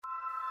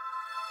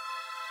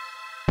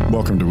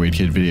Welcome to Weird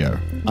Kid Video.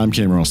 I'm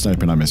Cameron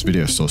Snape and I miss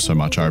video stores so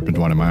much I opened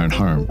one in my own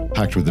home,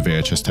 packed with the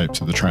VHS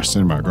tapes of the trash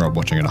cinema I grew up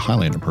watching at a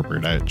highly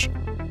inappropriate age.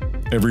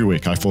 Every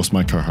week I force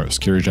my co-hosts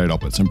Kiri Jade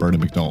Alberts and Brodie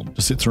McDonald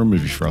to sit through a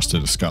movie for us to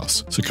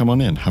discuss, so come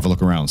on in, have a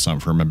look around, sign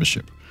for a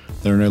membership.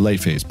 There are no late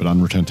fees, but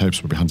unreturned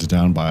tapes will be hunted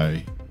down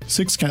by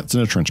 6 cats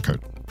in a trench coat,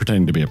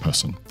 pretending to be a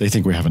person. They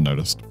think we haven't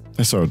noticed.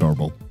 They're so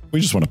adorable.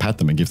 We just want to pat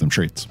them and give them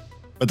treats.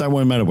 But that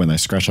won't matter when they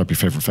scratch up your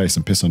favourite face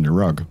and piss on your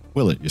rug,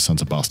 will it, you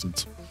sons of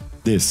bastards?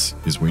 This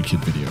is Weird Kid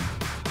Video.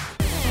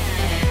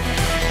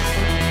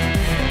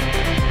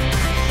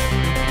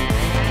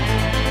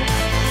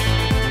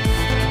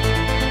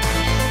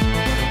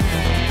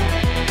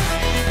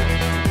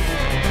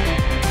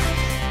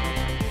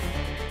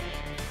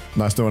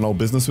 Nice doing old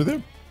business with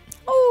you?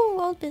 Oh,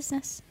 old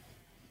business.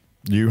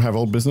 You have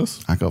old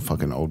business? I got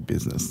fucking old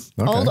business.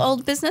 Okay.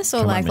 Old business or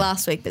Come like on,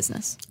 last week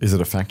business? Is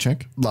it a fact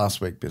check?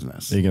 Last week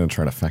business. Are you going to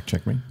try to fact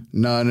check me?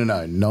 No,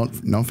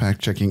 not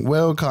fact checking.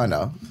 Well, kind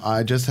of.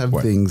 I just have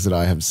things that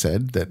I have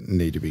said that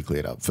need to be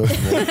cleared up. First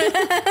of all,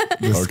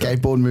 the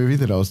skateboard movie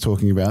that I was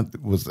talking about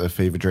was a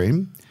fever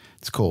dream.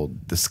 It's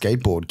called The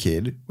Skateboard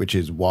Kid, which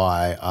is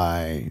why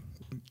I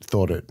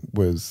thought it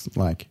was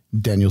like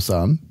Daniel's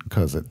son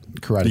because it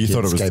Karate You Kid,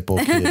 thought it was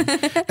Skateboard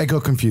Kid. It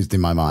got confused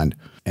in my mind.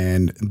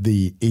 And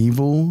the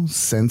evil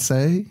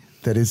sensei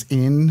that is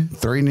in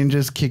Three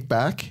Ninjas Kick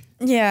Back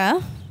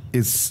Yeah.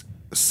 is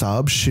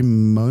Sab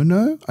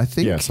Shimono, I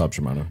think. Yeah, Sab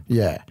Shimono.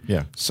 Yeah.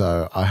 Yeah.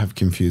 So I have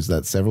confused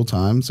that several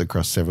times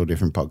across several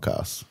different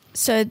podcasts.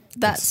 So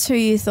that's who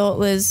you thought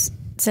was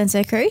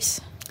Sensei Kreese?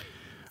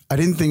 I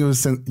didn't think it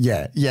was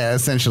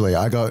essentially.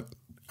 I got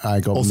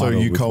Also,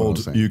 muddled you with what I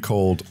was saying.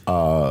 called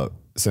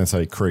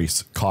Sensei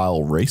Kreese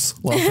Kyle Reese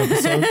last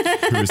episode,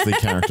 who is the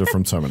character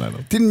from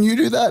Terminator. Didn't you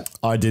do that?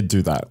 I did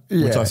do that,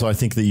 which Yeah. I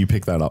think that you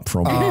picked that up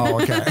from me. Oh,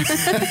 okay.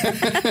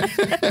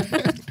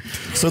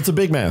 So it's a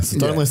big mess.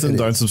 Don't Yeah, listen, it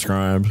don't is.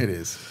 subscribe, It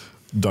is.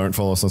 don't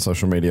follow us on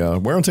social media.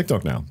 We're on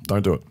TikTok now.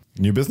 Don't do it.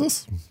 New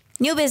business?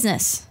 New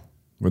business.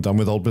 We're done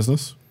with old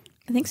business?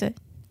 I think so.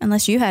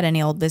 Unless you had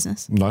any old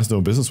business. Nice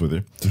doing business with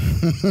you.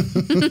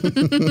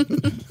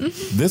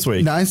 This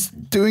week, Nice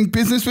doing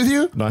business with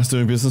you. nice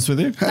doing business with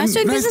you. Nice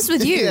doing business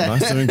with you. Yeah.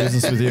 Nice doing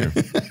business with you.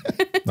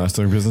 Nice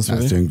doing business with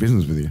Nice you. doing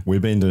business with you.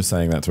 We've been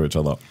saying that to each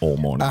other all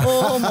morning.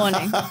 All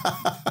morning.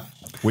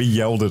 We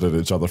yelled it at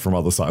each other from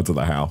other sides of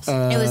the house.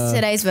 It was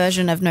today's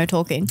version of no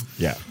talking.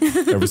 Yeah,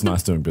 it was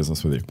nice doing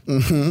business with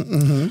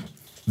you.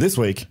 This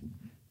week,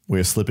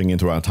 we're slipping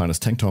into our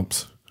tightest tank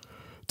tops,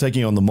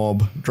 taking on the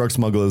mob, drug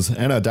smugglers,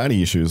 and our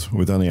daddy issues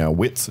with only our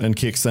wits and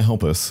kicks to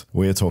help us.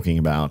 We're talking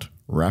about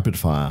Rapid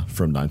Fire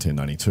from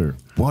 1992.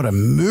 What a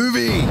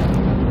movie!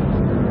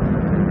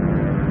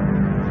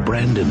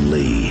 Brandon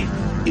Lee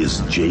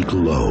is Jake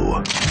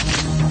Lowe.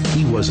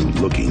 He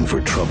wasn't looking for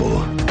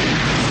trouble,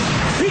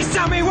 Please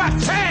tell me what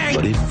thing!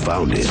 but he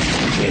found it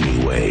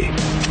anyway.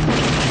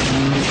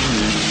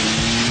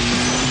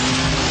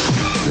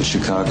 The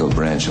Chicago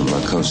branch of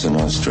La Cosa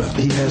Nostra.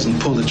 He hasn't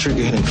pulled the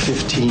trigger in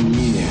 15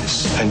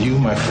 years. And you,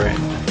 my friend,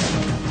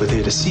 were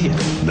there to see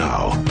it.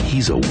 Now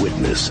he's a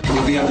witness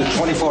You'll be under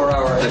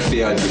 24-hour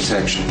FBI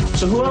protection.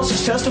 So who else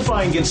is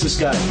testifying against this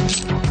guy?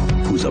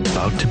 who's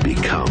about to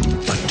become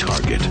a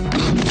target.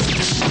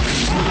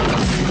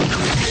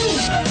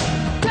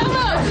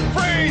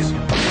 Freeze!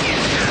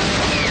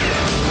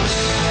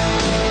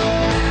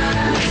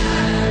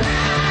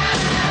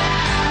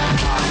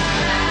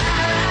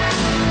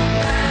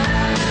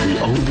 The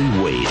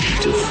only way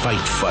to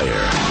fight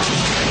fire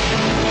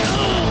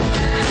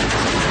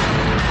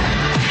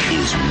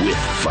is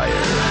with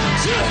fire.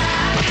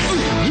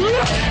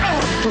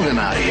 Move him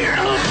out of here.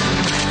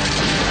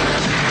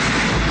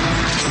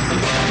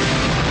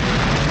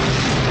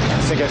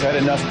 I think I've had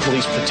enough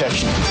police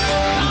protection.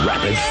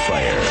 Rapid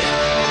fire.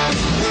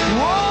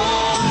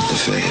 At the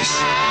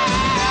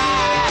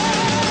face.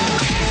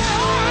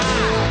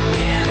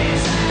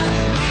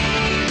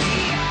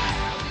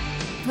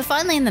 We're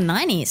finally in the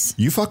 90s.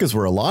 You fuckers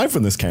were alive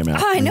when this came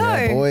out. I know.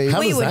 Yeah, boy. How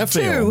we does were that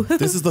feel? too.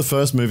 This is the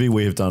first movie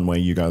we have done where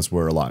you guys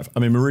were alive. I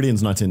mean,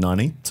 Meridian's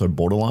 1990, so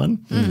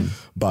borderline.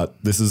 But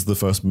this is the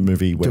first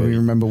movie where... Do we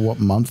remember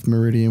what month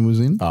Meridian was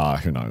in?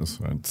 who knows?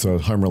 So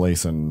home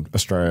release in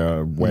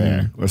Australia,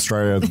 where?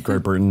 Australia,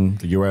 Great Britain,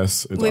 the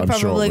US. We I'm sure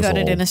probably was got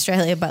it all in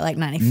Australia by like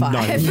 95.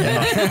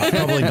 90,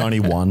 probably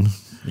 91.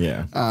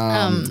 Yeah.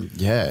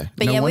 Yeah.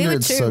 But no yeah, we wonder were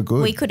it's too. so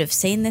good. We could have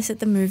seen this at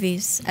the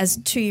movies as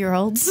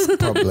 2-year-olds.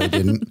 Probably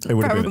didn't. It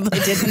would have Probably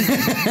didn't.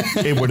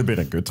 been. It would have been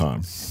a good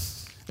time.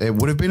 It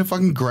would have been a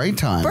fucking great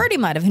time. Brody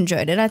might have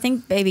enjoyed it. I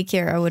think baby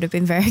Kira would have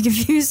been very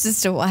confused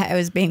as to why I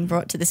was being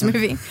brought to this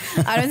movie.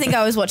 I don't think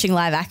I was watching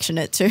live action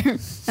at 2. I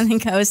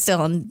think I was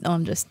still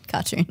on just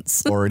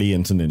cartoons. Already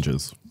into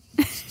ninjas.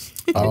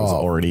 I was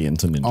already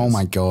into ninjas. Oh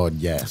my God,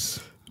 yes.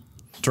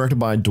 Directed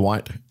by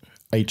Dwight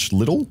H.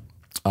 Little.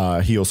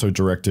 He also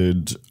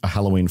directed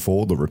Halloween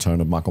 4, The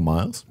Return of Michael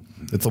Myers.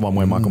 It's the one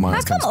where Michael Myers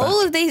How come comes back.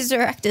 all of these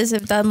directors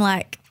have done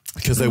like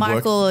 'Cause they work-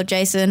 Michael or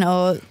Jason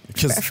or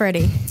 'Cause-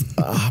 Freddy?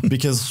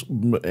 Because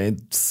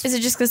it's Is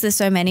it just because there's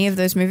so many of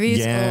those movies?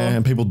 yeah, or-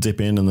 and people dip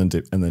in and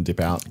then dip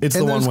out. It's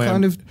And the one there's where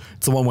kind of-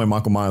 it's the one where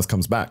Michael Myers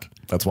comes back.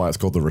 That's why it's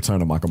called The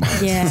Return of Michael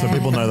Myers. Yeah. So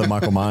people know that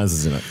Michael Myers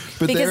is in it.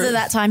 But because there- of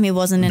that time he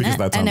wasn't in Because it,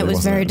 that time and it he was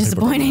wasn't very in it.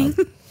 People don't know.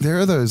 disappointing. There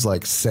are those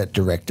like set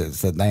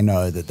directors that they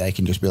know that they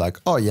can just be like,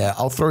 oh yeah,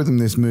 I'll throw them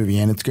this movie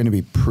and it's going to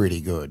be pretty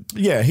good.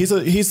 Yeah,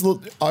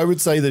 I would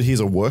say that he's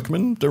a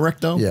workman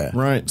director. Yeah.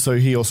 Right. So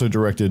he also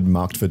directed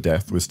Marked for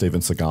Death with Steven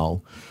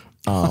Seagal.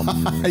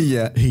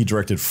 Yeah. He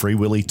directed Free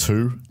Willy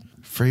 2.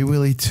 Free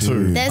Willy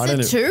 2. There's I a don't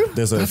know- 2?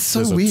 There's a That's so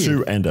there's a weird.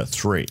 2 and a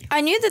 3.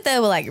 I knew that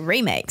there were like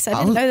remakes. I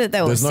didn't know that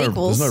there were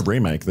sequels. There's no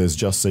remake. There's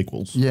just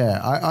sequels.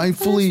 Yeah, I There's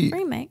fully.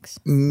 remakes.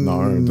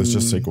 No, there's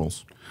just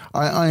sequels.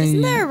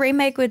 Isn't there a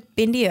remake with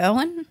Bindi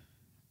Owen?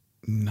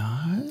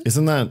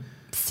 Isn't that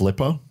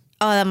Flipper?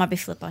 Oh, that might be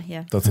Flipper.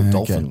 Yeah. That's a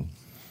dolphin,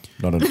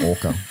 not an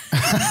orca.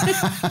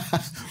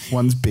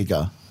 One's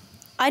bigger.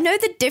 I know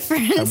the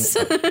difference.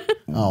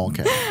 Oh,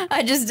 okay.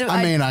 I just.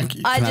 I mean, I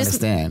can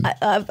understand.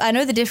 I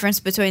know the difference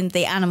between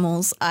the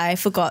animals. I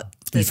forgot.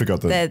 You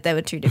forgot that. there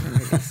were two different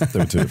movies.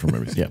 There were 2 different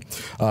movies.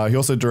 Yeah. He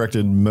also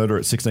directed Murder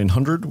at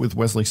 1600 with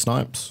Wesley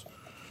Snipes.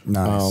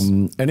 Nice.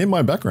 And in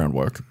my background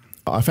work,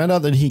 I found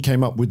out that he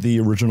came up with the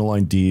original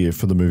idea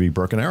for the movie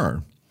Broken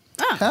Arrow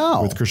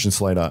How? with Christian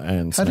Slater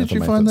and How did Samantha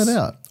you find that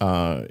Mathis.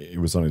 out? It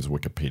was on his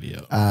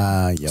Wikipedia.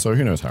 Yep. So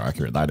who knows how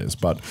accurate that is.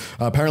 But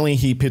apparently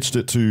he pitched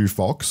it to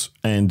Fox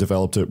and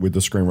developed it with the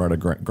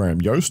screenwriter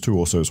Graham Yost, who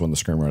also is one of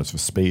the screenwriters for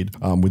Speed,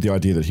 with the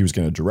idea that he was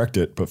going to direct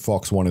it. But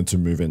Fox wanted to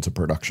move into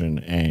production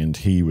and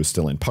he was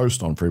still in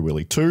post on Free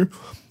Willy 2.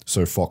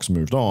 So Fox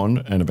moved on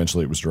and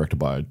eventually it was directed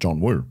by John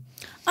Woo.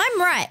 I'm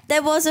right.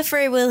 There was a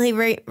Free Willy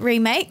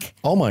remake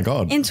Oh my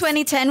God. in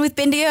 2010 with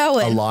Bindi A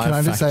Owen. live Can I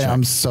just fact say check.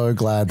 I'm so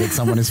glad that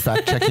someone is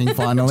fact checking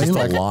finally. Just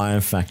Like, a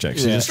live fact check.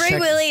 So just Free check-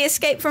 Willy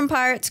Escape from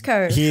Pirates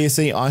Cove. Here,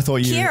 see, I thought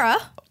you... Kira,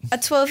 a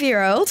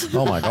 12-year-old,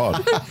 Oh my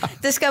God.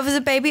 discovers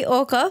a baby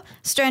orca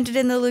stranded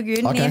in the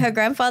lagoon Okay. near her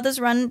grandfather's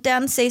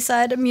run-down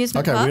seaside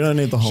amusement Okay, park. we don't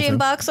need the whole She thing.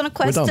 embarks on a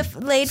quest We're to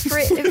done. lead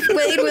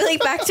Willy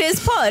back to his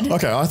pod.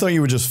 Okay, I thought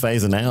you were just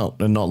phasing out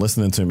and not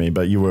listening to me,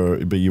 but you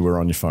were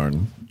on your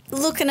phone.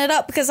 Looking it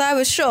up because I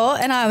was sure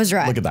and I was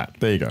right. Look at that.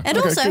 There you go. And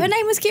Okay, also, good. her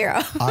name was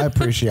Kira. I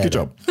appreciate Good it.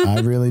 job. I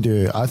really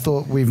do. I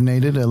thought we've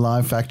needed a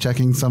live fact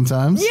checking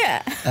sometimes.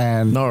 Yeah.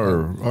 And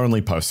No,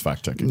 only post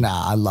fact checking.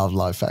 nah, I love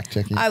live fact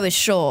checking. I was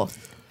sure.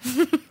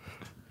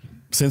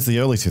 Since the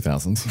early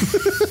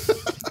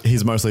 2000s,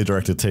 he's mostly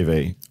directed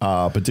TV,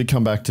 but did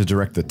come back to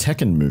direct the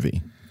Tekken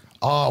movie,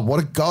 Oh, what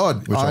a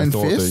god! which Iron I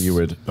thought Fist? that you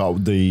would.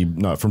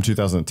 From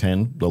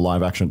 2010,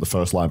 the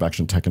first live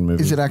action Tekken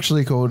movie. Is it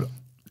actually called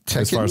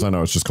Tekken? As far as I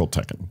know, it's just called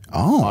Tekken.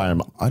 Oh,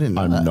 I didn't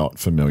know I'm that. not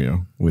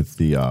familiar with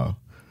the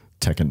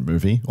Tekken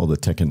movie or the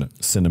Tekken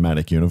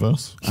cinematic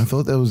universe. I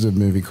thought there was a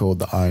movie called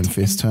the Iron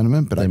Fist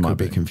Tournament, but I Might could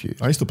be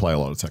confused. I used to play a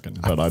lot of Tekken,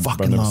 but I've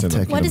fucking never love seen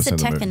Tekken. the What is never a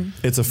seen the movie.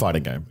 Tekken? It's a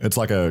fighting game. It's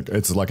like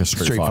a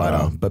Street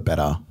Fighter. but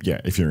better. Yeah,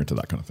 if you're into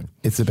that kind of thing.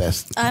 It's the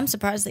best. I'm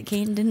surprised that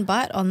Keen didn't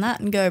bite on that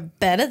and go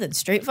better than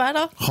Street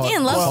Fighter.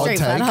 Keen loves hot Street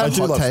take. Fighter.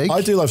 Hot take.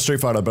 I do love Street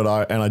Fighter, but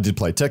I did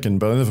play Tekken,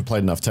 but I never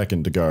played enough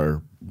Tekken to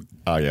go,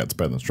 oh yeah, it's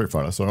better than Street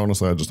Fighter. So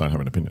honestly, I just don't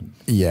have an opinion.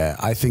 Yeah,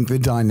 I think the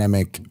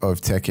dynamic of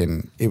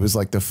Tekken, it was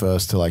like the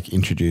first to like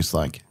introduce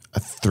like a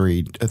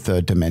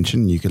third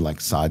dimension. You could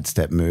like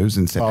sidestep moves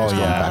instead of just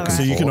going back and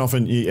So you can forth.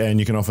 often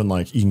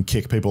you can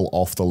kick people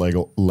off the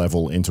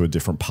level into a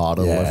different part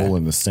of the Yeah. level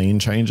and the scene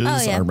changes.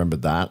 Oh, yeah. I remember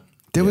that.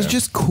 There was Yeah.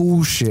 just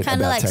cool shit Kinda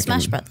about like Tekken.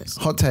 Smash Brothers.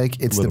 Hot take,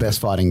 it's the Little best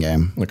fighting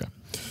game. Okay.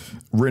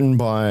 Written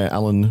by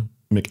Alan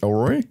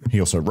McElroy. He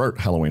also wrote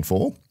Halloween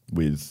 4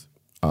 with,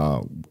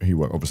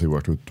 obviously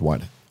worked with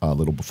Dwight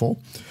Little before.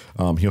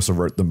 He also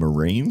wrote The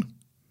Marine,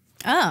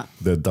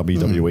 the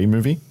WWE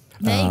movie.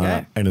 There you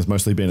go. And has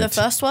mostly been The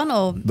first one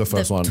or the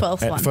first one.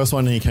 12th one? First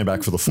one, and he came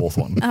back for the fourth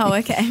one. Oh,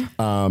 okay.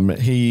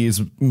 He's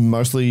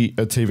mostly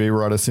a TV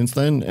writer since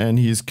then, and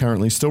he's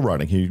currently still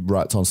writing. He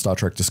writes on Star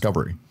Trek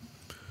Discovery,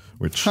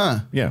 which,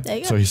 There you yeah.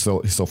 go. So he's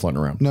still floating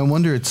around. No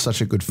wonder it's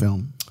such a good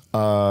film.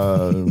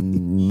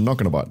 Not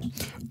going to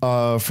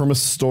bite. From a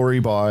story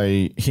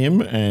by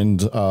him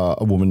and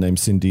a woman named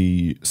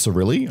Cindy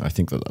Cirilli. I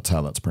think that's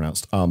how that's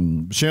pronounced.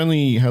 She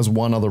only has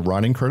one other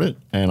writing credit,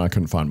 and I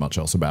couldn't find much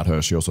else about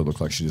her. She also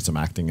looked like she did some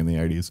acting in the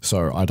 80s,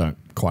 so I don't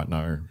quite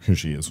know who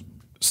she is.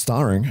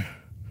 Starring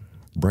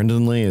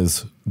Brendan Lee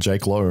as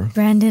Jake Lowe.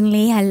 Brandon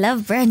Lee. I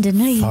love Brandon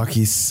Lee. Fuck,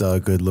 he's so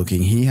good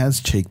looking. He has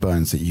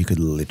cheekbones that you could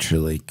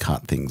literally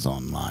cut things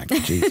on. Like,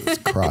 Jesus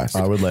Christ.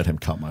 I would let him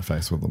cut my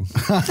face with them.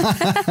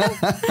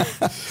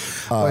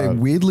 Wait,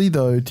 weirdly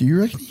though, do you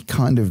reckon he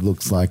kind of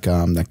looks like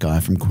that guy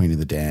from Queen of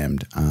the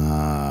Damned?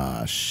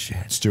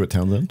 Shit. Stuart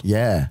Townsend?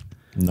 Yeah.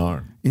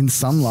 No. In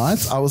some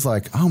lights, I was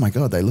like, oh my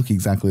God, they look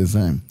exactly the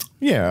same.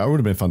 Yeah, it would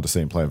have been fun to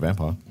see him play a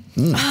vampire.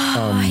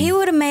 He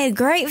would have made a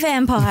great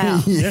vampire.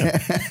 Yeah.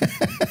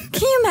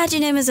 Can you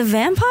imagine him as a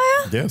vampire?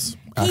 Yes.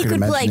 I He could could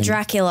imagine play him-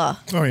 Dracula.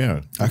 Oh, yeah.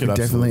 I could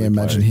definitely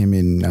imagine him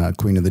in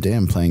Queen of the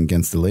Damned playing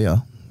against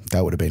Aaliyah.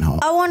 That would have been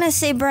hot. I want to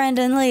see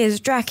Brandon Lee as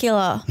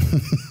Dracula.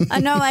 I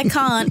know I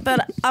can't,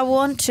 but I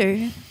want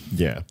to.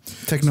 Yeah.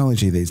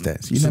 Technology these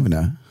days. You never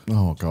know.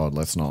 Oh, God,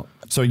 let's not.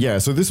 So, yeah,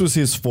 so this was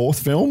his fourth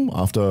film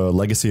after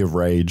Legacy of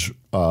Rage,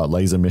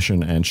 Laser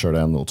Mission, and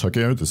Showdown Little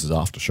Tokyo. This is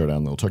after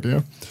Showdown Little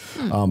Tokyo.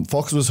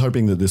 Fox was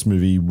hoping that this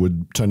movie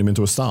would turn him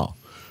into a star.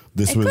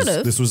 This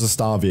was a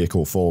star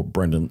vehicle for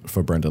Brendan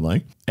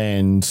Lee.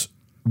 And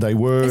they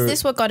were... Is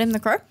this what got him the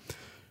Crow?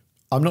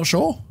 I'm not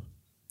sure.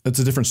 It's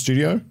a different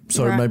studio,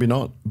 so Right. maybe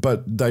not.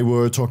 But they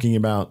were talking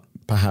about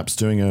perhaps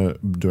doing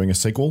a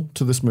sequel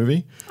to this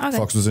movie. Okay.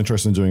 Fox was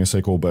interested in doing a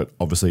sequel, but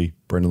obviously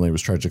Brendan Lee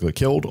was tragically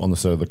killed on the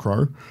set of The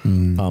Crow,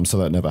 so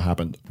that never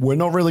happened. We're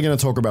not really going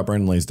to talk about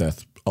Brendan Lee's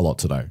death a lot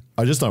today.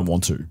 I just don't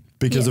want to,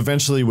 because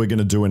eventually we're going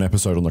to do an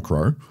episode on The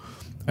Crow,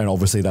 and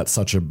obviously that's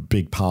such a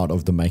big part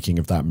of the making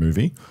of that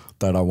movie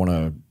that I want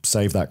to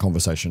save that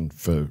conversation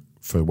for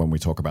when we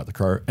talk about The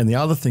Crow. And the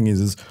other thing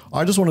is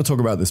I just want to talk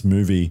about this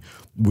movie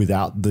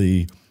without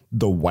the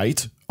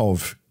weight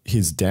of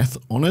his death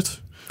on it.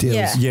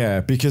 Yeah.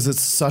 Yeah, because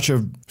it's such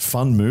a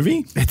fun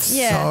movie. It's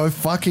so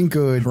fucking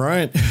good.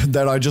 Right?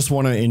 That I just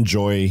want to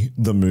enjoy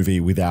the movie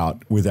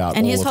without And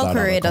all his of whole that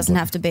career other doesn't conflict.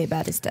 have to be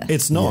about his death.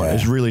 It's not. Yeah.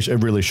 It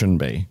really shouldn't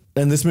be.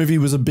 And this movie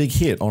was a big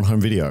hit on home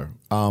video.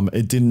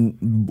 It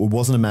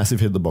wasn't a massive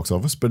hit at the box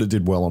office, but it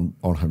did well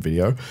on home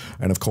video.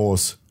 And of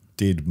course,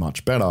 did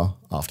much better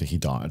after he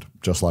died,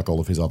 just like all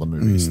of his other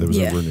movies. There was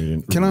a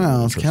renewed Can I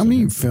ask, interest how in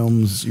many him.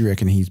 films you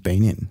reckon he's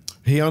been in?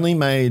 He only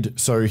made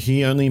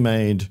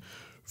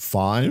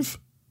 5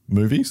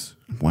 movies.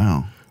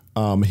 Wow.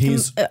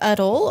 He's At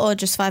all, or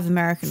just 5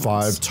 American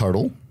 5 ones?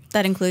 total.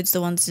 That includes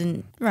the ones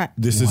in... Right.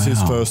 This is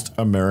his first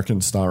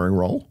American starring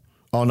role.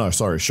 Oh no,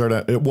 sorry,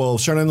 Showdown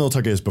Little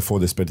Tokyo is before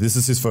this, but this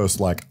is his first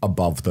like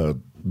above the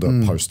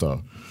poster,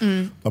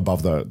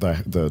 above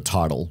the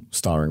title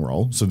starring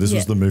role. So this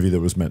was the movie that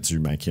was meant to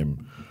make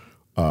him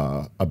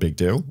a big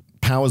deal.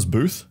 Powers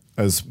Booth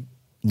as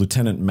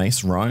Lieutenant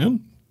Mace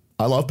Ryan.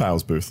 I love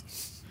Powers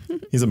Booth.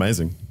 He's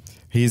amazing.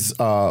 He's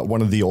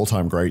one of the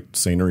all-time great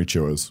scenery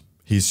chewers.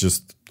 He's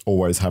just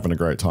always having a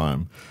great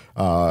time.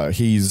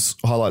 He's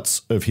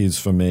highlights of his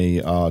for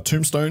me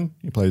Tombstone.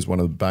 He plays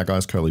one of the bad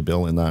guys, Curly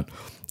Bill, in that.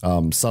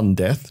 Sudden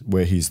Death,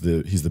 where he's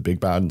the big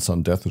bad in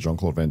Sudden Death, the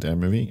Jean-Claude Van Damme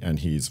movie, and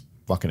he's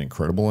fucking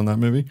incredible in that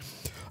movie.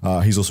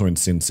 He's also in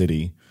Sin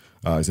City.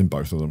 He's in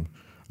both of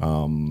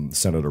them.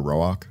 Senator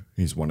Roark.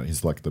 He's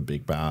like the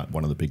big bad,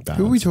 one of the big bads.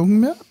 Who are we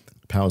talking about?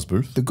 Powers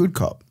Booth. The good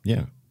cop.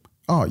 Yeah.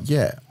 Oh,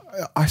 yeah.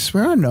 I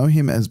swear I know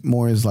him as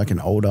like an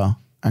older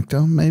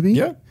actor, maybe.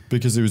 Yeah.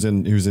 Because he was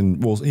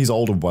in. Well, he's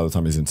older by the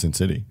time he's in Sin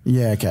City.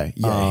 Yeah. Okay.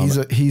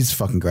 Yeah. He's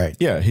fucking great.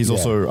 Yeah. He's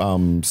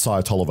also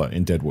Cy Tolliver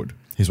in Deadwood.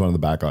 He's one of the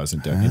bad guys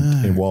in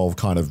Deadwood. Well,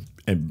 kind of.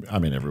 I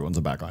mean, everyone's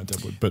a bad guy in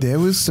Deadwood, but There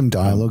was some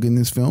dialogue in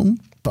this film,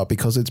 but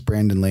because it's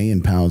Brandon Lee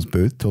and Powers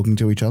Booth talking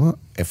to each other,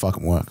 it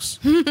fucking works.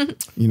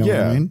 You know what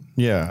I mean?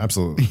 Yeah,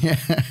 absolutely.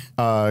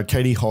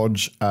 Katie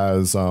Hodge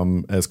as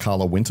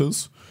Carla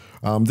Winters.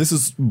 This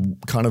is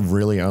kind of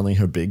really only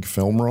her big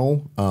film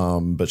role,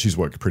 but she's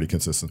worked pretty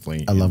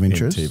consistently in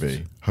interest?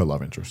 TV. Her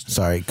love interest.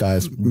 Sorry,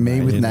 guys. Me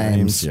with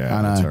names. Yeah,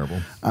 I know.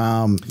 terrible.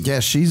 Yeah,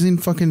 she's in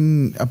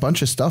fucking a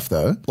bunch of stuff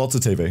though. Lots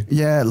of TV.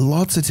 Yeah,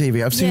 lots of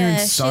TV. I've seen her in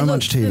Yeah, so she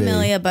much looked TV.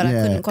 familiar, but I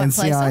couldn't quite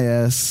place her.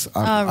 NCIS.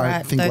 Oh,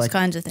 right. Those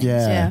kinds of things,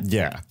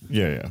 yeah.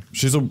 Yeah.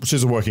 She's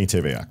a working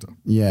TV actor.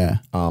 Yeah.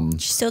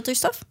 She still do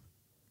stuff?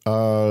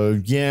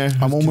 Yeah.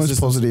 I'm almost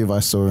positive I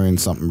saw her in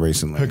something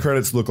recently. Her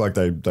credits look like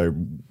they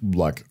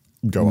like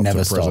go up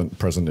Never to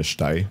present-ish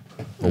day,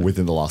 or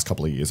within the last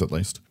couple of years at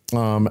least.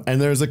 And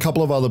there's a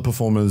couple of other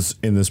performers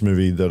in this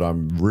movie that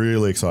I'm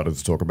really excited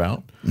to talk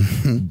about.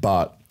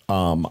 But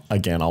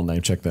again, I'll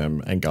name check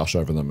them and gush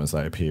over them as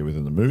they appear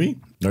within the movie.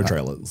 No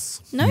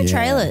trailers. No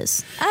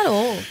trailers at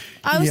all.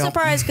 I was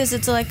surprised because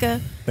it's like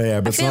a...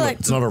 Yeah, but I feel like...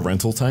 it's not a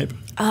rental tape.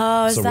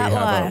 Oh, is So that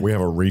why? we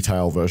have a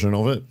retail version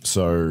of it.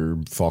 So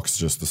Fox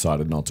just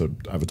decided not to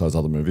advertise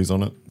other movies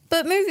on it.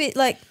 But movie,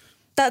 like,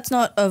 that's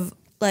not of,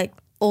 like,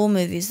 all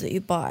movies that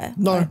you buy.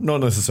 No, not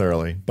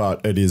necessarily,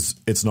 but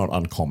it's not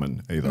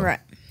uncommon either. Right.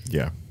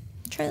 Yeah.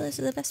 Trailers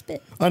are the best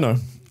bit. I know.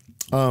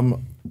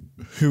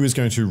 Who is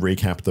going to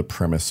recap the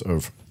premise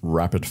of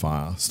Rapid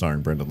Fire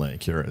starring Brendan Lee?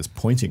 Kira is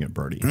pointing at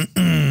Brody.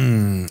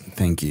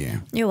 Thank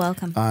you. You're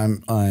welcome.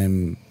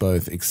 I'm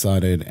both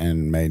excited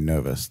and made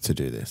nervous to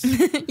do this.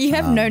 You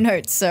have no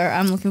notes, so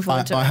I'm looking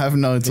forward to it. I have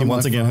notes He on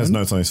once my again phone. has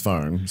notes on his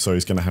phone, so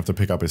he's going to have to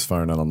pick up his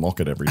phone and unlock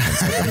it every 10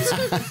 seconds,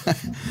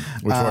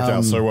 which worked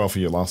out so well for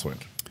you last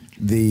week.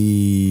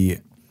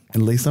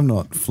 At least I'm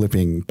not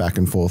flipping back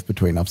and forth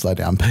between upside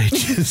down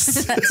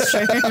pages. That's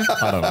true.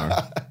 I don't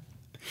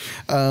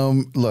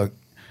know. Look,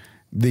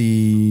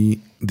 the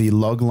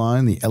log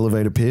line, the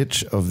elevator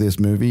pitch of this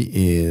movie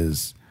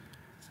is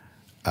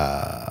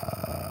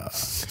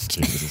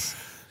Jesus.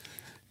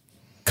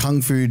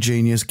 Kung Fu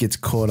genius gets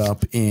caught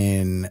up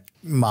in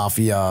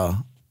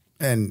mafia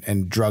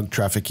and drug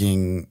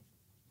trafficking,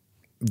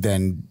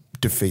 then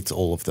defeats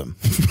all of them.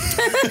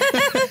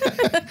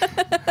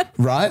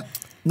 Right?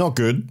 Not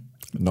good,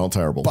 not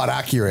terrible. But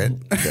accurate.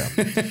 yeah.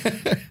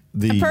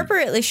 The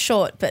Appropriately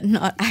short, but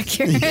not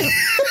accurate.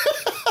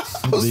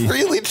 I was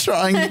really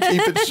trying to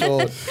keep it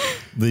short.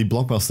 The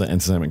Blockbuster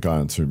Entertainment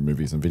Guide to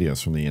Movies and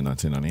Videos from the year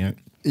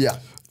 1998. Yeah.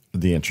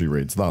 The entry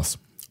reads thus.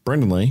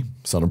 Brendan Lee,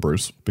 son of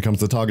Bruce, becomes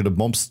the target of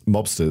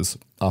mobsters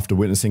after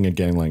witnessing a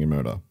gangland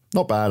murder.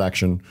 Not bad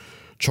action,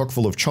 chock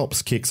full of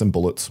chops, kicks and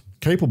bullets.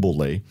 Capable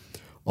Lee,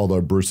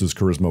 although Bruce's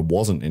charisma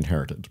wasn't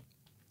inherited.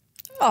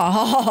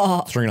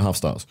 Oh. 3.5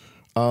 stars.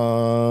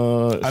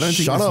 I don't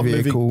think this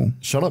vehicle...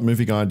 Shut up,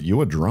 movie guide. You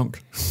were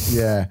drunk.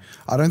 Yeah.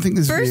 I don't think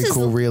this Bruce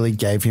vehicle really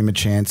gave him a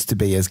chance to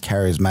be as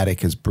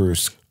charismatic as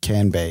Bruce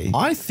can be.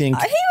 I think...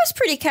 He was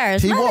pretty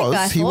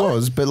charismatic, He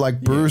was, but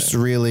like Bruce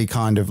really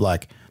kind of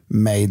like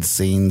made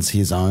scenes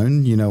his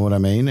own, you know what I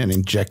mean? And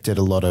injected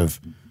a lot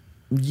of...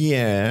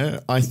 Yeah,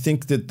 I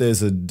think that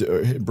there's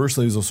Bruce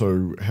Lee is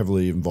also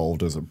heavily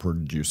involved as a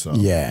producer.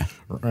 Yeah.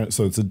 Right.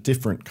 So it's a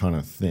different kind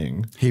of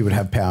thing. He would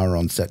have power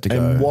on set to go.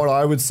 And what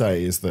I would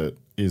say is that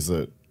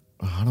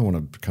I don't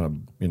want to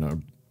kind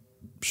of,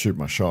 shoot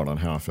my shot on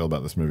how I feel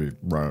about this movie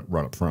right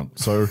up front.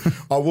 So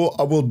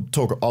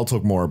I'll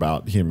talk more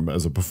about him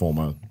as a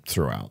performer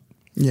throughout.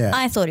 Yeah.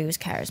 I thought he was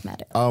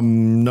charismatic.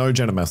 No,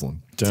 Janet Maslin.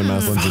 Janet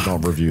Maslin did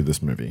not review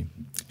this movie.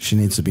 She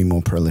needs to be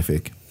more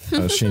prolific.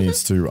 She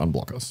needs to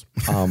unblock us.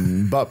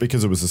 But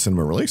because it was a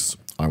cinema release,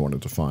 I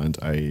wanted to find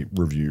a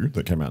review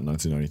that came out in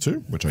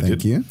 1992, which I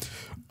did. Thank you.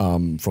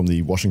 From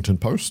the Washington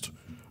Post.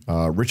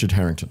 Richard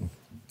Harrington.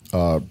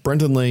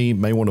 Brendan Lee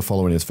may want to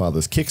follow in his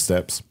father's kick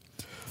steps,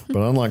 but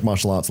unlike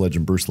martial arts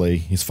legend Bruce Lee,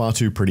 he's far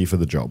too pretty for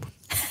the job.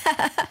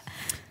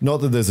 Not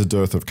that there's a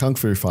dearth of kung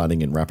fu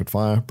fighting in Rapid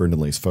Fire,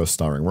 Brendan Lee's first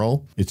starring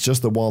role. It's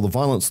just that while the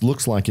violence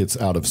looks like it's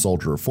out of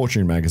Soldier of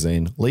Fortune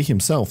magazine, Lee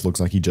himself looks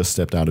like he just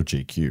stepped out of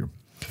GQ.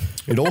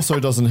 It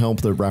also doesn't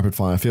help that Rapid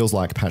Fire feels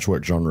like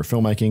patchwork genre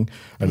filmmaking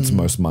at its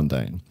most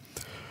mundane.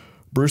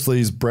 Bruce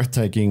Lee's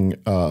breathtaking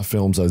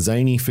films are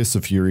zany, Fists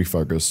of Fury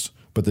focused,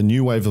 but the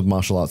new wave of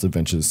martial arts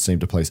adventures seem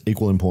to place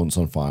equal importance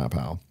on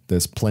firepower.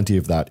 There's plenty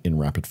of that in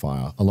Rapid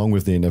Fire, along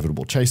with the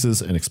inevitable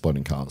chases and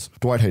exploding cars.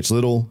 Dwight H.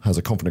 Little has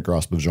a confident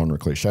grasp of genre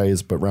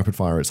cliches, but Rapid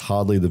Fire is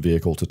hardly the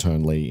vehicle to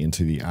turn Lee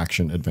into the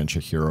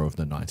action-adventure hero of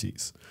the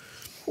 90s.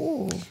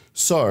 Ooh.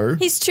 So...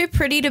 He's too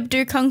pretty to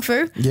do kung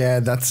fu. Yeah,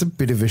 that's a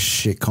bit of a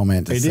shit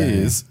comment to say. It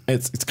is.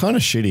 It's kind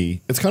of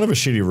shitty. It's kind of a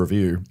shitty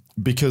review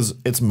because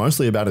it's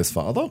mostly about his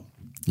father.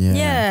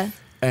 Yeah.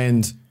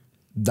 And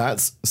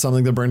that's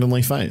something that Brendan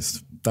Lee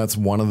faced. That's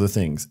one of the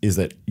things, is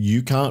that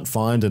you can't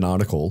find an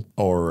article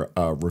or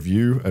a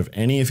review of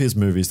any of his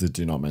movies that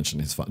do not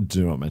mention his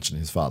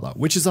father,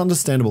 which is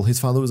understandable. His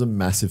father was a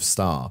massive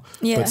star,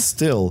 but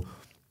still,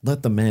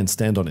 let the man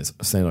stand on his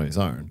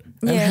own.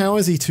 And how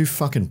is he too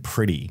fucking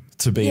pretty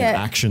to be an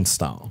action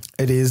star?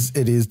 It is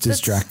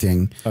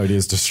distracting. It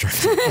is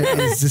distracting. It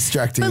is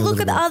distracting. But look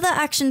at other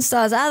action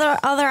stars.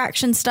 Other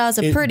action stars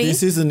are pretty.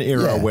 This is an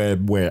era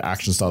where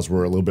action stars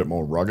were a little bit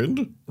more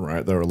rugged,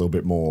 right? They're a little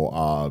bit more,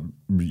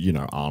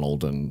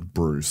 Arnold and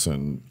Bruce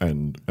and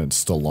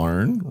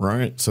Stallone,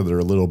 right? So they're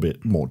a little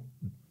bit more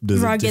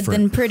rugged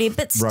than pretty,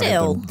 but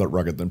still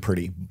rugged than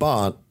pretty.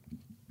 But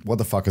what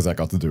the fuck has that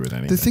got to do with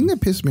anything? The thing that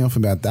pissed me off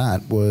about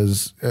that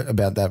was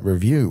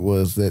review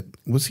was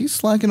he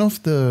slagging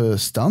off the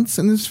stunts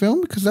in this film?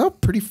 Because they were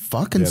pretty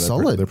fucking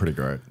solid. They're pretty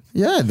great.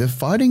 Yeah, the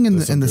fighting and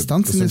the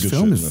stunts in this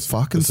film is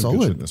fucking solid.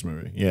 Good shit in this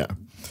movie, yeah.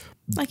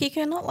 Like, you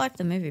cannot like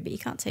the movie, but you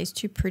can't say he's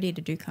too pretty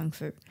to do kung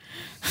fu.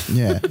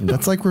 Yeah,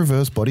 that's like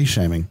reverse body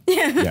shaming.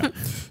 Yeah.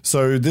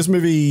 So this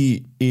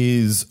movie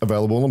is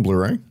available on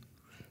Blu-ray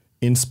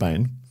in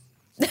Spain.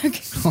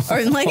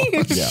 Only?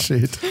 Yeah.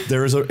 Shit.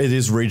 It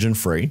is region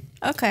free.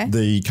 Okay.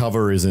 The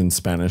cover is in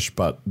Spanish,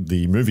 but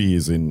the movie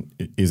is in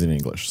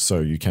English,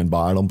 so you can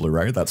buy it on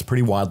Blu-ray. That's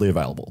pretty widely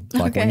available.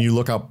 Like when you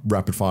look up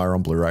Rapid Fire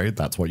on Blu-ray,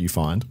 that's what you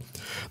find.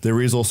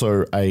 There is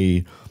also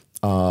a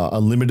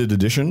limited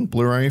edition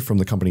Blu-ray from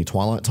the company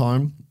Twilight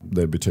Time,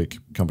 the boutique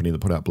company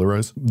that put out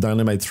Blu-rays. They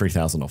only made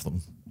 3,000 of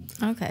them.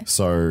 Okay.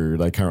 So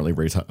they currently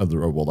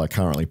they're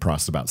currently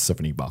priced about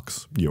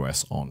 $70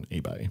 US on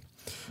eBay.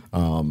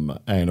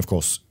 And of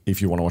course,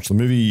 if you want to watch the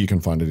movie, you can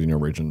find it in your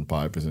region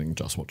by visiting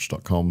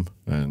justwatch.com,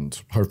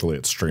 and hopefully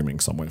it's streaming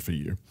somewhere for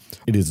you.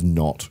 It is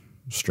not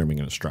streaming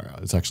in Australia.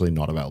 It's actually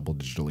not available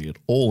digitally at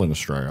all in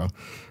Australia,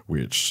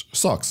 which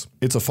sucks.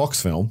 It's a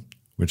Fox film,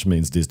 which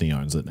means Disney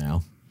owns it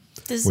now,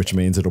 which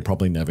means it'll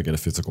probably never get a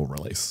physical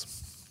release.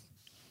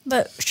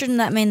 But shouldn't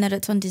that mean that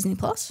it's on Disney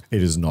Plus?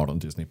 It is not on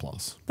Disney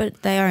Plus.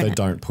 But they own it. They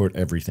don't put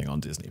everything on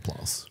Disney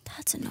Plus.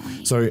 That's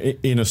annoying. So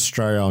in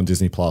Australia on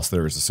Disney Plus,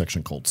 there is a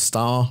section called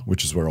Star,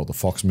 which is where all the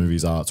Fox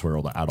movies are. It's where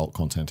all the adult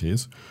content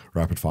is.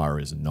 Rapid Fire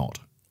is not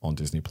on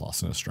Disney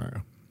Plus in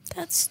Australia.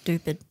 That's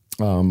stupid.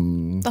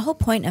 The whole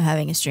point of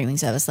having a streaming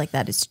service like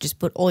that is to just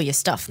put all your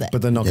stuff there.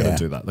 But they're not going to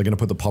do that. They're going to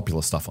put the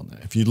popular stuff on there.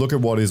 If you look at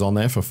what is on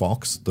there for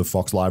Fox, the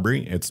Fox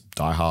library, it's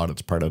Die Hard,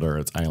 it's Predator,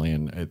 it's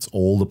Alien, it's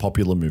all the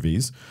popular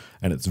movies,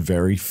 and it's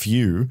very,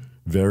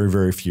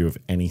 very few of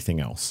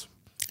anything else.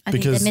 I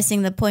think they're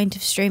missing the point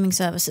of streaming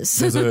services.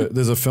 There's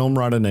a film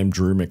writer named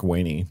Drew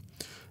McWeeny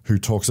who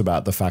talks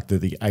about the fact that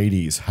the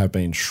 80s have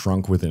been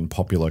shrunk within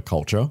popular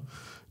culture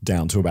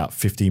down to about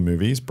 50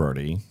 movies,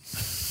 Brody.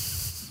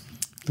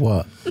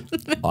 What?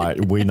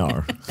 We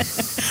know.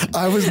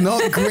 I was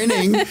not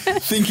grinning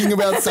thinking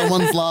about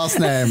someone's last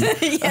name.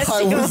 Yes,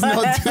 I you was were.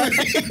 not doing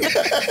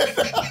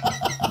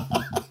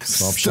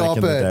Stop Stop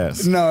shaking the it.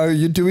 desk. No,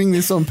 you're doing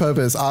this on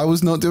purpose. I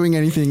was not doing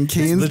anything.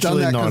 Kian's done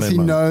that because he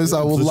knows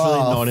I will literally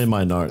laugh. not in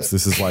my notes.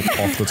 This is like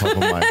off the top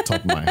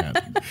of my head.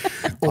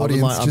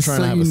 Audience, I'm just trying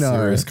so to have you a know.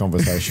 serious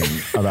conversation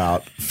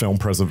about film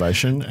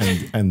preservation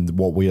and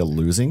what we are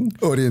losing.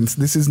 Audience,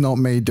 this is not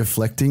me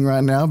deflecting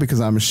right now because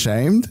I'm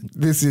ashamed.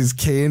 This is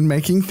Kian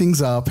making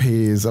things up.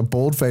 He is a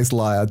bald-faced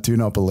liar. Do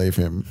not believe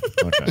him.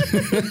 Okay.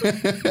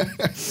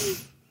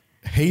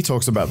 He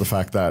talks about the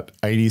fact that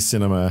 80s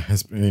cinema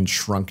has been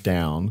shrunk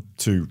down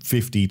to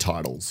 50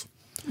 titles.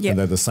 Yeah. And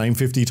they're the same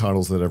 50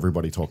 titles that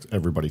everybody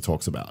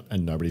talks about,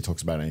 and nobody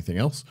talks about anything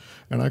else.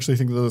 And I actually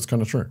think that that's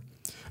kind of true.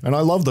 And I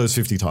love those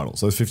 50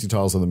 titles. Those 50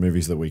 titles are the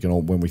movies that we can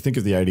all, when we think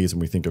of the 80s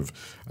and we think of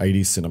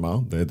 80s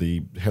cinema, they're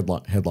the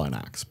headline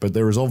acts. But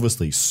there is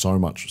obviously so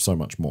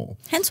much more.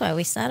 Hence why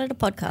we started a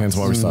podcast. Hence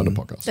why we started a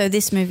podcast. So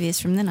this movie is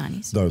from the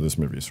 90s. Though this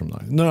movie is from the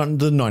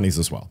 90s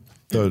as well.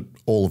 The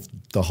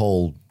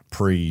whole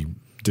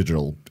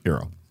pre-digital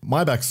era.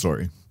 My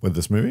backstory with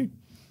this movie,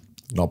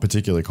 not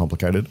particularly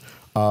complicated.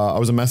 I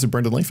was a massive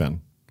Brendan Lee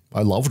fan.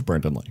 I loved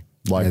Brendan Lee.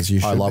 Like, As you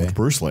should I loved be.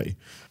 Bruce Lee.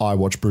 I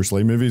watched Bruce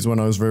Lee movies when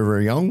I was very,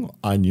 very young.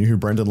 I knew who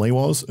Brendan Lee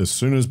was. As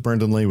soon as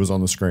Brendan Lee was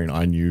on the screen,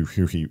 I knew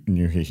who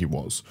he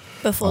was.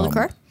 Before The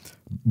Crow?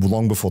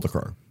 Long before The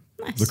Crow.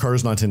 Nice. The Crow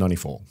is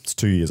 1994. It's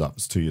 2 years up.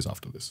 It's 2 years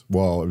after this.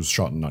 Well, it was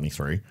shot in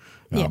 93.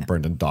 Yeah.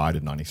 Brendan died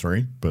in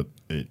 93, but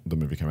the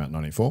movie came out in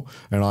 94.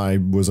 And I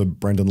was a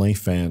Brendan Lee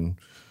fan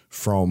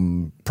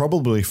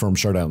probably from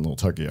Showdown in Little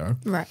Tokyo.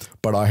 Right.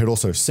 But I had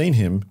also seen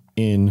him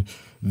in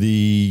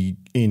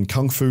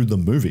Kung Fu the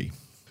Movie,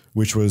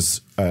 which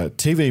was a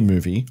TV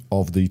movie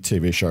of the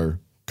TV show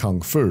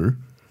Kung Fu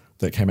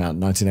that came out in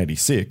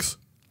 1986,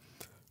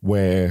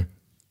 where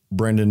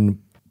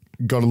Brendan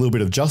got a little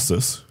bit of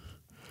justice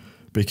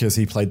because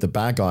he played the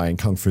bad guy in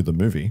Kung Fu the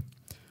Movie.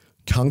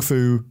 Kung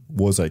Fu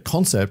was a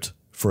concept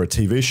for a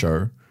TV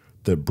show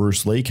that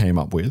Bruce Lee came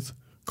up with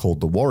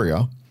called The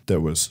Warrior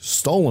that was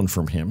stolen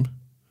from him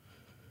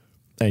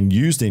and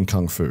used in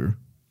Kung Fu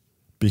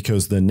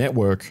because the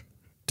network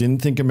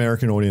didn't think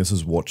American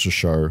audiences watched a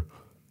show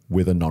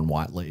with a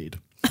non-white lead.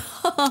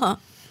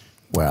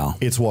 Wow.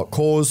 It's what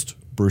caused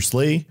Bruce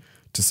Lee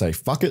to say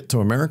fuck it to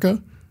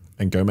America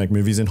and go make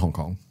movies in Hong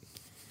Kong.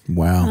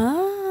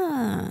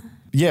 Wow.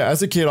 Yeah,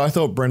 as a kid, I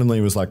thought Brendan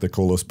Lee was like the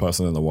coolest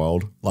person in the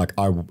world. Like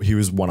he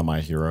was one of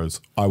my heroes.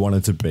 I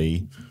wanted to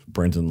be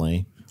Brendan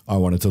Lee. I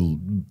wanted to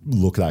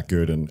look that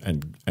good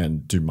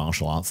and do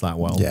martial arts that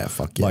well. Yeah,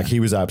 fuck yeah. Like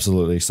he was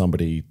absolutely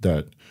somebody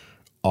that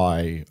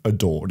I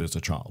adored as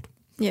a child.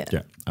 Yeah.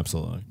 Yeah,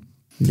 absolutely.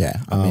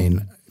 Yeah. I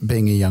mean,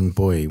 being a young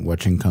boy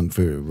watching Kung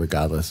Fu,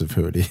 regardless of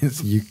who it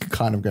is, you're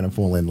kind of going to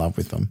fall in love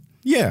with them.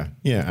 Yeah,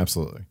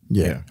 absolutely.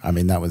 Yeah. I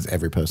mean, that was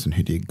every person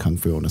who did Kung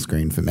Fu on a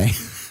screen for me.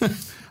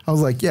 I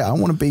was like, yeah, I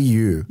want to be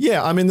you.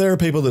 Yeah, I mean, there are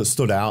people that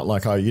stood out.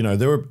 Like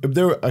there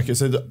were. Okay,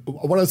 so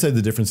what I'd say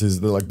the difference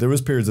is that like there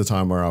was periods of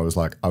time where I was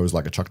like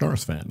a Chuck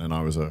Norris fan, and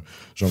I was a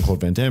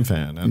Jean-Claude Van Damme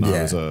fan, and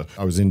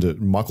I was into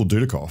Michael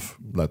Dudikoff.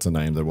 That's a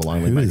name that will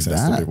only make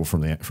sense to people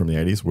from the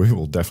 80s. We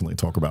will definitely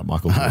talk about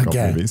Michael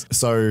Dudikoff movies.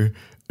 So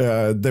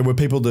there were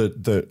people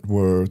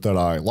that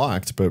I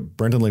liked, but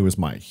Brendan Lee was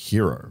my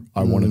hero.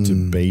 I wanted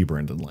to be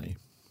Brendan Lee.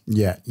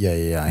 Yeah.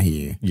 I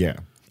hear you.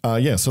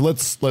 Yeah. So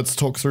let's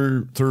talk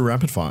through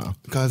rapid fire.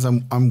 Guys,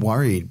 I'm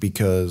worried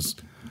because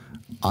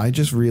I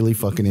just really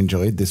fucking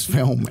enjoyed this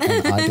film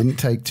and I didn't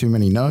take too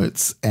many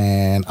notes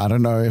and I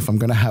don't know if I'm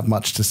going to have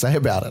much to say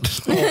about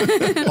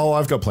it. Oh,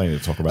 I've got plenty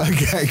to talk about.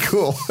 Okay,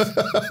 cool.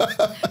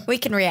 We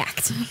can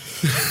react.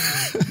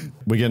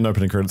 We get an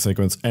opening credit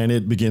sequence and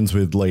it begins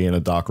with Lee in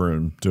a dark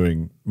room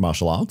doing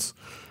martial arts.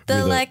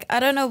 I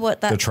don't know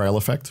what that. The trail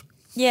effect.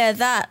 Yeah,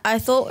 that. I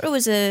thought it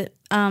was a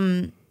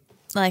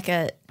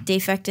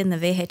defect in the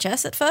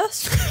VHS at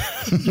first.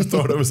 You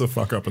thought it was a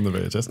fuck up in the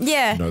VHS?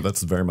 Yeah. No,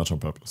 that's very much on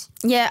purpose.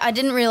 Yeah, I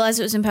didn't realize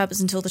it was on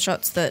purpose until the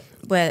shots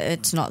where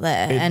it's not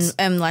there,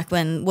 and like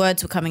when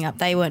words were coming up,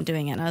 they weren't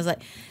doing it. And I was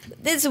like,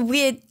 "There's a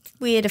weird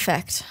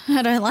effect.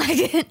 I don't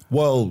like it."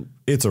 Well,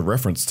 it's a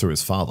reference to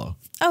his father.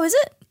 Oh, is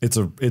it?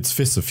 It's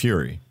Fists of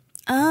Fury.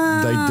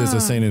 There's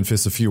a scene in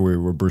Fists of Fury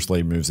where Bruce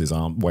Lee waves his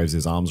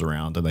arms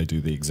around, and they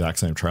do the exact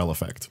same trail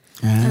effect.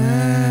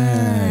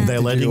 They're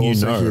letting you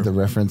know. Hear the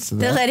reference to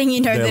that? They're letting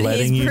you know They're that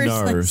letting he's you Bruce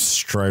know Lee.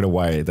 straight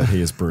away that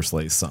he is Bruce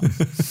Lee's son.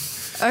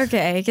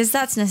 Okay, because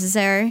that's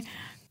necessary.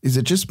 Is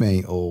it just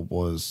me or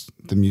was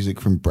the music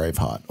from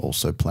Braveheart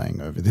also playing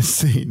over this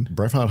scene?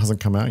 Braveheart hasn't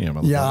come out yet.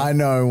 Yeah, I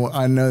know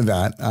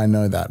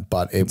that,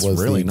 but it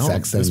was really the exact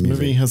not. same This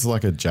movie music. has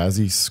like a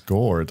jazzy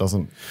score. It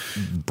doesn't.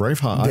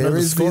 Braveheart. I know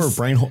the score of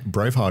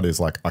Braveheart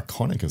is like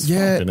iconic as fuck.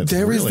 And it's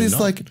there is really this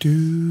not. like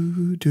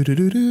do do do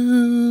do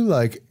do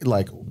like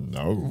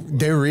No.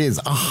 there is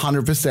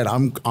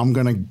 100%. I'm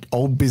gonna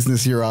old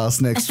business your ass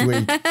next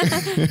week.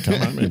 Come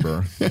at me,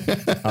 bro.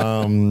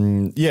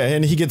 Yeah,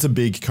 and he gets a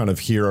big kind of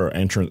hero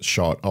entrance entrance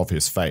shot of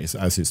his face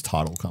as his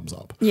title comes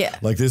up. Yeah.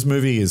 Like this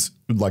movie is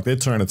like they're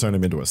trying to turn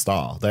him into a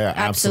star. They are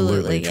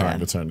absolutely Absolutely, trying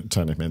yeah. to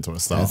turn him into a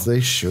star. As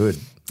they should.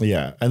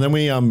 Yeah, and then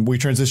we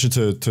transition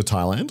to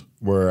Thailand,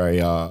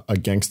 where a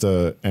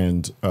gangster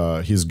and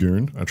his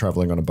goon are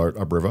traveling on a boat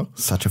upriver.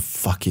 Such a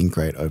fucking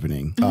great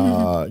opening.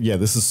 Yeah,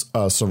 this is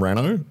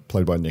Serrano,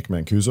 played by Nick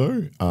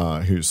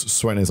Mancuso, who's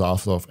sweating his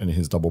ass off in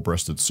his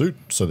double-breasted suit,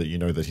 so that you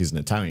know that he's an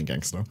Italian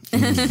gangster.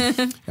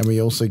 And we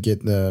also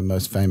get the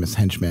most famous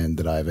henchman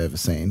that I've ever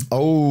seen.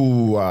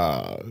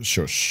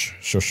 Shush.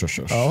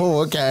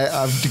 Oh, okay.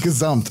 I've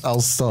gazumped. I'll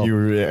stop.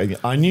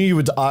 I knew you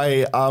would.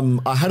 I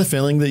had a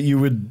feeling that you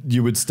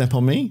would step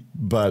on me,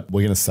 but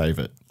we're gonna save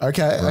it.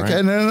 Okay. Right?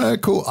 Okay. No.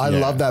 Cool. I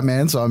love that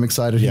man, so I'm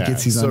excited he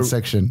gets his own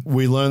section.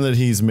 We learn that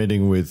he's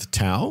meeting with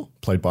Tao,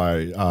 played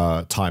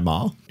by Tai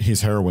Ma,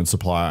 his heroin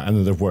supplier, and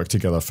that they've worked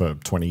together for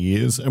 20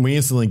 years. And we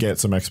instantly get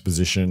some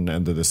exposition,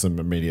 and that there's some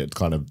immediate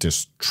kind of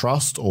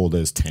distrust, or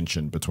there's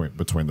tension between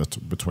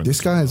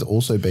This guy has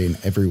also been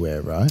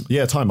everywhere, right?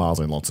 Yeah, Tai Ma's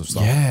in lots of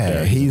stuff.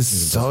 Yeah, he's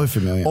so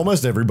familiar.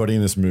 Almost everybody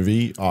in this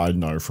movie I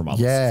know from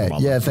other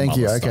thank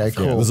you. stuff. Okay,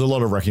 cool. Yeah, there's a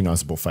lot of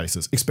recognizable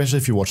faces, especially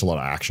if you watch a lot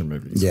of action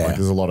movies. Yeah. Like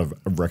there's a lot of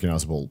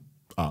recognizable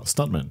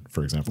stuntmen,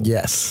 for example.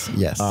 Yes.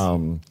 It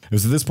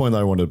was at this point that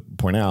I wanted to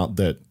point out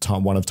that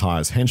one of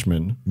Ty's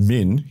henchmen,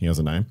 Min, he has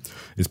a name,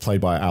 is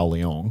played by Al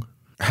Leong.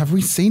 Have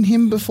we seen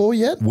him before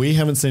yet? We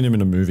haven't seen him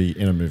in a movie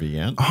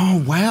yet.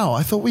 Oh, wow.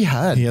 I thought we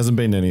had. He hasn't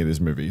been in any of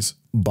these movies,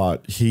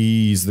 but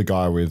he's the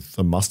guy with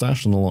the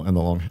mustache and the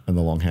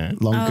long hair.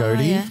 Long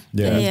goatee.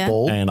 Yeah.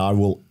 Bald. And I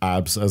will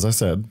as I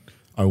said,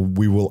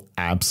 we will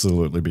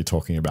absolutely be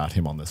talking about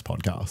him on this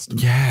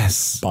podcast.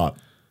 Yes. But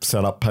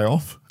setup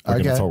payoff. We're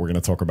going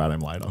to talk about him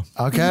later.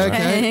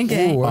 Okay.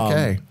 Okay. Ooh,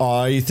 okay.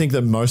 I think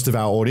that most of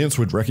our audience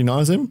would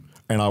recognize him,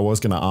 and I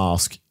was going to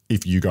ask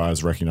if you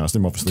guys recognized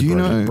him. Obviously,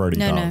 Brody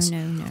does. No.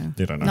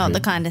 You don't know Not who? the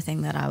kind of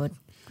thing that I would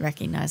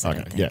recognize. I Okay,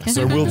 don't think. yeah.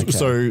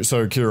 So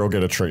so Kira will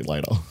get a treat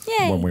later.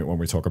 Yay. when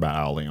we talk about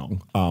Al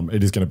Leong.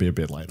 It is going to be a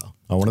bit later.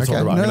 I want to talk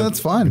Okay, about. no, that's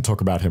fine. We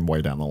talk about him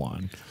way down the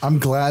line. I'm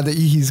glad that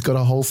he's got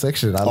a whole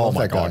section. I love Oh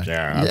my that guy. god!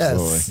 Yeah,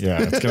 absolutely. Yes.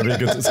 Yeah, it's going to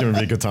be good. It's going to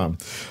be a good time.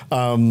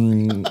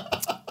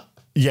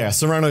 Yeah,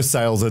 Serrano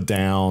sails it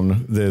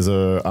down. There's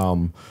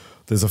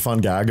a fun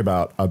gag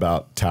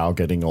about Tao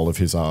getting all of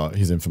his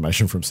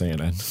information from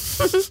CNN.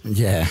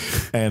 Yeah.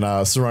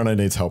 And Serrano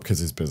needs help because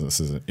his business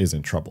is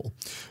in trouble.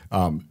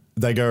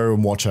 They go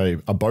and watch a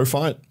bow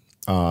fight.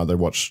 They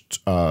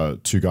watched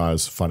two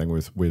guys fighting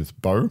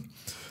with bow.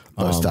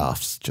 Bow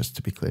staffs, just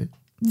to be clear.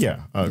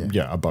 Yeah,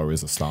 a bow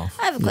is a staff.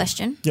 I have a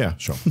question. Yeah,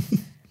 sure.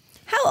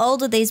 How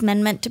old are these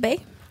men meant to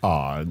be?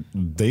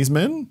 These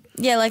men?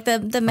 Yeah, like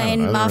the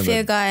main know,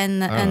 mafia guy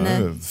and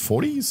the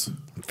 40s,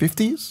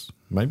 50s?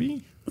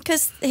 maybe.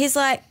 because he's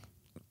like,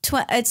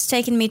 it's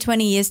taken me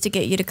 20 years to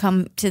get you to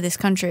come to this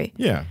country.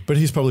 Yeah, but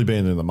he's probably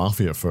been in the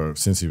mafia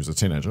since he was a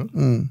teenager.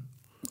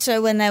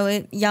 So when they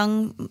were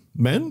young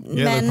Men?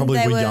 Yeah, they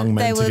probably were young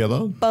men they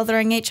together. were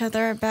bothering each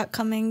other about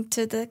coming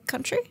to the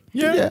country.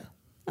 Yeah.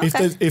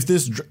 Okay.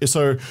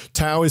 So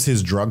Tao is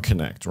his drug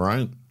connect,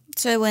 right?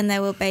 So when they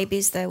were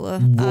babies, they were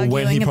When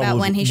arguing about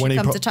when he should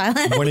come to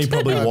Thailand. When he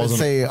probably But wasn't.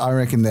 see, I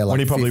reckon they're like When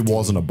he probably 50.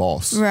 wasn't a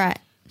boss. Right.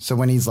 So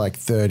when he's like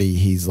 30,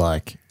 he's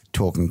like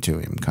talking to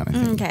him kind of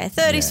thing. Okay.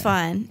 30's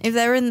fine. If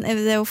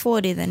they were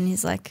 40, then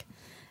he's like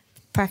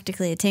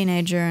practically a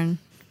teenager and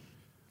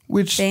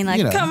Which, being like,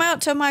 you know, come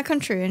out to my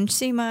country and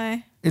see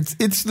my.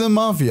 it's the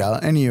mafia.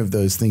 Any of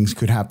those things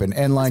could happen.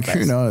 And like,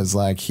 who knows?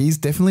 Like, he's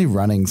definitely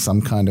running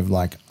some kind of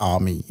like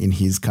army in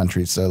his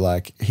country. So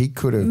like, he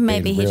could have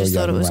Maybe been he real just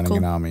thought young it was running cool.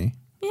 an army.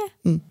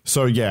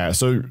 Yeah.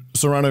 So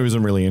Serrano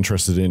isn't really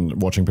interested in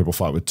watching people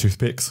fight with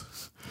toothpicks,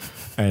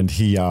 and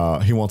he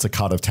wants a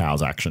cut of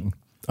Tao's action.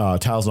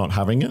 Tao's not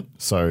having it,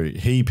 so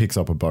he picks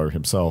up a bow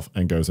himself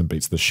and goes and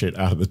beats the shit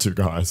out of the two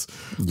guys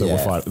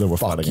that were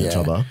fighting each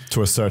other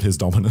to assert his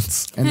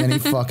dominance. And then he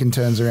fucking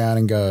turns around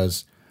and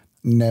goes,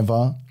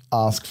 "Never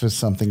ask for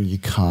something you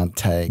can't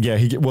take." Yeah,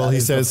 he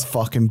That says is the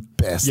fucking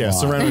best. Yeah,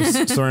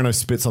 line. Serrano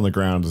spits on the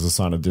ground as a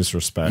sign of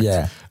disrespect.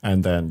 Yeah.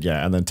 And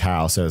then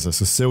Tao says a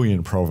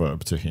Sicilian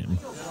proverb to him.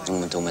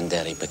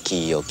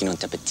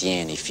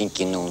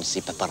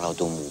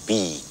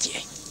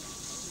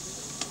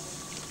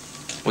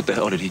 What the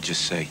hell did he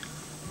just say?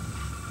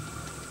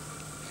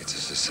 It's a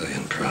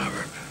Sicilian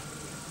proverb.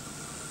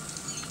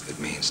 It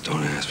means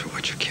don't ask for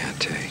what you can't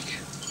take.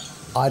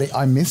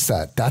 I missed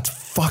that. That's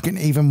fucking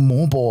even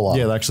more baller.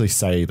 Yeah, they actually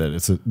say that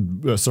it's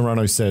a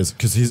Serrano says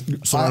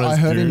because I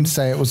heard him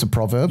say it was a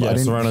proverb. I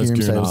didn't Serrano's hear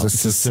him say it goon was a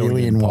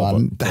Sicilian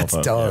one. That's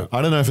dope. Yeah.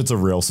 I don't know if it's a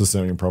real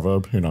Sicilian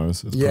proverb. Who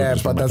knows? It's Yeah,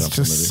 probably but made that's up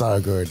from the just movie.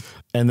 so good.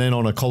 And then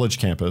on a college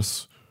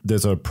campus,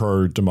 there's a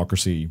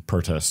pro-democracy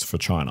protest for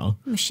China.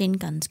 Machine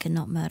guns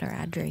cannot murder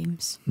our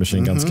dreams.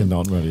 Machine guns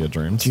cannot murder your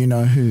dreams. Do you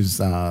know who's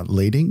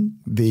leading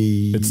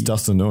the? It's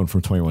Dustin Nguyen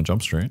from 21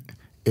 Jump Street.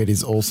 It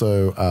is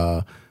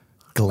also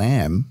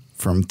Glam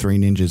from Three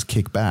Ninjas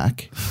Kick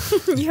Back.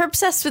 You're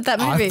obsessed with that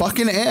movie. I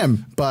fucking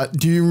am. But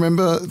do you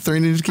remember Three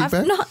Ninjas Kick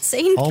Back? I've not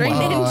seen Three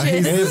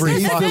Ninjas. Every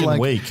He's the, fucking like-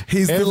 week.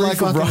 he's the, every like,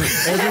 fucking,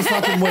 right- every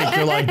fucking week.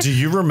 You're like, do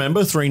you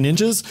remember Three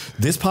Ninjas?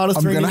 This part of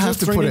I'm Three gonna Ninjas, have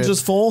to Three put it-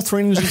 Ninjas 4,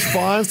 Three Ninjas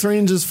 5, Three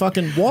Ninjas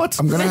fucking what?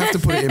 I'm gonna have to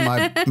put it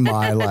in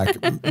my like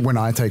when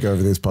I take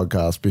over this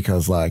podcast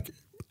because like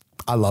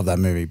I love that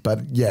movie.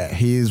 But yeah,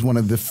 he is one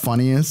of the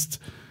funniest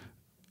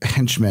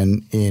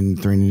henchmen in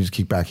Three Ninjas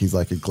Kick Back. He's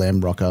like a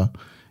glam rocker.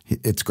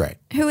 It's great.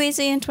 Who is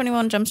he in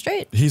 21 Jump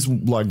Street? He's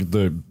like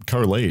the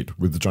co-lead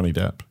with Johnny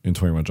Depp in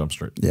 21 Jump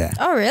Street. Yeah.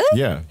 Oh, really?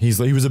 Yeah, he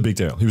was a big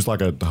deal. He was like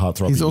a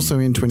heartthrob. He's also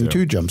in big 22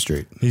 deal. Jump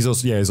Street. He's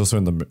also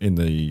in the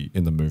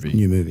movie.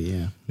 New movie,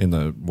 yeah. In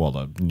the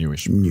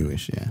newish.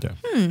 Newish, yeah.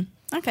 Yeah.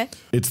 Okay.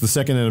 It's the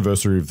second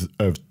anniversary of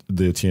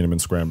the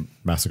Tiananmen Square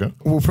massacre.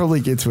 We'll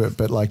probably get to it,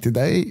 but like,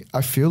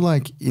 I feel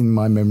like in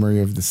my memory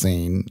of the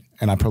scene,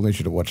 and I probably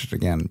should have watched it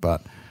again,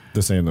 but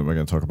The scene that we're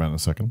going to talk about in a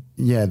second.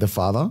 yeah, the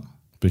father.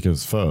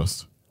 Because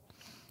first,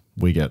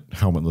 we get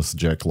helmetless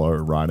Jack Lowe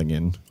riding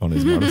in on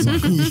his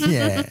motorcycle.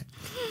 Yeah.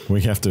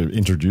 We have to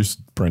introduce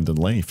Brendan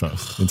Lee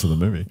first into the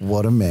movie.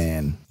 What a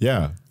man.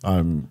 Yeah,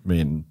 and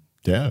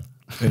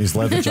his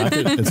leather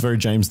jacket. It's very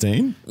James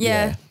Dean.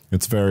 Yeah.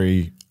 It's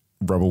very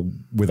rebel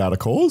without a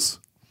cause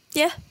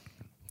Yeah.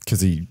 because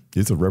he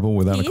is a rebel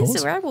without a He cause.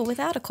 is a rebel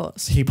without a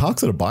cause. He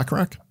parks at a bike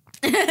rack.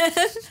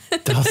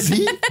 Does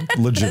he?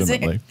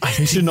 Legitimately.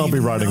 He should not be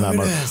riding that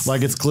motorcycle.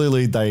 Like, it's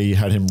clearly they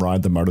had him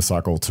ride the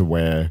motorcycle to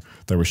where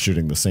they were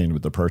shooting the scene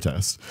with the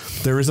protest.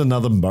 There is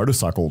another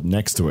motorcycle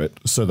next to it,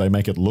 so they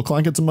make it look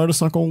like it's a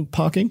motorcycle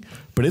parking,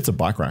 but it's a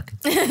bike rack.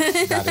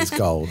 That is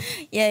gold.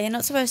 Yeah, you're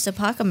not supposed to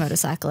park a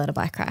motorcycle at a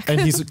bike rack.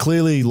 And he's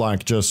clearly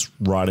like just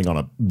riding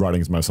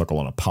his motorcycle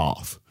on a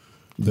path.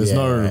 There's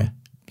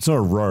it's not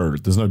a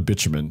road. There's no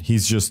bitumen.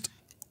 He's just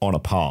on a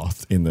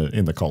path in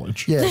the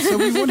college. Yeah, so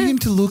we want him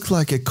to look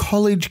like a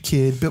college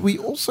kid, but we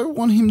also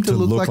want him to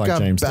look like a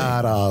James Dean.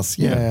 badass.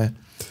 Yeah.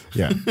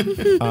 Yeah.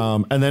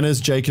 And then as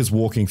Jake is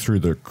walking through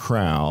the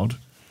crowd,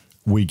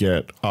 we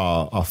get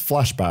a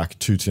flashback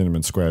to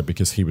Tiananmen Square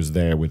because he was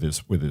there with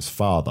his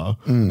father.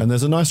 And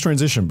there's a nice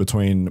transition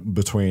between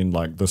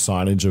like the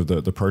signage of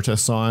the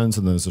protest signs,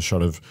 and there's a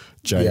shot of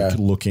Jake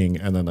looking,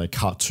 and then they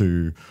cut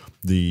to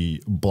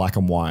the black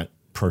and white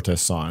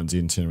protest signs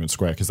in Tiananmen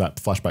Square because that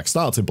flashback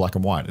starts in black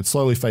and white. It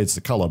slowly fades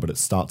to color, but it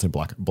starts in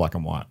black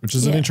and white, which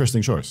is an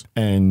interesting choice.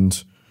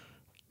 And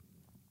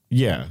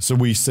yeah, so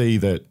we see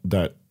that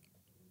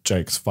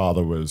Jake's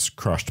father was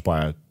crushed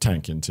by a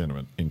tank in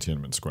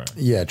Tiananmen Square.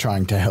 Yeah,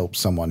 trying to help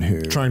someone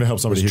who Somebody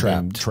was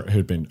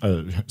who'd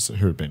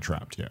been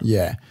trapped. Yeah.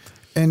 Yeah.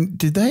 And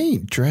did they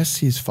dress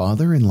his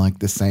father in like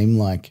the same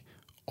like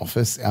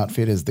office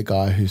outfit as the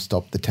guy who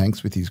stopped the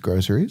tanks with his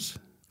groceries?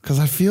 Because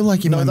I feel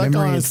like in my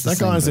memory, it's the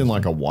guy's same in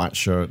like a white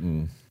shirt,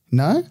 and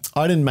no.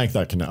 I didn't make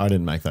that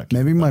connection.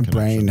 Maybe my that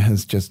brain connection.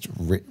 has just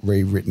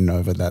rewritten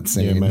over that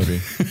scene. Yeah,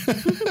 maybe.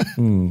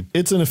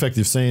 It's an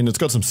effective scene. It's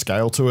got some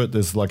scale to it.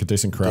 There's like a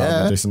decent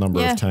crowd, a decent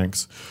number of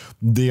tanks.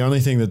 The only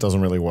thing that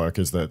doesn't really work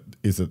is that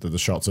the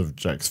shots of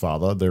Jake's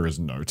father, there is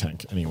no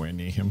tank anywhere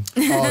near him.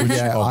 Oh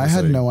yeah, I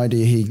had no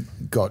idea he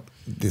got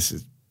this.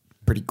 Is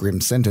pretty grim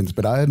sentence,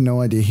 but I had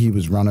no idea he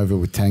was run over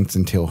with tanks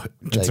until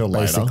Jake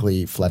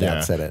basically flat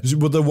out said it.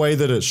 Well, the way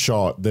that it's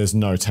shot, there's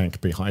no tank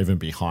even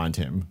behind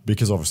him,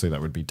 because obviously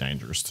that would be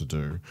dangerous to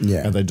do.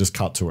 Yeah. And they just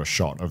cut to a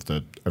shot of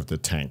the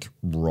tank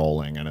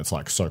rolling, and it's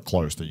like so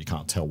close that you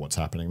can't tell what's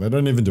happening. They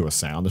don't even do a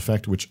sound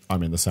effect, which, I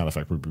mean, the sound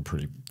effect would be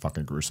pretty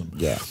fucking gruesome.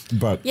 Yeah.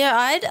 But Yeah,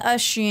 I'd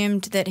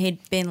assumed that he'd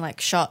been like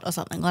shot or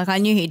something. Like I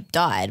knew he'd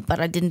died, but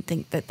I didn't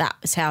think that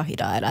was how he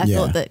died. I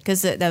thought that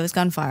because there was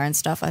gunfire and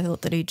stuff, I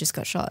thought that he just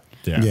got shot.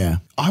 Yeah.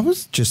 I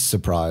was just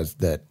surprised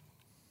that,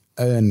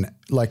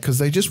 because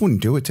they just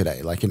wouldn't do it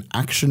today. Like an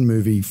action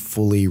movie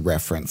fully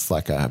referenced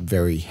like a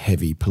very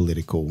heavy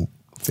political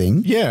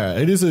thing. Yeah,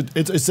 it is.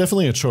 It's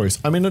definitely a choice.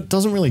 I mean, it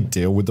doesn't really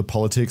deal with the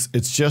politics.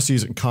 It's just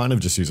using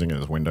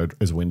it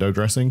as window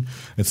dressing.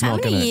 It's How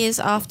not many going to. years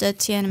after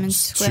Tiananmen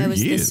Square 2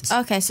 was years. this?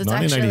 Okay, so it's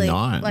actually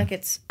 1989. like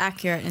it's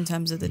accurate in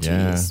terms of the 2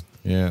 Yeah, years.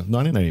 yeah,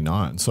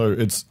 1989. So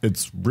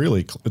it's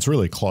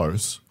really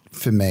close.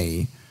 For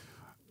me,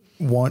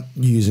 what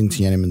using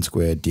Tiananmen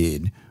Square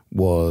did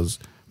was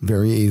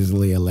very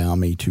easily allow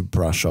me to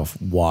brush off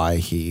why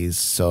he is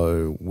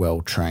so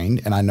well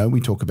trained. And I know we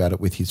talk about it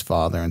with his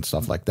father and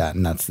stuff like that,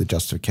 and that's the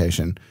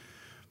justification.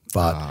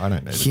 But I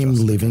don't need a him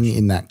living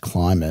in that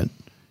climate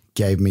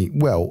gave me,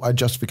 a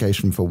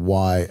justification for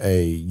why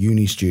a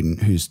uni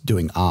student who's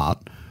doing art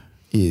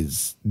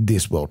is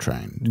this well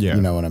trained. Yeah.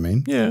 You know what I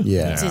mean? Yeah.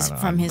 Yeah. This is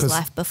from his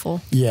life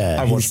before. Yeah.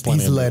 I watched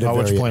plenty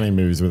of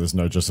movies where there's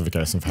no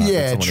justification for having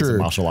someone true. in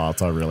martial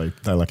arts.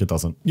 It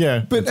doesn't. Yeah.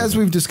 But as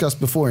we've discussed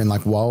before in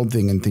like Wild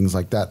Thing and things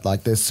like that,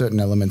 like there's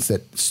certain elements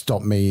that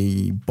stop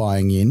me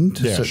buying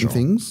into certain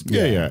things.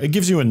 Yeah. It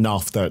gives you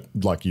enough that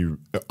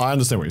I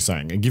understand what you're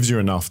saying. It gives you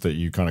enough that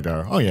you kind of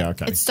go, oh yeah,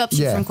 okay. It stops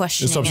you from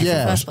questioning it in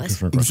the first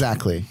place.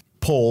 Exactly.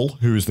 Paul,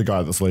 who is the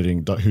guy that's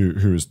leading,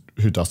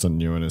 who Dustin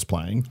Nguyen is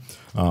playing,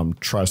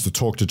 tries to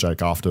talk to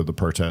Jake after the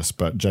protest,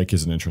 but Jake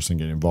isn't interested in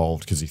getting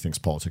involved because he thinks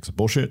politics are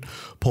bullshit.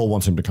 Paul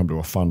wants him to come to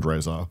a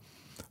fundraiser,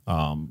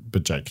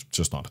 but Jake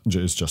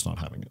is just not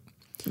having it.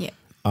 Yeah.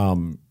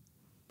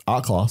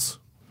 Art class.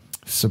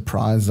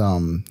 Surprise,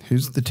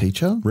 who's the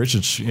teacher?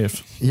 Richard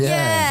Schiff.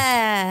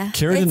 Yeah.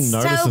 Kira didn't It's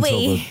notice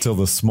Toby. until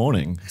this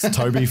morning. It's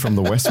Toby from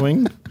The West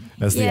Wing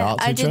as the art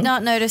teacher. I did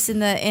not notice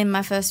in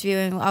my first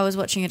viewing. I was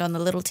watching it on the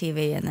little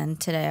TV, and then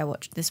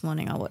this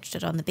morning I watched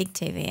it on the big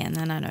TV, and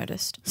then I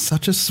noticed.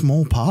 Such a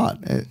small part.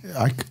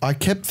 I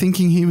kept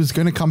thinking he was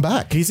going to come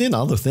back. He's in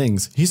other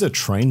things. He's a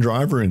train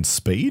driver in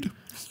Speed.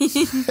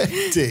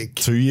 Dick.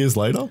 2 years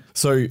later.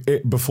 So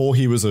before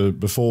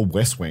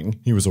West Wing,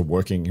 he was a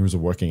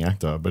working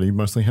actor, but he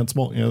mostly had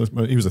small. He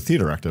was a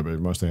theater actor, but he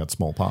mostly had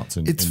small parts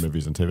in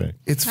movies and TV.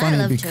 It's I funny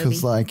love because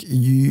Toby. like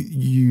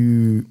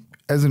you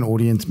as an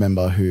audience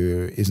member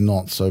who is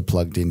not so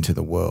plugged into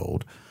the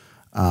world,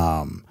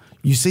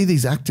 you see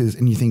these actors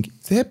and you think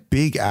they're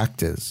big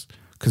actors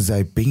because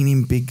they've been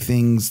in big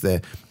things.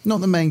 They're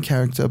not the main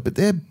character, but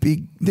they're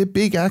big. They're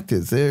big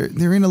actors. They're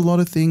in a lot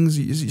of things.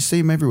 You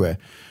see them everywhere.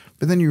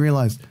 But then you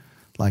realize,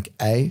 like,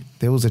 A,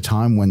 there was a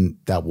time when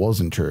that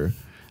wasn't true.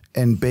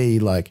 And B,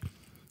 like,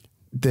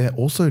 they're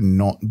also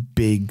not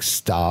big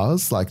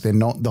stars. Like, they're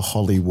not the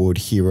Hollywood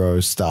hero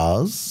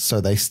stars.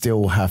 So they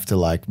still have to,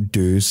 like,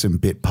 do some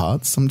bit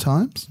parts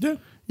sometimes. Yeah.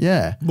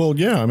 Yeah. Well,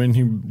 yeah. I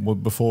mean,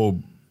 before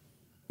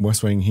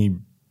West Wing, he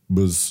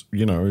was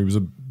a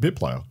bit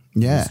player.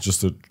 Yeah. He was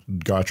just a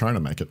guy trying to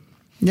make it.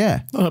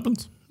 Yeah. That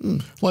happens.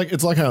 Like,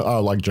 it's like how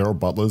like Gerald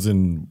Butler's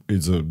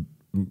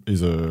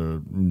is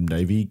a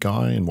Navy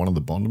guy in one of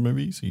the Bond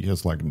movies. He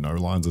has like no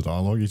lines of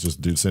dialogue. He's just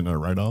dude sitting at a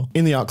radar.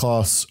 In the art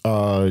class,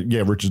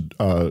 Richard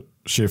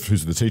Schiff,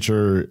 who's the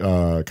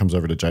teacher, comes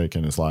over to Jake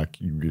and is like,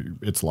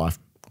 it's life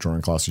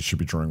drawing class. You should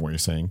be drawing what you're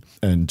seeing.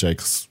 And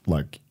Jake's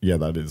like, yeah,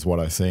 that is what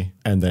I see.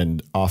 And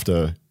then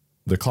after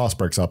the class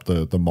breaks up,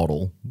 the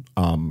model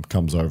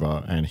comes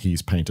over and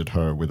he's painted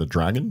her with a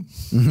dragon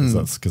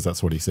because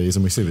that's what he sees.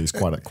 And we see that he's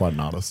quite an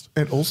artist.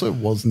 It also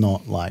was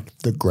not like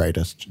the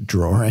greatest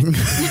drawing,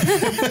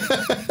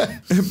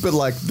 but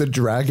like the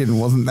dragon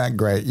wasn't that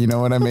great. You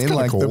know what I mean?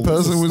 Like cool. the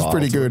person It's a was style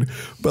pretty to it. good,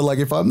 but like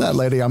if I'm that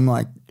lady, I'm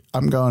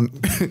going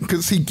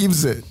because he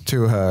gives it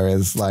to her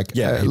as like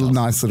Yeah, a he does.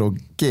 nice little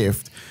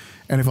gift.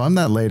 And if I'm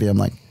that lady, I'm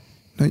like,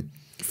 no,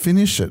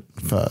 finish it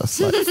first.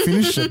 Like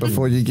finish it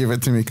before you give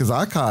it to me because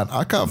I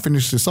can't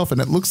finish this off,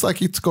 and it looks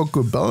like it's got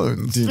good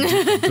bones.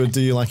 But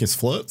do you like his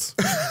flirts?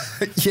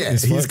 Yeah,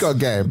 he's got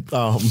game.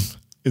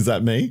 Is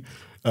that me?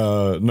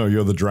 No,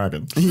 you're the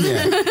dragon.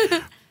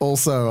 Yeah.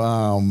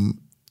 Also,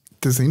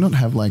 does he not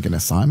have like an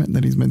assignment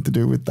that he's meant to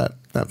do with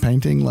that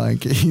painting?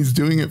 Like he's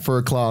doing it for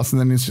a class and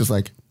then it's just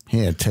like,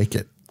 here, take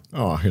it.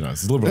 Oh, who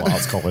knows? It's a liberal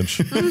arts college.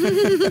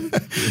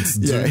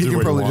 Yeah, he can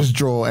probably just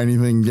draw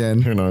anything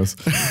again. Who knows?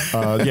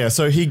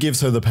 So he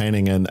gives her the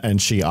painting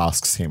and she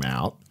asks him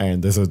out.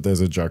 And there's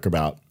a joke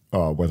about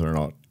whether or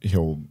not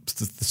he'll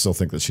still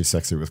think that she's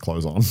sexy with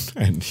clothes on.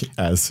 And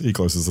as he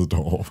closes the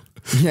door,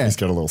 Yeah. he's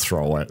got a little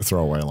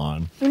throwaway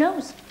line. Who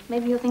knows?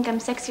 Maybe you'll think I'm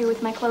sexier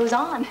with my clothes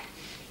on.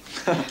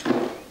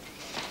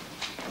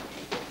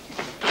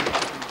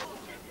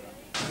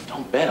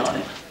 Don't bet on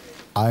it.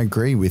 I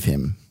agree with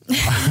him.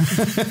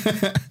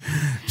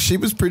 She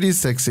was pretty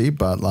sexy,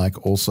 but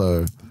like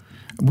also,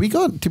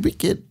 did we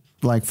get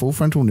like full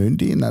frontal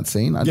nudity in that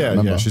scene? I don't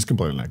remember. Yeah, she's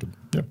completely naked.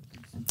 Yep.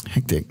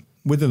 Hectic.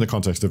 Within the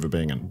context of it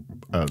being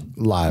a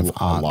Live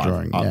art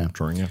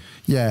drawing, yeah.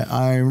 Yeah,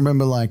 I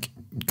remember like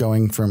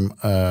going from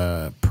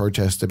a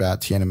protest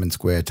about Tiananmen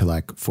Square to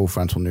like full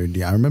frontal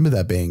nudity. I remember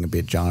that being a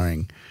bit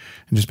jarring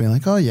and just being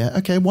like, oh yeah,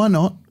 okay, why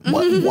not?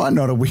 Why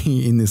not are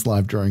we in this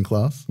live drawing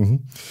class? Mm-hmm.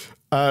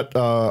 At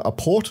a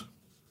port,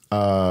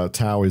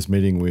 Tao is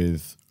meeting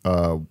with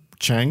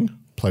Chang,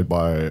 played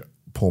by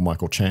Paul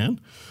Michael Chan.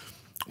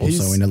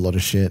 Also in a lot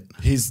of shit.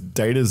 He's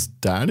Data's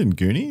dad in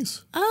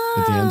Goonies.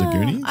 At the end of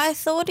Goonies. I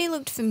thought he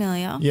looked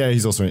familiar. Yeah,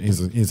 he's also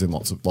he's in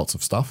lots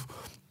of stuff.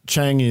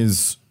 Chang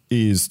is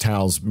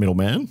Tao's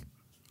middleman.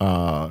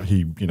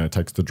 He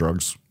takes the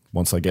drugs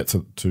once they get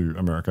to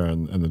America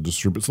and then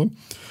distributes them.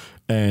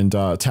 And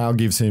Tao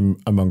gives him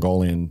a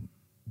Mongolian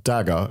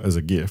dagger as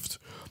a gift,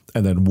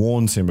 and then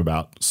warns him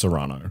about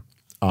Serrano.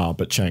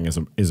 But Chang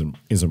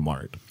isn't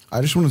worried. I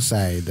just want to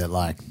say that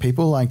like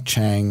people like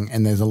Chang,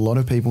 and there's a lot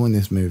of people in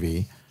this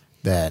movie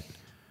that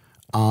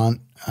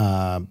aren't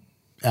our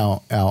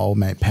old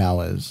mate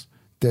Powers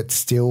that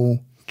still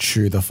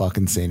chew the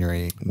fucking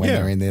scenery when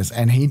they're in this,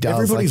 and he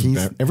does.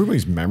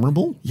 Everybody's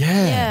memorable.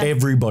 Yeah.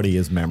 Everybody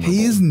is memorable.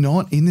 He is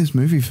not in this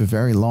movie for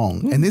very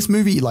long, and this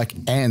movie like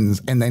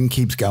ends and then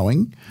keeps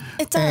going.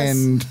 It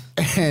does,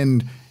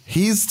 and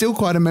he's still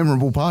quite a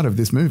memorable part of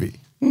this movie.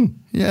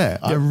 Yeah,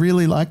 I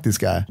really like this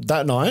guy.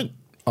 That night,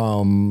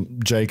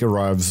 Jake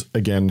arrives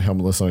again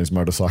helmetless on his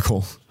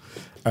motorcycle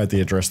at the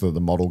address that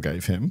the model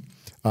gave him.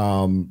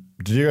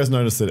 Did you guys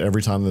notice that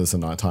every time there's a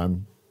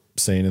nighttime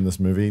scene in this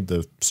movie,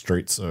 the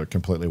streets are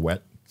completely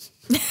wet?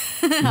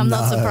 I'm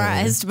not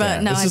surprised,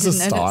 but no, I it's didn't just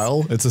a notice.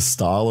 style. It's a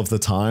style of the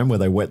time where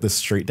they wet the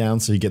street down,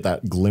 so you get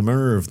that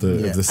glimmer of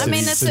the I city.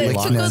 mean, it's city a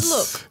lights.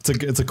 good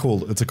look. It's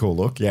a cool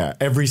look. Yeah,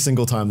 every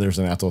single time there's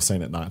an outdoor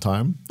scene at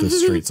nighttime, the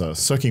streets are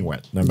soaking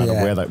wet, no matter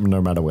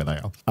where they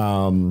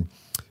are.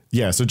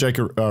 Yeah, so Jake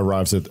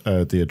arrives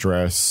at the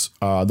address.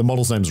 The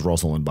model's name is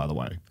Rosalind, by the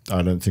way.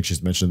 I don't think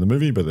she's mentioned in the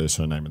movie, but there's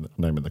her name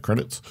in the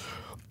credits.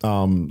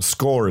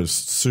 Score is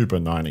super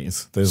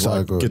 90s. There's So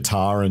like good.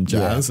 guitar and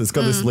jazz. It's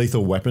got this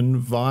Lethal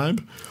Weapon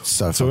vibe.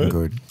 So to fucking it.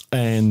 good.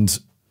 And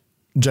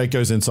Jake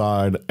goes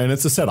inside, and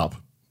it's a setup.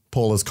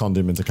 Paul has conned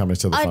him into coming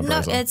to the No,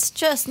 fundraiser. it's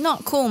just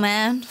not cool,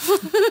 man.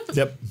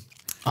 Yep.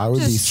 I would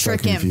be Just so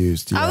trick him.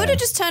 confused. I yeah. would have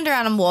just turned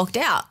around and walked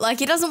out. Like,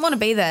 he doesn't want to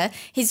be there.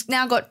 He's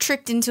now got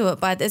tricked into it.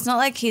 But it's not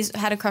like he's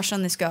had a crush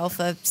on this girl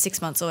for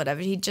 6 months or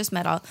whatever. He just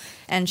met her,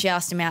 and she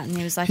asked him out, and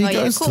he was like, He "Oh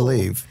yeah, goes cool." to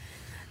leave.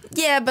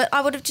 Yeah, but I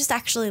would have just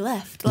actually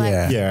left. Like,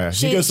 Yeah. Yeah, he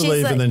she- goes to she's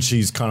leave, like- and then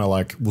she's kind of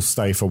like, "We'll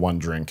stay for one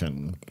drink,"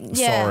 and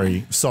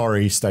Yeah.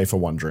 sorry, stay for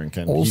one drink,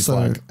 and he's Also-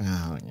 like,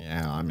 "Oh,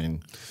 yeah, I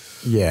mean,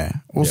 Yeah.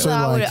 Also, So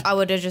like, I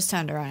would have just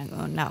turned around and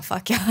gone, "No,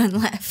 fuck you,"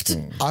 and left.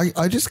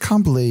 I just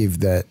can't believe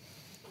that.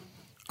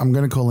 I'm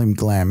going to call him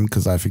Glam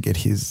because I forget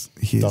his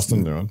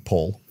Dustin Nguyen,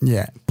 Paul."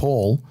 Yeah,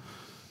 Paul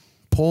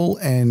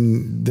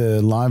and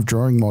the live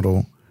drawing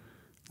model.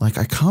 Like,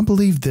 I can't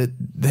believe that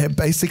they're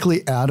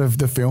basically out of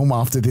the film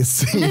after this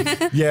scene.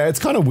 Yeah, it's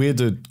kind of weird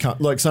to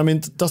like. So I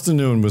mean, Dustin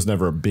Nguyen was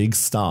never a big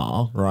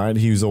star, right?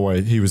 He was in a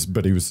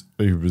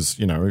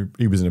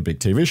big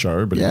TV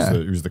show, but Yeah.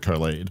 he was the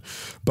co-lead.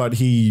 But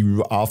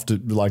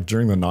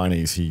during the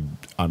 90s,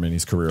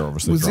 his career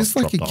obviously Was this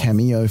like a dropped off.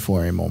 cameo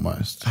for him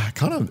almost? I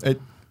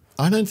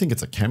don't think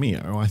it's a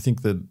cameo. I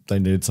think that they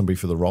needed somebody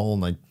for the role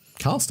and they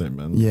cast him.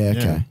 And Yeah,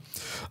 okay.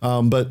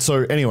 But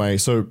so anyway,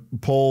 so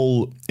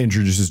Paul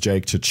introduces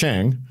Jake to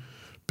Chang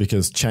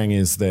because Chang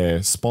is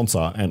their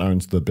sponsor and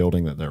owns the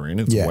building that they're in.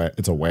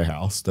 It's a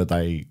warehouse that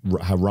they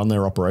have run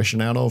their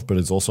operation out of, but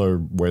it's also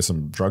where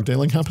some drug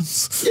dealing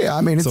happens. Yeah,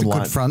 I mean, it's a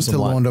good front to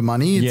launder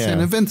money. It's an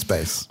event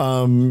space.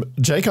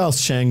 Jake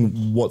asks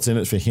Chang what's in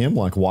it for him,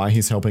 like why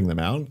he's helping them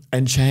out.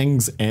 And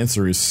Chang's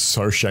answer is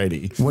so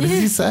shady. What does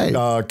he say?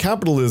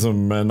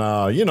 Capitalism and,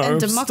 And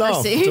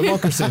democracy. stuff.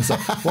 Democracy and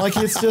stuff. Like,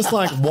 it's just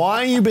like,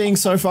 why are you being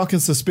so fucking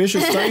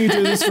suspicious? Don't you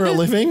do this for a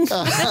living?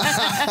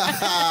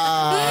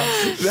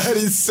 That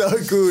is so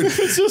good.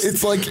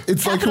 It's like whoever the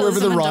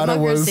Capitalism and writer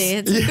was. democracy.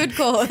 It's a good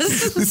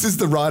cause. This is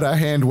the writer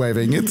hand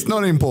waving. It's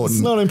not important.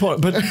 It's not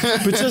important, but it's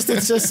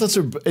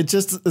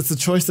a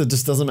choice that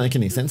just doesn't make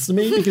any sense to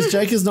me because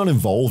Jake is not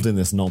involved in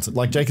this nonsense.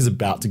 Like, Jake is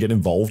about to get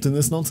involved in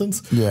this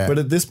nonsense. Yeah. But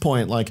at this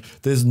point, like,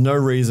 there's no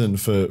reason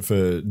for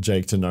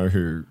Jake to know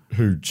who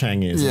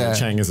Chang is. Yeah. And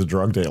Chang is a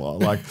drug dealer.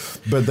 Like,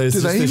 but there's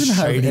Do just they this even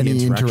have shady any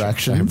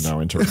interaction. interactions? They have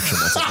no interaction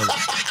whatsoever.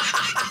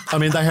 I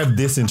mean, they have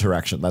this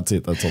interaction. That's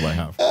it. That's all they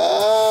have.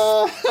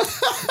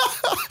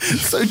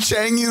 So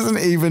Chang isn't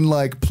even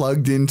like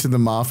plugged into the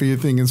mafia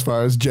thing as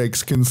far as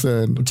Jake's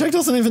concerned. Jake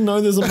doesn't even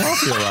know there's a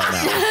mafia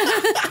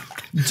right now.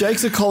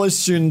 Jake's a college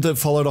student that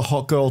followed a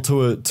hot girl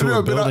to a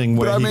building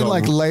where he got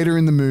like later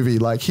in the movie,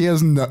 like he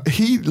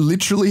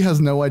literally has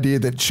no idea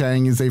that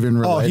Chang is even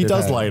related. Oh, he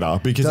does hey? later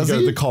because Does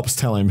he? the cops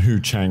tell him who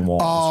Chang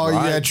was. Oh,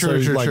 right? yeah,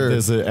 true.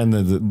 There's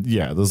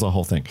there's a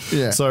whole thing.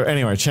 Yeah. So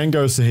anyway, Chang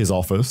goes to his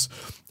office,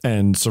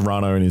 and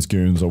Serrano and his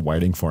goons are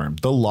waiting for him.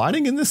 The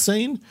lighting in this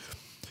scene.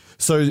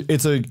 So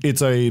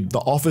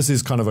the office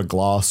is kind of a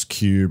glass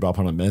cube up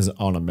on a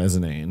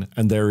mezzanine,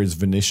 and there is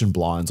Venetian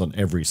blinds on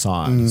every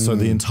side. So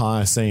the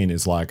entire scene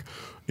is light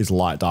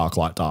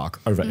dark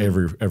over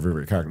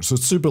every character. So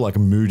it's super like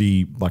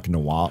moody, like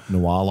noir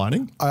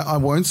lighting. I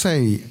won't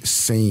say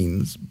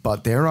scenes,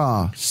 but there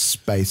are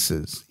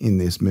spaces in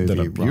this movie That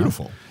are right?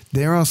 beautiful.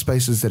 There are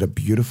spaces that are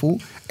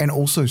beautiful, and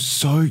also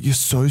you're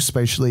so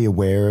spatially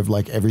aware of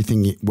like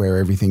everything where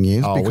everything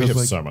is. Oh, we because, have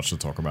like, so much to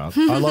talk about.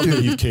 I love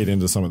that you've keyed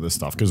into some of this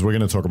stuff because we're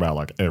going to talk about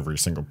like every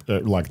single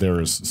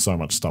there is so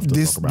much stuff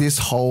to talk about. This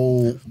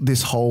whole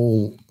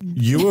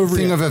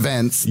thing of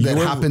events that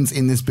happens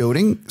in this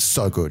building,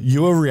 so good.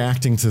 You are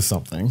reacting to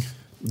something.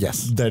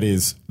 Yes.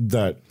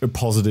 That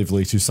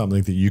positively to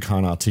something that you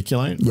can't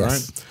articulate,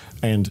 Yes. right?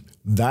 And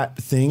that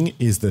thing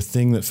is the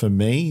thing that for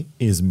me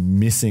is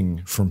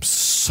missing from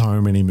so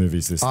many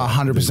movies this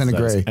 100% these days.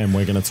 agree. And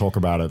we're going to talk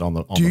about it on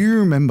the Do you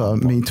remember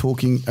me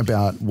talking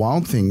about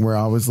Wild Thing where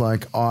I was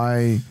like,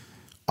 I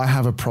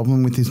have a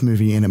problem with this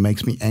movie and it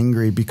makes me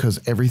angry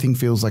because everything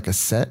feels like a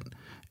set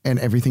and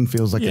everything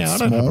feels like it's I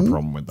small. don't have a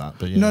problem with that.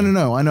 But yeah.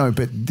 No, I know,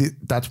 but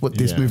that's what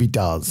this Yeah. movie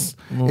does.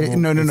 Well,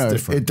 No, it's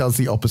different. it does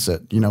the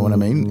opposite. You know what I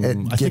mean? It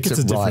I think gets it's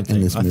a it different right thing.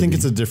 in this movie. I think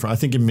it's a different. I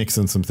think you're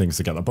mixing some things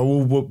together, but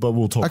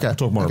we'll talk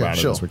more about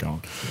sure. it as we go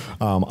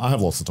on. I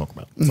have lots to talk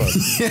about. So,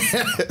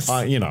 Yes.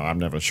 I'm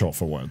never short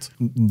for words.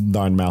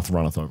 Thine mouth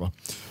runneth over.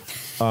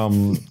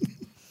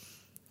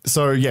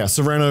 So yeah,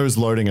 Serrano is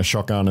loading a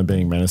shotgun and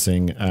being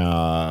menacing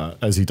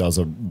as he does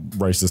a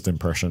racist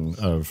impression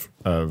of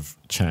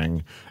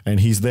Chang, and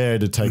he's there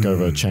to take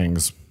over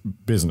Chang's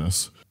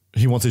business.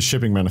 He wants his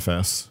shipping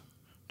manifest.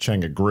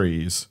 Chang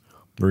agrees,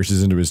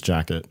 reaches into his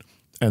jacket,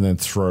 and then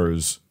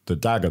throws the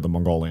dagger, the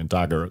Mongolian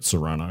dagger, at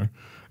Serrano.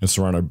 And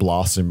Serrano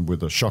blasts him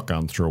with a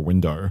shotgun through a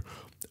window.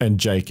 And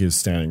Jake is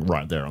standing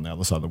right there on the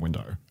other side of the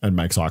window and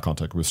makes eye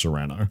contact with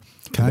Serrano.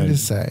 Can I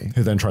just say?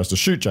 Who then tries to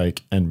shoot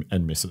Jake and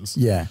misses.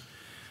 Yeah.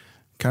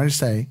 Can I just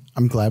say,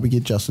 I'm glad we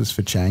get justice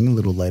for Chang a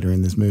little later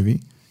in this movie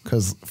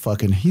because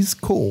fucking he's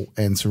cool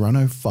and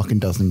Serrano fucking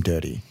does him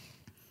dirty.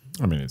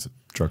 I mean, it's a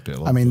drug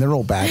dealer. I mean, they're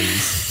all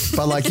baddies.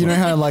 But like, you know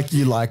how like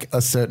you like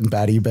a certain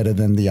baddie better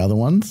than the other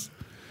ones?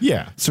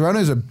 Yeah.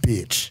 Serrano's a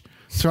bitch.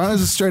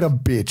 Serrano's a straight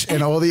up bitch.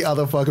 And all the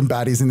other fucking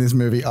baddies in this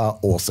movie are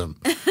awesome.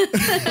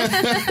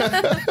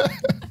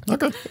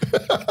 Okay.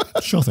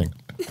 Sure thing.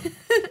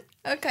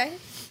 Okay.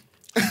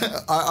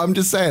 I'm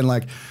just saying,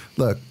 like,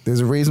 look, there's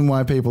a reason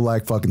why people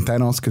like fucking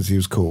Thanos because he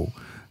was cool.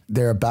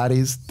 There are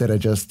baddies that are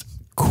just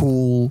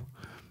cool.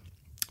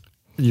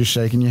 You're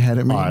shaking your head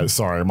at me.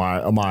 Sorry,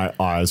 my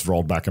eyes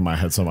rolled back in my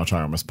head so much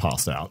I almost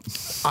passed out.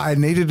 I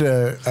needed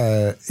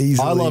a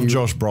easily. I love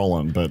Josh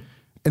Brolin, but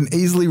an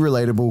easily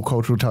relatable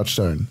cultural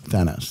touchstone.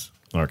 Thanos.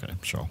 Okay,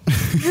 sure.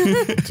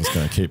 Just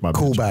gonna keep my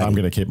cool I'm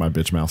gonna keep my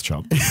bitch mouth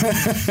shut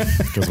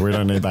because we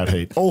don't need that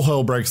heat. All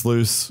hell breaks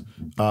loose.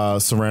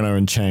 Serrano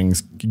and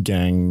Chang's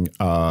gangs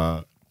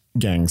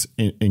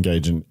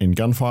engage in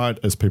gunfight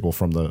as people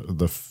from the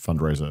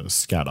fundraiser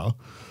scatter.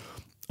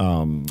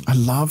 I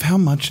love how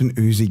much an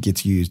Uzi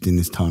gets used in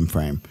this time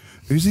frame.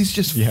 Uzis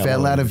just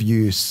fell out of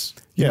use.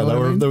 You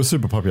know they were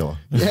super popular.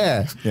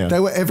 Yeah. They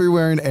were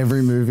everywhere in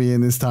every movie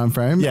in this time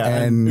frame. Yeah,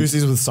 and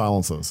Uzis with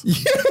silencers.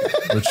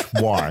 Which,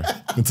 why?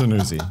 It's an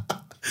Uzi.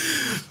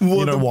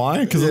 You know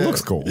why? Because it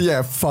looks cool.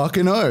 Yeah,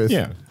 fucking oath.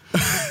 Yeah.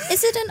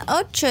 Is it an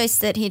odd choice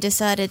that he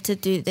decided to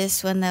do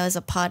this when there was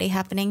a party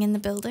happening in the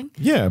building?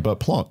 Yeah, but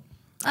plot.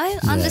 I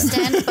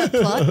understand about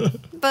plot,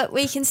 but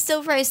we can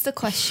still raise the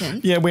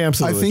question. Yeah, we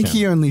absolutely I think can.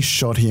 he only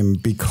shot him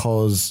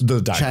because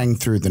Chang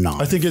threw the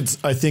knife. I think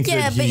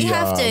that but he you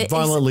have to-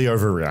 violently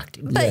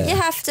overreacted. But you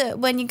have to,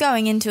 when you're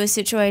going into a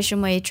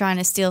situation where you're trying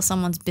to steal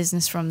someone's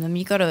business from them,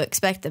 you got to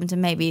expect them to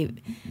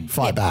maybe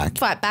fight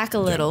back a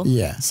little.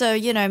 Yeah. So,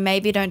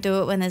 maybe don't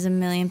do it when there's a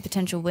million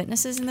potential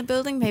witnesses in the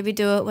building. Maybe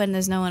do it when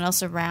there's no one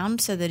else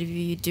around so that if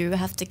you do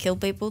have to kill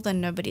people,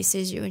 then nobody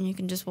sees you and you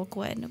can just walk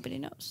away and nobody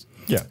knows.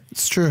 Yeah.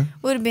 It's true.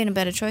 Would have been a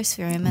better choice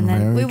for him, and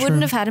then we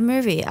wouldn't have had a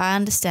movie. I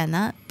understand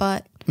that,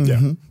 but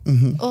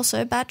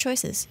also bad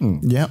choices.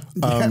 Yeah,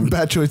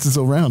 bad choices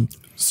all round.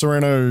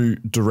 Serrano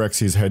directs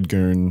his head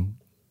goon,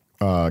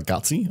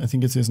 Gutsy, I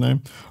think it's his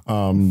name,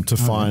 to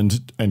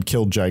find and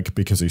kill Jake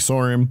because he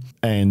saw him,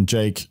 and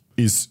Jake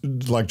is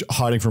like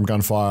hiding from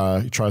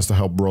gunfire. He tries to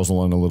help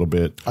Rosalind a little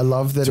bit. I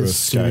love that as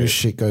soon as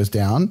shit goes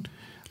down,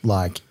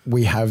 like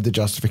we have the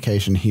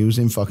justification. He was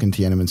in fucking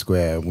Tiananmen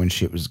Square when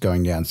shit was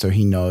going down, so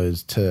he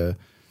knows to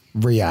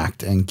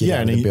react and get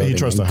out of the building. He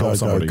tries to help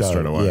somebody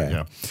straight away.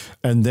 Yeah.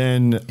 And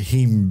then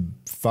he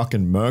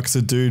fucking murks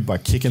a dude by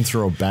kicking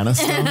through a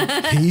banister.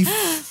 Yes,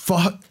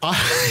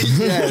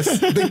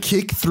 the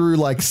kick through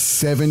like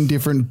 7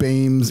 different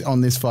beams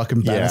on this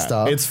fucking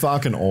banister. Yeah, it's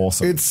fucking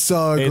awesome. It's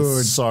so good.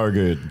 It's so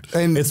good.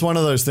 And it's one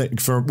of those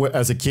things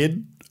as a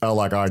kid,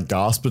 I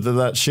gasped at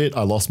that shit.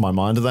 I lost my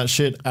mind to that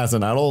shit. As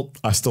an adult,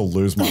 I still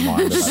lose my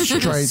mind to that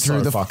shit. Straight it's through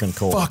so the fucking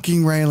cool.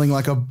 fucking railing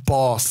like a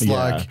boss. Yeah.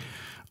 Like,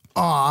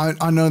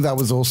 I know that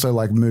was also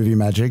like movie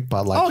magic,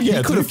 but like, he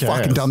could have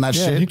fucking done that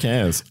shit. Who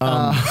cares?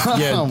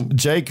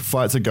 Jake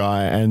fights a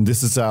guy, and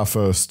this is our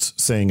first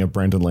seeing of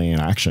Brendan Lee in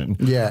action.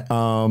 Yeah.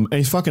 And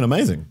he's fucking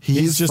amazing.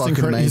 He's just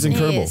fucking amazing. He's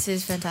incredible. He is.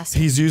 He's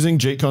fantastic. He's using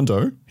Jeet Kune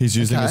Do. He's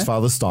using his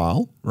father's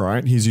style,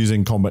 right? He's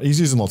using combat. He's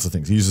using lots of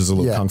things. He uses a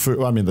little kung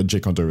fu. I mean, the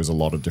Jeet Kune Do is a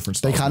lot of different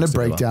styles. They kind of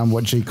break down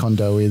what Jeet Kune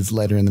Do is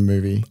later in the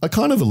movie.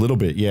 Kind of a little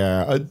bit,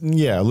 yeah.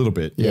 A little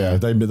bit, yeah.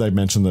 They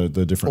mention the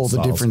different styles.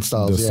 All the different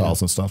styles, the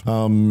styles and stuff.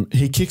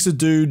 He kicks a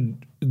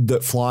dude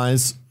that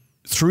flies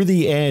through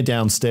the air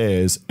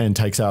downstairs and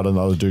takes out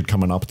another dude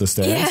coming up the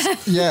stairs.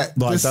 Yeah.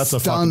 Like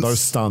those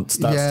stunts.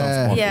 That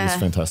stunt is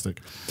fantastic.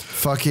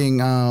 Fucking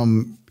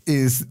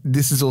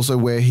this is also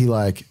where he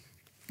like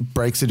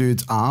breaks a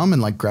dude's arm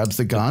and like grabs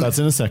the gun. That's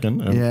in a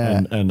second.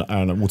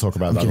 And we'll talk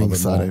about that a little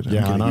bit more.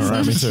 Yeah, I know,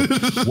 right? Me too.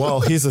 Well,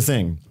 here's the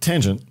thing.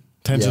 Tangent.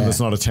 That's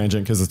not a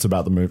tangent because it's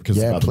about the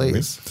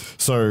movie.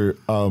 So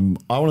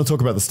I want to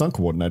talk about the stunt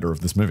coordinator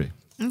of this movie.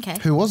 Okay.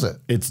 Who was it?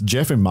 It's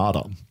Jeff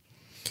Imada.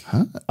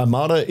 Huh?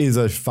 Imada is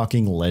a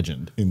fucking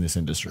legend in this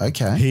industry.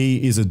 Okay.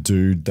 He is a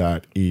dude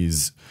that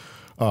is,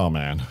 oh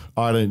man,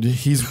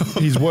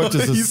 he's worked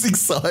as he's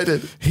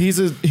excited. He's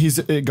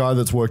a guy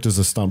that's worked as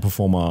a stunt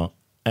performer,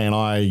 and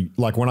I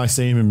like when I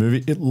see him in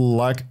movie,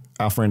 like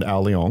our friend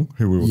Al Leong,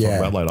 who we will talk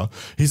about later.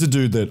 He's a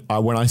dude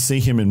that when I see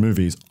him in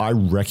movies, I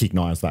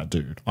recognize that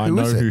dude. I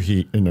know who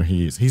he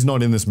is. He's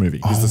not in this movie.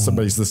 He's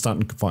the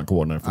stunt and fight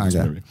coordinator for this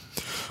movie.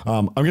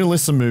 I'm going to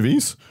list some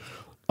movies,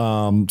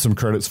 some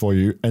credits for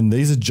you, and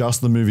these are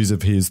just the movies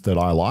of his that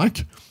I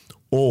like,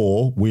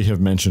 or we have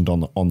mentioned on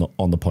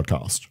the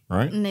podcast,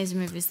 right? And these are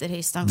movies that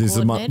he's stunt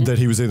coordinated? That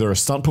he was either a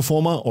stunt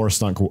performer or a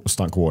stunt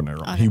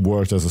coordinator. Okay. He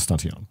worked as a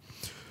stunty on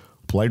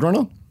Blade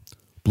Runner,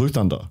 Blue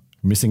Thunder,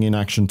 Missing in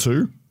Action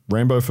 2,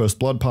 Rambo First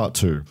Blood Part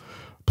 2,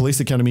 Police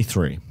Academy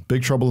 3,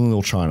 Big Trouble in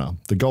Little China,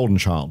 The Golden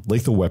Child,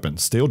 Lethal Weapon,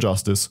 Steel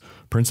Justice,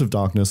 Prince of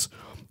Darkness,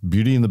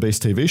 Beauty and the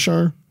Beast TV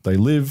show, They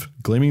Live,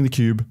 Gleaming the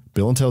Cube,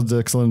 Bill and Ted's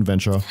Excellent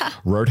Adventure,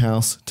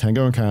 Roadhouse,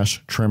 Tango and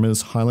Cash,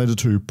 Tremors, Highlander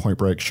 2, Point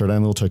Break,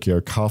 Showdown Little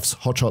Tokyo, Cuffs,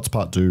 Hot Shots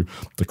Part 2,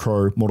 The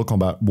Crow, Mortal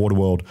Kombat,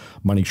 Waterworld,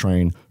 Money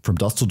Train, From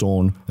Dusk Till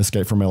Dawn,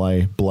 Escape from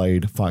LA,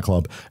 Blade, Fight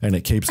Club, and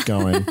it keeps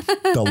going.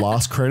 The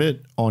last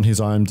credit on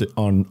his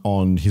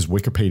on his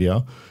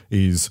Wikipedia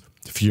is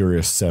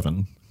Furious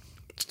 7.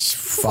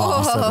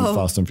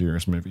 Fast and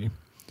Furious movie.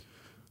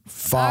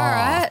 Fuck. All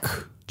right.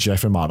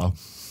 Jeff Imada.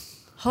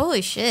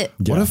 Holy shit.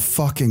 Yeah. What a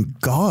fucking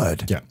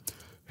god. Yeah.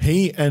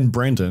 He and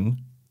Brendan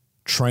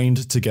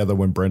trained together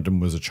when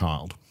Brendan was a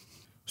child.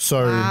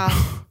 So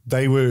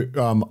they were,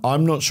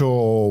 I'm not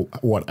sure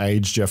what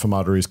age Jeff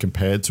Imada is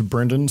compared to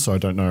Brendan, so I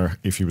don't know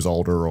if he was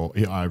older or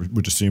I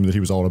would assume that he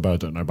was older, but I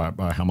don't know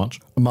by how much.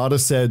 Imada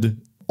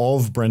said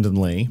of Brendan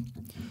Lee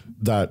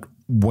that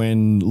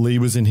when Lee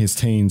was in his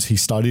teens, he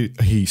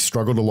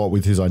struggled a lot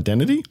with his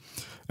identity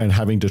and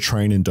having to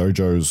train in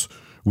dojos,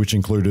 which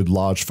included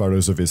large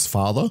photos of his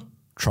father,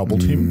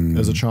 troubled him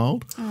as a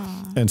child.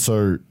 And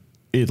so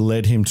it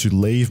led him to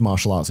leave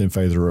martial arts in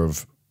favor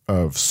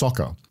of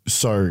soccer.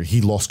 So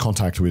he lost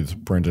contact with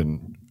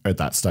Brendan at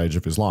that stage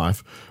of his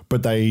life,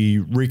 but they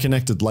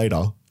reconnected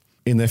later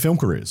in their film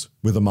careers,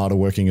 with Imada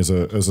working as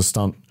a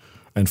stunt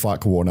and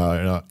fight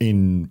coordinator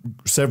in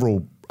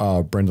several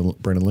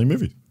Brendan Lee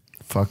movies.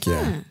 Fuck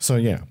yeah. So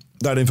yeah,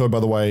 that info,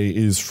 by the way,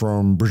 is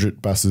from Bridget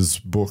Bass's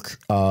book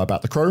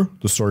about The Crow,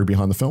 the story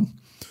behind the film,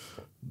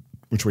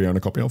 which we own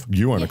a copy of.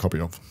 You own a copy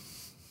of.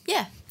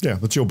 Yeah. Yeah,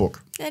 that's your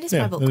book. That is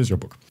my book. That is your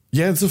book.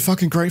 Yeah, it's a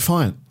fucking great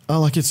fight.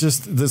 Like it's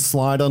just the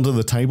slide under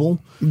the table.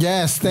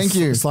 Yes, thank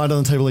you. Slide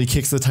on the table. He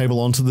kicks the table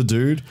onto the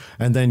dude,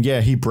 and then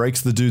he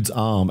breaks the dude's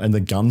arm, and the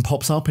gun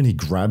pops up, and he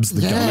grabs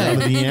the gun out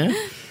of the air.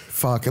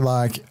 Fuck,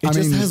 like It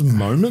just has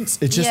moments.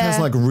 It just has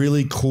like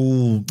really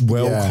cool,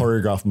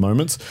 choreographed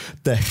moments.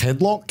 The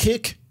headlock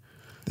kick.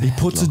 He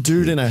puts a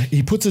dude in a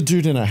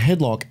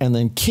headlock and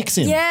then kicks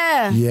him.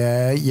 Yeah.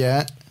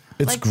 Yeah.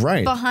 It's Like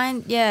great.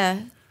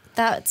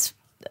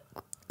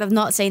 I've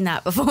not seen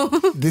that before.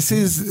 This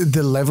is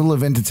the level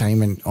of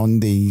entertainment on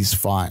these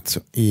fights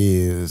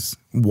is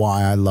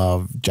why I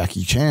love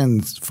Jackie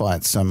Chan's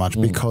fights so much,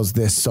 because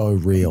they're so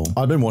real.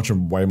 I've been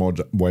watching way more.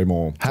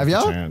 Have Jackie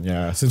ya? Chan,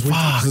 yeah.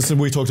 Since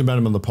we talked about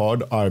him on the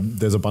pod,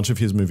 there's a bunch of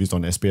his movies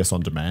on SBS On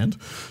Demand.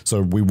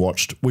 So we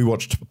watched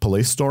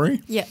Police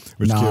Story, Yeah.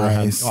 which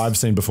Nice. I've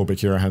seen before, but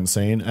Kira hadn't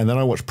seen. And then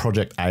I watched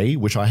Project A,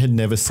 which I had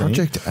never seen.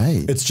 Project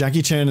A? It's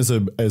Jackie Chan as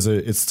a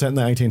it's set in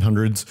the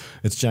 1800s.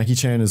 It's Jackie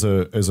Chan as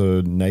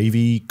a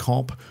Navy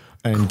cop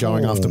and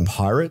going after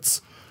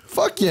pirates.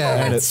 Fuck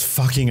yeah. And it's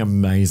fucking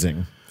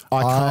amazing.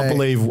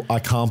 I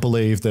can't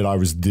believe that I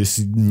was this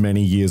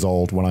many years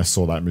old when I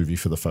saw that movie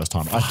for the first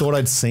time. I thought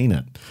I'd seen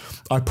it.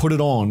 I put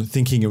it on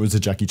thinking it was a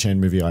Jackie Chan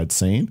movie I'd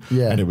seen,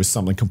 and it was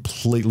something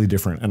completely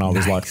different, and I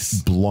was like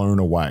blown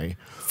away.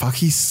 Fuck,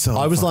 he's so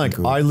I was like,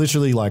 good. I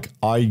literally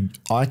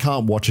I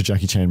can't watch a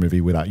Jackie Chan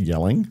movie without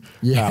yelling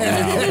out loud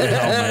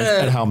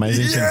at how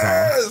amazing things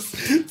are.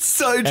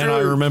 So true. And I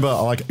remember,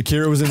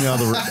 Kira was in the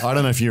other room. I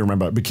don't know if you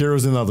remember, but Kira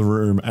was in the other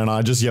room, and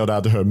I just yelled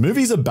out to her,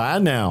 movies are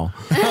bad now.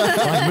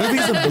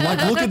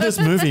 Look at this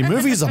movie.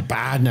 Movies are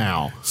bad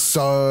now.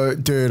 So,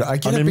 dude, I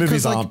get it because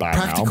movies aren't bad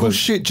practical now,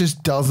 shit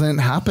just doesn't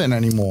happen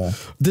anymore.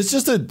 There's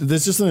just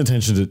an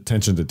attention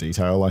to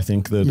detail. I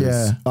think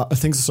that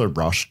things are so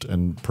rushed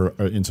and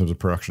in terms of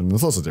production.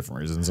 There's lots of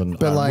different reasons, and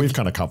we've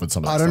kind of covered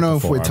some of that. I don't know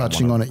if we're before.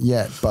 touching on it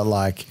yet, but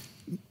like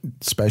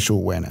spatial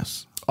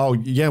awareness. Oh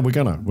yeah, we're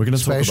gonna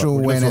spatial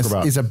awareness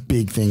is a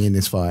big thing in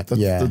this fight.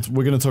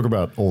 We're gonna talk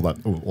about all that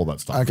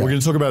stuff. Okay. We're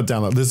gonna talk about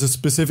down. There's a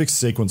specific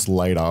sequence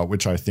later,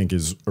 which I think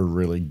is a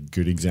really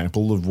good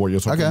example of what you're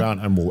talking about,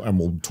 and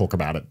we'll talk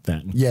about it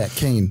then. Yeah,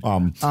 keen.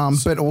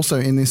 But also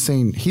in this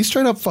scene, he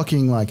straight up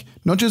fucking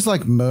not just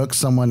murks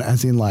someone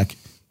as in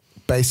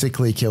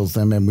basically kills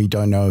them and we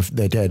don't know if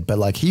they're dead,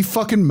 but he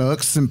fucking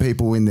murks some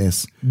people in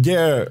this.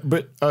 Yeah,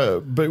 but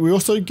we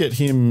also get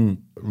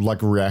him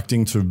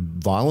reacting to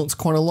violence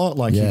quite a lot.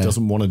 He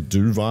doesn't want to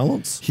do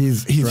violence.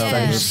 His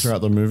face throughout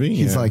the movie.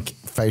 His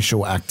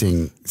facial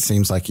acting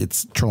seems like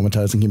it's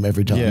traumatizing him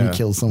every time he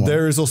kills someone.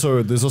 There's also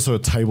a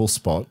table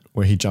spot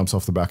where he jumps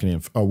off the balcony.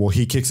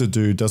 He kicks a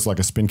dude, does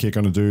a spin kick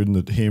on a dude,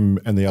 and him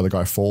and the other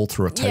guy fall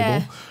through a table.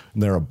 Yeah.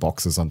 And there are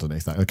boxes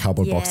underneath that,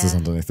 cardboard boxes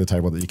underneath the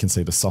table that you can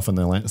see to soften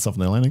their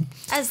landing.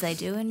 As they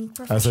do in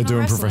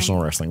professional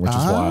wrestling, which is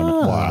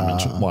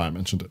why I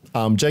mentioned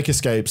it. Jake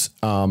escapes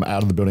out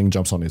of the building,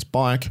 jumps on his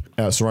bike.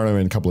 Serrano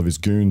and a couple of his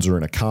goons are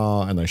in a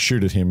car and they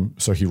shoot at him.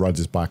 So he rides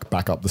his bike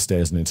back up the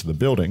stairs and into the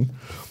building.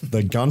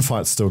 The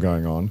gunfight's still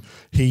going on.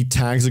 He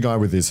tags a guy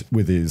with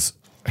his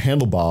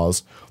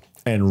handlebars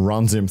and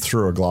runs him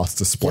through a glass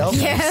display. Yep.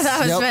 Yeah,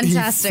 that was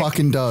fantastic. He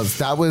fucking does.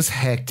 That was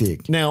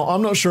hectic. Now,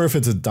 I'm not sure if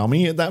it's a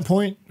dummy at that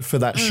point for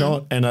that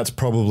shot, and that's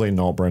probably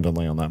not Brendan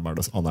Lee on that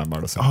motorcycle.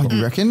 Oh,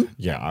 you reckon?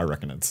 Yeah, I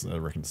reckon it's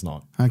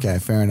not. Okay,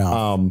 fair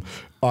enough.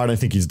 I don't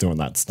think he's doing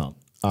that stunt.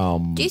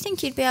 Do you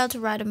think you'd be able to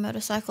ride a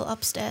motorcycle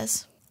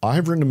upstairs? I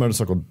have ridden a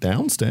motorcycle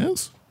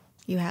downstairs.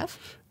 You have?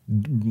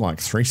 Like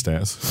 3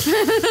 stairs.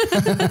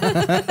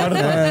 I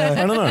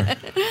don't know.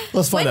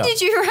 Let's find out. When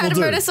did you ride a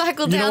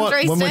motorcycle down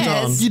 3 When we're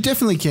done, stairs? You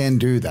definitely can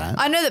do that.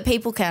 I know that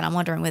people can. I'm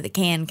wondering whether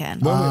can.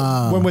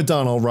 when we're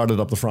done, I'll ride it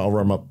up the front.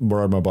 I'll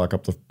ride my bike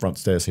up the front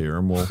stairs here,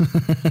 and we'll.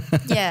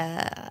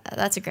 Yeah,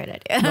 that's a great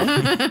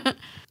idea.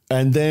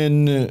 And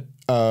then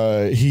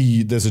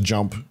there's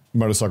a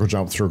motorcycle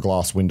jump through a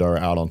glass window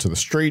out onto the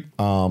street,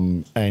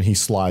 and he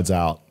slides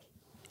out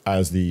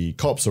as the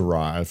cops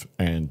arrive,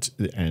 and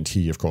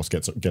he of course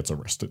gets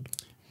arrested.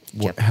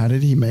 How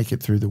did he make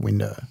it through the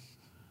window?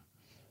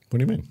 What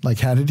do you mean? Like,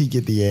 how did he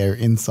get the air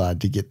inside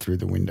to get through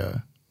the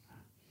window?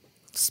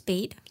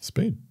 Speed.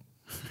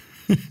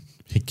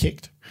 He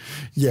kicked.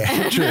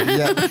 Yeah, true.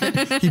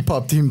 Yeah, he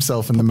popped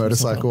himself and the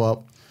motorcycle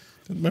up.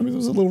 Maybe there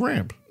was a little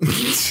ramp.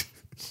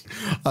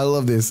 I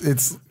love this.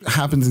 It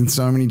happens in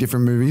so many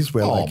different movies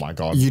where, Oh my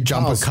god! you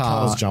jump a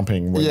car. Cars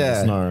jumping. When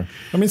there's no.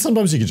 I mean,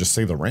 sometimes you could just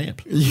see the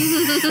ramp.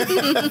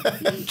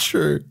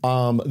 True.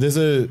 There's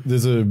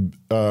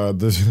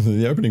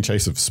the opening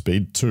chase of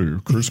Speed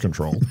 2, Cruise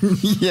Control.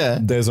 Yeah.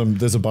 There's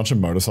a bunch of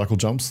motorcycle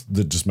jumps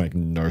that just make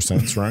no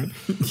sense, right?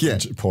 Yeah.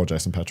 Poor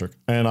Jason Patrick.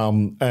 And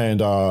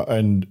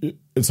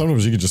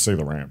sometimes you could just see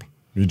the ramp.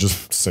 You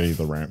just see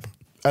the ramp.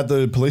 At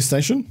the police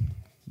station,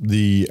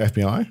 the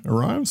FBI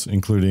arrives,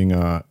 including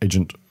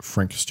Agent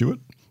Frank Stewart,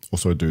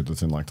 also a dude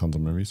that's in like tons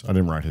of movies. I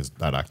didn't write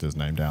that actor's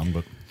name down,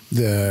 but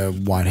The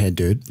white-haired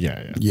dude.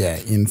 Yeah. Yeah,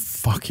 in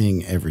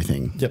fucking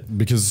everything. Yep,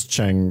 because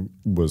Chang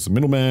was a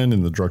middleman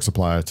in the drug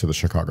supply to the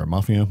Chicago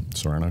Mafia,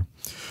 Serrano.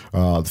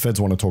 The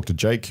feds want to talk to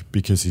Jake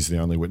because he's the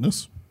only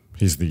witness.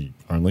 He's the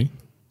only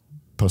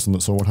person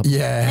that saw what happened.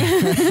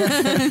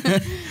 Yeah.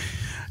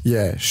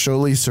 Yeah,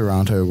 surely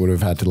Serrano would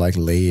have had to like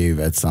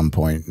leave at some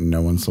point and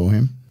no one saw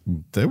him.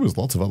 There was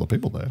lots of other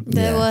people there.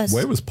 There was.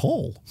 Where was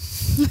Paul?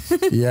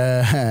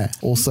 Yeah.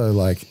 Also,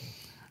 like,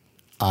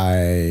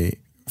 I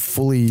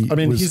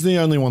mean, he's the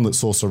only one that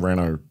saw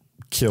Serrano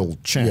kill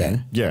Chang. Yeah.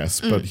 Yes,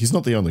 but he's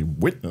not the only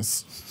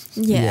witness.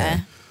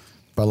 Yeah.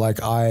 But like,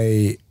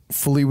 I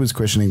fully was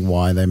questioning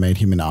why they made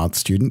him an art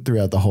student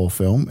throughout the whole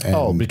film.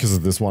 And Because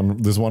of this one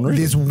reason.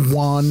 this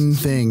one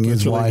thing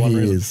is Literally why one he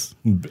reason. is.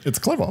 It's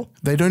clever.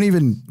 They don't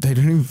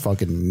even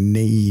fucking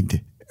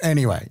need.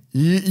 Anyway,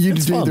 you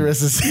It's do fun. the rest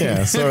of the scene.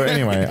 Yeah. So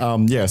anyway,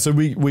 so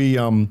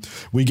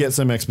we get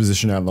some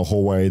exposition out in the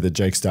hallway that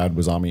Jake's dad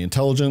was Army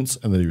intelligence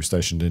and that he was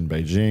stationed in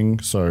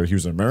Beijing. So he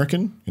was an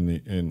American in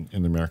the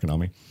American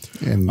Army.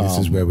 And this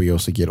is where we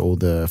also get all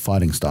the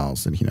fighting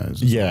styles that he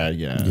knows. Yeah.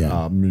 Yeah.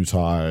 Muay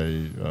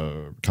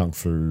Thai, Kung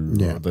Fu.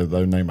 Yeah.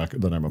 They name a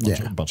bunch,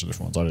 Yeah. of different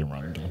ones. I didn't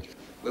write them down.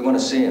 We want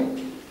to see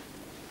him.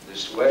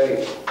 This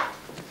way.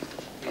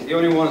 He's the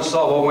only one who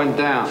saw what went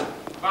down.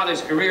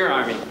 Father's career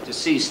Army,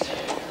 deceased.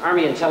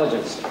 Army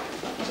intelligence.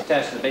 Was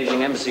attached to the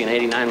Beijing embassy in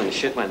 '89 when the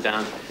shit went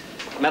down.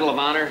 Medal of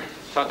Honor.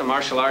 Taught the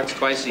martial arts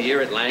twice a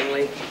year at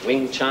Langley.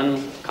 Wing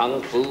Chun,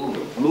 Kung Fu,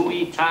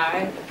 Muay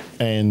Thai.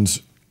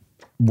 And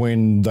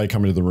when they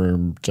come into the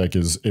room, Jake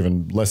is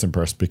even less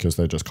impressed because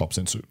they're just cops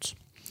in suits.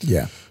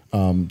 Yeah.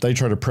 They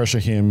try to pressure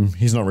him.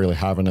 He's not really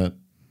having it.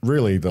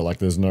 Really, they're like,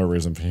 there's no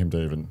reason for him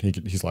to even.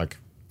 He's like,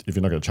 if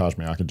you're not going to charge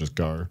me, I could just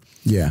go.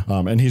 Yeah.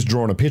 And he's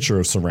drawn a picture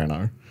of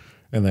Serrano,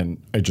 and then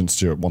Agent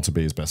Stewart wants to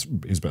be his best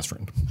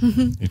friend.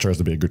 He tries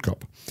to be a good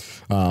cop.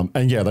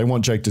 And yeah, they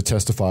want Jake to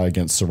testify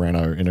against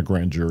Serrano in a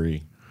grand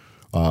jury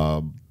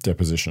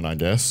deposition, I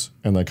guess,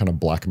 and they kind of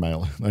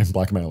blackmail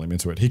him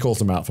into it. He calls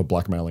them out for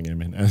blackmailing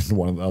him, and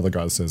one of the other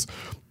guys says,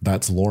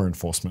 "That's law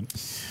enforcement."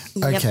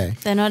 Yep. Okay.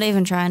 They're not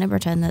even trying to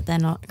pretend that they're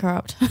not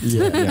corrupt.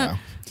 Yeah.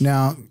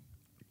 Now,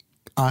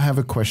 I have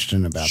a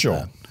question about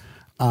Sure.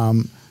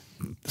 that.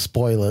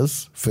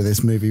 Spoilers for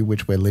this movie,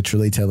 which we're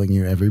literally telling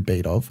you every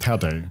beat of. How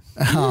dare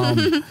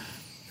you?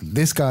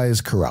 This guy is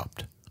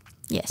corrupt,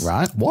 Yes.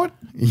 right? What?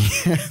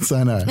 Yes,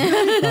 I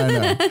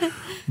know.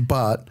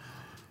 But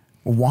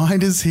why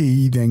does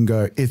he then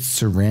go, it's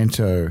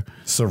Serrano?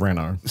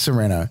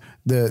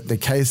 The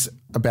case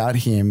about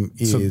him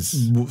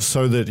is...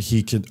 So that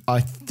he could, I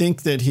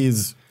think that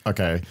his,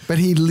 okay. But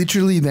he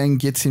literally then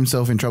gets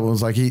himself in trouble.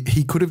 It's like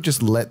he could have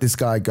just let this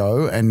guy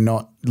go and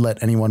not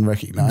let anyone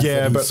recognize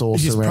that he but saw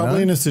he's Serrano.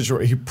 probably in a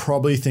situation, he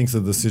probably thinks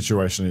that the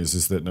situation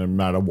is that no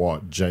matter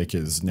what, Jake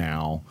is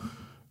now,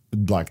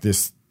 like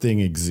this thing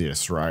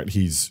exists, right?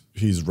 He's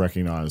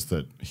recognized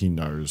that he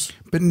knows.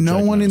 But no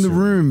Jake one in knows the who-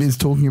 room is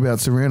talking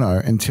about Serrano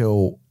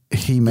until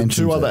he mentions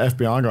Two other it.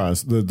 FBI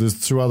guys.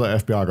 There's two other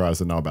FBI guys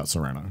that know about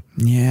Serrano.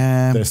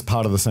 Yeah. They're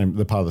part of the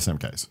same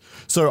case.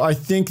 So I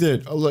think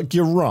that, like,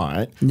 you're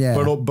right. Yeah.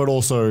 But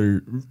also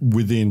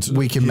within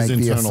We can his make the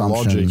internal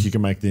assumption. logic, you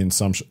can make the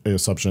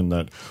assumption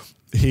that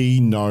he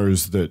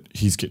knows that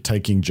he's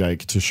taking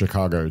Jake to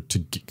Chicago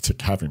to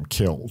have him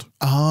killed.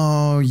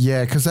 Oh,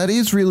 yeah, because that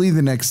is really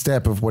the next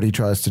step of what he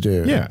tries to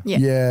do. Yeah. Yeah.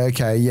 Yeah,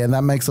 okay. Yeah,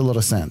 that makes a lot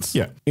of sense.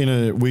 Yeah,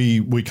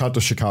 we cut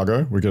to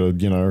Chicago. We get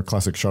a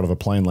classic shot of a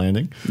plane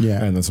landing.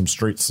 Yeah. and then some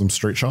street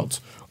shots,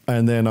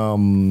 and then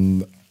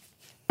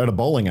at a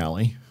bowling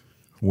alley,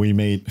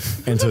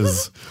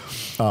 enters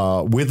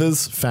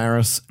Withers,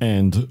 Farris,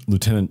 and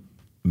Lieutenant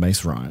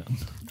Mace Ryan.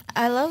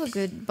 I love a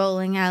good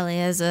bowling alley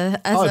as a.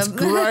 It's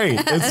great.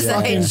 It's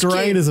fucking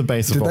great as a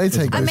base of. Did they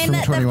take this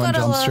from 21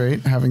 Jump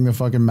Street, having the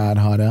fucking mad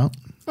hideout?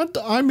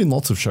 I'm in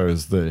lots of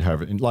shows that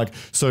have it. Like,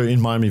 so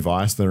in Miami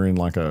Vice, they're in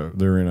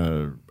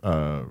a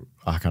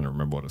I can't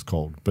remember what it's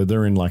called, but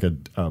they're in like a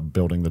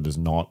building that is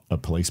not a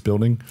police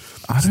building.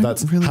 I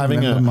don't really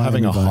remember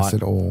Miami Vice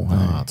at all.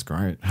 Oh, that's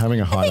great.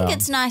 Having a hideout. I think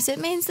it's nice. It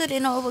means that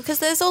because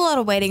there's a lot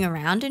of waiting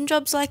around in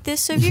jobs like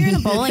this. So if you're in a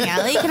bowling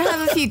alley, you can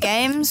have a few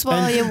games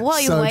while you're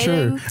waiting.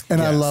 True.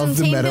 And I love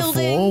the metaphor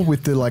building.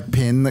 With the like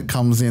pin that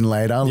comes in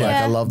later. Yeah. Like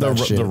I love that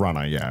shit. The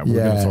runner. Yeah, we're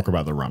going to talk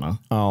about the runner.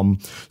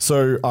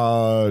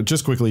 So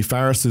just quickly,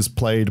 Farris is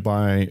played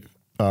by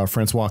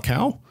Francois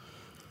Cao.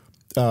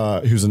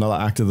 Who's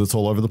another actor that's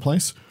all over the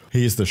place.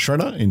 He is the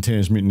Shredder in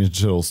Teenage Mutant Ninja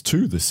Turtles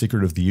 2, The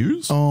Secret of the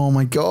Ooze. Oh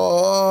my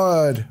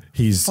God.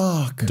 He's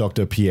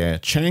Dr. Pierre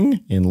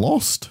Chang in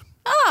Lost.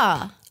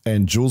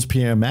 And Jules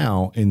Pierre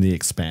Mao in The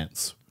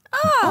Expanse.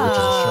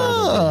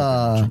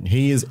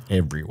 He is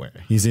everywhere.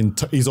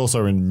 He's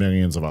also in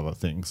millions of other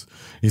things.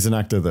 He's an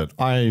actor that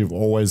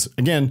he's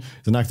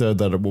an actor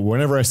that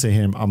whenever I see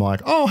him, I'm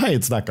like, oh, hey,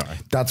 it's that guy.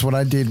 That's what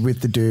I did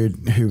with the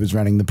dude who was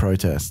running the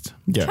protest.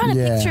 Yeah. Trying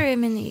to picture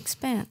him in The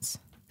Expanse.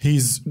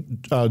 He's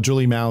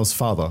Julie Mao's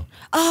father.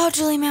 Oh,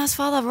 Julie Mao's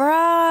father,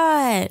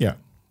 right. Yeah.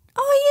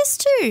 Oh, he is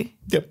too.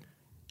 Yep.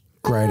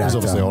 Great actor. He's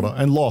obviously older.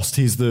 And Lost,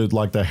 he's the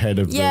head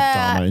of the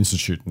Dharma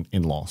Institute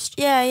in Lost.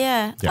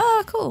 Yeah.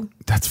 Oh, cool.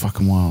 That's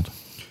fucking wild.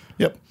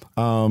 Yep.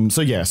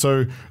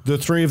 So the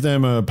three of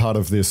them are part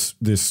of this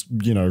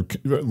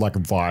like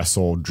vice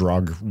or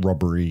drug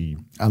robbery.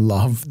 I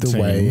love the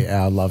way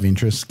our love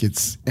interest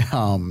gets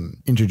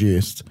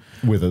introduced.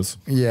 Withers.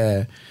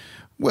 Yeah.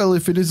 Well,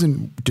 if it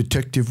isn't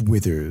Detective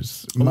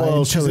Withers, my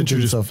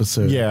intelligence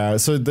officer. Yeah,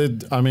 so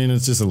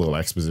it's just a little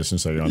exposition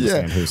so you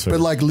understand who's who. But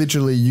like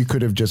literally you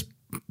could have just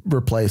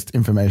replaced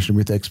information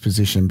with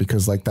exposition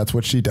because like that's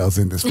what she does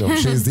in this film.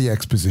 She's the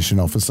exposition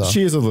officer.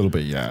 She is a little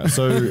bit, yeah.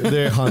 So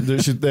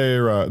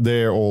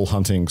they're all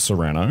hunting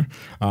Serrano,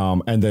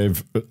 and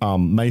they've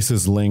Mace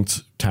has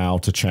linked Tao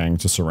to Chang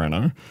to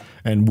Serrano,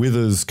 and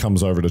Withers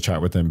comes over to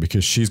chat with them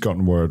because she's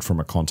gotten word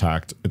from a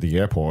contact at the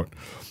airport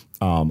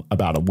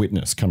about a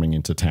witness coming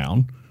into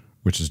town,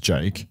 which is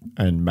Jake,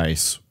 and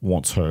Mace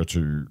wants her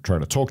to try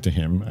to talk to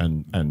him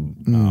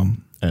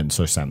and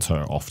so sends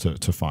her off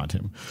to find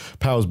him.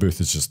 Powers Booth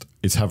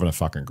is having a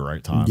fucking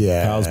great time.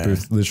 Yeah. Powers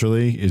Booth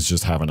literally is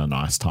just having a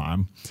nice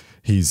time.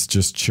 He's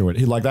just chewing.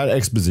 He like that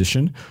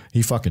exposition.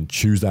 He fucking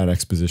chews that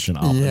exposition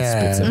up and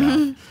spits it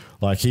out.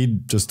 Like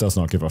he just does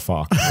not give a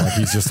fuck. Like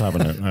he's just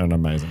having an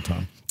amazing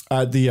time.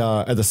 At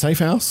the safe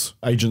house,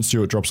 Agent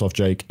Stewart drops off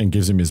Jake and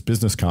gives him his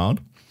business card.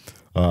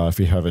 If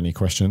you have any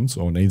questions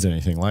or needs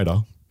anything later,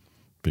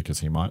 because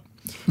he might.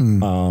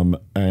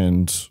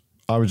 And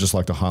I would just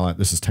like to highlight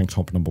this is tank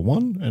top number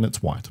 1 and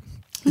it's white.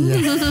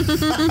 Yeah.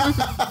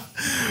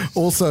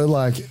 Also,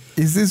 like,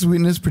 is this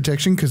witness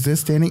protection? Because they're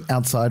standing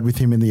outside with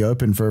him in the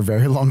open for a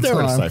very long time.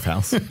 They're in a safe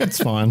house. It's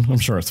fine. I'm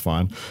sure it's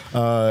fine.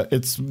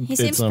 He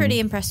seems pretty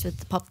impressed with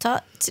the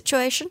Pop-Tart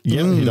situation.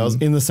 Yeah, he does.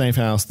 In the safe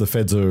house, the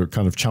feds are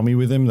kind of chummy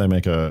with him. They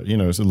make a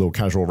little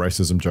casual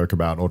racism joke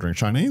about ordering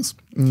Chinese.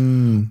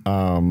 And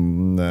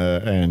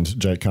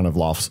Jake kind of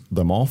laughs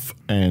them off.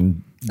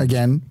 And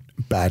again,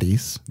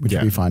 baddies, which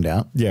we find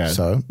out. Yeah.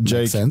 So Jake,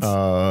 makes sense.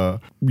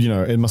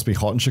 It must be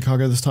hot in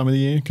Chicago this time of the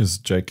year because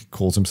Jake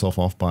calls himself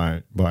off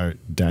by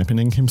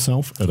dampening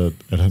himself at a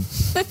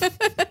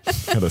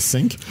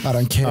sink. I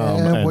don't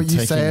care what you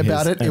say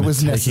about it. It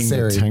was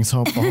necessary. Taking the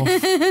tank top off,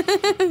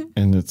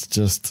 and it's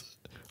just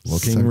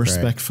looking so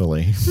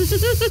respectfully.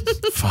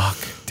 Fuck.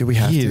 Do we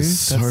have to? He is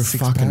so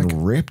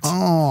fucking ripped.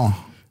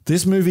 Oh.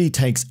 This movie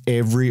takes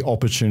every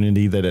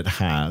opportunity that it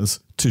has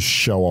to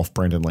show off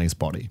Brendan Lee's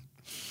body.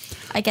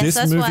 I guess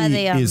that's why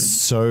this movie is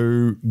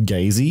so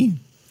gazy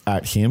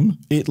at him.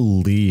 It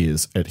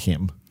leers at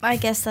him. I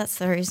guess that's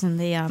the reason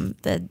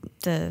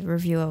the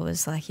reviewer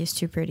was like, he's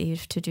too pretty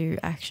to do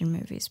action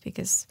movies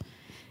because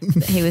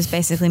he was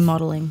basically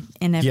modeling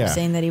in every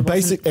scene that he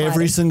wasn't fighting.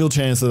 Every single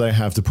chance that they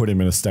have to put him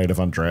in a state of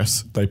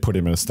undress, they put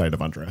him in a state of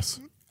undress.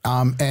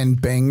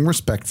 And being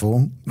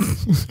respectful.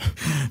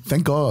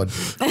 Thank God.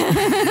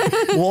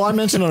 Well, I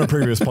mentioned on a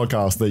previous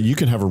podcast that you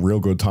can have a real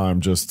good time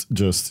just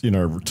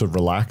to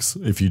relax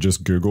if you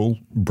just Google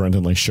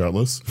Brendan Lee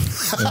shirtless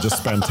and just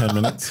spend 10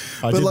 minutes.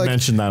 I did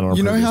mention that on a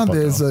previous podcast. You know how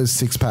there's those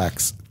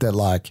 6-packs that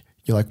like,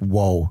 you're like,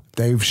 whoa,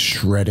 they've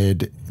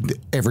shredded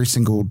every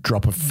single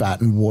drop of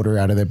fat and water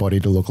out of their body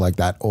to look like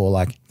that. Or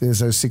like there's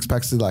those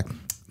 6-packs that like,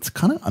 it's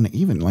kind of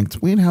uneven. Like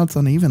it's weird how it's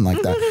uneven like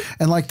that.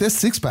 And like there's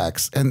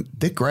 6-packs and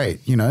they're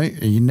great. You know,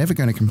 you're never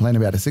going to complain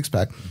about a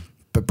 6-pack.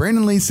 But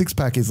Brandon Lee's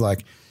 6-pack is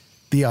like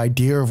the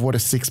idea of what a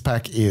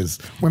 6-pack is.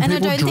 When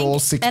people draw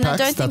 6-packs, and I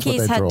don't think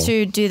he's had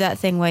to do that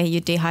thing where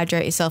you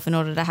dehydrate yourself in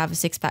order to have a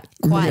 6-pack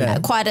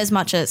quite as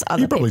much as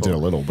other people. He probably did a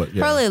little, but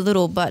yeah. Probably a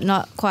little, but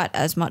not quite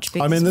as much.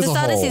 Because for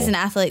starters, he's an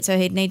athlete, so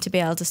he'd need to be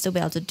able to still be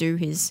able to do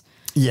his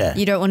Yeah.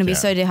 You don't want to be Yeah.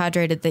 so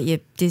dehydrated that you're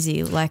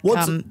dizzy. Like,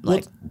 What's-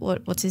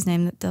 what's his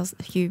name that does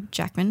Hugh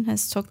Jackman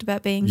has talked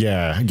about being.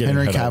 Yeah, getting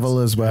Henry headaches-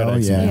 Cavill as well,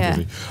 headaches in yeah. the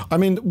movie. I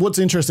mean, what's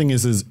interesting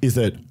is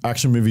that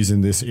action movies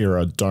in this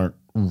era don't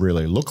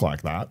really look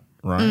like that,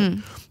 right?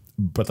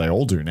 But they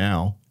all do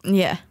now.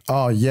 Yeah.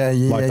 Oh yeah.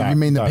 Like that, you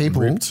mean the that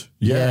people? ripped.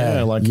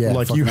 Yeah, like you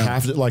fucking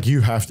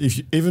have to, if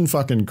you, even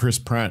fucking Chris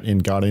Pratt in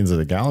Guardians of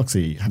the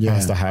Galaxy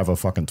has to have a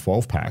fucking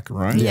 12-pack,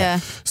 right? Yeah.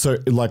 So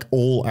like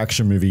all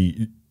action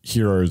movie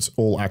heroes,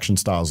 all action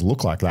stars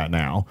look like that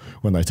now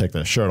when they take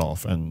their shirt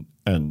off, and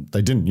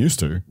they didn't used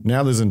to.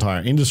 Now there's an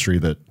entire industry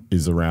that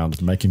is around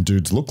making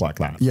dudes look like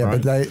that. Yeah,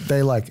 right?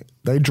 but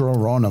they draw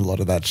on a lot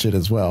of that shit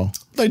as well.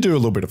 They do a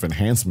little bit of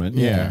enhancement,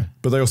 yeah.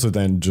 But they also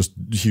then just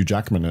Hugh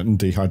Jackman it and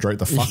dehydrate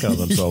the fuck out of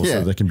themselves Yeah.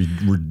 so they can be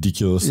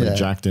ridiculously Yeah.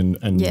 jacked and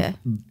Yeah.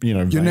 you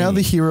know. You're now veiny.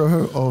 the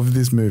hero of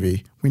this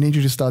movie. We need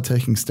you to start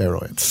taking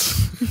steroids.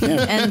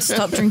 And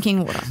stop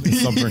drinking water.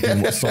 Stop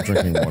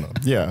drinking water.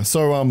 Yeah.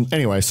 So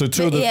anyway, so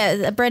two of the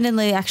Yeah, Brendan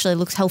Lee actually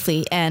looks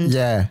healthy and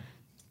Yeah.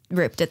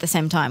 ripped at the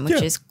same time, which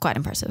Yeah. is quite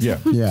impressive. yeah.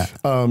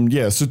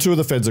 Yeah. So two of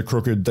the feds are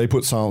crooked. They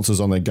put silencers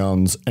on their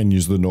guns and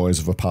use the noise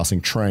of a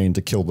passing train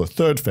to kill the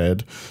third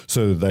fed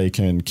so that they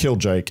can kill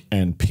Jake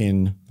and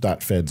pin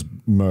that fed's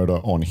murder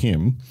on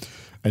him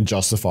and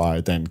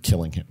justify then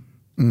killing him.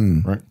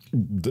 Right?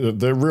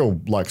 They're real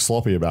like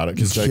sloppy about it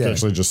because Jake Yeah.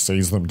 actually just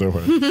sees them do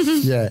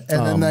it. Yeah.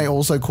 And then they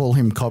also call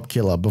him cop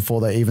killer before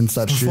they even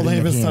start shooting Before they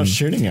even at him. start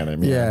shooting at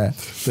him. Yeah.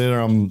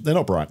 They're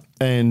not bright.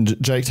 And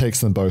Jake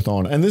takes them both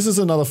on. And this is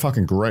another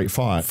fucking great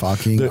fight.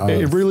 Fucking It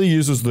oath. really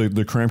uses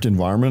the cramped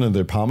environment of the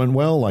apartment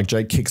well. Like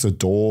Jake kicks a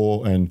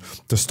door and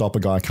to stop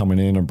a guy coming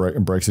in and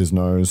breaks his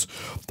nose.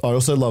 I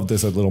also love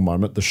this little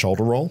moment, the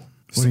shoulder roll.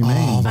 What do you mean?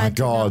 Oh my I did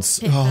God. not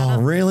pick that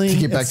up. Really? To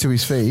get back to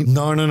his feet.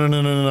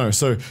 No.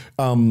 So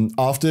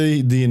after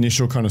the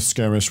initial kind of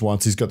skirmish,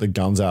 once he's got the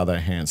guns out of their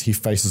hands, he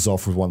faces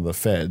off with one of the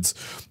feds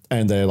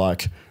and they're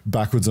like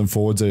backwards and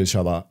forwards at each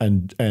other.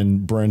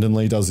 And Brendan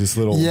Lee does this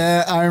little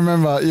Yeah, I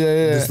remember.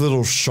 Yeah. this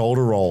little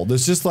shoulder roll.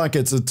 There's just like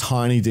it's a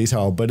tiny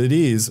detail, but it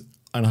is,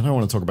 and I don't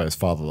want to talk about his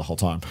father the whole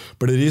time,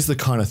 but it is the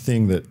kind of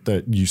thing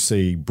that you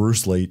see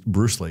Bruce Lee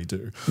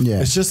do.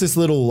 Yeah. It's just this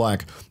little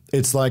like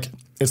it's like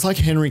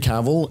Henry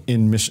Cavill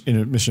in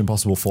Mission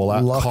Impossible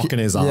Fallout cocking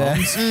his yeah.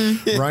 arms,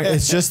 right?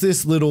 It's just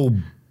this little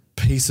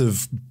piece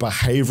of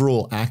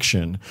behavioral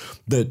action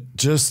that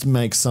just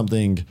makes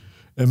something.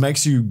 It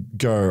makes you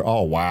go,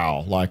 oh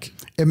wow, like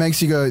It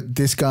makes you go,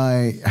 this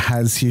guy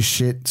has his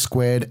shit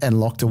squared and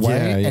locked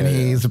away, and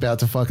he's about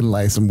to fucking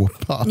lay some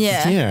whoop up.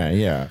 Yeah.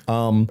 Yeah.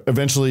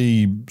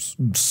 Eventually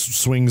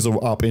swings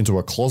up into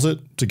a closet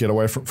to get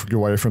away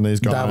from these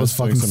guys. That was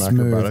doing fucking some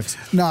smooth.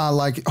 acrobatics. Nah,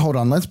 like, hold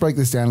on. Let's break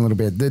this down a little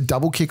bit. The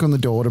double kick on the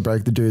door to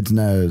break the dude's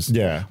nose.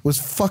 Yeah. Was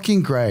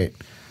fucking great.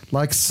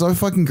 Like, so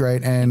fucking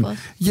great. And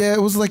yeah,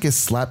 it was like a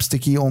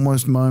slapsticky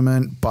almost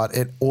moment, but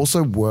it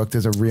also worked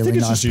as a I really think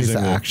it's nice just piece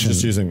of action.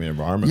 just using the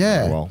environment Yeah.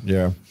 very well.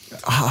 Yeah.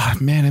 Ah,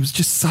 man, it was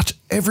just such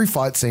every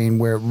fight scene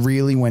where it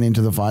really went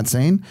into the fight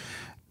scene,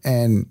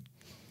 and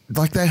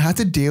like they had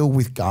to deal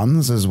with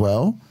guns as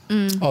well.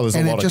 Oh, there's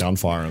And a it lot of just-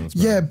 gunfire in this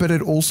movie. Yeah, but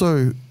it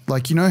also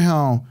like, you know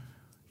how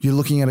you're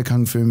looking at a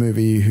kung fu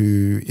movie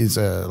who is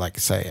a like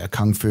say a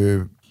kung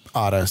fu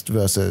artist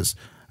versus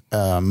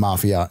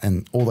mafia,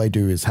 and all they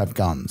do is have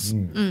guns,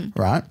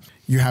 right?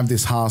 You have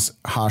this harsh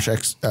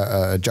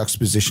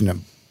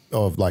juxtaposition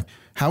of like,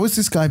 how is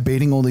this guy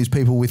beating all these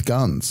people with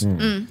guns?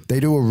 They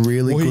do a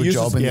really Well, good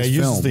job in this he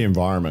film. uses the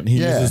environment. He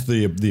Yeah. uses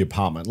the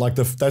apartment. Like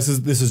this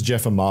is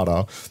Jeff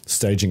Amata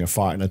staging a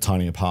fight in a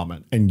tiny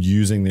apartment and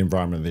using the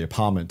environment of the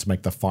apartment to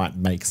make the fight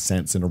make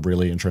sense in a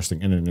really interesting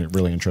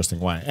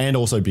way, and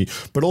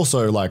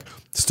also like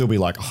still be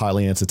like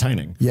highly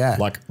entertaining. Yeah.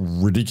 like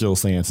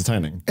ridiculously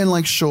entertaining. And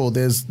like, sure,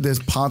 there's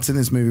parts in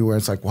this movie where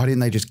it's like, why didn't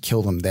they just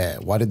kill them there?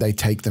 Why did they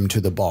take them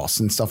to the boss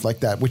and stuff like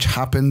that, which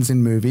happens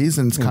in movies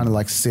and it's kind of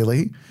like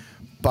silly.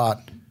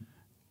 But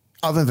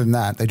other than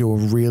that, they do a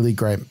really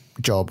great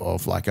job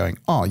of like going,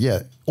 oh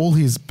yeah, all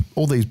these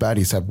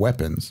baddies have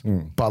weapons,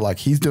 but like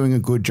he's doing a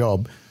good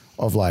job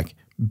of like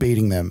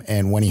beating them,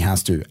 and when he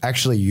has to,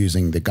 actually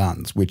using the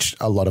guns, which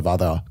a lot of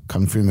other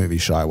kung fu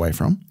movies shy away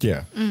from.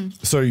 Yeah.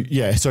 So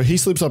he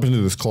slips up into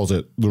this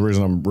closet. The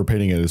reason I'm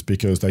repeating it is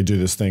because they do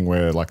this thing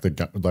where like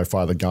they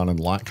fire the gun and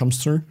light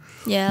comes through.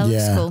 Yeah, it looks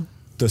Yeah. cool.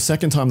 The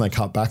second time they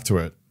cut back to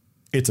it,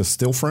 it's a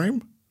still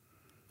frame.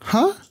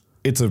 Huh?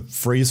 It's a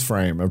freeze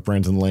frame of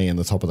Brendan Lee in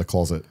the top of the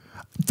closet.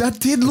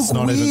 That did look It's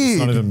not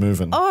weird. even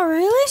moving. Oh,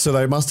 really? So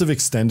they must have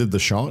extended the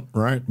shot,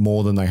 right,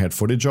 more than they had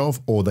footage of,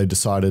 or they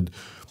decided.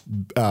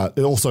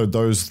 Also,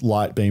 those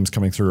light beams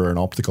coming through are an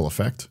optical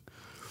effect.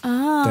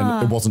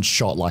 Then it wasn't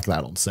shot like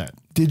that on set.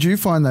 Did you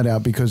find that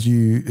out because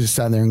you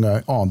sat there and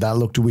go, oh, that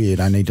looked weird,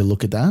 I need to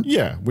look at that?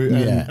 Yeah,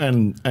 Yeah.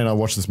 And I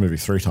watched this movie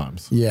 3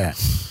 times. Yeah.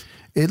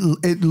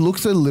 It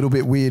looks a little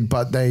bit weird,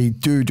 but they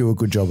do a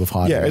good job of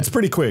hiding it. Yeah, it's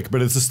pretty quick,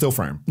 but it's a still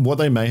frame. What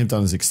they may have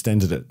done is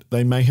extended it.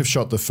 They may have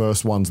shot the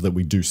first ones that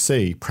we do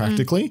see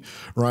practically,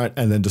 right?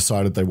 And then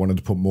decided they wanted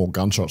to put more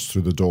gunshots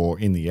through the door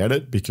in the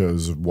edit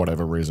because of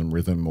whatever reason,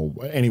 rhythm or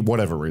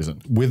whatever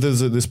reason.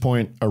 Withers at this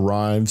point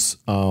arrives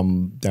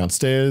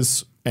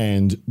downstairs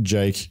and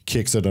Jake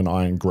kicks at an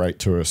iron grate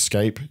to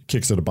escape,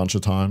 kicks it a bunch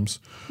of times.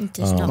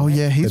 Oh,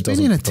 yeah, he's been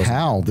in a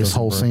towel this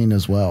whole scene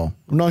as well.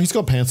 No, he's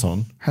got pants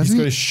on. Has he's he?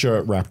 got his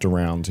shirt wrapped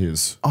around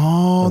his...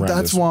 Oh,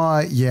 that's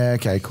why. Yeah,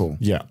 okay, cool.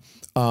 Yeah.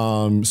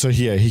 So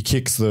yeah, he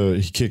kicks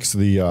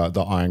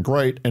the iron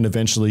grate, and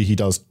eventually he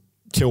does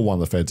kill one of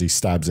the feds. He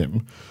stabs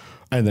him,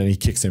 and then he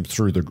kicks him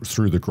through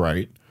the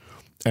grate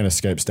and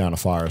escapes down a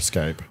fire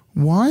escape.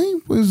 Why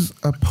was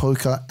a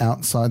poker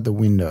outside the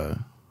window?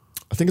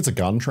 I think it's a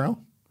gun trail.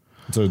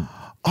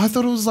 I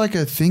thought it was like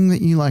a thing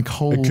that you like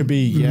hold It could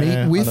be,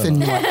 meat with and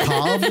you like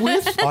carve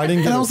with. I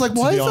didn't get and I it, was like, to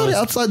why be is that honest.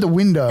 outside the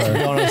window? To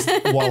be honest,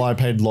 while I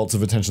paid lots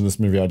of attention to this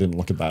movie, I didn't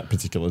look at that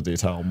particular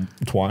detail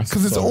twice.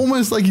 Because it's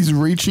almost like he's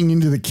reaching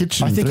into the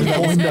kitchen I think, through that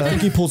window. I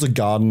think he pulls a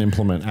garden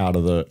implement out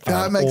of the...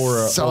 That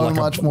makes so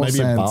much more maybe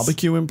sense. a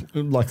barbecue,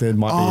 like there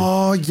might be...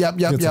 Oh, yep.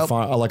 It's a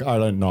fire, like, I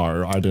don't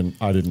know. I didn't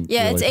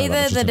Yeah, really it's pay either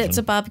much that attention. it's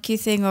a barbecue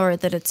thing or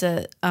that it's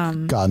a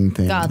garden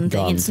thing.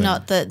 It's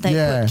not that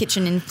they put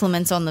kitchen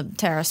implements on the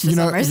terrace for some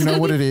reason. You know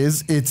what it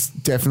is? It's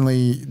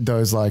definitely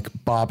those like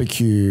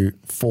barbecue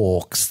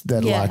forks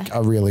that like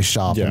are really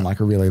sharp and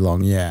like are really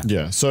long. Yeah.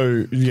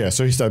 So he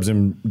stabs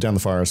him down the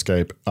fire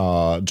escape,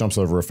 jumps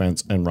over a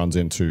fence and runs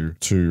into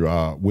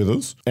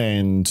Withers.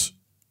 And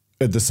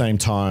at the same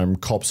time,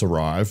 cops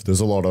arrive. There's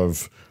a lot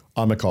of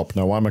I'm a cop.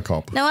 No, I'm a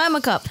cop. No, I'm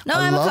a cop. No,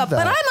 I'm a love cop.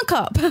 that. But I'm a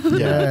cop.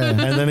 Yeah. And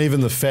then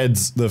even the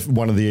feds,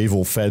 one of the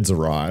evil feds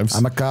arrives.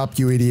 I'm a cop,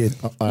 you idiot.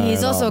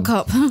 He's also a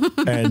cop.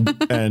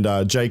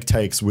 and Jake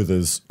takes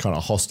Withers kind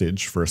of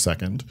hostage for a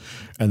second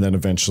and then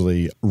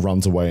eventually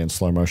runs away in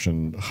slow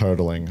motion,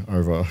 hurtling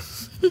over.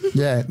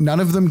 Yeah, none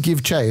of them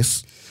give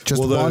chase.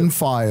 Just one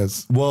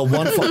fires. Well,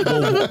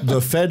 the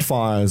Fed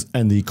fires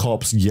and the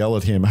cops yell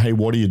at him, hey,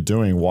 what are you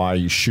doing? Why are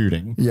you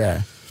shooting?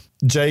 Yeah.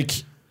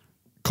 Jake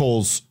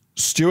calls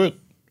Stuart,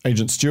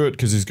 Agent Stuart,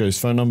 because he's got his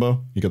phone number.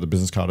 You got the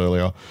business card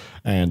earlier.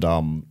 And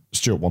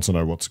Stuart wants to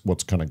know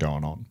what's kind of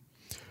going on.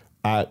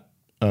 At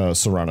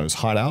Serrano's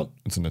hideout,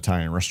 it's an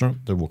Italian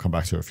restaurant that we'll come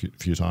back to a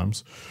few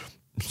times.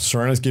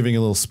 Serrano's giving a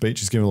little speech.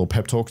 He's giving a little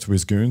pep talk to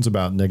his goons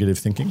about negative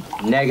thinking.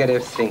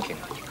 Negative thinking.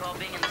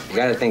 You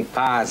gotta think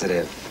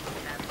positive.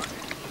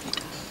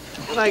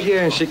 Like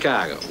here in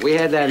Chicago, we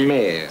had that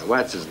mayor,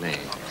 what's his name?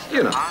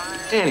 You know,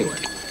 anyway.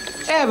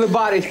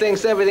 Everybody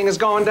thinks everything is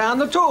going down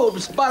the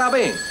tubes. Bada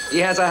bing. He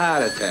has a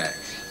heart attack.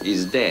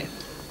 He's dead.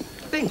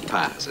 Think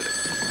positive.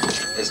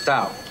 It's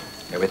down.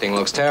 Everything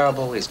looks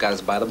terrible. He's got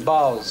us by the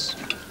balls.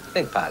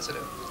 Think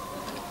positive.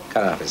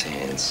 Cut off his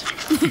hands.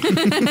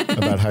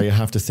 About how you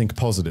have to think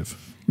positive.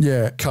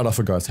 Yeah. Cut off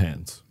a guy's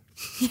hands.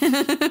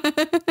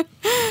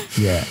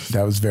 Yeah,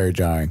 that was very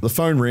jarring. The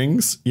phone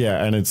rings,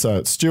 and it's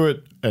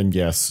Stuart, and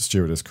yes,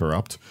 Stuart is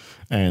corrupt,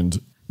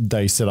 and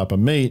they set up a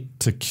meet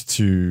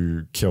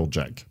to kill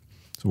Jake.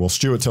 So, well,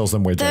 Stuart tells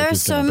them where Jake There are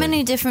is so going to be.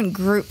 many different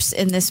groups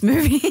in this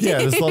movie. Yeah,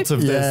 there's lots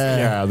of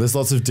there's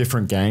lots of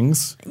different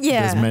gangs.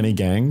 Yeah. There's many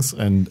gangs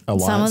and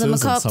alliances. Some of them are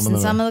cops, and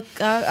and some of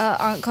them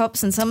aren't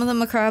cops, and some of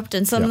them are corrupt,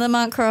 and some of them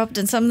aren't corrupt,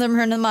 and some of them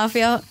are in the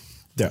mafia.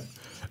 Yeah,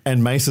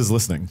 and Mace is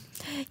listening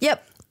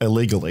Yep.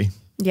 illegally.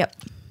 Yep.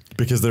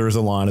 Because there is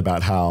a line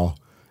about how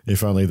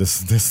if only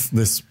this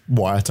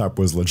wiretap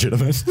was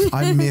legitimate.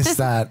 I miss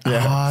that.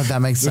 Yeah.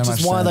 That makes so much sense.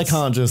 Which is why they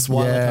can't just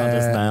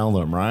nail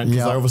them, right?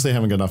 Because they obviously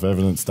haven't got enough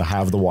evidence to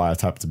have the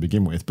wiretap to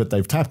begin with, but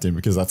they've tapped him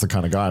because that's the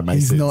kind of guy Mace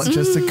He's is. not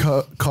just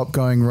a cop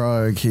going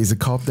rogue. He's a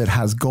cop that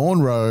has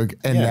gone rogue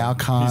and now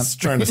can't. He's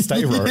trying to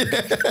stay rogue.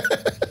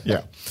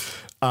 Yeah.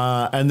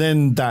 And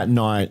then that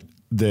night,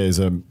 there's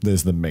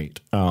the meet.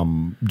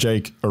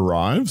 Jake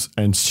arrives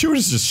and Stuart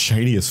is just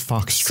shady as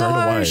fuck straight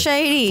away. So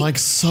shady. Like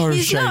so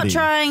He's shady. not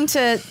trying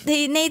to,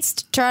 he needs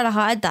to try to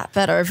hide that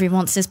better if he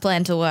wants his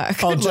plan to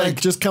work. Oh,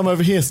 Jake, just come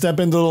over here, step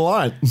into the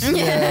light.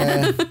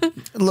 Yeah.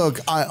 Look,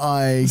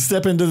 I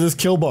step into this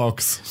kill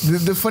box.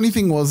 The funny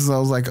thing was, I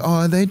was like,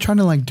 oh, are they trying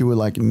to like do a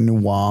like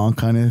noir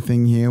kind of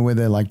thing here where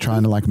they're like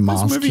trying to like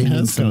mask This movie him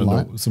has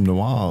some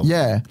noir.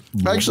 Yeah.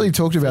 I actually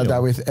talked about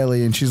that with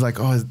Ellie and she's like,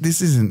 oh,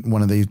 this isn't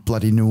one of these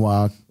bloody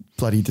noir,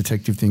 bloody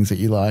detective things that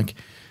you like.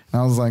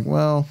 And I was like,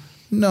 well,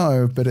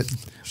 no, but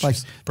it's like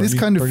this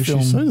kind of film.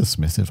 She's so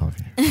dismissive of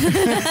you.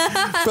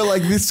 But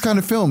like this kind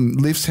of film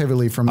lifts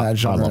heavily from that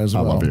genre as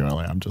well. I love you,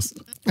 Ellie. I'm just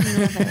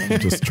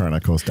trying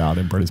to cause doubt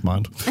in Brady's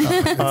mind.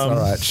 It's all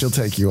right. She'll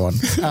take you on.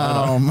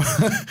 I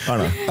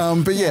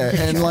know. But yeah,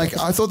 and like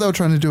I thought they were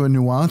trying to do a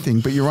noir thing,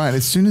 but you're right.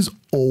 As soon as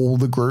all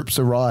the groups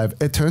arrive,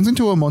 it turns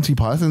into a Monty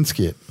Python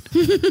skit.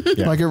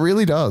 Yeah. Like it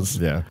really does.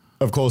 Yeah.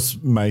 Of course,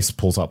 Mace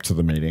pulls up to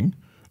the meeting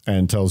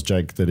and tells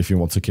Jake that if he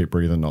wants to keep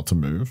breathing, not to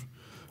move.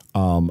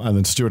 And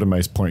then Stuart and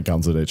Mace point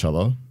guns at each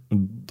other.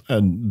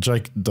 and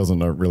Jake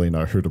doesn't really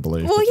know who to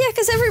believe. Well, yeah,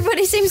 because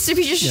everybody seems to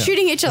be just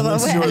shooting each other.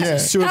 Stuart's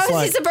How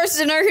like, is he supposed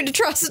to know who to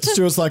trust?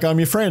 Stuart's like, I'm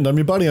your friend, I'm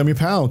your buddy, I'm your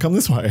pal. Come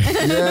this way.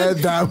 Yeah,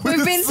 that was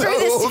We've been through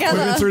this together.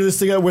 We've been through this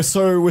together.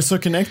 We're so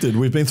connected.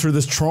 We've been through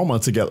this trauma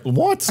together.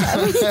 What?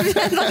 We've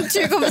had like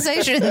 2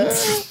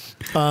 conversations.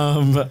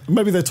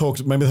 Maybe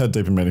they had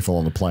deep and meaningful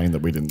on the plane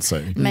that we didn't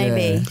see.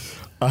 Maybe.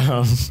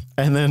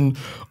 And then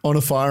on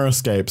a fire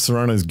escape,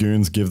 Serrano's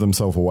goons give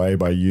themselves away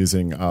by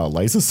using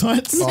laser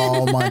sights.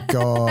 Oh my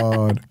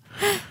God.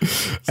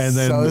 And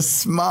then so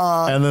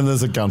smart. And then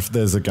there's a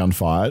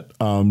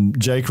gunfight.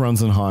 Jake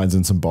runs and hides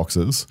in some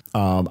boxes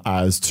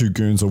as 2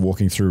 goons are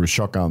walking through with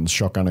shotguns,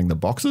 shotgunning the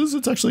boxes.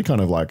 It's actually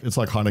kind of like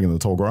hiding in the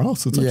tall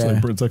grass.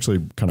 It's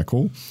actually kind of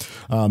cool.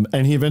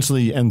 And he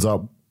eventually ends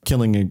up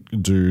killing a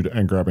dude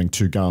and grabbing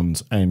 2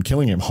 guns and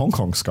killing him Hong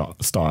Kong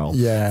style.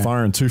 Yeah.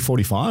 Firing 2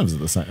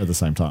 45s at the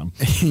same time.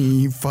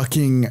 He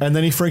fucking... And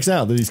then he freaks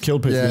out that he's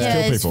killed people.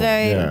 It's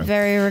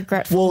very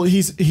regretful. Well,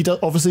 he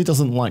obviously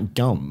doesn't like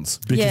guns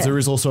because there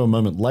is also a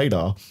moment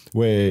later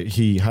where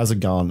he has a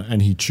gun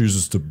and he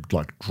chooses to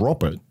like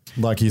drop it.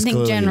 Like I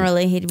think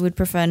generally he would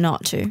prefer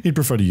not to. He'd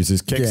prefer to use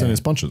his kicks and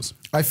his punches.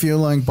 I feel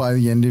like by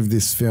the end of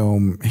this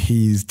film,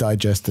 he's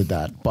digested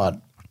that,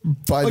 but...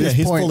 By this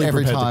point,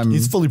 every time...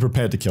 he's fully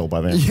prepared to kill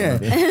by then. Yeah.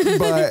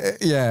 But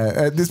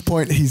at this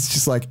point, he's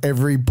just like,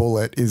 every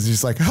bullet is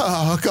just like,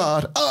 oh,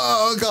 God.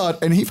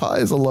 And he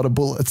fires a lot of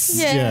bullets.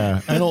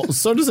 Yeah. And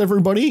so does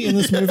everybody in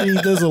this movie.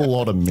 There's a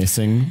lot of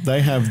missing.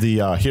 They have the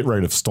hit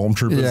rate of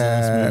stormtroopers in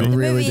this movie. The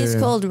movie is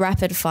called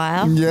Rapid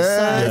Fire.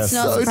 Yeah. So it's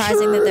not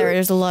surprising that there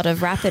is a lot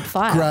of rapid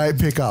fire. Great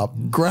pickup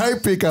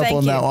Thank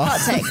on you. that one. Hot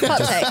take.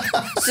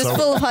 Just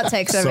full of hot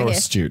takes over here. So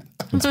astute.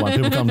 That's why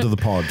people come to the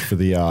pod for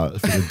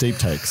the deep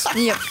takes.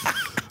 Yep.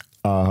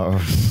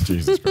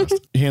 Jesus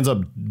Christ. He ends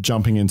up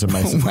jumping into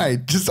Mason.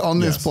 Wait, just on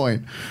this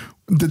point,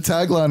 the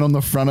tagline on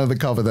the front of the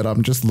cover that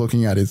I'm just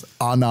looking at is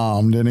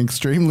unarmed and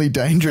extremely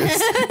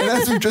dangerous. And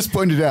as we just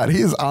pointed out,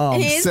 he is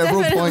armed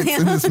several points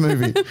in this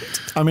movie.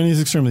 I mean, he's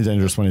extremely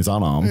dangerous when he's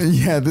unarmed.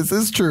 Yeah, this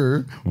is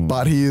true,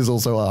 but he is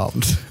also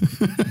armed.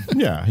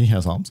 Yeah, he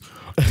has arms.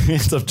 He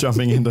ends up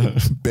jumping into...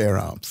 bare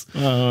arms.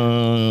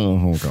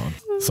 Oh, God.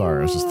 Sorry,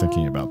 I was just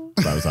thinking about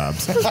those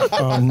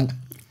abs.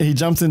 He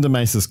jumps into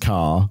Mace's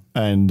car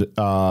and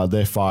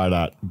they're fired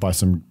at by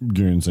some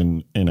goons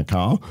in a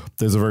car.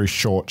 There's a very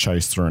short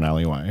chase through an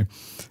alleyway.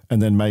 And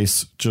then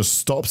Mace just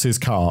stops his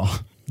car,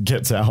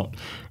 gets out,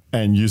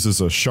 and uses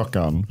a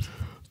shotgun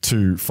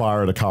to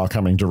fire at a car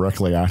coming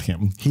directly at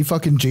him. He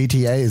fucking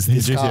GTAs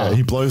this car.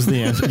 He blows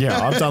the engine.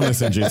 Yeah, I've done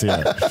this in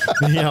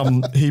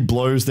GTA. He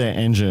blows their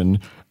engine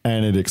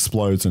and it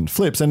explodes and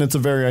flips. And it's a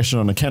variation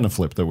on a cannon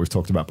flip that we've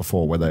talked about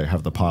before where they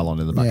have the pylon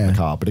in the back of the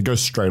car, but it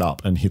goes straight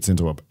up and hits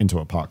into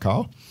a parked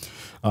car.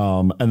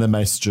 And then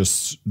Mace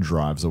just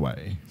drives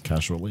away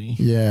casually.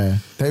 Yeah,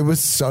 they were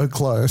so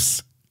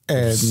close.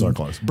 And so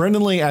close.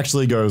 Brendan Lee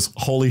actually goes,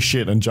 holy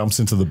shit, and jumps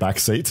into the back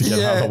seat to get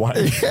out of the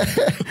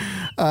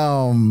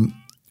way.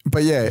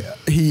 But yeah,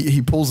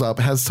 he pulls up,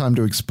 has time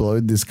to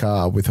explode this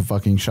car with a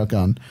fucking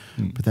shotgun.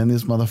 But then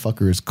this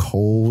motherfucker is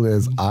cold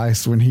as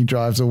ice when he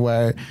drives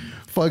away.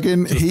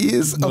 Fucking, he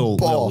is a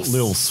boss.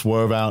 Little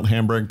swerve out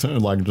handbrake turn,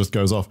 like just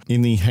goes off.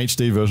 In the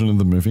HD version of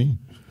the movie,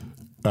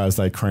 as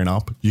they crane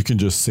up, you can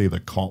just see the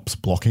cops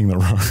blocking the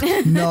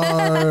road.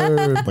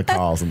 No. The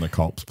cars and the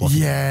cops blocking.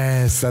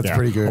 Yes, that's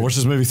pretty good. I watched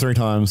this movie 3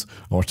 times.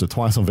 I watched it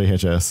twice on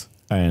VHS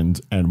and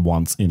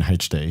once in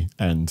HD.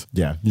 And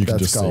yeah, you can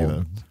just see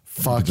the...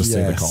 Fuck just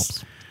yes. see the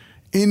cops.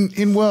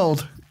 In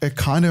World, it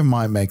kind of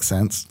might make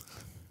sense.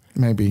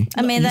 Maybe.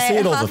 I mean,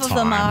 half of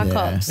them are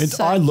cops.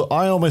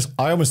 I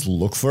almost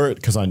look for it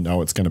because I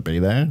know it's going to be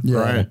there,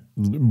 right?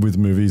 With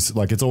movies,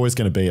 like it's always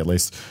going to be at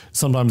least.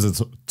 Sometimes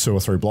it's 2 or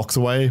 3 blocks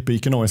away, but you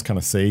can always kind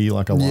of see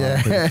like a line.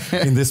 Yeah.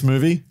 In this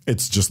movie,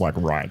 it's just like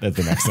right at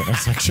the next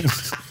intersection.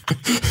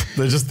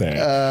 They're just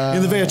there.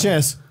 In the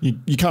VHS,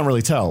 you can't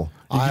really tell.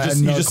 You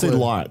just see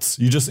lights.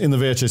 In the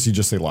VHS, you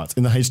just see lights.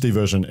 In the HD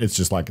version, it's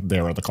just like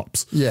there are the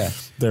cops. Yeah.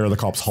 There are the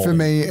cops holding. For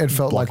me, it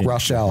felt like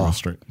Rush Hour.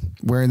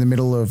 We're in the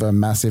middle of a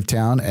massive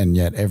town and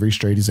yet every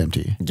street is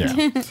empty.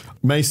 Yeah.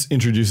 Mace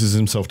introduces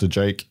himself to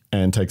Jake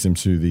and takes him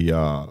to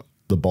the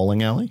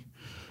bowling alley.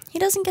 He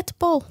doesn't get to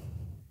bowl.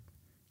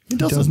 He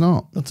does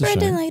not. That's a shame.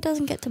 Brendan Lee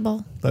doesn't get to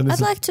bowl.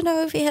 I'd like to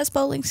know if he has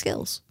bowling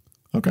skills.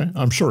 Okay.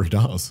 I'm sure he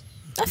does.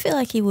 I feel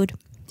like he would.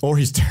 Or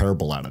he's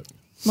terrible at it.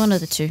 One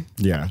of the two.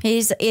 Yeah.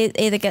 He's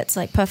either gets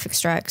like perfect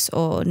strikes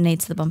or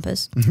needs the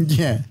bumpers.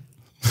 Yeah.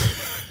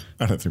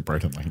 I don't think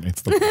Brendan Lee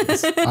needs the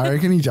bumpers. I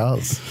reckon he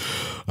does.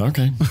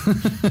 Okay.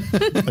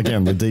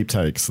 Again, the deep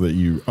takes that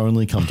you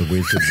only come to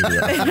Weird Kids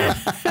Video.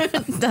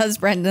 Does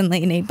Brendan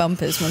Lee need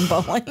bumpers when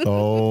bowling?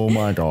 Oh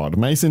my God.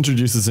 Mace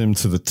introduces him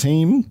to the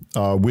team.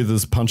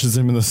 Withers punches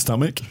him in the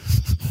stomach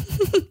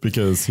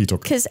because he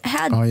took... Because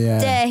how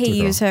dare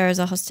he use her as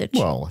a hostage?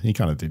 Well, he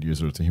kind of did use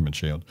her as a human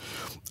shield.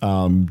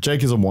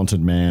 Jake is a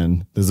wanted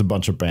man. There's a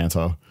bunch of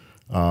banter.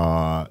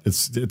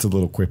 It's a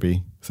little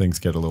quippy. Things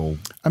get a little.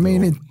 I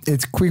mean,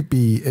 it's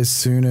quippy as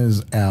soon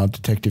as our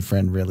detective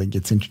friend really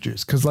gets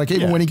introduced. Because like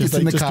even when he gets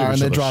in the car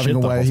and they're driving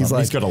away, he's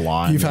like, got a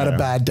line. "You've had a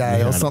bad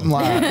day" or something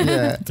like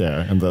that.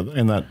 Yeah,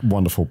 in that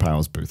wonderful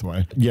Powers Booth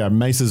way. Yeah,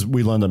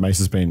 we learned that Mace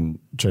has been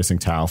chasing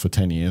Tao for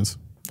 10 years.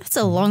 That's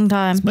a long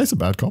time. Is Mace a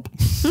bad cop?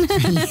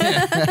 Does he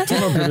not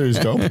do his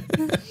job? Like,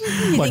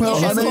 you think you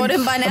should support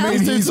him by now? I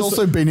mean, he's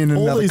also been in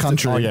another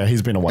country. Oh yeah,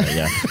 he's been away.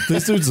 Yeah,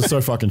 these dudes are so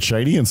fucking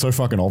shady and so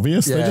fucking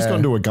obvious. They just got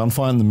into a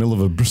gunfight in the middle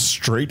of a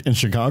street in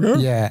Chicago.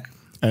 Yeah,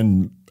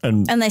 and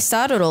they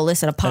started all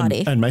this at a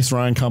party. And Mace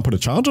Ryan can't put a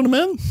charge on a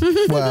man.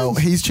 Well,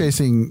 he's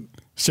chasing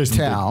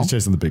Tao. He's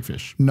chasing the big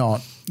fish.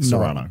 Not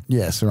Serrano.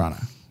 Serrano.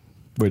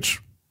 Which?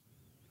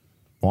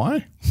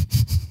 Why?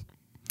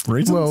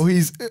 Reasons?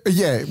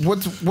 Well,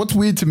 what's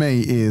weird to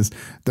me is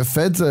the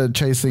feds are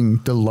chasing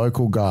the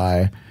local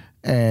guy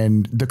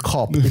and the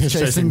cop is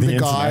chasing the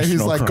guy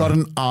who's like got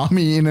an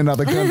army in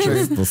another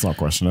country. Let's not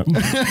question it.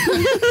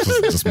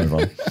 just move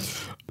on.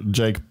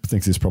 Jake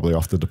thinks he's probably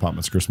off the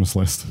department's Christmas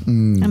list. I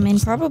mean,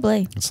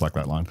 probably. It's like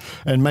that line.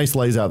 And Mace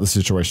lays out the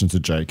situation to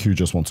Jake, who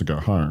just wants to go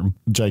home.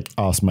 Jake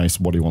asks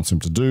Mace what he wants him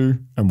to do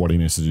and what he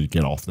needs to do to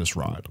get off this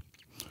ride.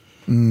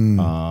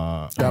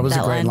 That was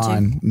a great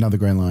line. Another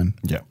great line.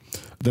 Yeah.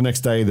 The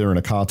next day, they're in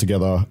a car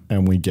together,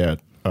 and we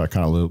get a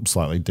kind of little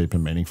slightly deep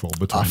and meaningful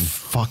between. I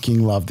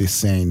fucking love this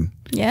scene.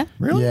 Yeah?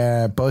 Really?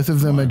 Yeah, both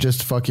of them are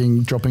just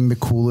fucking dropping the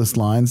coolest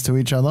lines to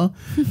each other.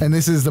 And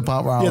this is the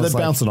part where I was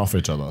they're bouncing off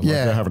each other. Like,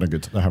 Yeah. they're having a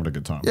good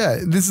time. Yeah,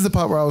 this is the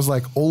part where I was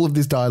like, all of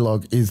this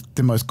dialogue is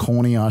the most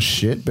corny ass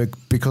shit, but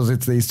because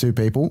it's these two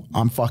people,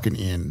 I'm fucking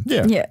in.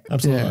 Yeah.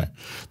 Absolutely. Yeah.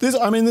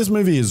 This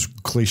movie is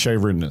cliche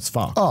ridden as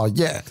fuck. Oh,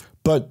 yeah.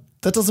 But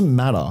that doesn't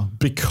matter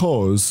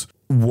because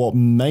what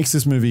makes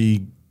this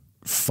movie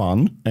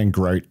fun and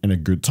great and a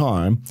good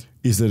time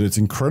is that it's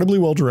incredibly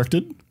well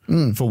directed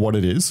for what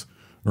it is,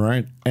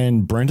 right?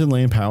 And Brandon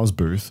Lee and Powers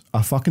Booth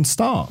are fucking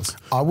stars.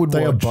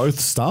 They are both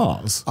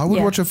stars. I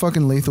would watch a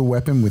fucking Lethal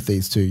Weapon with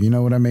these two. You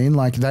know what I mean?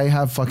 Like they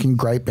have fucking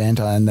great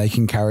banter and they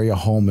can carry a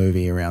whole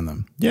movie around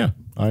them. Yeah.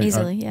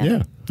 Easily,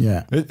 yeah.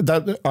 Yeah.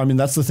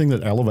 That's the thing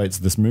that elevates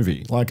this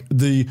movie. Like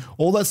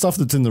all that stuff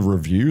that's in the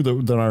review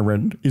that I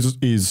read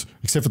is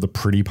except for the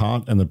pretty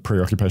part and the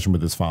preoccupation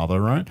with his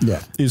father, right?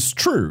 Yeah. Is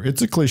true.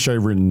 It's a cliche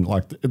written,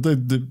 like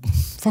the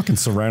fucking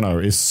Serrano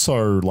is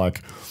so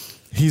like,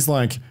 he's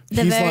like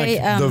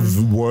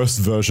the worst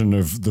version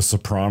of the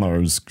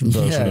Sopranos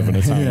version of an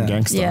Italian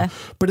gangster. Yeah.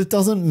 But it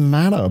doesn't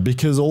matter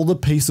because all the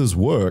pieces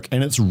work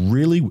and I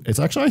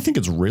think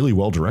it's really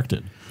well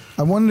directed.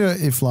 I wonder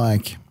if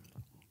like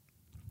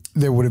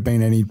there would have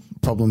been any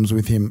problems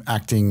with him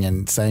acting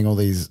and saying all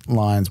these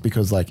lines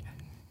because like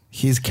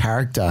his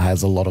character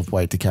has a lot of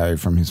weight to carry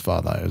from his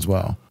father as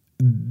well.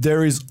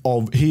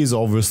 He is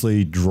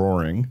obviously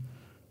drawing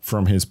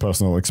from his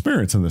personal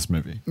experience in this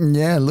movie.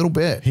 Yeah, a little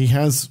bit. He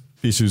has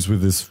issues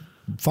with his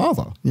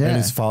father and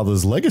his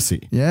father's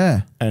legacy.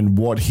 Yeah. And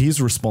what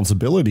his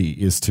responsibility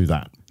is to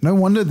that. No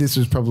wonder this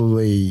was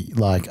probably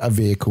like a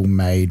vehicle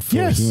made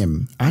for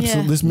him.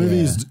 Absolutely.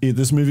 Yeah.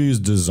 This movie is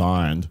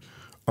designed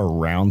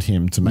around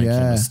him to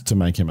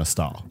make him a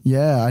star.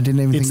 Yeah, I didn't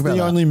even think about that. It's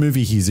the only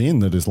movie he's in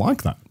that is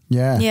like that.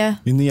 Yeah. Yeah.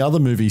 In the other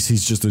movies,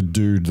 he's just a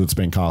dude that's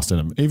been cast in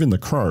him. Even The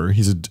Crow,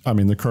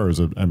 The Crow is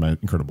an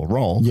incredible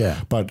role.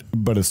 Yeah. But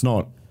it's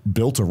not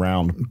built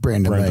around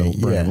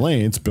Brandon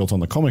Lee. It's built on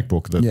the comic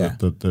book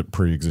that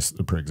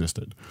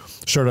pre-existed.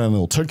 Showdown in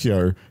Little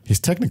Tokyo, he's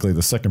technically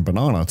the second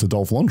banana to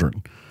Dolph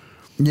Lundgren.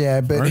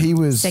 Yeah, but he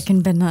was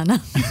second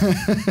banana.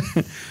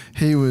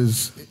 He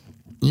was,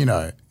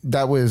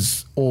 that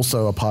was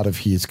also a part of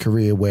his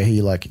career where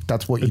he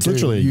that's what you do. It's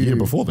literally a year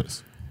before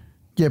this.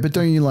 Yeah, but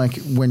don't you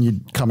when you're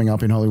coming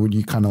up in Hollywood,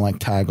 you kind of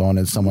tag on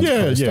as someone's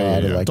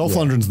co-star? Yeah. Dolph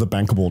Lundgren's the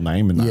bankable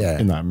name in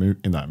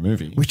that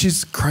movie, which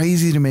is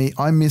crazy to me.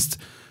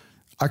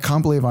 I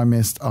can't believe I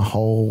missed a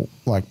whole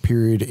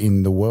period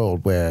in the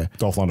world where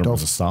Dolph Lundgren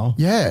was a star.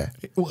 Yeah,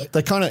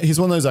 he's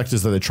one of those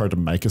actors that they tried to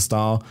make a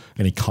star,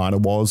 and he kind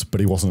of was, but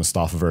he wasn't a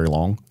star for very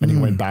long, and he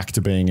went back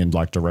to being in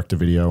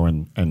direct-to-video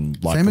and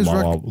same as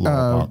lower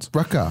parts.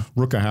 Rutger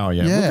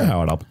Hauer, Rutger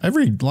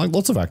Hauer.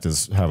 Lots of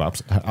actors have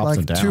ups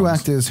and downs. Two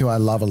actors who I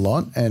love a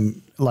lot,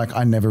 and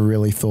I never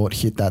really thought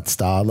hit that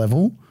star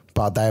level.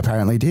 But they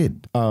apparently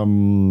did.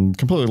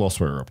 Completely lost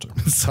where we're up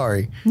to.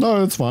 Sorry.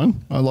 No, it's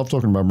fine. I love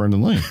talking about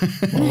Brandon Lee.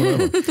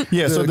 Whatever.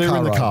 Yeah, so they're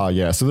in the car.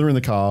 Yeah, so they're in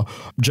the car.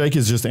 Jake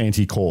is just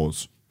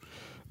anti-cause.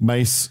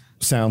 Mace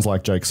sounds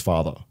like Jake's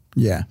father.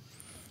 Yeah.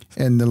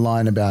 And the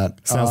line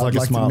about... Sounds like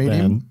a smart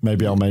man.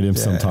 Maybe I'll meet him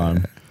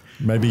sometime.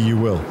 Maybe you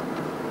will.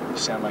 You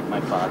sound like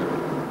my father.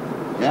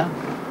 Yeah?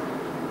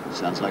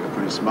 Sounds like a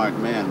pretty smart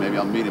man. Maybe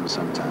I'll meet him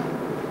sometime.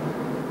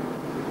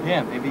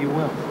 Yeah, maybe you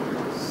will.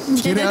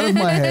 Get out of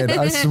my head.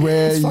 I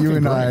swear It's you fucking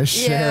and I great.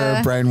 share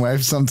a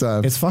brainwave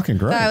sometimes. It's fucking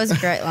great. That was a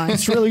great line.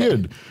 It's really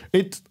good.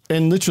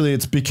 And literally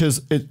it's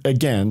because it,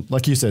 again,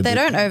 like you said, They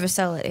don't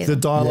oversell it either.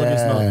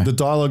 the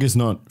dialogue is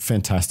not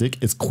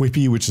fantastic. It's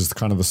quippy, which is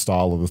kind of the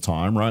style of the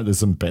time, right?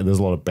 There's a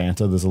lot of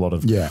banter. There's a lot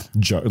of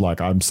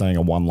like I'm saying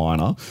a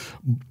one-liner.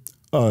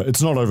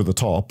 It's not over the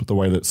top the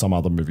way that some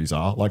other movies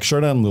are. Like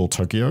Showdown in Little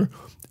Tokyo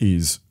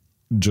is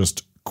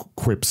just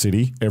quip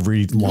city.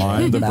 Every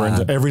line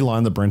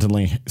that Brenton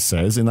Lee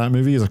says in that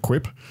movie is a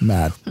quip.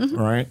 Mad.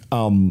 Right?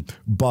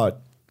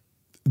 But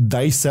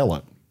they sell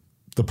it.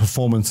 The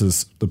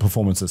performances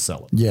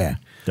sell it. Yeah.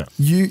 Yeah.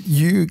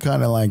 You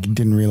kind of like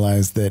didn't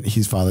realize that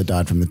his father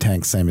died from the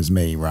tank, same as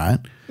me, right?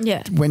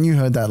 Yeah. When you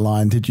heard that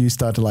line, did you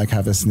start to like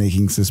have a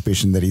sneaking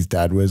suspicion that his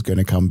dad was going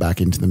to come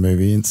back into the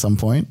movie at some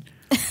point?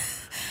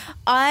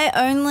 I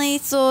only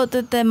thought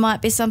that there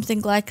might be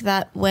something like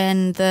that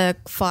when the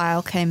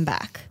file came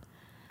back.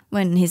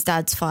 When his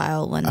dad's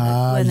file, when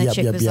the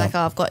chick was like,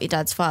 "Oh, I've got your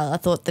dad's file." I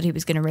thought that he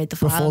was going to read the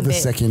file before the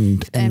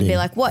second and ending. be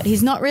like, "What?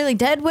 He's not really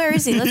dead? Where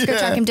is he? Let's go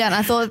track him down."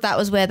 I thought that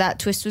was where that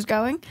twist was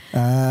going,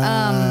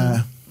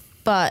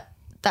 but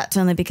that's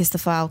only because the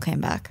file came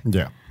back.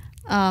 Yeah.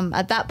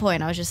 At that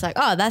point, I was just like,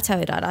 "Oh, that's how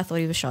he died." I thought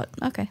he was shot.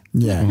 Okay.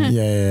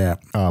 Yeah.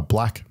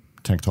 Black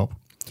tank top.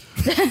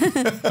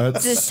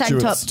 Is this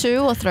tank top 2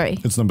 or 3?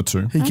 It's number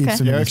 2. He keeps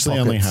them He in his actually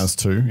only pockets. has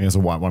 2. He has a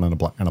white one and a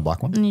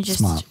black one. And he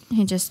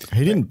He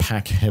didn't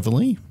pack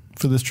heavily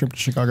for this trip to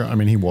Chicago. I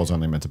mean, he was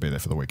only meant to be there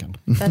for the weekend.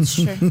 That's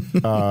true.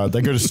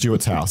 They go to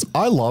Stuart's house.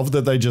 I love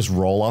that they just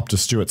roll up to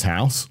Stuart's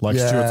house, like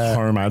Stuart's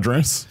home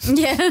address.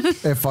 Yeah.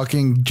 It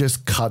fucking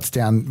just cuts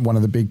down one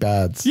of the big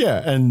bads.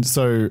 Yeah, and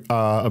so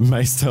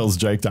Mace tells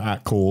Jake to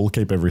act cool,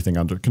 keep everything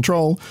under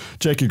control.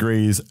 Jake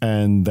agrees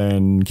and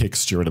then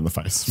kicks Stuart in the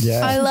face.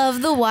 Yeah. I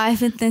love the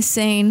wife in this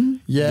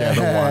scene. Yeah.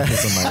 The wife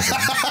is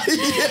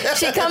amazing.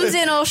 She comes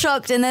in all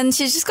shocked and then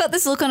she's just got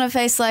this look on her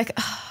face like,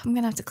 oh, I'm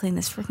going to have to clean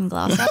this freaking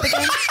glass up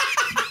again.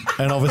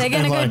 And obviously, they're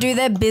going to go do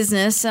their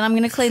business and I'm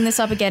going to clean this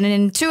up again. And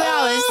in 2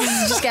 hours,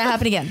 this is just going to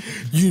happen again.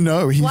 You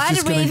know, he's Why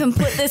just did we even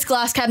put this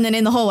glass cabinet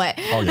in the hallway?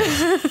 Oh,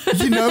 yeah.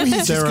 You know,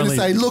 he's just going to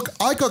say, look,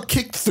 I got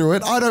kicked through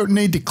it. I don't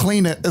need to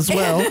clean it as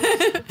well.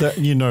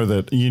 You know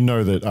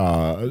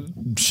that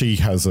she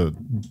has a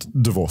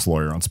divorce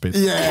lawyer on speed.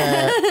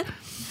 Yeah.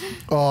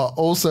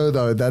 Also,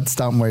 though, that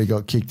stunt where he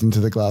got kicked into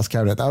the glass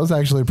cabinet, that was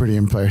actually pretty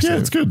impressive. Yeah,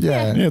 it's good.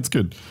 Yeah, it's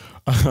good.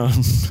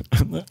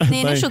 The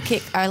initial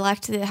kick, I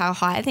liked how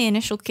high the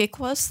initial kick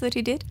was that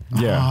he did.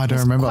 Yeah. I don't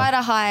remember. Quite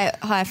a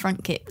high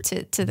front kick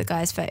to the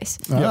guy's face.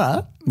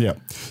 Yeah.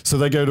 So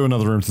they go to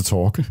another room to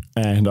talk,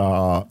 and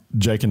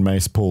Jake and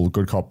Mace pull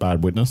good cop,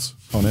 bad witness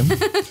on him.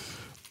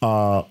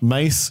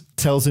 Mace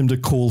tells him to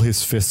cool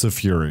his fists of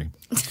fury.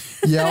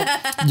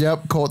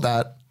 Yep, caught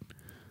that.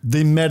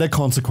 The meta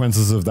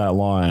consequences of that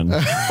line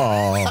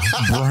are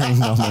brain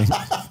numbing.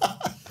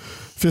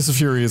 Fist of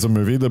Fury is a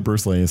movie that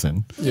Bruce Lee is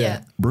in.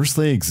 Yeah. Bruce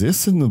Lee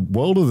exists in the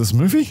world of this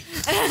movie?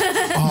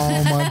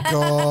 Oh my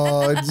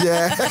God,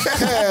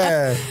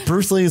 yeah.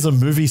 Bruce Lee is a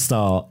movie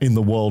star in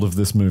the world of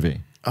this movie.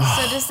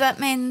 So does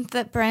that mean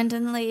that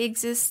Brandon Lee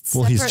exists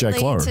Well, he's separately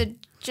Jake Lowe. to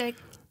Jake?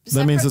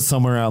 That means that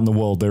somewhere out in the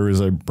world there is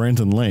a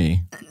Brandon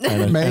Lee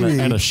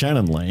and a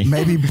Shannon Lee.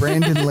 Maybe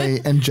Brandon Lee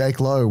and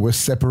Jake Lowe were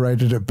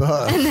separated at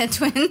birth. And they're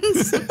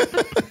twins.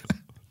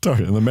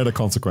 And the meta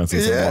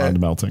consequences of mind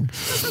melting.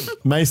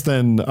 Mace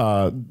then,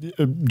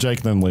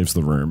 Jake then leaves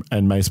the room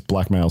and Mace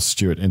blackmails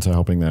Stuart into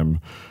helping them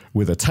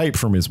with a tape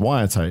from his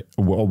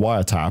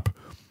wiretap,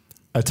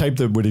 a tape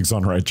that would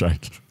exonerate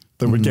Jake,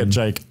 that would get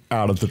Jake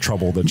out of the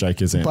trouble that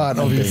Jake is in. But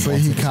obviously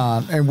he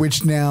can't, and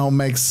which now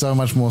makes so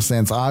much more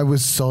sense. I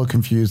was so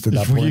confused at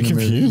that point. Were you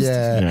confused?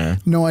 Yeah.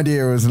 No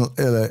idea it was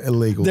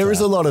illegal. There is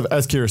a lot of,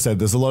 as Kira said,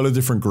 there's a lot of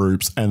different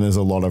groups and there's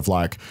a lot of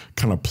like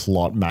kind of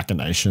plot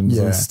machinations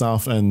and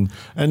stuff. And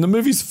the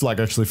movie's like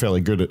actually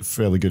fairly good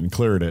and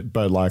clear at it.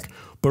 But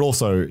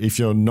also if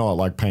you're not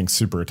like paying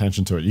super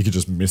attention to it, you could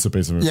just miss a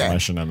piece of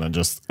information and then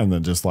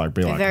just like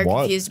be like, very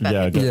what? Confused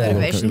about get a little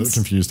motivations.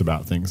 confused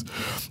about things.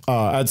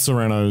 At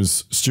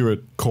Serrano's,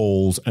 Stuart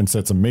calls and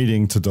sets a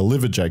meeting to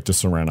deliver Jake to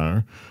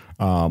Serrano,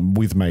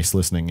 with Mace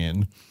listening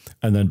in.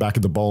 And then back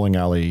at the bowling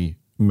alley,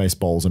 Mace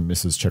bowls and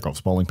misses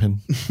Chekhov's bowling pin.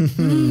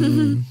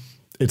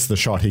 It's the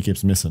shot he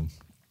keeps missing.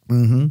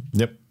 Mm-hmm.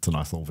 Yep. It's a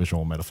nice little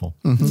visual metaphor.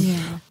 Mm-hmm.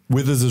 Yeah.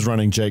 Withers is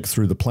running Jake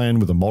through the plan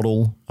with a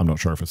model. I'm not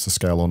sure if it's to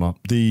scale or not.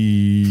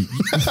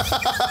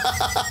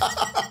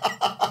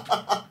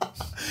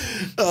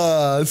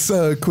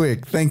 So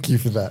quick. Thank you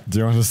for that. Do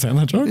you understand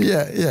that joke?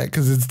 Yeah,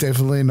 because it's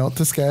definitely not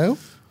to scale.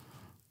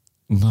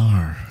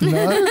 No.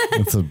 No?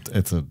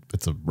 It's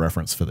a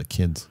reference for the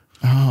kids.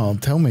 Oh,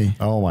 tell me.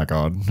 Oh my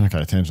God.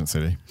 Okay, Tangent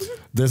City.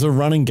 There's a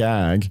running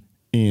gag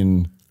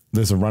in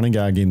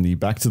the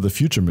Back to the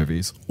Future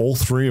movies, all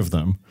 3 of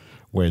them,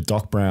 where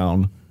Doc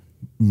Brown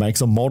makes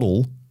a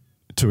model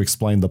to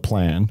explain the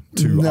plan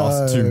to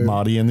us, to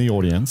Marty and the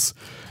audience,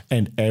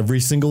 and every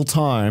single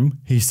time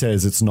he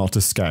says it's not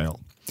to scale.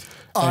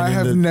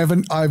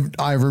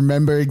 I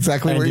remember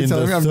exactly what you're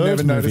telling me. I've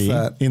never noticed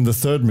that. In the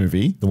third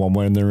movie, the one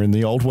when they're in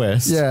the Old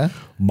West,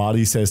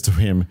 Marty says to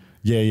him,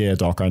 yeah,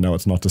 Doc, I know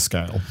it's not to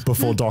scale,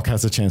 before Doc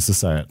has a chance to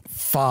say it.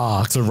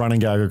 Fuck. It's a running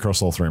gag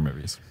across all three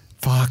movies.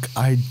 Fuck,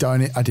 I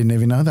didn't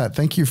even know that.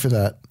 Thank you for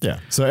that. Yeah.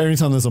 So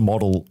anytime there's a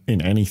model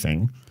in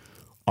anything,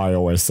 I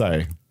always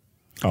say,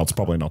 it's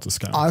probably not to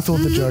scale. I thought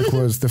the joke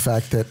was the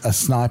fact that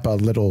a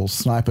little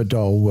sniper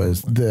doll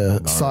was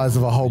the size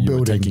of a whole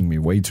building. You're taking me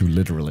way too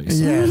literally.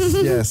 So.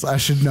 Yes, I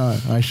should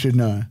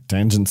know.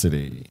 Tangent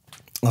City.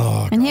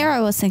 Oh, and here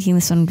I was thinking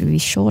this one would be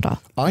shorter.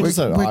 We're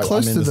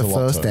close to the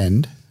first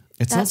end.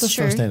 It's not the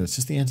first end. It's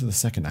just the end of the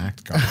second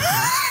act, guys.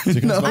 So I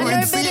know, but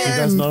it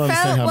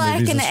felt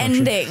like an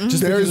ending.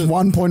 There is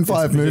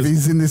 1.5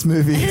 movies in this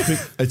movie.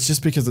 It's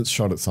just because it's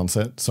shot at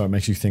sunset, so it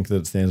makes you think that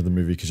it's the end of the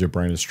movie because your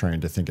brain is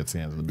trained to think it's the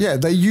end of the movie. Yeah,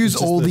 they use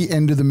all the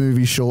end of the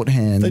movie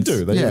shorthands. They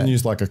do. They even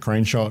use like a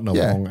crane shot and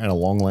a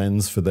long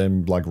lens for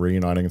them like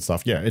reuniting and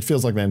stuff. Yeah, it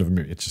feels like the end of a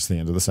movie. It's just the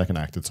end of the second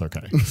act. It's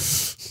okay.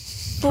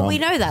 But we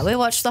know that. We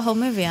watched the whole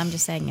movie. I'm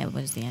just saying it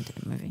was the end of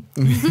the movie.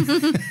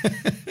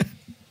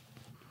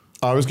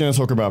 I was going to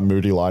talk about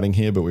moody lighting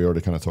here, but we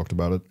already kind of talked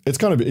about it. It's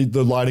kind of,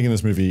 the lighting in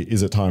this movie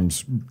is at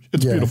times,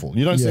 it's beautiful.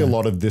 You don't see a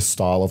lot of this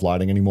style of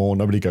lighting anymore.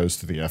 Nobody goes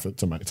to the effort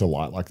to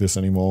light like this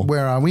anymore.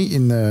 Where are we?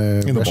 In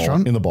the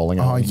restaurant? In the bowling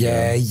alley. Oh,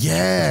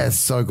 yeah.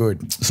 So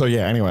good. So,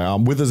 yeah, anyway,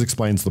 Withers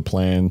explains the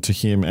plan to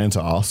him and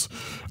to us.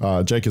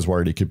 Jake is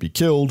worried he could be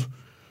killed.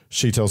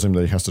 She tells him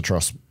that he has to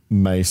trust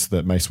Mace,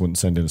 that Mace wouldn't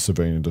send in a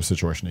civilian into a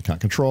situation he can't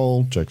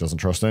control. Jake doesn't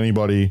trust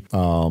anybody.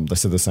 They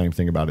said the same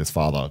thing about his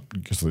father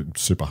because they're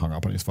super hung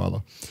up on his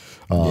father.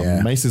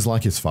 Mace is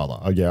like his father.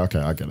 Oh, yeah, okay,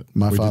 I get it.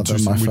 My father.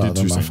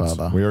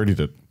 We already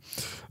did.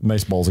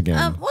 Mace bowls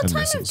again. What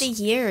time of the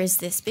year is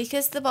this?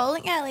 Because the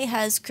bowling alley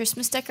has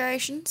Christmas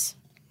decorations.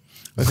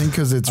 I think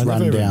because it's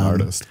run down.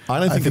 Noticed.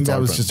 I think that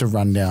was just a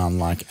rundown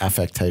like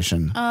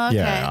affectation. Oh,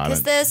 okay,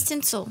 because there's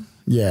tinsel.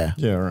 Yeah.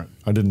 Yeah, right.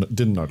 I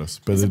didn't notice.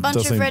 But there's a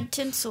bunch of red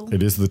tinsel.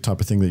 It is the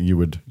type of thing that you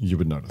would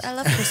notice. I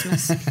love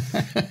Christmas.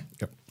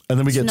 Yep. And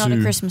then it's not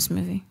a Christmas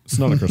movie. It's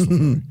not a Christmas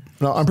movie.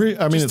 No,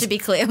 just to be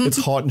clear.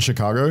 It's hot in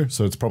Chicago,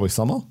 so it's probably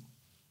summer.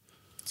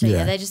 So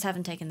yeah, they just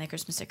haven't taken their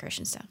Christmas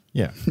decorations down.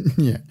 Yeah.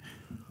 Yeah.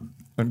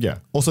 And yeah.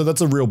 Also,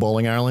 that's a real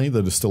bowling alley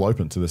that is still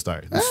open to this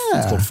day.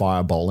 It's called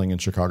Fire Bowling in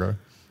Chicago.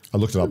 I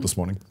looked it up this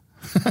morning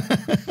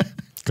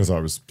because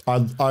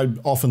I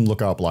often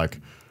look up like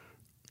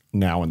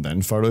now and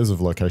then photos of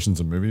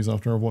locations and movies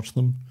after I've watched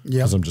them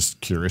because I'm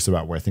just curious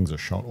about where things are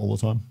shot all the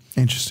time.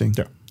 Interesting.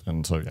 Yeah.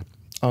 And so, yeah.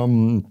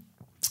 And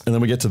then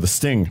we get to the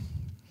sting.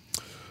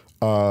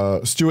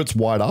 Stuart's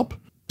wide up.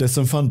 There's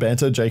some fun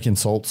banter. Jake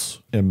insults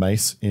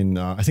Mace in,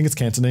 I think it's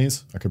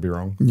Cantonese. I could be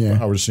wrong. Yeah.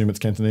 I would assume it's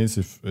Cantonese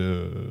if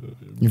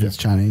it's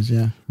Chinese,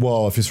 yeah.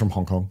 Well, if he's from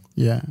Hong Kong.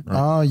 Yeah. Right?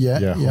 Oh, yeah.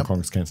 Yeah, Hong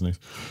Kong's Cantonese.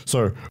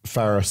 So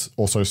Faris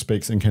also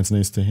speaks in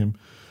Cantonese to him.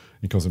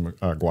 He calls him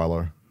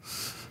Guilo.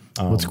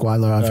 What's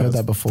Guilo? I've heard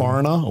that before.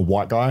 Foreigner, a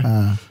white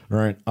guy.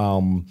 Right.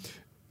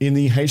 In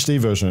the HD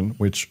version,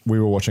 which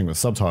we were watching with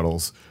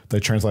subtitles, they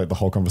translate the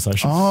whole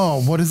conversation.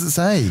 Oh, what does it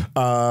say?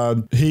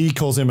 He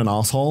calls him an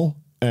asshole.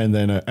 And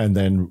then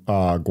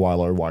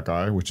Guilo, white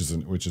guy, which is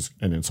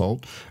an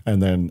insult,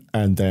 and then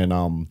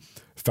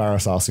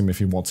Faris asks him if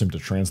he wants him to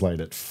translate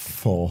it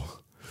for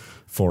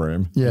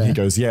him. Yeah, and he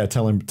goes, yeah,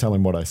 tell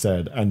him what I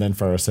said, and then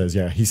Faris says,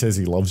 yeah, he says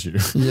he loves you.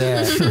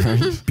 Yeah,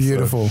 right?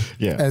 Beautiful. So,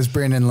 yeah, as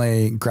Brandon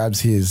Lee grabs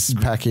his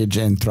package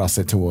and thrusts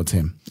it towards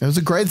him. It was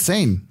a great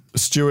scene.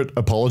 Stuart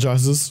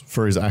apologizes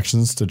for his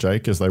actions to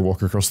Jake as they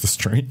walk across the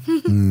street.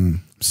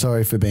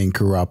 Sorry for being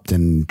corrupt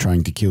and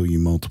trying to kill you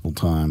multiple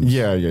times.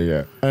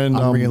 Yeah. And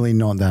I'm really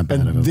not that bad.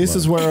 And this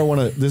is where I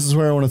want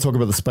to talk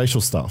about the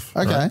spatial stuff.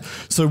 Okay. Right?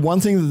 So one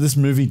thing that this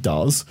movie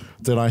does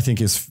that I think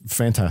is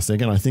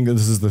fantastic, and I think that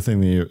this is the thing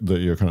that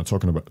you're kind of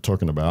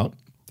talking about.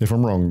 If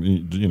I'm wrong,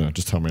 you know,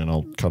 just tell me and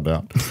I'll cut it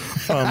out.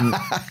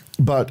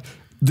 But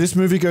this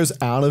movie goes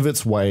out of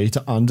its way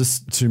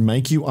to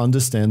make you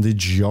understand the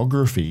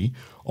geography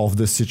of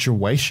the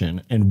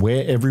situation and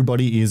where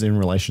everybody is in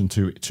relation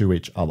to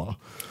each other.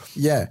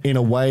 Yeah. In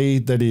a way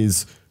that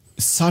is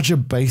such a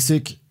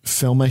basic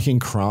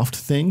filmmaking craft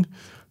thing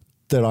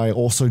that I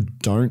also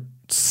don't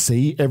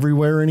see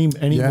everywhere anymore.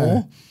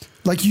 Yeah.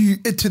 Like you,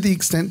 to the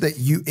extent that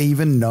you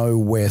even know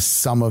where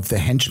some of the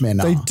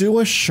henchmen are. They do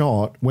a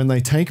shot when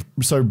they take,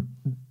 so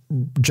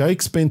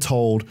Jake's been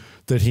told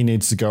that he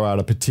needs to go out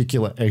a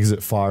particular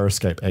fire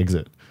escape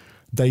exit.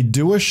 They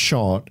do a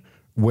shot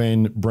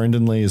when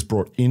Brendan Lee is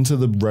brought into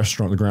the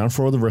restaurant, the ground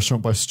floor of the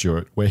restaurant by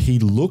Stuart, where he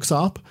looks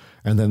up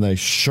and then they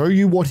show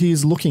you what he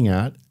is looking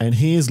at, and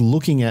he is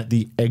looking at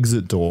the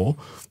exit door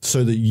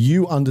so that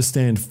you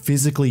understand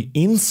physically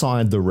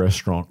inside the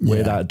restaurant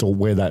where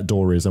that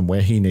door is and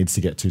where he needs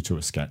to get to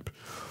escape.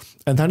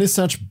 And that is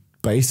such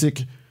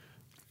basic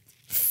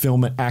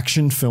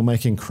action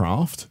filmmaking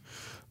craft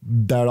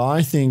that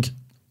I think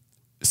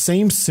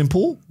seems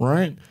simple,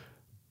 right?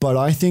 But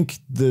I think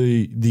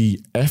the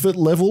effort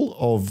level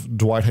of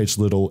Dwight H.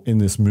 Little in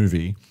this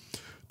movie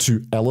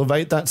to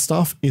elevate that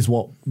stuff is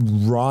what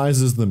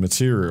rises the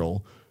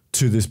material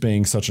to this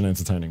being such an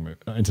entertaining movie.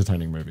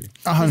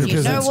 100%.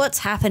 You know what's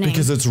happening.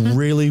 Because it's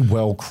really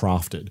well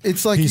crafted.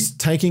 It's like he's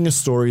taking a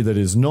story that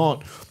is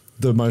not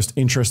the most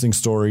interesting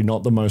story,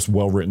 not the most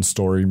well-written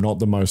story, not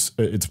the most,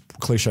 it's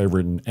cliche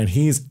written, and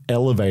he's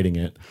elevating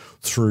it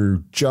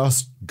through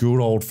just good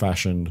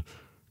old-fashioned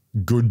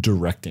good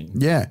directing.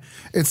 Yeah.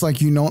 It's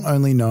like you not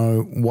only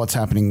know what's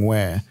happening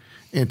where,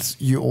 it's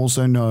you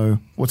also know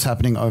what's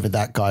happening over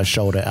that guy's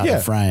shoulder out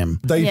of frame.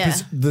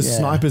 The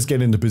snipers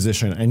get into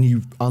position and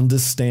you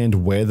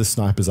understand where the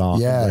snipers are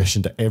in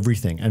relation to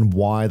everything and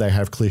why they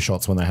have clear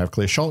shots when they have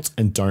clear shots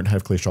and don't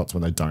have clear shots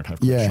when they don't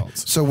have clear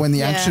shots. So when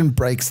the action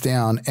breaks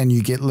down and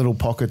you get little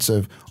pockets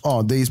of,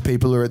 oh, these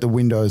people are at the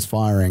windows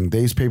firing.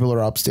 These people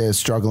are upstairs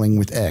struggling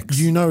with X.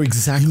 You know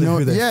exactly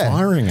who they're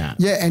firing at.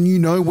 Yeah, and you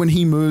know when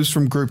he moves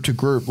from group to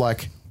group,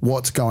 like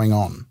what's going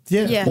on.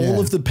 All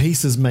of the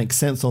pieces make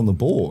sense on the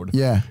board.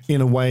 In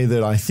a way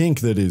that I think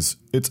that is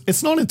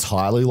it's not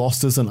entirely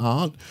lost as an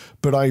art,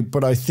 but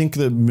I think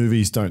that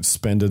movies don't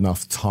spend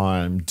enough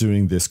time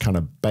doing this kind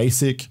of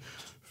basic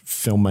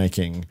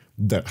filmmaking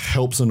that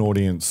helps an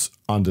audience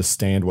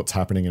understand what's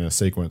happening in a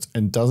sequence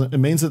and it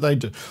means that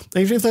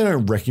even if they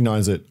don't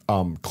recognize it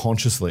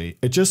consciously,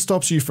 it just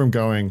stops you from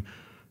going,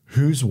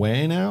 who's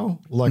where now?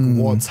 Like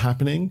what's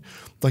happening?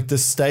 Like the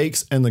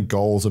stakes and the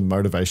goals and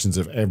motivations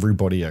of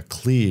everybody are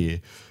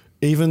clear.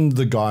 Even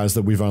the guys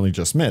that we've only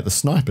just met, the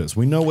snipers,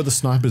 we know what the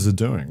snipers are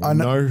doing. We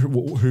know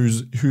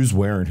who's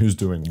where and who's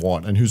doing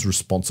what and who's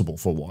responsible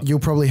for what. You'll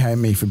probably hate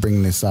me for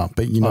bringing this up,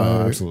 but you know.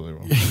 I absolutely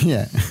will.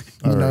 Yeah.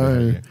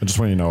 I just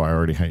want you to know I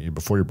already hate you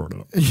before you brought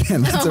it up. Yeah,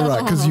 that's all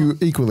right, because you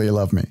equally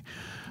love me.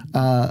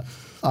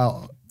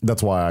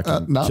 That's why I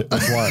can.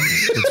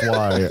 That's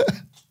why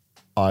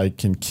I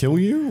can kill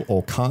you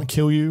or can't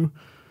kill you.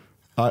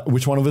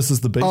 Which one of us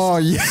is the beast? Oh,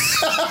 yeah.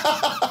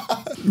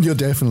 You're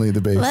definitely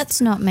the beast.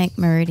 Let's not make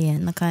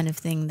Meridian the kind of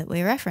thing that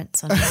we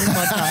reference on every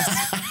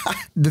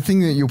podcast. The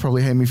thing that you'll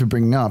probably hate me for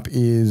bringing up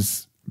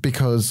is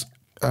because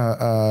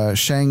Shang-Chi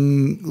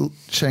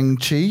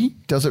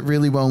does it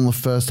really well in the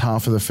first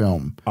half of the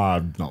film.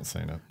 I've not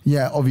seen it.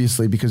 Yeah,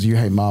 obviously, because you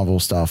hate Marvel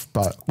stuff,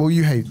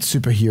 you hate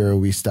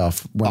superhero-y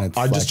stuff when it's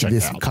like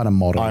this kind of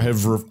model. I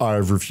have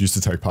refused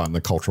to take part in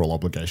the cultural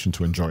obligation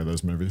to enjoy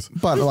those movies.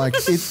 But like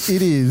it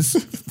is,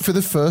 for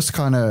the first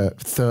kind of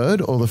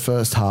third or the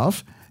first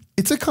half,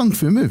 it's a kung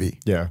fu movie.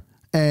 Yeah.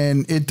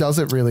 And it does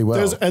it really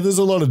well. There's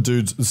a lot of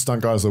dudes,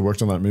 stunt guys that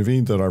worked on that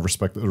movie that I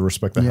respect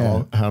the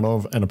hell out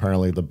of, and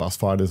apparently the bus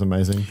fight is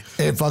amazing.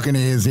 It fucking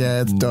is,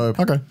 yeah, it's dope.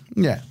 Okay.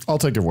 Yeah. I'll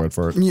take your word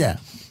for it. Yeah.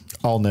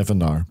 I'll never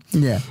know.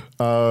 Yeah.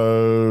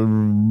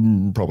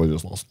 Probably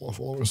just lost a lot of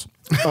followers.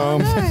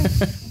 Come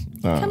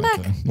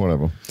back.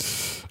 Whatever.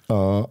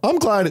 I'm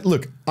glad.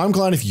 Look, I'm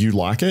glad if you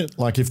like it,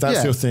 like if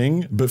that's your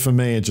thing. But for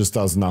me, it just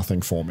does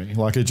nothing for me.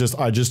 Like I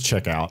just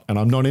check out, and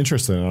I'm not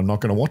interested, and I'm not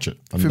going to watch it.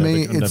 For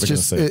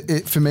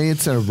me,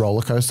 it's a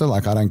roller coaster.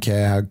 Like I don't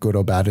care how good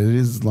or bad it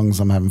is, as long as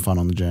I'm having fun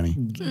on the journey.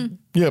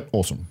 Yep,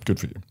 awesome, good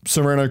for you.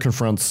 Serrano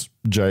confronts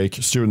Jake.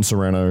 Stuart and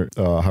Serrano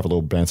have a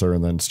little banter,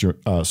 and then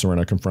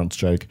Serrano confronts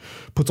Jake.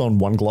 Puts on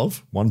one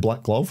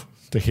black glove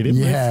to hit him.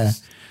 Yeah,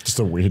 with. Just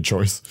a weird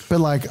choice. But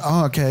like,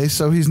 okay,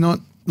 so he's not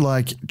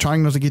like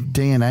trying not to get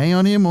DNA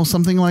on him or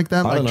something like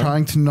that, like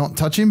trying to not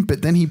touch him,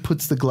 but then he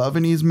puts the glove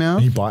in his mouth.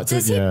 He bites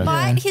Does it. Does he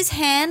bite his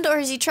hand, or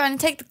is he trying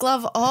to take the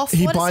glove off?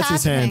 He bites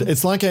his hand.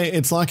 It's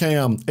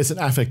an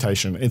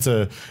affectation. It's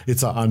a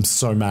I'm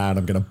so mad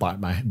I'm going to bite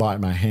my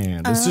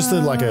hand. It's just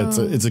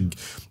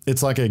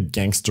it's like a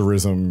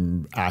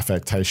gangsterism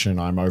affectation.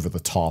 I'm over the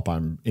top.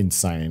 I'm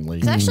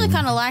insanely. I actually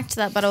kind of liked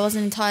that, but I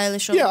wasn't entirely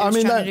sure. Yeah, what he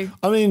was trying to do.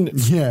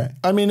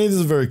 I mean, it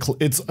is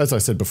it's as I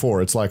said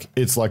before. It's like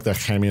the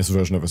hammiest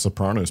version of a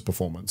Sopranos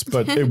performance,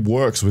 but it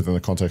works within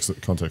the context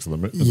of the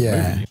movie.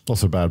 Yeah.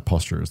 Also, bad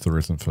posture is the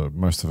reason for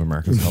most of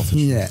America's health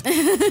issues. Yeah.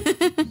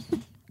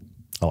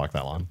 I like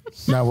that line.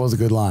 That was a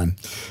good line.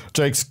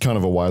 Jake's kind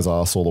of a wise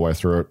ass all the way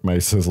through it.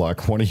 Mace is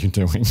like, what are you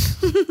doing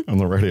on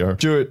the radio?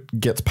 Stuart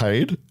gets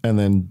paid and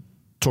then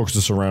talks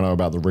to Serrano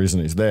about the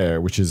reason he's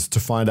there, which is to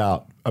find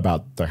out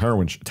about the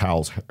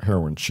Towel's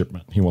heroin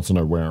shipment. He wants to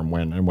know where and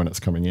when it's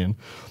coming in.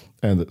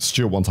 And that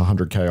Stuart wants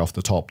 $100K off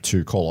the top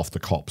to call off the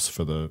cops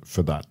for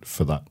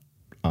that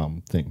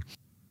thing.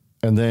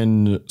 And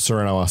then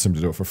Serrano asks him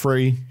to do it for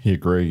free. He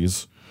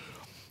agrees.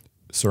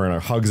 Serrano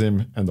hugs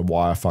him and the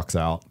wire fucks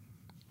out.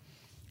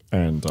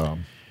 And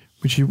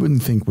which you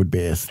wouldn't think would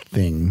be a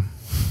thing.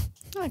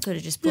 I could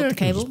have just pulled the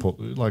cable.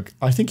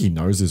 I think he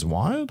knows he's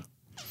wired.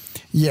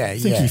 Yeah, I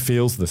think he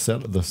feels the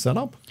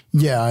setup.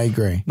 Yeah, I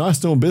agree. Nice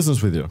doing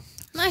business with you.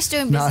 Nice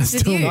doing business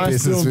with you.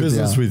 Nice doing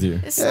business with you.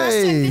 It's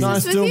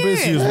nice doing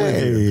business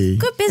with you.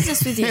 Good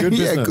business with you. Good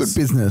business. Yeah, good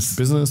business.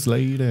 Business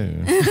lady.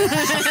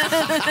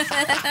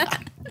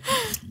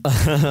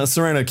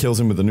 Serrano kills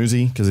him with the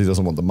Uzi because he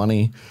doesn't want the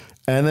money.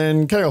 And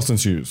then chaos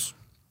ensues.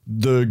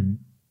 The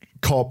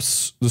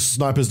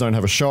snipers don't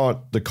have a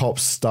shot. The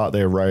cops start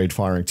their raid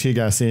firing tear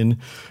gas in.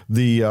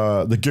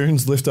 The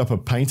goons lift up a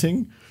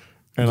painting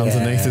And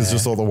underneath is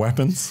just all the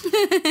weapons.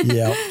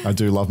 Yeah. I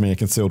do love me a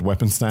concealed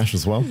weapon stash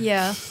as well.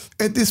 Yeah.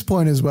 At this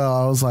point as well,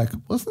 I was like,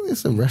 wasn't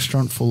this a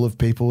restaurant full of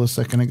people a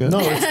second ago? No,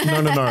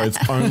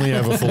 it's only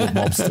ever full of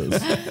mobsters.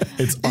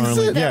 It's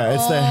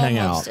their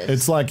hangout.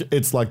 Mobsters.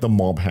 It's like the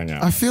mob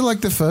hangout. I feel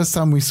like the first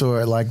time we saw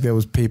it, like there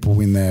was people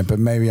in there, but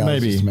maybe I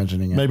was just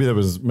imagining it. Maybe it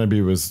was,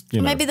 Maybe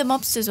the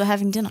mobsters were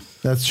having dinner.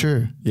 That's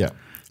true. Yeah.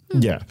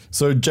 Yeah.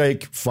 So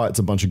Jake fights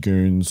a bunch of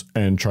goons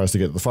and tries to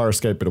get to the fire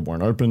escape, but it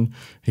won't open.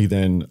 He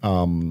then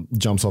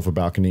jumps off a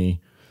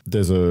balcony.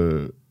 There's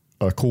a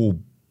cool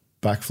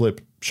backflip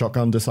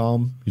shotgun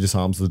disarm. He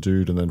disarms the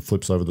dude and then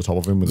flips over the top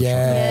of him with a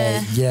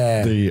shotgun.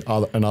 Yeah.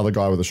 Another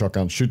guy with a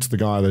shotgun shoots the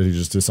guy that he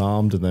just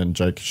disarmed, and then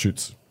Jake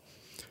shoots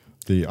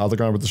the other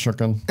guy with the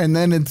shotgun. And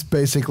then it's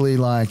basically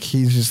like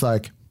he's just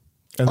like,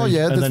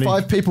 there's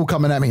 5 people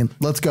coming at me.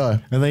 Let's go.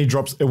 And then he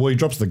drops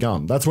the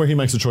gun. That's where he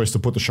makes a choice to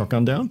put the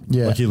shotgun down.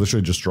 Yeah. Like he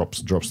literally just drops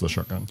the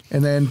shotgun.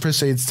 And then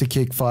proceeds to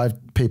kick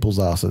 5 people's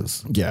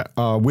asses. Yeah.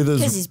 Withers.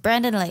 Because he's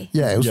Brandon Lee.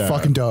 Yeah, it was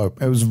fucking dope.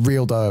 It was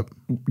real dope.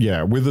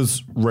 Yeah.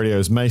 Withers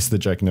radios Mace that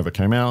Jake never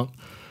came out.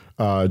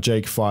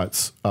 Jake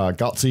fights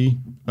Gutsy,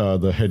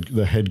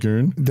 the head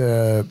goon.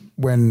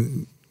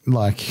 When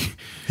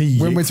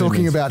we're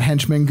talking about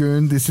henchman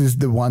goon, this is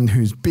the one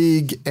who's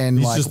big and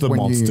he's just the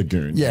monster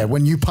goon. Yeah,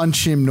 when you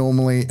punch him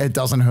normally, it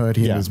doesn't hurt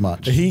him as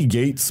much. He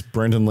yeets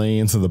Brendan Lee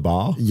into the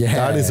bar. Yeah.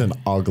 That is an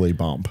ugly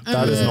bump.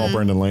 That is not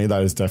Brendan Lee.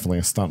 That is definitely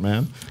a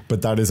stuntman,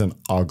 but that is an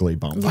ugly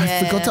bump. Yeah.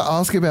 I forgot to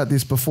ask about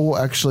this before,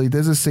 actually.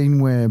 There's a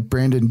scene where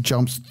Brandon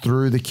jumps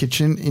through the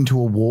kitchen into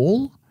a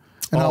wall.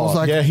 And I was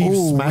like, he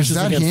smashes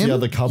against the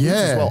other cupboards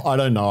as well. I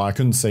don't know. I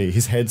couldn't see.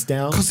 His head's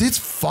down. Because it's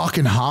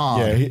fucking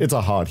hard. Yeah, it's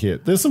a hard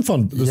hit. There's some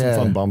fun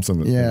bumps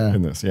in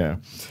this. Yeah.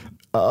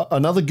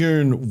 Another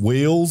goon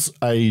wheels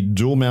a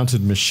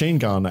dual-mounted machine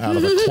gun out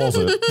of a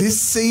closet. This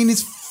scene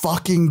is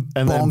fucking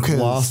and bonkers. then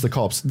blast the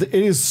cops. It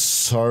is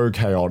so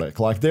chaotic.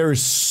 Like, there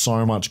is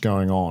so much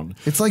going on.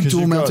 It's like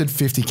dual-mounted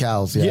 50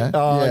 cals,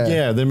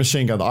 yeah? The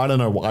machine gun. I don't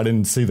know. I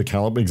didn't see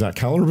the exact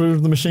caliber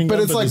of the machine gun.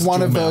 But it's like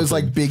one of those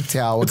like big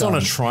tower It's guns.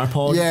 on a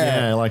tripod.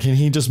 Yeah. And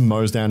he just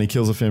mows down. He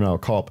kills a female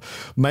cop.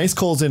 Mace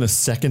calls in a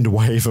second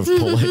wave of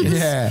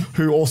police.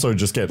 Who also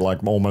just get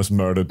almost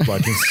murdered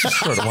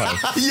straight away.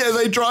 Yeah,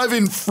 they drive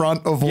in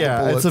front of all the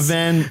bullets.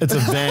 It's a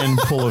van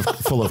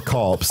full of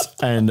cops,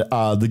 and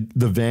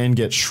the van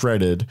gets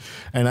shredded.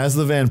 And as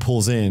the van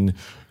pulls in,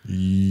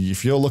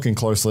 if you're looking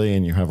closely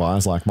and you have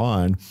eyes like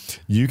mine,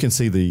 you can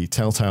see the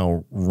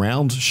telltale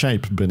round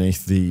shape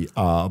beneath the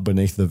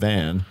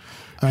van.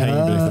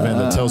 Hanging beneath the van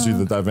that tells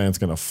you that van's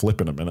going to flip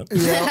in a minute.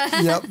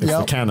 Yep. It's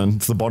the cannon.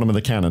 It's the bottom of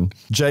the cannon.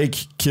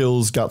 Jake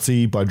kills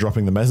Gutsy by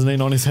dropping the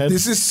mezzanine on his head.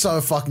 This is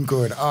so fucking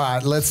good. All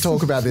right, let's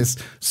talk about this.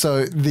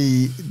 So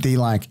the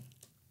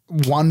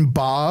one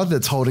bar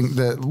that's holding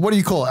what do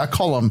you call it? A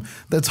column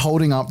that's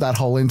holding up that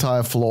whole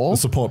entire floor.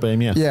 The support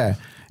beam, yeah. Yeah.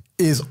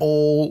 Is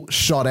all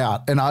shot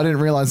out. And I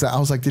didn't realize that. I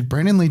was like, did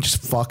Brandon Lee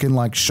just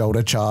fucking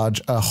shoulder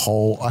charge a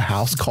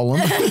house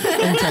column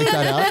and take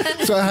that out?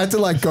 So I had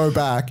to go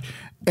back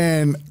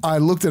and I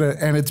looked at it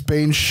and it's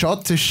been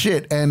shot to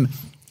shit. And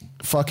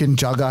fucking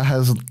Jugger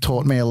has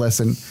taught me a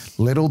lesson.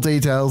 Little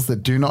details that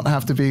do not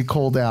have to be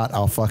called out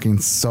are fucking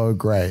so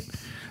great.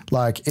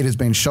 It has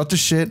been shot to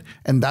shit,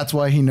 and that's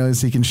why he knows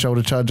he can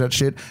shoulder charge that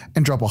shit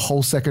and drop a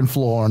whole second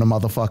floor on a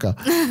motherfucker.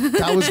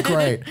 That was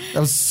great. That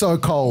was so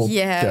cold.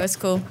 Yeah, it was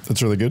cool.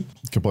 That's really good.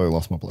 Completely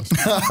lost my place.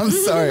 I'm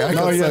sorry. I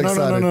got so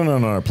excited.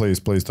 No. Please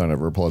don't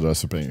ever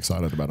apologize for being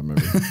excited about a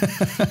movie.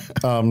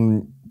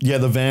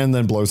 The van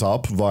then blows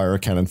up via a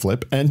cannon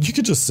flip, and you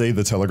could just see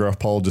the telegraph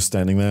pole just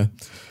standing there.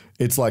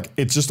 It's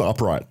just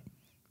upright.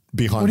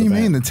 Behind what do you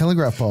van. mean, the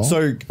telegraph pole?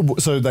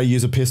 So they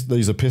use a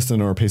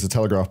piston or a piece of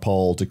telegraph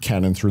pole to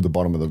cannon through the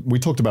bottom of the. We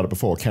talked about it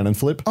before, cannon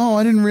flip. Oh,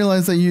 I didn't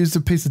realize they used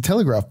a piece of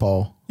telegraph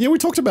pole. Yeah, we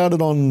talked about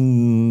it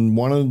on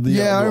one of the.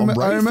 Yeah, I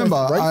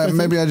remember.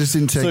 Maybe I just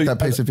didn't take that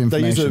piece of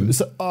information.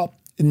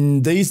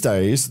 In these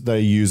days, they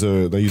use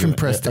a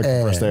compressed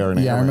air.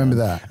 And I remember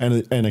that.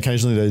 And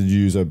occasionally they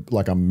use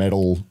a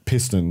metal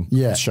piston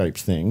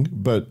shaped thing,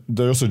 but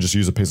they also just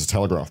use a piece of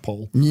telegraph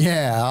pole.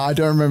 Yeah, I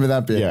don't remember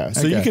that bit. Yeah,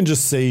 so you can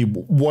just see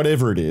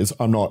whatever it is.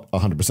 I'm not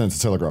 100% a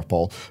telegraph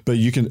pole, but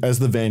you can, as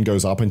the van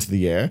goes up into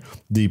the air,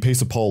 the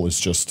piece of pole is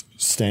just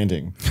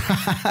standing,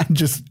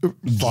 just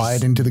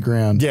fired into the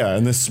ground. Yeah,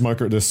 and there's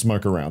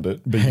smoke around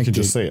it, but you can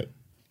just see it.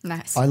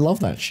 Nice. I love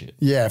that shit.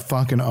 Yeah,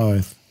 fucking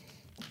oath.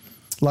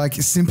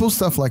 Simple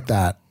stuff like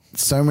that,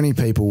 so many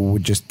people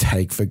would just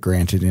take for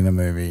granted in a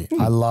movie.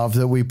 I love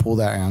that we pull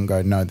that out and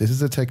go, no, this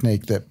is a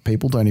technique that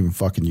people don't even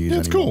fucking use anymore.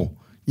 It's cool.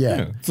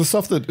 Yeah. It's the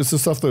stuff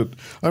that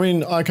I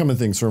mean, I come at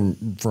things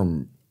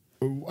from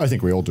I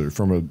think we all do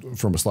from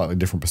a slightly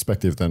different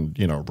perspective than,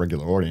 you know, a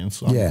regular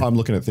audience. I'm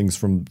looking at things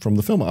from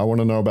the film. I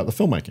want to know about the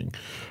filmmaking,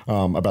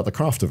 about the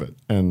craft of it.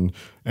 And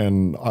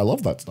I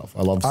love that stuff.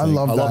 I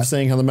love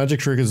seeing how the magic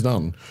trick is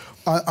done.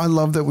 I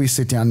love that we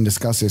sit down and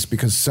discuss this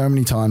because so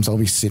many times I'll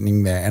be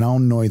sitting there and I'll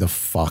annoy the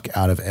fuck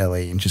out of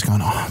Ellie and just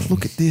going, oh,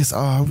 look at this. Oh,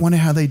 I wonder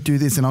how they do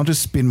this. And I'll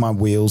just spin my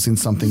wheels in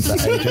something for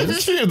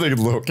ages.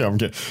 Look,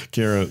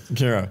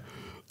 Kira,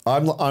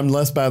 I'm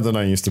less bad than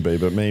I used to be,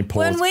 but me,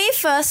 Paul. When we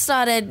first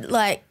started,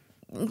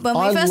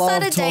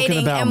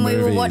 dating and we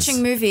were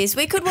watching movies,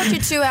 we could watch a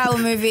 2-hour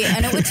movie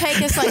and it would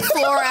take us like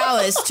 4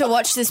 hours to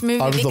watch this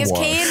movie because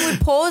Kian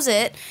would pause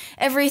it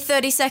every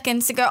 30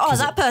 seconds to go, oh,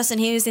 that person,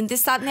 he was in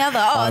this, that and the other.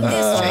 Oh,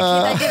 this trick,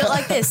 they did it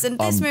like this and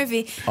this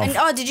movie. And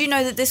oh, did you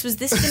know that this was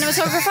this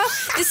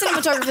cinematographer? This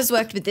cinematographer's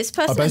worked with this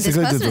person and this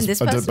person and this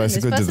person. I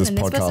basically did this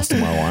podcast to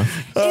my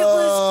wife. It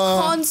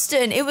was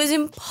constant. It was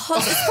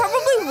impossible. It's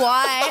probably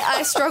why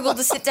I struggled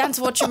to sit down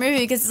to watch a movie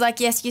because it's like,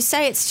 yes, you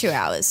say it's 2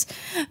 hours,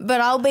 but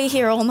I'll be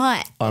here all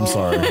night. I'm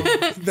sorry.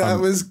 That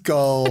was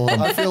gold.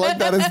 I feel like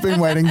that has been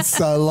waiting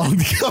so long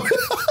to come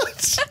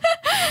out.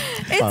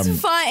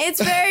 It's fine.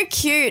 It's very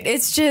cute.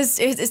 It's just,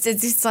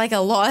 it's like a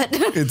lot.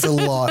 It's a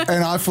lot.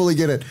 And I fully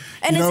get it.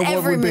 And you know, it's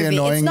every movie.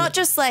 It's not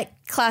just like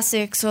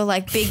classics or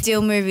like big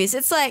deal movies.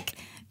 It's like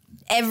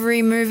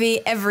every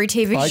movie, every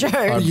TV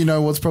show. You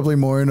know what's probably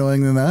more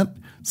annoying than that?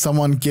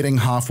 Someone getting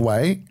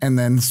halfway and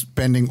then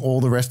spending all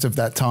the rest of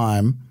that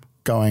time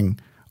going,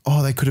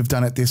 oh, they could have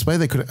done it this way.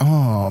 They could have,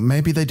 oh,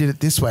 maybe they did it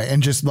this way.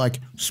 And just like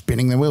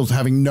spinning their wheels,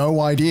 having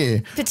no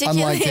idea.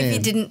 Particularly if you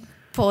didn't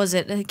pause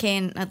it.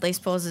 Ken at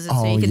least pauses it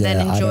so you can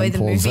then enjoy the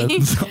movie.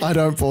 I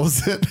don't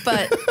pause it.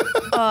 But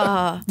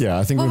yeah,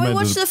 I think when we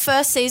watched the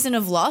first season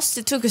of Lost,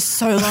 it took us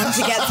so long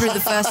to get through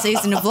the first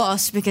season of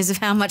Lost because of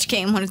how much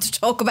Ken wanted to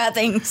talk about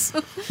things.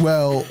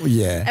 Well,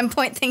 yeah. And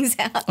point things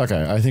out.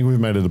 Okay, I think we've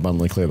made it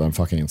abundantly clear that I'm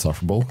fucking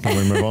insufferable. Can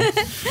we move on?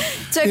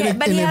 It's okay,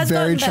 but he has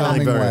very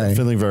charming way.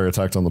 Feeling very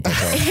attacked on the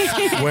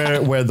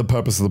podcast. where the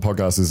purpose of the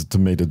podcast is to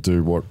me to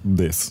do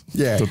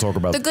to talk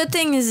about. The good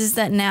thing is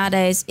that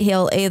nowadays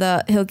he'll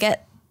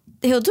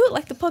do it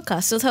like the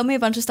podcast. He'll tell me a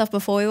bunch of stuff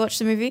before we watch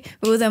the movie.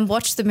 We will then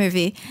watch the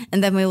movie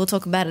and then we will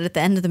talk about it at the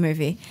end of the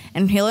movie.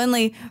 And he'll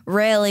only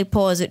rarely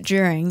pause it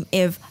during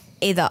if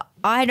either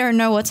I don't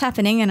know what's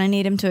happening and I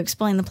need him to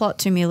explain the plot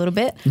to me a little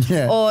bit,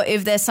 or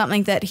if there's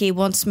something that he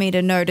wants me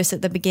to notice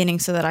at the beginning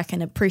so that I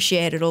can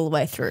appreciate it all the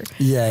way through.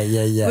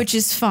 Yeah. Which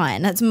is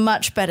fine. That's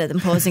much better than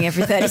pausing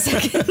every 30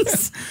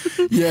 seconds.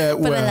 Yeah,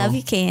 but I love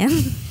you, Ken.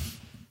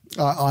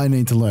 I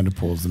need to learn to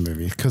pause the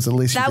movie because at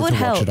least that would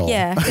help.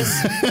 Yeah,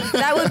 because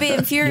that would be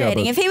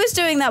infuriating. If he was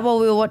doing that while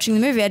we were watching the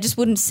movie, I just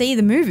wouldn't see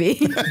the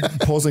movie.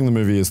 Pausing the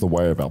movie is the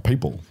way of our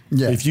people.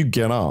 Yeah. If you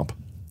get up,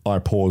 I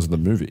pause the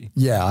movie.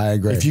 Yeah, I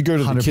agree. If you go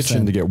to 100%. The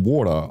kitchen to get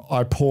water,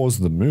 I pause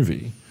the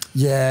movie.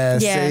 Yeah.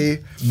 See,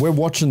 we're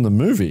watching the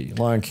movie.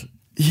 Like,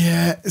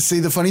 yeah. See,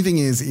 the funny thing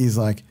is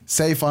like,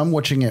 say if I'm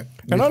watching it,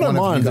 and I don't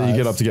mind that you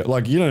get up to get,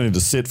 like, you don't need to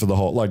sit for the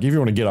whole, like, if you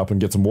want to get up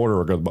and get some water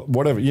or go,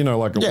 whatever, you know,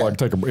 like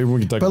take a, we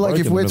can take. But like,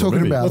 if we're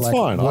talking about like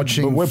fine.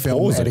 watching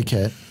film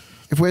etiquette.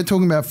 If we're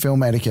talking about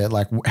film etiquette,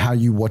 like how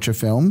you watch a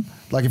film,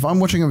 like if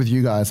I'm watching it with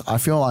you guys, I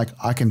feel like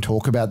I can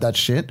talk about that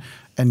shit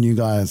and you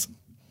guys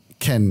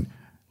can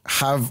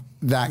have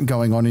that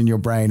going on in your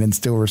brain and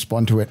still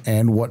respond to it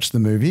and watch the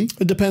movie.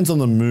 It depends on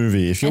the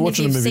movie. If you're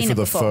watching a movie for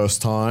the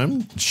first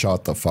time,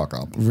 shut the fuck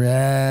up.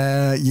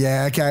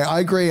 Yeah, okay.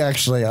 I agree,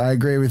 actually. I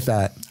agree with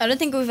that. I don't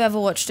think we've ever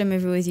watched a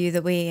movie with you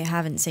that we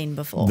haven't seen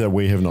before. That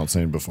we have not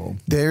seen before.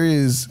 There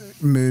is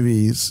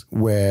movies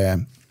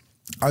where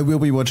I will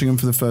be watching them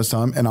for the first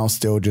time and I'll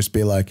still just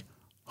be like,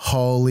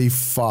 holy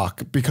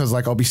fuck, because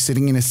like I'll be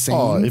sitting in a scene.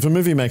 Oh, if a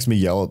movie makes me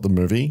yell at the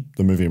movie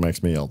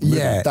makes me yell at the movie.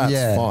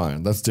 That's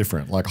fine. That's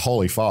different. Like,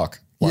 holy fuck.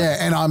 Like,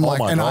 and I'm like,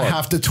 and God. I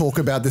have to talk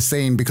about the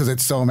scene because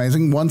it's so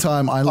amazing. One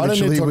time I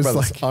literally was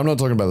like, I'm not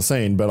talking about the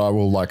scene, but I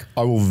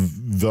will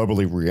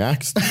verbally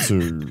react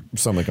to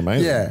something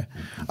amazing. Yeah.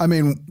 I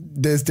mean,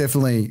 there's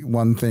definitely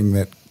one thing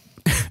that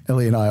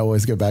Ellie and I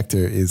always go back to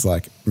is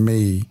like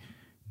me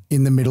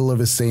in the middle of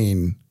a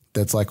scene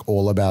that's like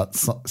all about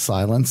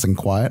silence and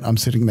quiet. I'm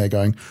sitting there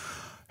going,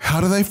 how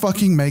do they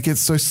fucking make it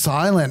so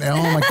silent? And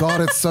oh my God,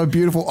 it's so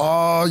beautiful.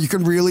 Oh, you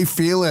can really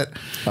feel it.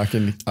 I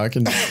can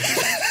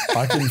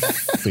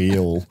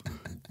feel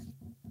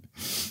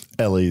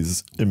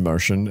Ellie's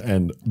emotion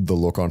and the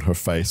look on her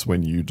face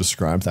when you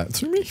describe that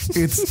to me.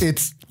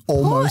 It's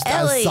almost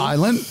as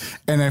silent.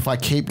 And if I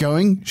keep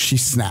going, she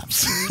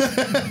snaps.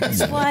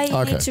 That's why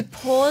you need to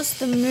pause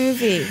the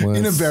movie.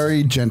 In a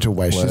very gentle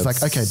way. She's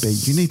like, okay, B,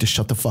 you need to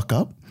shut the fuck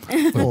up.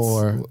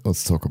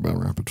 Let's talk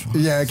about rapid fire.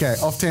 Yeah, okay.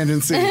 Off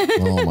tangent C.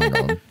 Oh my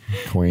God.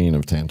 Queen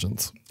of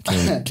tangents.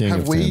 King of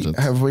tangents.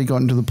 Have we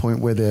gotten to the point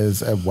where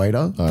there's a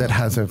waiter that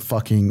has a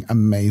fucking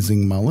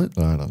amazing mullet?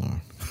 I don't know.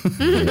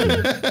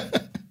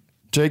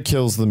 Jake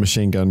kills the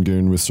machine gun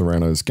goon with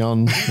Serrano's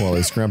gun while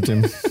he's grabbed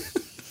him.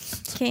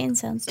 Keen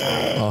sounds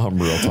tired. Oh,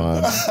 I'm real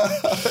tired.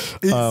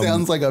 It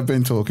sounds like I've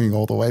been talking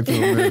all the way through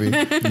the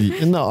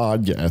movie. No,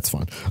 yeah, it's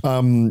fine.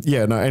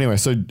 Anyway,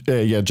 so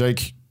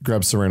Jake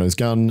grabs Serrano's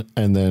gun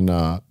and then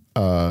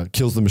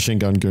kills the machine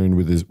gun goon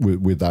with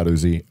that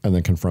Uzi, and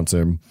then confronts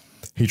him.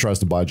 He tries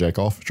to buy Jake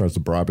off, tries to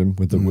bribe him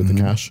with the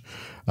cash.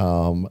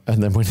 And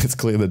then when it's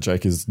clear that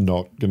Jake is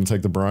not going to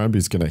take the bribe,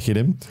 he's going to hit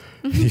him.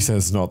 He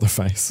says, not the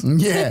face.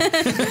 Yeah.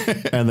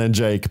 And then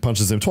Jake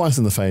punches him twice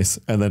in the face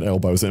and then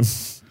elbows him.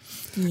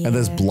 Yeah. And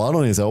there's blood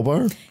on his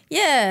elbow.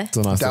 Yeah. It's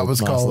a nice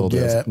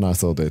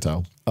little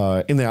detail.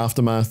 In the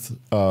aftermath,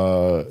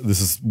 this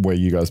is where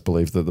you guys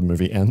believe that the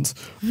movie ends.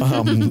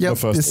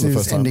 This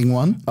is ending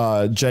one.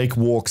 Jake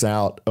walks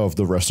out of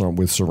the restaurant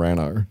with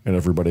Serrano and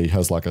everybody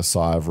has like a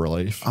sigh of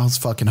relief. I was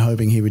fucking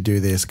hoping he would do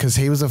this because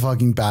he was a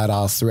fucking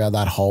badass throughout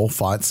that whole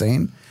fight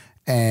scene.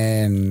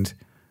 And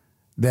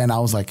then I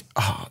was like,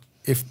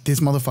 if this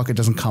motherfucker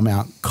doesn't come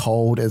out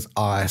cold as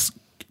ice,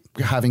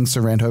 having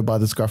Sorrento by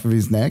the scruff of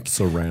his neck.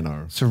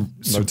 Serrano.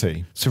 No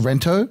T.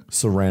 Sorrento?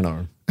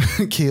 Serrano.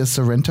 Kia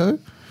Sorrento?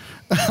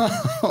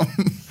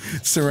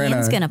 Serrano.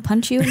 Ian's going to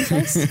punch you in the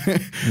face.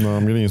 No,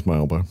 I'm going to use my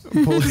elbow.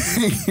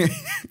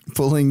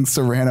 Pulling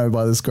Serrano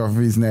by the scruff of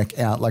his neck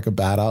out like a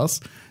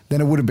badass,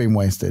 then it would have been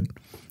wasted.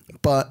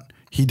 But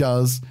he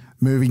does.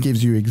 Movie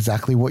gives you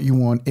exactly what you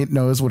want. It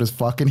knows what it's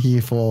fucking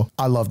here for.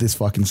 I love this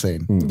fucking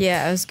scene.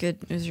 Yeah, it was good.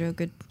 It was real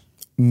good.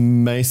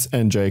 Mace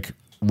and Jake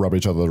rub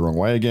each other the wrong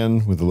way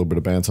again with a little bit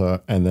of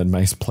banter, and then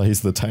Mace plays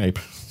the tape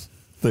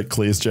that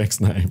clears Jake's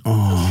name.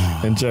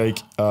 And Jake...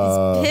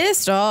 He's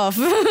pissed off.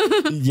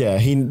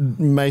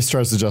 Mace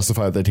tries to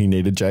justify that he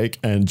needed Jake,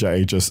 and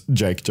Jake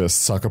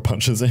just sucker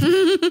punches him.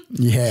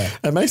 Yeah.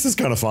 And Mace is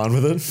kind of fine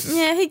with it.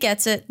 Yeah, he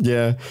gets it.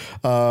 Yeah.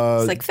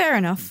 It's like, fair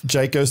enough.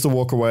 Jake goes to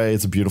walk away.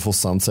 It's a beautiful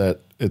sunset.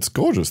 It's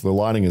gorgeous. The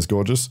lighting is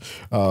gorgeous.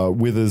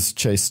 Withers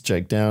chases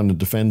Jake down and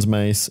defends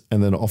Mace,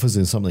 and then offers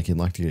him something he'd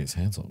like to get his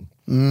hands on.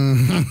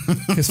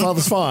 His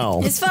father's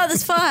file. His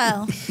father's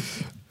file.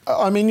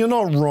 I mean, you're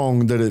not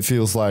wrong that it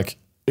feels like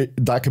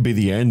that could be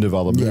the end of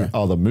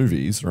other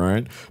movies,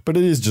 right? But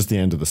it is just the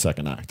end of the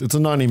second act. It's a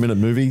 90-minute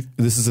movie.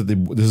 This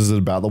is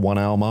about the 1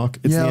 hour mark.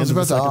 It's the end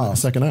of the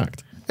second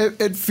act.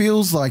 It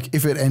feels like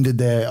if it ended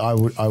there, I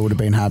would have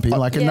been happy.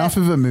 Enough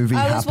of a movie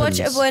happens. I was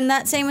watching when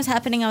that scene was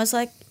happening. I was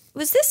like,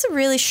 was this a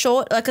really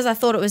short? Because I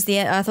thought it was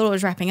I thought it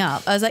was wrapping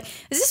up. I was like,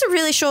 is this a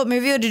really short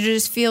movie or did it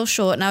just feel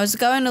short? And I was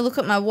going to look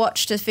at my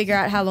watch to figure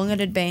out how long it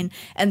had been.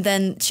 And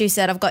then she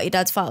said, I've got your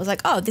dad's file. I was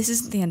like, oh, this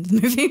isn't the end of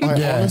the movie.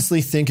 I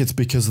honestly think it's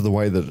because of the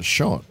way that it's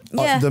shot.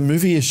 Yeah. The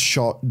movie is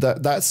shot,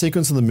 that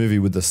sequence of the movie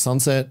with the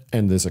sunset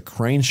and there's a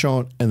crane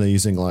shot and they're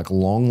using like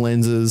long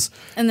lenses.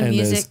 And the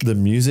music. There's the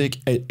music.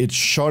 It's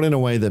shot in a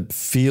way that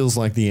feels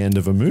like the end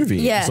of a movie.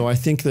 Yeah. So I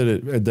think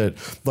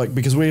that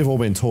because we have all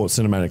been taught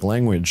cinematic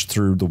language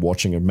through the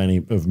watching of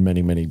many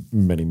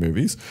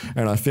movies,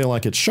 and I feel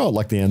like it's shot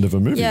like the end of a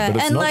movie, but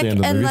it's not the end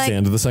of the movie, it's the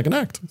end of the second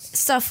act.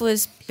 Stuff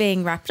was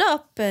being wrapped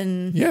up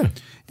and...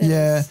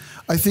 Yeah,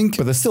 I think...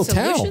 But there's still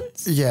Tao.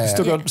 Yeah.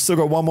 Still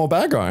got one more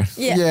bad guy.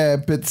 Yeah,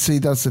 but see,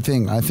 that's the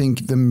thing. I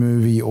think the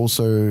movie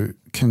also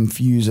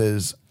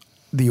confuses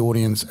the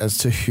audience as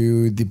to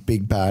who the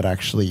big bad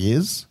actually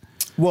is.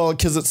 Well,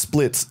 because it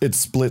splits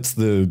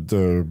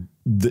the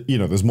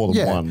there's more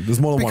than one.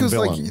 There's more than one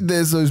villain. Because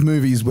there's those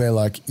movies where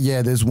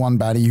there's one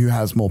baddie who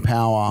has more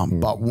power,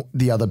 but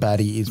the other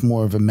baddie is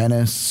more of a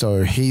menace,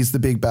 so he's the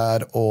big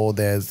bad. Or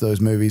there's those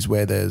movies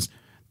where there's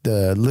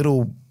the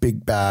little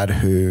big bad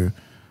who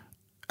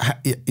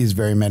is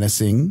very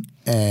menacing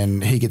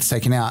and he gets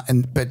taken out,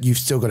 but you've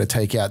still got to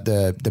take out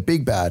the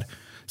big bad.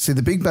 See,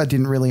 the big bad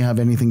didn't really have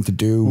anything to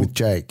do with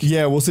Jake.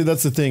 Yeah, well, see,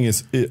 that's the thing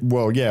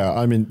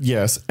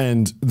yes.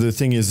 And the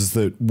thing is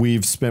that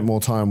we've spent more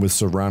time with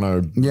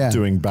Serrano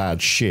doing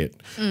bad shit.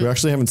 We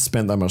actually haven't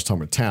spent that much time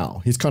with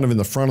Tao. He's kind of in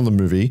the front of the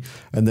movie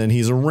and then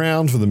he's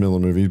around for the middle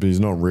of the movie, but he's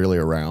not really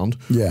around.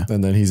 Yeah.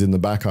 And then he's in the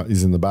back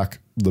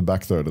the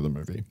back third of the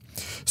movie.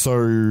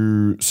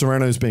 So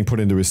Serrano's being put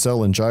into his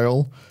cell in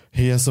jail.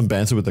 He has some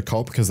banter with the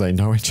cop because they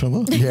know each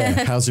other.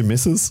 Yeah. How's your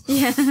missus?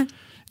 Yeah.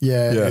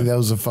 Yeah, that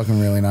was a fucking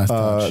really nice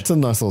touch. It's a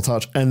nice little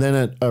touch. And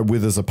then at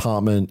Withers'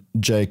 apartment,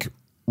 Jake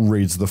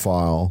reads the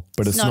file,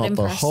 but it's not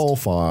the whole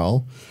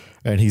file.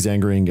 And he's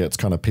angry and gets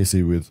kind of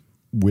pissy with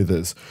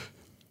Withers.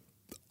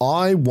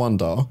 I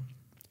wonder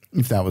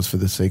if that was for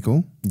the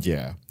sequel.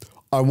 Yeah.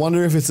 I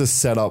wonder if it's a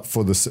setup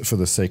for the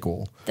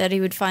sequel. That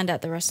he would find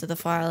out the rest of the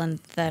file and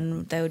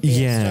then there would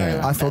be a story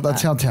like I thought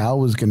that's how Tao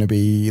was going to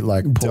be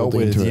pulled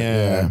into it.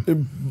 Yeah.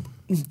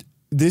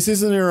 This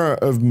is an era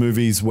of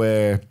movies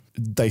where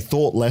they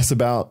thought less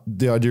about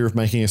the idea of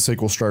making a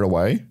sequel straight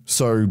away.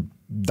 So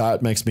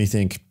that makes me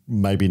think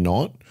maybe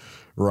not,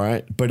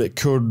 right? But it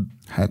could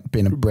have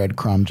been a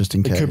breadcrumb just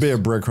in case. It could be a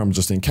breadcrumb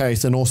just in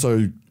case. And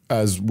also,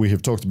 as we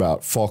have talked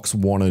about, Fox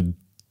wanted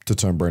to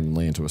turn Brendan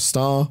Lee into a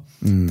star.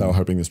 They were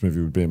hoping this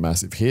movie would be a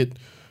massive hit.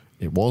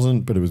 It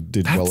wasn't, but it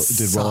did well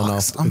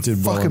enough. I'm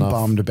fucking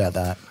bummed about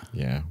that.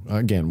 Yeah.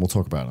 Again, we'll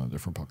talk about it on a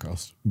different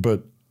podcast.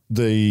 But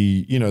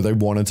they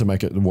wanted to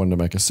make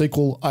a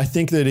sequel. I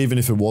think that even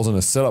if it wasn't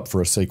a setup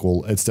for a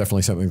sequel, it's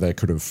definitely something they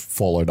could have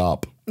followed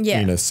up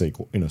in a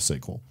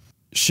sequel.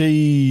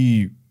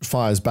 She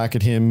fires back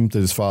at him that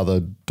his father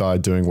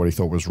died doing what he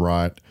thought was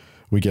right.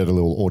 We get a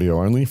little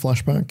audio only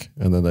flashback,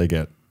 and then they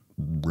get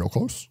real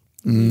close.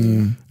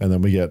 And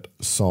then we get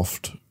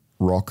soft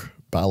rock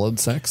ballad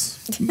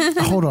sex.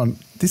 Hold on.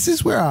 This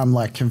is where I'm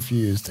like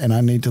confused and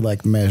I need to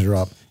like measure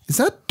up. Is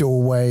that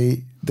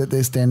doorway that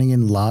they're standing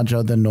in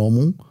larger than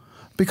normal?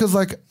 Because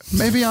like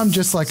maybe I'm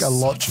just like a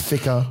lot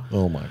thicker.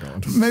 Oh my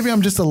God. Maybe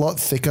I'm just a lot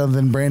thicker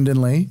than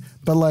Brandon Lee.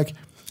 But like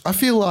I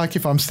feel like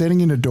if I'm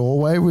standing in a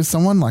doorway with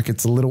someone, like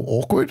it's a little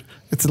awkward.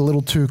 It's a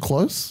little too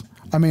close.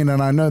 I mean,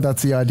 and I know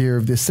that's the idea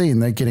of this scene.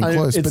 They're getting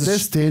close, but they're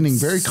standing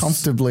very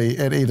comfortably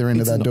at either end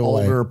of that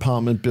doorway. It's an older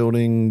apartment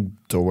building.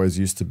 Doorways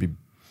used to be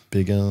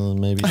bigger,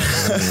 maybe.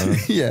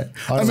 Yeah.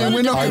 I mean,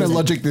 we're not going to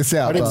logic this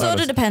out. It sort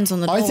of depends on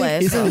the doorway. I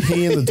think, isn't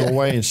he in the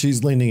doorway and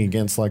she's leaning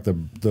against like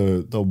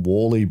the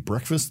Wally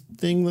breakfast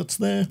thing that's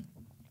there?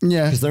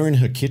 Yeah. Because they're in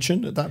her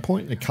kitchen at that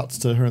point. It cuts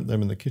to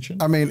them in the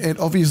kitchen. I mean, it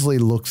obviously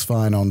looks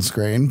fine on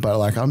screen, but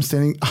like I was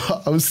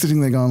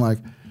sitting there going like,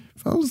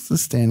 if I was to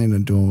stand in a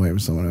doorway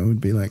with someone, I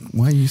would be like,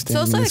 why are you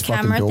standing in this It's also a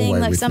fucking camera doorway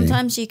thing. Like with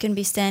sometimes you can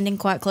be standing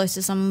quite close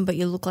to someone, but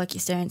you look like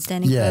you're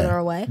standing further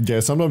away. Yeah,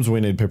 sometimes we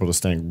need people to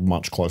stand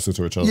much closer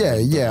to each other.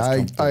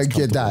 I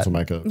get that. To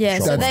make a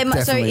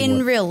So so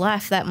in real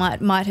life that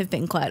might have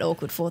been quite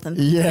awkward for them.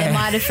 Yeah. They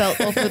might have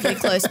felt awkwardly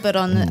close, but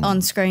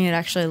on screen it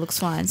actually looks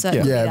fine. So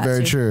yeah,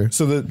 very true.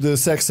 So the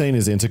sex scene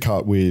is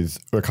intercut with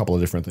a couple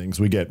of different things.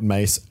 We get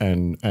Mace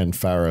and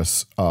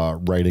Ferris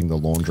raiding the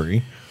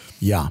laundry.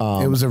 Yeah,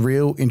 it was a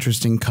real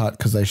interesting cut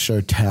because they show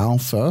Tao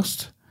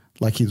first,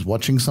 like he's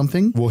watching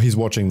something. Well, he's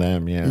watching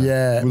them, yeah.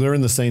 Yeah. Well, they're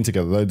in the scene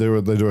together.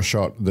 They do a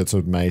shot that's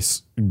of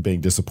Mace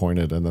being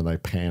disappointed, and then they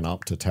pan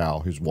up to Tao,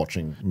 who's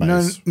watching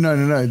Mace.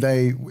 No.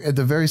 They at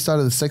the very start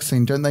of the sex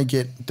scene, don't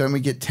we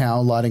get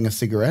Tao lighting a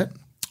cigarette?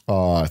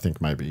 Oh, I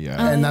think maybe,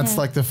 yeah. And that's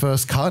like the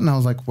first cut, and I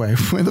was like, wait,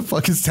 where the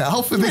fuck is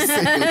Tao for this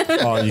scene?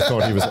 Oh, you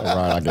thought he was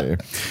right? I get you.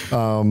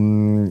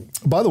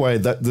 By the way,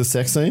 the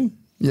sex scene.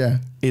 Yeah.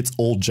 It's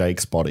all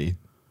Jake's body.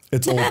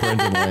 It's all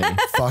Brendan Lee.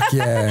 Fuck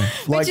yeah.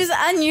 Which is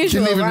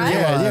unusual, right?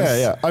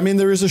 Yeah. I mean,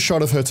 there is a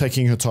shot of her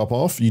taking her top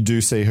off. You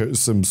do see her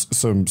some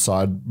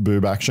side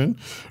boob action,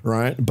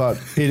 right?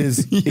 But it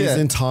is is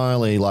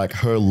entirely like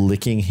her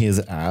licking his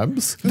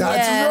abs.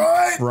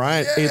 That's right.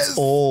 Right? Yes. It's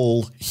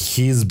all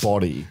his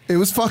body. It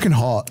was fucking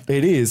hot.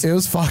 It is. It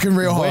was fucking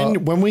real hot.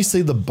 When we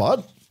see the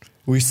butt,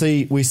 we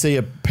see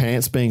a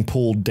pants being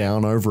pulled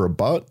down over a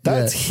butt.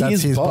 That's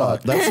his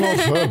butt. That's not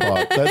her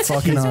butt. That's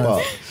fucking his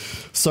butt.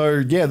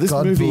 So yeah, this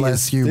God movie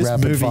bless you,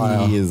 rapid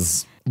fire.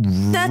 is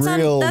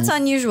That's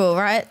unusual,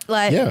 right?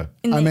 Like, yes,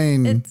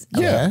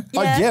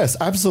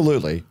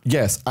 absolutely.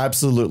 Yes,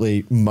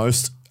 absolutely.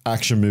 Most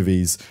action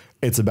movies,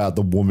 it's about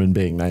the woman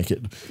being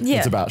naked. Yeah.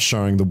 It's about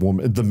showing the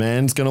woman. The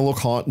man's going to look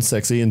hot and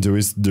sexy and do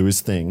his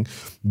thing,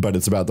 but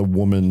it's about the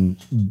woman,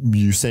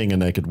 you seeing a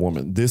naked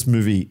woman. This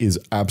movie is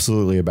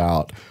absolutely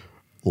about,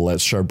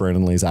 let's show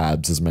Brandon Lee's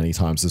abs as many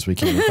times as we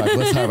can. In fact,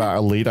 let's have our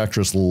lead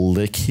actress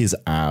lick his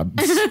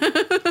abs.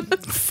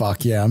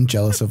 Fuck yeah, I'm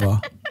jealous of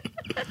her.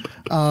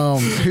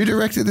 Who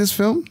directed this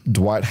film?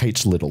 Dwight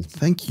H. Little.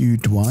 Thank you,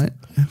 Dwight.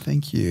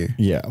 Thank you.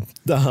 Yeah.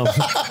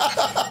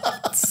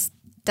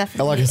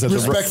 Definitely. Like I said,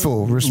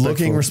 respectful.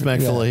 Looking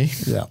respectfully.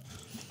 Yeah.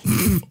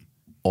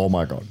 Oh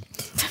my God.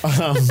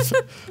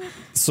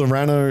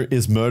 Serrano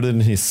is murdered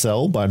in his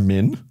cell by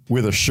Min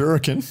with a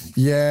shuriken.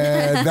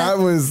 Yeah, that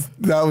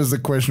was a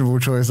questionable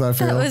choice, I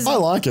feel. I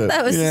like it.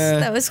 That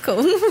was cool.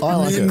 I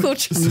like it. Cool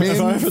choice.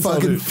 Min,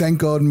 fucking thank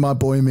God my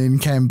boy Min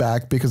came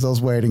back because I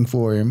was waiting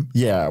for him.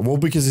 Yeah, well,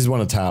 because he's one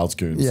of Tao's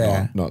goons,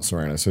 Yeah. not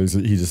Serrano. So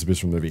he disappears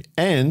from the movie.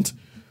 And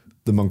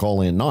the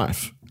Mongolian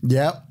knife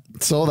Yep,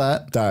 saw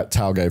that. that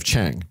Tao gave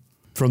Chang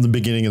from the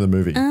beginning of the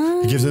movie.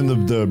 He gives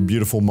him the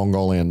beautiful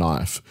Mongolian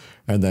knife.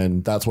 And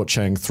then that's what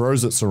Chang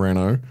throws at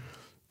Serrano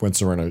and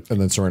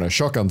then Serrano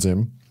shotguns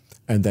him.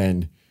 And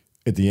then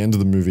at the end of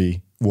the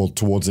movie,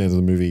 towards the end of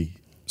the movie,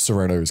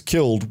 Serrano is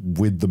killed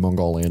with the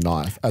Mongolian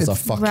knife as a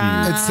fuck you.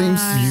 It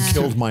seems You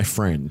killed my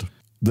friend.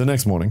 The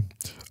next morning,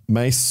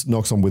 Mace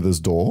knocks on Wither's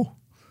door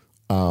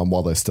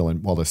while they're still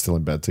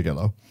in bed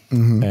together.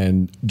 Mm-hmm.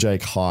 And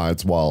Jake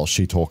hides while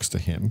she talks to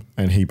him,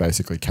 and he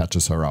basically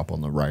catches her up on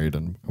the raid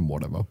and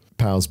whatever.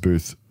 Powers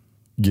Booth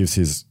gives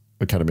his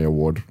Academy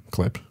Award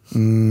clip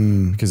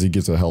because he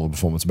gives a hell of a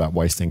performance about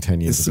wasting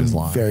 10 years of his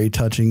life. Very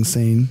touching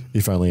scene.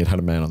 If only it had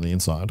a man on the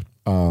inside.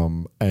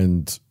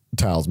 And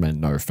Tao's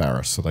men know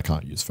Ferris, so they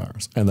can't use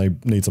Ferris. And they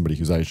need somebody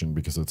who's Asian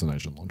because it's an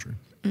Asian laundry.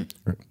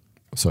 Right.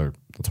 So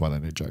that's why they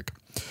need Jake.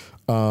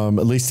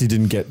 At least he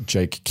didn't get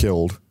Jake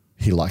killed.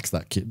 He likes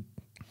that kid.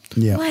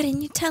 Yeah. Why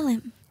didn't you tell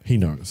him? He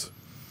knows.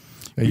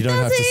 You don't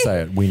have to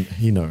say it.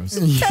 He knows.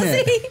 Does he?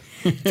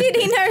 Did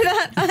he know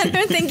that? I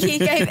don't think he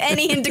gave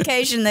any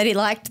indication that he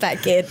liked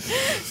that kid.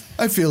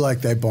 I feel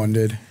like they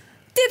bonded.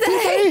 Did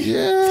they?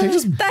 Yeah.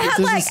 They had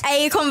like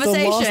a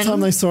conversation. The last time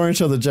they saw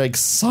each other, Jake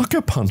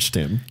sucker punched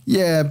him.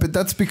 Yeah, but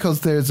that's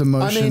because there's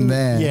emotion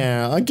there.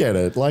 Yeah, I get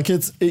it. Like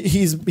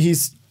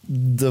he's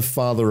the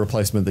father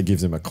replacement that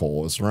gives him a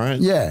cause, right?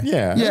 Yeah.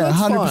 Yeah. Yeah, That's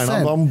 100%. fine.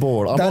 I'm on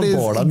board. I'm That on is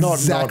board. I'm not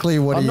exactly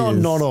what I'm he not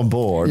is. not on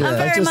board. Yeah. I'm I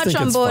very just much think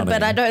on it's board, funny.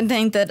 but I don't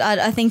think that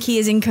I think he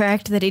is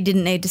incorrect that he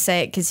didn't need to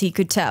say it because he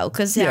could tell.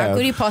 Because Yeah. how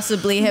could he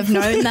possibly have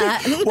known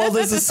that? Well,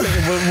 there's a scene.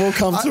 We'll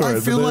come to it. I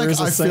but feel there like is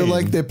a I feel scene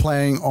like they're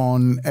playing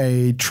on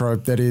a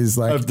trope that is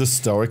like of the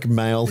stoic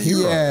male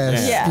hero.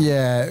 Yes,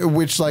 yeah.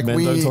 Which like Men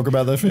we don't talk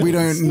about their feelings. We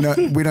don't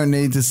know. We don't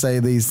need to say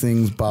these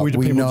things, but we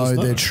people know just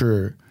know. they're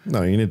true.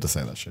 No, you need to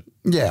say that shit.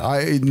 Yeah,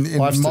 in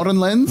Life's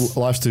modern lens,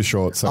 life's too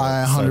short. So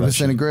I say that 100%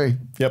 shit. agree.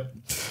 Yep.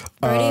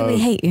 Brody, we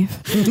hate you.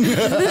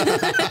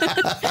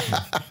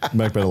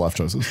 Make better life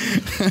choices.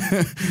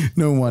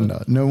 No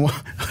wonder.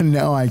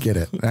 Now I get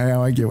it.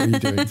 Now I get what you're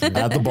doing. To me.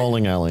 At the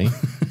bowling alley,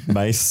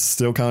 Mace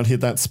still can't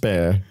hit that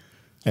spare.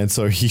 And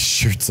so he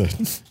shoots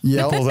it.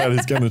 Yep. He pulls out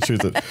his gun and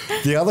shoots it.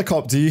 The other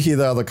cop, do you hear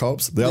the other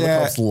cops? The other Yeah.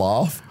 cops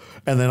laugh.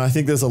 And then I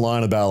think there's a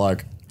line about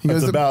like,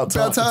 goes, it's about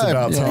time. It's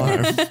about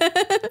Yeah. time.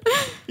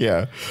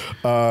 Yeah.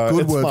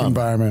 Good it's work fun.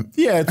 environment.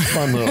 Yeah, it's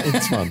fun.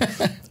 It's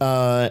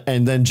fun.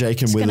 And then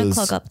Jake and It's going to Withers.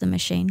 clog up the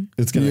machine.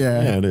 It's gonna,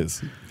 Yeah. yeah, it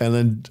is. And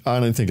then I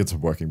don't think it's a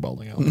working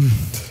bowling alley.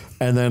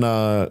 And then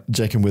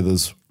Jake and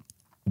Withers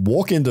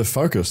walk into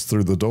focus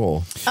through the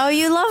door. Oh,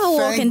 you love a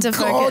walk Thank into God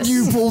focus.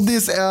 you pulled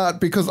this out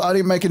because I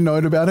didn't make a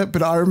note about it,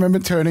 but I remember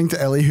turning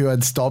to Ellie, who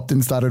had stopped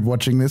and started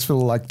watching this for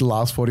like the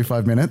last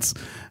 45 minutes.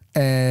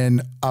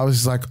 And I was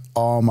just like,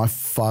 oh my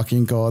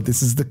fucking God,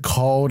 this is the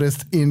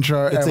coldest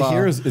intro It's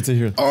ever. It's a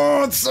hero.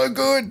 Oh, it's so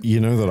good.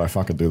 You know that I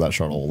fucking do that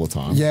shot all the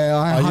time. Yeah,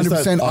 I use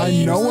 100%. that- I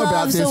He know about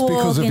loves this to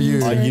because of walk you.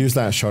 into- I use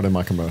that shot in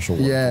my commercial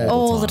work Yeah.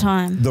 all the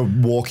time. The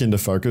walk into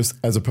focus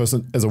as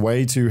a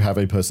way to have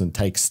a person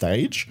take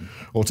stage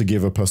or to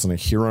give a person a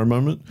hero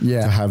moment.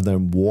 Yeah. To have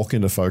them walk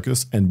into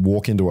focus and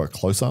walk into a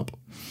close up.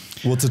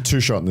 Well, it's a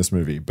 2-shot in this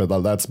movie, but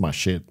that's my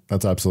shit.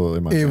 That's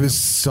absolutely my It jam. was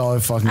so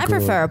fucking I good.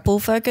 prefer a pull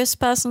focus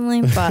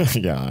personally, but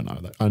Yeah, I know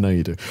that. I know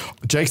you do.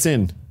 Jake's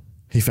in.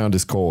 He found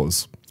his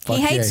cause. Fuck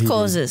he yeah, hates he did.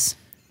 causes.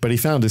 But he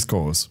found his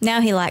cause. Now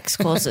he likes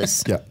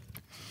causes. Yeah.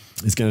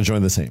 He's going to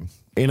join the team.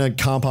 In a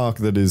car park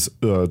that is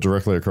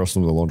directly across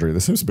from the laundry, there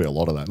seems to be a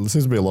lot of that. There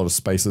seems to be a lot of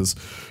spaces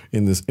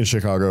in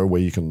Chicago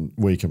where you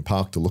can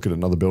park to look at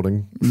another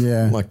building.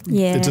 Yeah.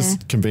 Yeah. It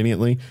just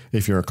conveniently,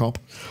 if you're a cop.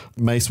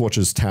 Mace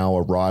watches Tao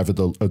arrive at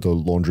the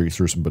laundry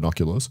through some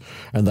binoculars,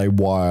 and they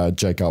wire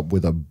Jake up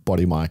with a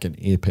body mic and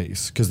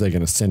earpiece because they're going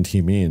to send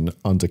him in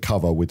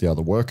undercover with the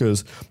other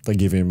workers. They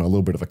give him a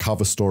little bit of a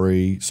cover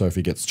story, so if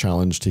he gets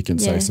challenged, he can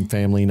say Yeah. some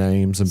family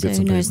names and So bits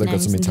he and knows pieces. They've got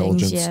names some and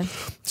intelligence. things,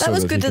 yeah. so That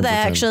was he good that can they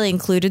pretend. actually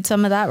included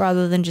some of that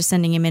rather than just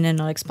sending him in and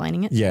not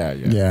explaining it. Yeah.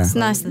 Yeah. It's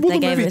nice that Well, they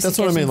the gave movie, us that's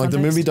what I mean. Like the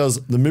movie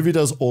context.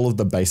 does all of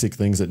the basic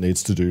things it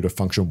needs to do to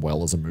function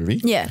well as a movie.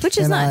 Yeah, which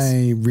is And nice.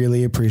 I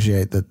really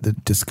appreciate that the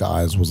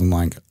disguise wasn't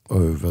like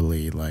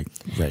overly like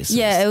racist.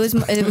 Yeah, it was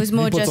more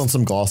He puts on just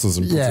some glasses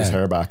and puts Yeah. his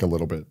hair back a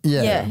little bit.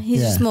 yeah,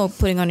 he's just more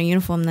putting on a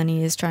uniform than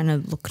he is trying to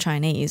look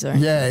Chinese or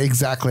Yeah,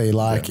 exactly.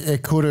 Like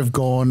it could have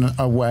gone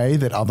a way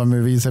that other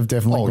movies have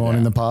definitely Oh, gone yeah.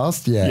 in the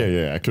past. Yeah.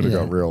 Yeah. It could have Yeah.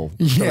 got real.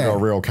 Yeah. Could have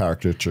got real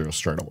caricature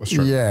straight away.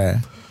 Yeah.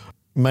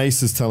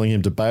 Mace is telling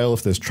him to bail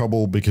if there's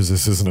trouble because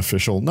this isn't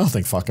official.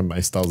 Nothing fucking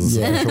Mace does is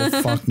Yeah.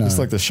 official. Fuck no. It's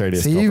like the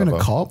shadiest Is he cop even ever. a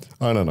cop?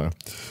 I don't know.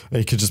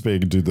 He could just be a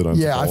dude that owns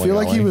a Yeah, I bowling feel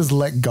like he alley. was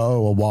let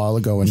go a while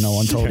ago and no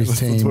one told his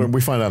That's what team.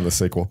 we find out in the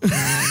sequel.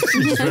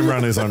 He's just been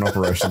running his own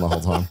operation the whole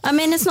time. I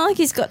mean, it's not like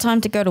he's got time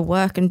to go to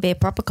work and be a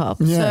proper cop.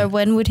 Yeah. So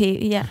when would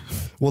he? Yeah.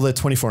 Well, they're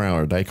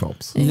 24-hour-a-day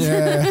cops.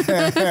 Yeah.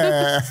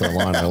 That's the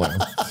line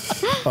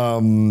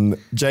earlier.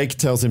 Jake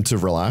tells him to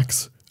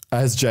relax.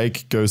 As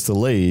Jake goes to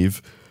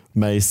leave,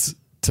 Mace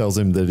tells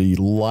him that he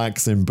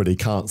likes him, but he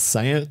can't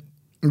say it.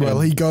 Well,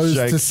 And he goes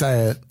Jake- to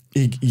say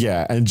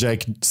it. and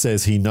Jake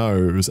says he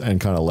knows and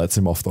kind of lets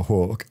him off the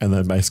hook. And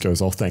then Mace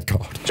goes, "Oh, thank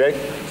God." Jake?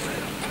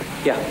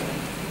 Yeah.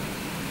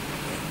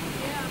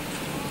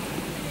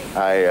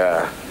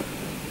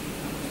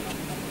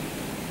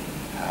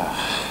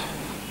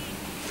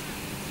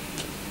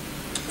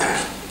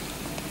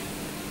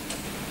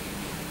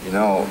 You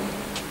know,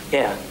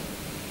 Yeah.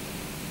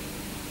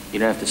 You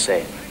don't have to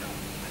say it.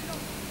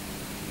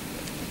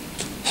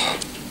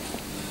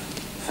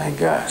 thank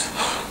God.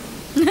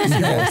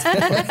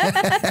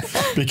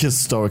 Because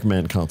stoic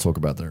men can't talk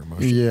about their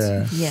emotions.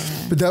 Yeah. Yeah.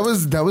 But that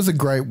was a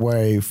great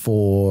way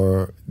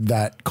for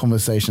that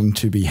conversation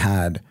to be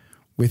had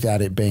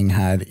without it being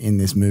had in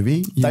this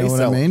movie. You know what I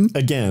sell mean? it.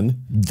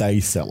 Again, they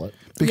sell it.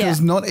 Because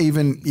Yeah. not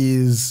even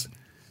is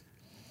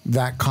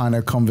that kind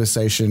of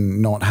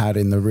conversation not had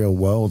in the real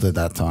world at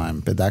that time,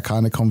 but that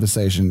kind of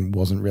conversation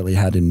wasn't really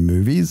had in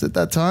movies at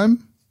that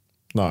time.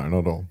 No, not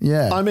at all.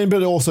 Yeah. I mean,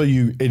 but also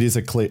it is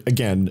a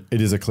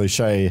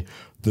cliche.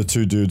 The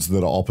two dudes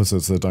that are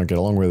opposites that don't get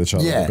along with each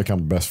other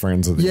become best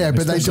friends. But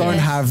they don't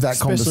have that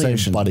especially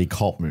conversation. In bloody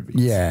cop movies.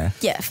 Yeah.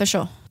 Yeah, for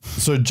sure.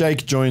 So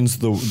Jake joins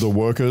the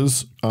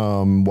workers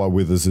while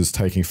Withers is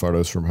taking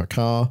photos from her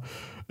car.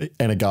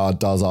 And a guard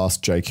does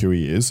ask Jake who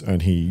he is,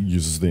 and he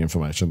uses the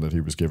information that he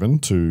was given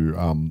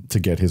to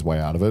get his way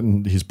out of it.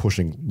 And he's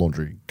pushing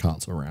laundry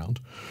carts around.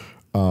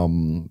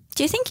 Do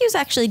you think he was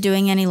actually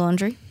doing any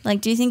laundry? Like,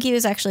 do you think he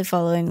was actually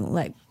following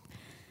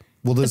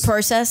the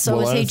process, or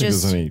was he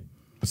just?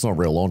 It's not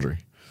real laundry.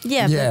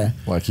 Yeah.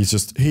 Like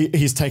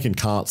he's taken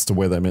carts to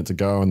where they're meant to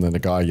go, and then a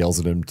guy yells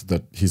at him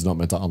that he's not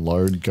meant to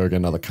unload. Go get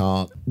another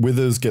cart.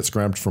 Withers gets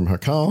grabbed from her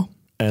car,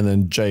 and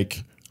then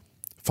Jake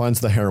finds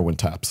the heroin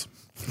taps.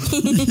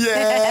 Yes.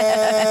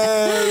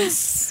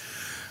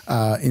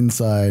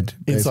 Inside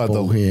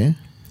baseball here.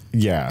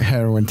 Yeah,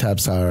 heroin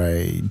taps are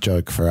a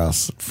joke for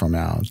us from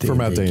our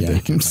D&D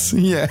games.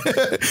 Yeah,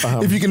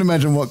 if you can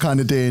imagine what kind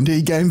of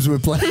D&D games we're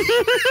playing.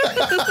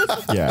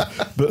 Yeah,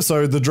 but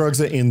so the drugs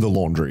are in the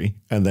laundry,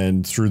 and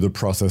then through the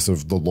process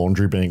of the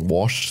laundry being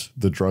washed,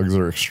 the drugs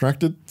are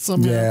extracted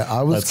somehow. Yeah,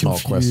 I was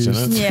confused. Not question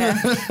it.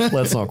 Yeah,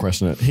 let's not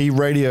question it. He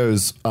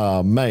radios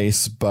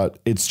Mace, but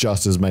it's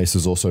just as Mace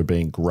is also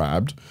being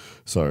grabbed.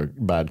 So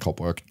bad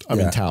cop work. I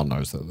mean, Tal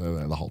knows that they're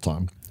there the whole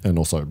time. And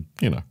also,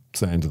 it's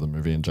the end of the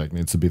movie and Jake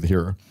needs to be the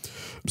hero.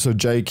 So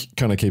Jake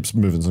kind of keeps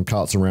moving some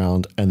carts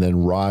around and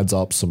then rides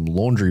up some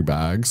laundry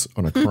bags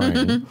on a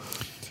crane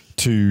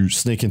to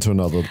sneak into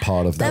another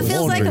part of that laundry. That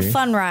feels like a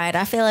fun ride.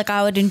 I feel like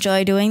I would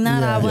enjoy doing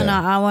that. Yeah.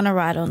 I want to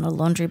ride on a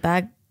laundry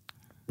bag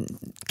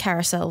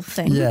carousel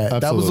thing. Yeah, absolutely.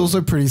 That was also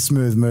a pretty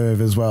smooth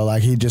move as well.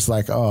 Like he just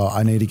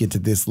I need to get to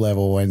this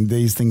level and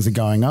these things are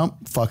going up.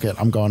 Fuck it,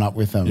 I'm going up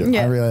with them.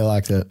 Yeah. I really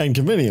liked it. And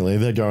conveniently,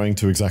 they're going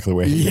to exactly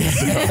where he needs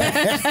to go.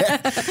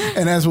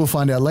 And as we'll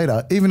find out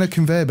later, even a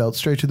conveyor belt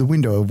straight to the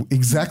window of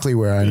exactly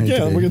where I need to be.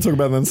 Yeah, we're going to talk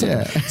about that in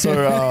a second.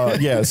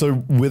 So, so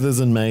Withers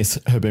and Mace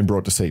have been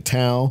brought to see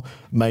Tal.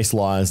 Mace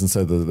lies and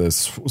says that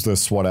there's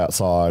SWAT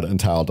outside, and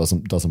Tal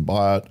doesn't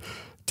buy it.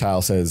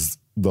 Tal says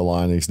the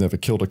line, he's never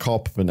killed a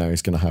cop, but now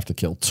he's going to have to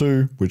kill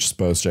two, which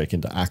spurs Jake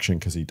into action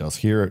because he does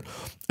hear it.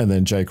 And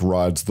then Jake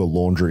rides the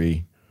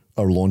laundry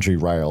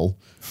rail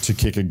to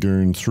kick a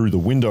goon through the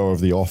window of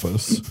the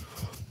office.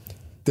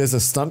 There's a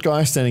stunt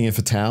guy standing in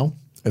for Tal.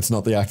 It's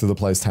not the actor that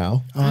plays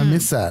Tal. Oh, I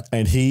missed that.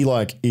 And he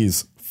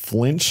is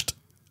flinched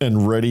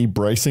and ready,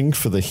 bracing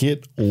for the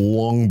hit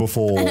long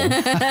before they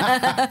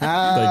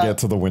get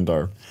to the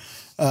window.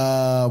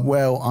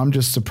 Well, I'm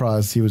just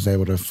surprised he was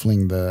able to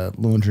fling the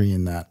laundry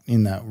in that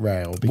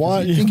rail.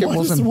 Because I think it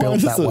wasn't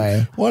built that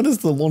way. Why does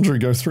the laundry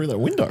go through that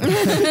window?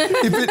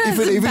 if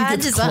it even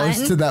gets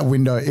close to that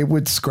window, it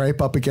would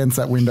scrape up against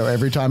that window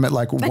every time it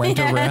went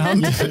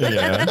around.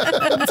 Yeah,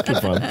 it's good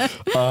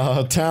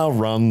fun. Tal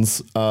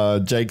runs.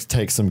 Jake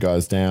takes some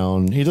guys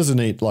down. He doesn't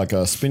need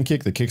a spin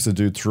kick that kicks a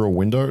dude through a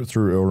window,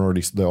 through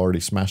the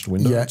already smashed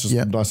window. Yeah, it's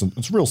just nice and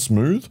it's real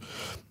smooth.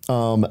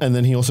 And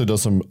then he also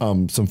does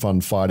some fun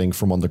fighting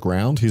from on the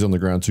ground. He's on the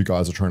ground. Two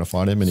guys are trying to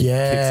fight him, and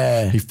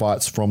he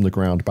fights from the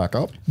ground back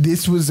up.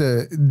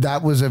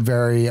 That was a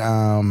very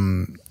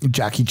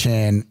Jackie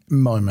Chan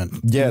moment.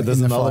 Yeah,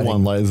 there's another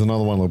one. There's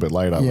another one a little bit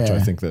later, which I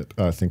think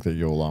that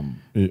you'll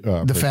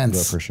the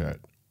fence appreciate.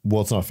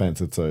 Well, it's not a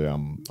fence. It's a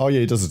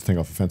he does his thing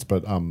off a fence,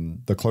 but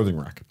the clothing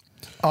rack.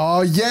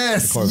 Oh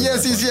yes,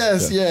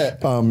 yeah.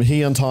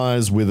 He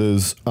unties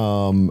Withers.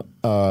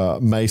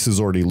 Mace is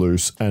already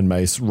loose, and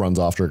Mace runs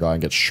after a guy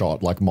and gets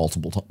shot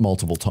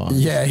multiple times.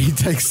 Yeah, he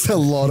takes a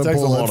lot of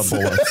bullets.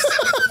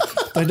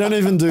 They don't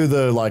even do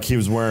he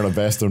was wearing a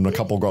vest and a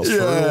couple got through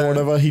or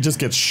whatever. He just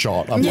gets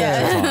shot a bunch of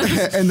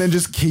times. And then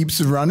just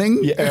keeps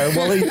running. Yeah,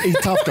 well, he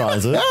tough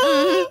guys it.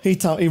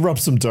 He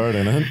rubs some dirt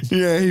in it.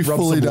 Yeah, he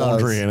rubs fully some does.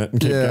 laundry in it and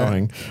keep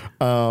going.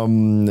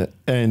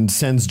 And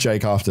sends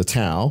Jake after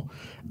Tal,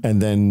 and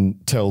then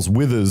tells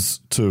Withers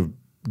to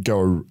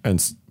go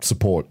and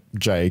support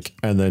Jake,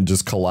 and then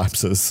just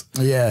collapses.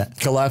 Yeah.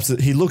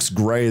 Collapses. He looks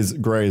grey as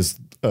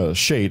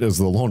sheet as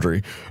the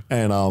laundry,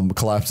 and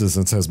collapses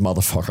and says,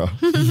 "Motherfucker."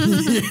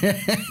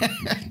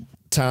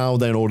 Tal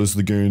then orders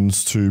the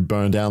goons to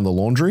burn down the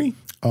laundry.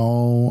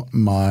 Oh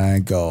my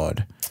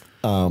God.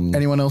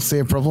 Anyone else see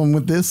a problem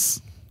with this?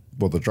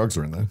 Well, the drugs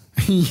are in there.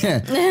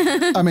 Yeah.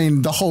 I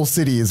mean, the whole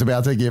city is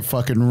about to get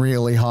fucking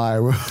really high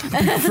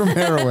from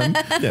heroin.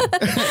 Yeah.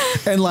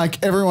 And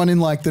everyone in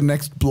the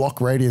next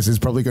block radius is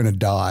probably going to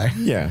die.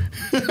 Yeah.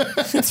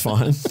 It's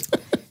fine.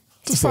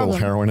 Just a little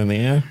heroin in the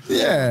air.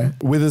 Yeah.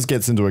 Withers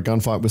gets into a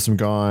gunfight with some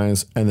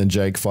guys, and then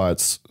Jake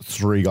fights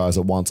three guys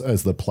at once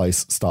as the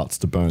place starts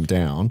to burn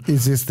down.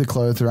 Is this the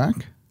clothes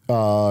rack?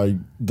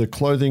 The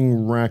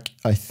clothing rack,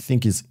 I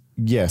think, is...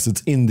 Yes,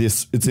 it's in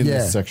this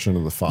section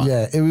of the fight.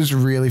 Yeah, it was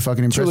really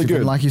fucking impressive. Really good.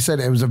 And like you said,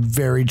 it was a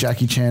very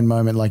Jackie Chan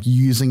moment,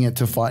 using it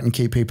to fight and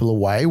keep people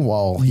away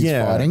while he's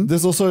fighting.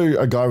 There's also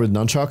a guy with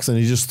nunchucks, and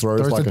he just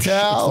throws a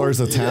towel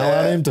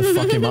at him to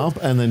fuck him up,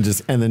 and then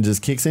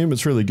just kicks him.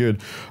 It's really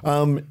good.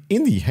 In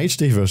the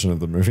HD version of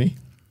the movie,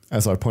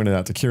 as I pointed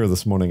out to Kira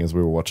this morning as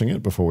we were watching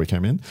it before we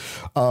came in,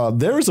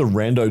 there is a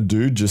rando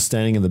dude just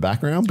standing in the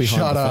background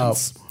behind the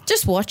fence.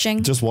 Just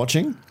watching. Just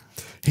watching.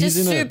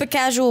 Just super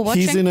casual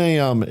watching.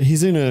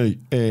 He's in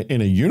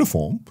a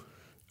uniform.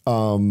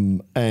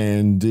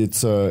 And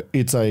it's a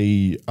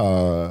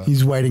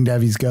he's waiting to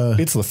have his go.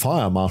 It's the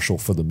fire marshal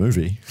for the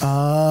movie.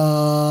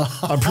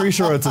 I'm pretty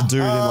sure it's a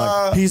dude in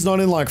like, he's not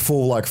in like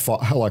full like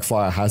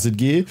fire hazard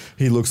gear.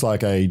 He looks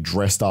like a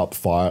dressed up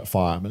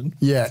fireman.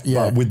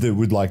 Yeah.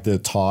 With like the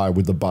tie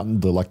with the button,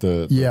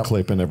 the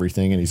clip and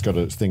everything, and he's got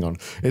a thing on.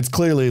 It's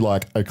clearly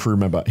like a crew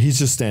member. He's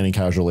just standing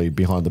casually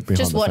behind the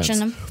just watching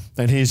fence. him,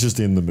 and he's just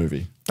in the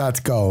movie. That's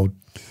gold.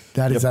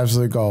 That is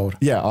absolute gold.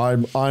 Yeah,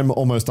 I'm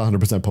almost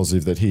 100%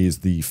 positive that he is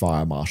the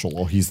fire marshal,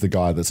 or he's the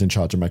guy that's in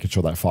charge of making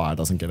sure that fire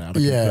doesn't get out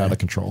of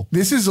control.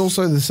 This is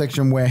also the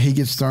section where he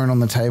gets thrown on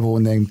the table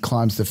and then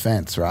climbs the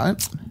fence,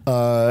 right?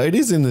 It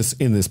is in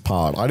this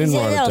part. I didn't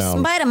write it down.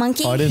 Spider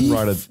monkey. I didn't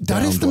write it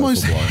down. That is the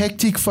most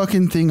hectic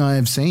fucking thing I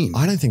have seen.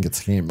 I don't think it's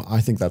him. I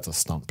think that's a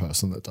stunt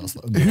person that does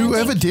that.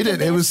 Whoever did it,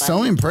 it was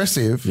so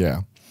impressive.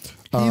 Yeah.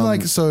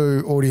 He so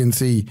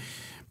audience-y.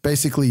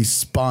 Basically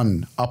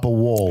spun up a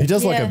wall. He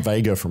does like a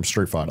Vega from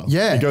Street Fighter.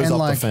 Yeah. He goes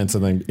up the fence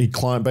and then he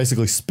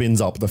basically spins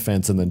up the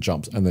fence and then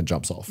jumps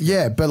off.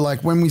 Yeah, but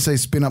like when we say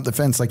spin up the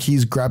fence, like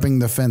he's grabbing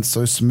the fence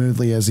so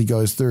smoothly as he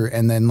goes through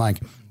and then like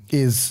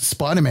is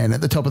Spider-Man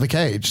at the top of the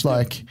cage.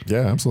 Like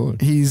yeah,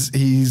 absolutely.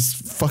 He's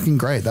fucking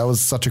great. That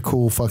was such a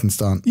cool fucking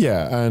stunt.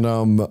 Yeah, and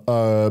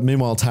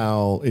meanwhile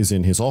Tal is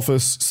in his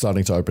office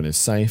starting to open his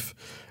safe.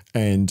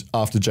 And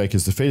after Jake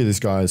has defeated these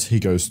guys, he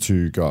goes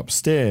to go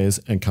upstairs,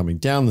 and coming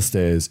down the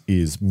stairs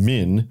is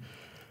Min,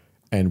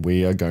 and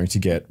we are going to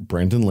get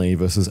Brendan Lee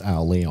versus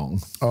Al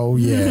Leong. Oh,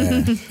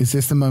 yeah. Is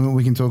this the moment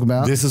we can talk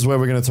about? This is where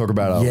we're going to talk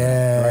about Al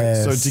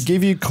Yes. Leong. Right? So to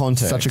give you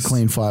context. Such a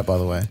clean fight, by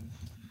the way.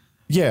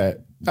 Yeah.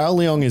 Al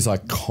Leong is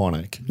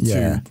iconic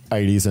to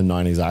 80s and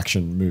 90s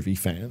action movie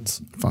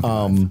fans.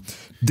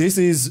 This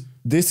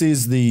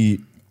is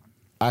the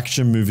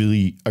action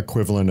movie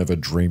equivalent of a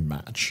dream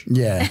match.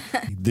 Yeah.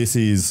 This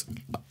is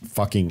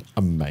fucking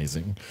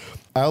amazing.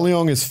 Al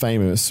Leong is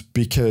famous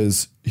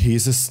because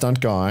he's a stunt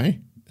guy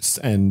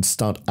and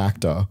stunt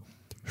actor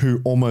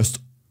who almost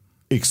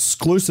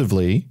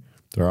exclusively,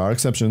 there are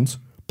exceptions,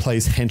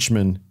 plays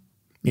henchmen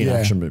in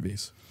action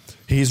movies.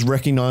 He's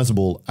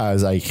recognizable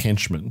as a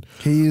henchman.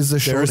 He is a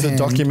There is a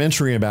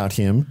documentary about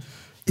him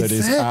that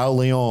is Al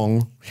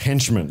Leong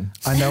henchman.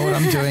 I know what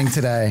I'm doing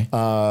today.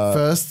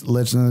 First,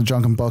 Legend of the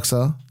Drunken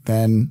Boxer,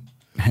 then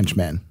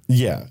henchman.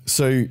 Yeah.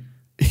 So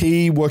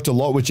he worked a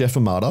lot with Jeff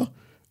Amata,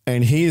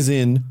 and he is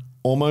in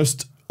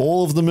almost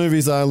all of the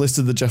movies I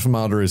listed that Jeff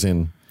Amata is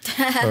in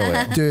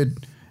earlier.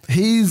 Dude,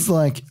 he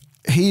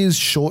is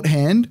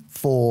shorthand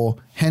for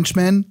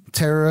henchman,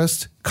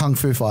 terrorist, kung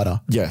fu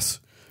fighter. Yes.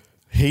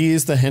 He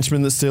is the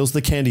henchman that steals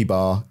the candy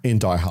bar in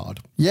Die Hard.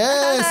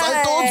 Yes,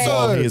 I thought so.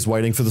 While he is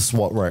waiting for the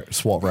SWAT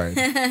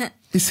raid.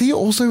 Is he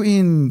also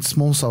in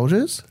Small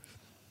Soldiers?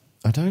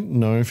 I don't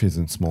know if he's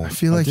in Small. I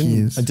feel like he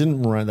is. I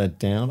didn't write that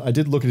down. I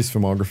did look at his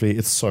filmography.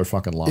 It's so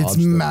fucking large. It's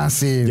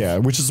massive. Yeah,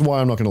 which is why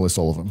I'm not going to list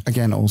all of them.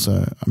 Again,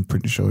 also, I'm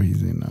pretty sure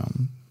he's in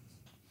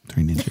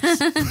Three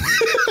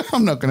Ninjas.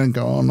 I'm not going to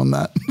go on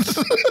that.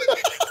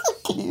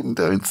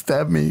 Don't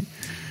stab me.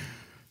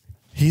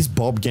 He's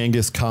Bob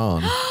Genghis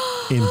Khan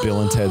in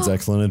Bill and Ted's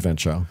Excellent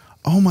Adventure.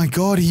 Oh my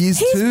God, he is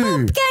He's too.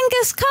 Bob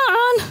Genghis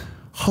Khan.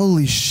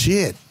 Holy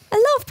shit. I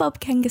love Bob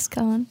Genghis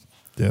Khan.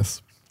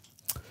 Yes.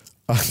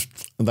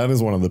 That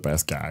is one of the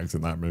best gags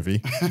in that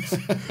movie.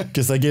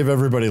 Because they give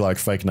everybody like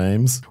fake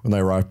names. When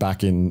they write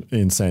back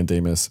in San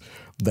Dimas,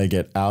 they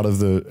get out of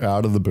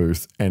the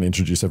booth and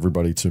introduce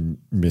everybody to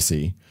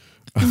Missy.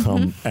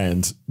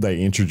 And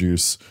they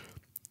introduce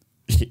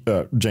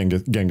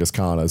Genghis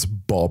Khan as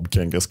Bob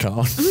Genghis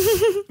Khan.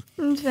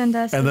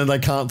 Fantastic. And then they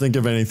can't think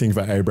of anything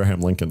for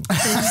Abraham Lincoln.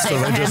 So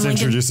they just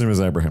introduce him as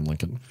Abraham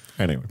Lincoln.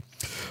 Anyway.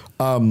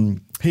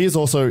 He is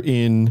also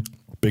in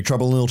Big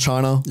Trouble in Little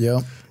China.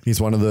 Yeah. He's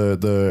one of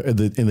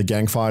the in the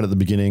gang fight at the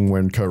beginning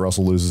when Kurt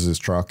Russell loses his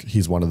truck.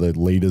 He's one of the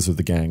leaders of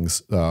the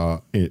gangs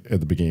at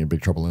the beginning of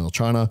Big Trouble in Little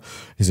China.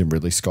 He's in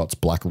Ridley Scott's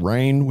Black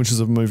Rain, which is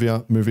a movie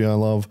I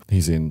love.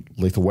 He's in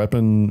Lethal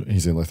Weapon.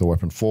 He's in Lethal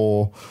Weapon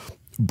 4.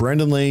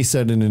 Brendan Lee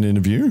said in an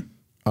interview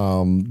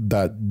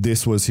that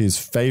this was his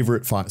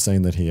favorite fight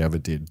scene that he ever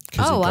did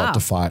because he got to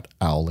fight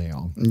Al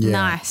Leong. Yeah.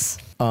 Nice.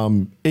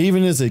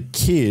 Even as a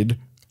kid,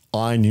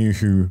 I knew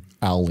who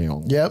Al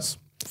Leong was.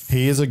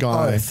 He is a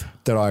guy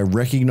that I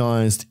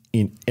recognized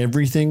in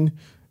everything.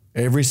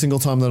 Every single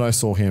time that I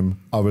saw him,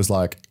 I was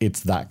like,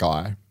 it's that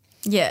guy.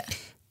 Yeah.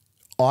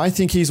 I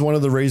think he's one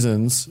of the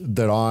reasons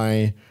that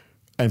I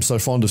am so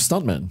fond of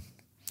stuntmen.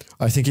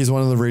 I think he's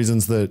one of the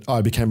reasons that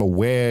I became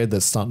aware that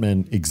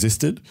stuntmen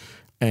existed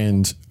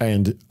and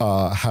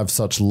have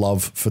such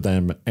love for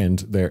them and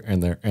their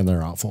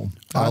art form.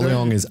 Al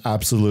Leong is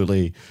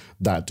absolutely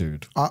that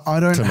dude. I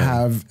don't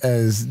have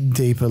as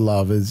deep a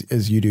love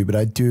as you do, but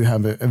I do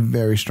have a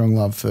very strong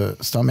love for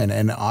stuntmen,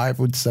 and I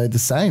would say the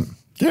same.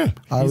 Yeah,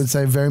 I would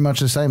say very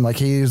much the same. Like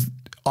he is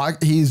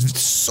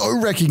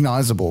so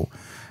recognizable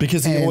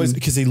Because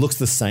he looks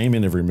the same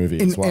in every movie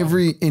as well.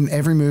 In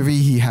every movie,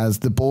 he has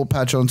the bald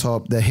patch on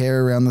top, the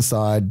hair around the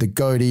side, the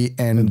goatee,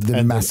 and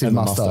the massive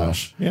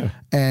mustache. Yeah.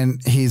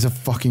 And he's a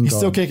fucking He's god.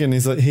 still kicking.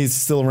 He's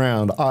still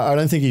around. I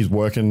don't think he's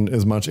working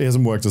as much. He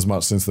hasn't worked as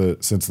much since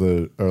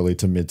the early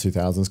to mid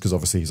 2000s because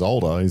obviously he's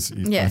older. I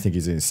think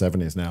he's in his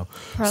 70s now.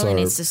 Probably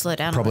needs to slow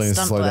down. Probably needs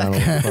to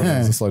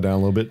slow down a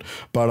little bit.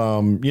 But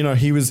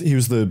he was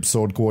the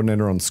sword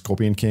coordinator on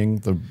Scorpion King,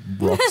 the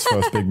Rock's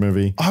first big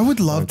movie. I would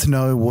love to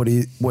know what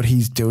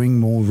he's doing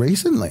more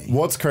recently.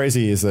 What's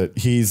crazy is that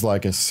he's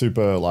like a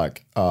super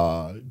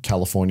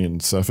Californian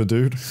surfer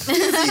dude.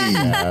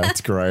 Yeah,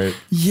 it's great.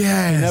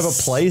 Yes. He never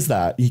plays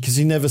that because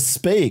he never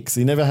speaks.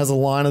 He never has a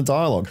line of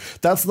dialogue.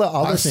 That's the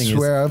other thing. I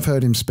swear I've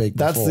heard him speak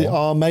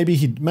before. Maybe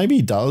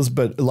he does,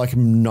 but like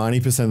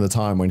 90% of the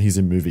time when he's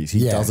in movies,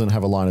 he doesn't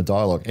have a line of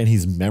dialogue, and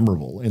he's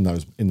memorable in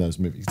those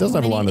movies. He doesn't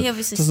have a line. He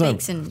obviously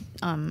speaks in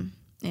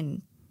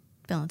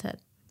Bill and Ted.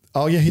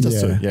 Oh yeah, he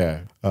does too.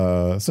 Yeah.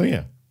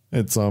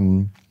 It's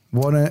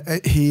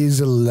he's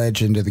a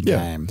legend of the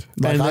game.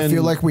 I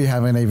feel like we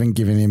haven't even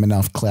given him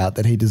enough clout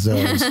that he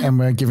deserves, and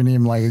we're giving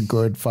him like a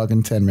good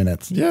fucking 10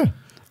 minutes. Yeah.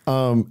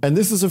 And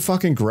this is a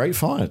fucking great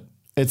fight.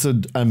 It's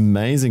an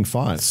amazing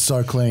fight.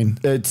 So clean.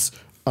 It's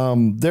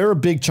there are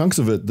big chunks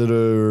of it that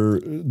are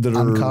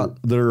uncut.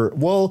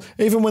 Well,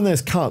 even when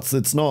there's cuts,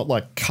 it's not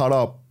like cut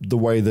up the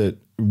way that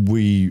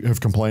we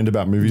have complained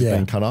about movies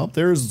being cut up.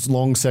 There's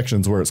long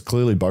sections where it's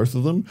clearly both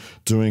of them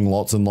doing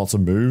lots and lots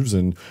of moves,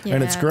 and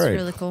it's great.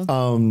 Really cool.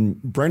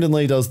 Brendan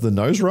Lee does the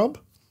nose rub.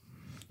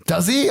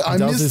 Does he? I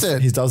missed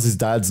it. He does his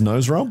dad's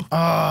nose rub.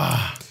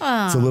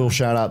 It's a little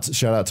shout out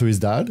to his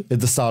dad. At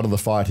the start of the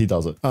fight, he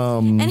does it.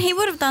 And he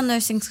would have done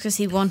those things because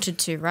he wanted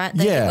to, right?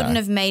 They wouldn't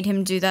have made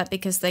him do that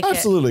because they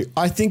absolutely.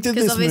 I think that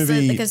this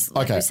movie because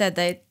like we said,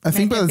 I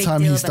think by the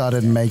time he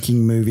started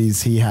making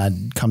movies, he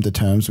had come to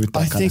terms with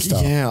that kind of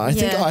stuff. Yeah,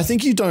 I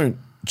think you don't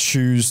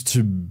choose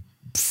to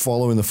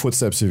follow in the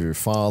footsteps of your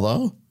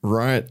father,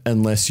 right?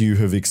 Unless you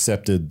have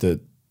accepted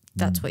that.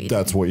 That's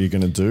what you're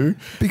going to do.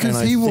 Because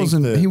he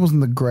wasn't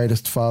the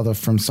greatest father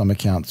from some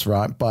accounts,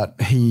 right? But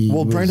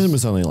Brendan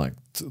was only like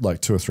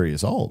 2 or 3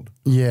 years old.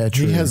 Yeah,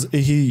 true.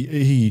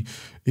 He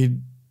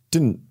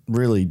didn't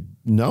really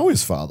know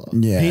his father.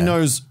 Yeah. He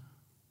knows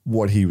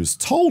what he was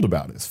told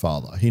about his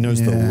father. He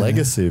knows the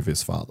legacy of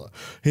his father.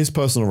 His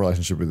personal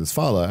relationship with his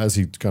father, as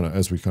we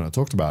kind of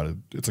talked about it,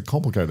 it's a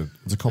complicated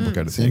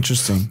thing.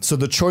 Interesting. So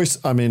the choice,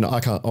 I mean,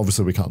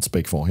 we can't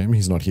speak for him.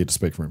 He's not here to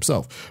speak for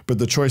himself. But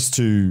the choice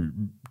to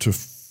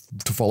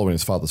follow in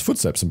his father's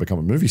footsteps and become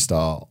a movie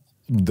star,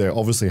 there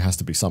obviously has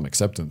to be some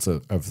acceptance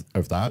of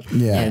that.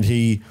 Yeah.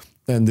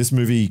 And this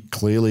movie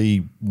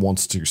clearly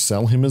wants to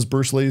sell him as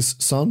Bruce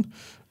Lee's son,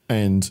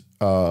 and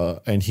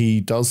he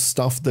does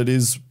stuff that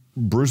is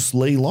Bruce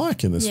Lee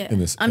like in this.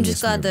 I'm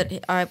just glad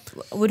that I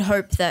would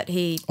hope that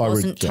he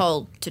wasn't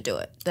told to do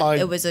it. That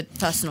it was a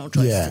personal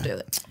choice to do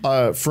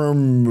it.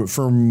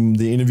 From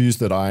the interviews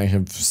that I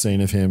have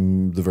seen of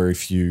him, the very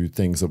few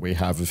things that we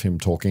have of him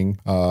talking,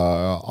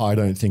 I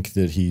don't think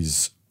that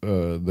he's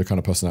the kind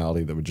of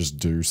personality that would just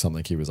do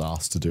something he was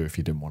asked to do if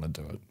he didn't want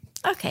to do it.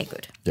 Okay,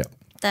 good. Yeah.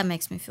 That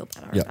makes me feel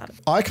better about it.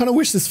 I kind of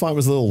wish this fight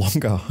was a little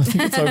longer. I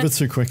think it's over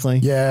too quickly.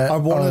 Yeah. I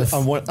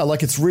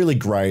want it's really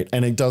great,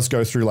 and it does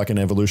go through like an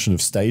evolution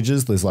of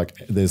stages. There's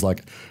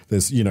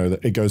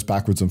it goes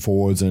backwards and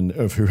forwards and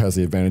of who has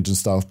the advantage and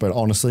stuff. But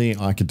honestly,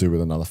 I could do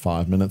with another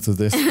 5 minutes of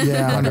this.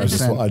 Yeah,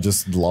 100%. I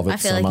just love it I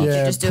feel so like much. you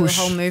could just do a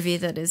whole movie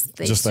that is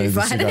these two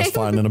fighting. You guys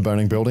fighting in a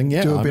burning building.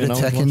 Yeah. Do a bit of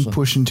Tekken,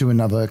 push into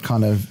another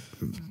kind of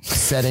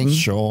setting.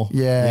 Sure.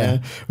 Yeah.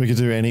 We could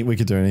do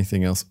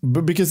anything else.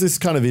 But because this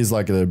kind of is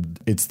like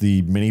it's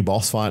the mini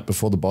boss fight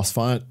before the boss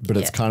fight, but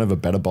it's kind of a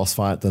better boss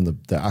fight than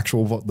the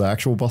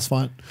actual boss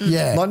fight.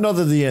 Yeah. Not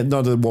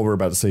that what we're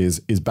about to see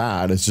is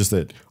bad. It's just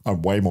that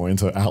I'm way more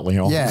into Al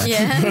Leong.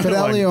 Yeah. But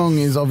Al Leong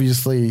is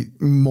obviously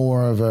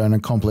more of an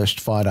accomplished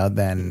fighter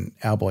than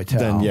our boy Tao.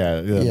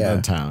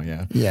 Than Tao,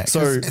 yeah. Yeah.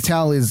 So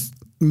Tao is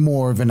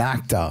more of an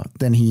actor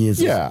than he is.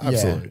 Yeah,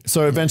 absolutely.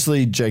 So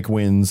eventually Jake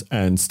wins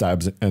and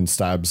stabs Al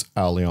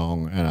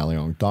Leong, and Al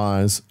Leong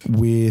dies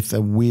with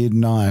a weird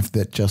knife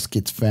that just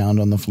gets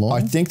found on the floor.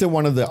 I think that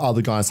one of the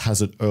other guys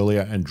has it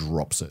earlier and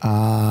drops it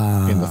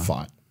in the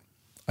fight.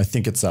 I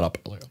think it's set up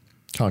earlier.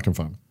 Can't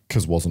confirm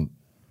because wasn't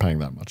paying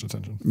that much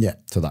attention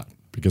to that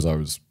because I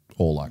was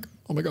all like,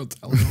 oh my God, it's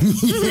Al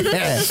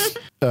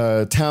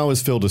Leong. Tao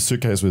has filled a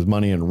suitcase with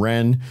money and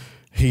Ren.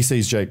 He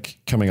sees Jake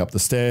coming up the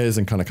stairs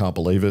and kind of can't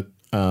believe it.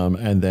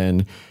 And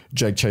then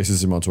Jake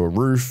chases him onto a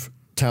roof.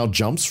 Tao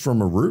jumps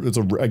from a roof. It's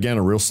again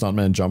a real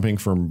stuntman jumping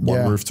from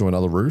one roof to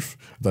another roof.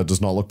 That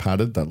does not look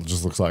padded. That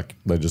just looks like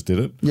they just did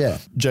it. Yeah.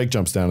 Jake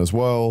jumps down as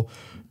well.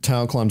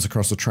 Tao climbs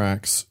across the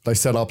tracks. They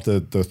set up the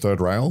third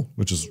rail,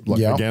 which is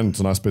again, it's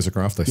a nice piece of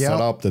craft. They set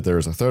up that there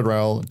is a third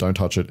rail. Don't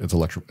touch it. It's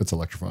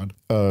electrified.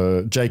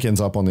 Jake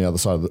ends up on the other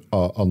side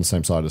on the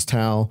same side as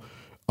Tao.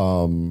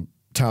 Tao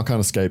can't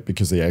escape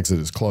because the exit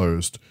is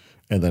closed.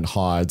 and then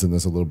hides, and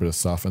there's a little bit of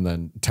stuff, and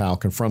then Tao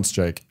confronts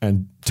Jake,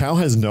 and Tao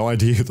has no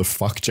idea who the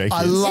fuck Jake is.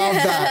 I love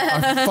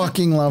that. I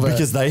fucking love it.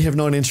 Because they have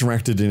not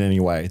interacted in any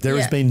way. There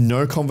has been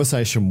no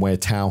conversation where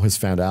Tao has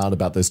found out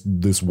about this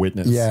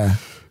witness. Yeah.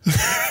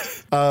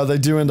 They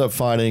do end up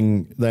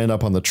fighting. They end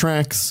up on the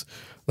tracks.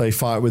 They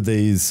fight with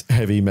these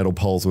heavy metal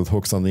poles with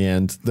hooks on the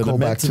end. That Call are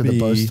meant back to the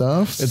bow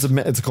stuff. It's a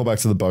callback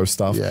to the bow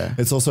stuff. Yeah.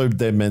 It's also,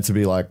 they're meant to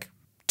be like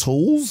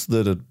tools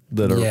that are on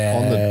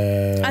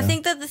the I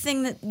think that the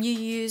thing that you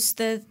use,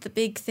 the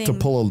big thing to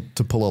pull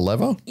a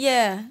lever.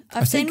 Yeah,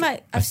 I've seen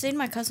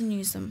my cousin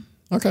use them.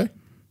 Okay.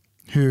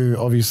 Who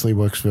obviously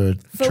works for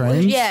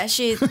trains. Yeah,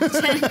 she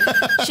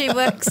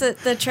works at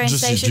the train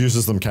station. Just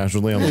uses them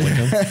casually on the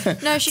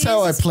weekends. No, she. That's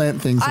how I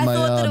plant things in my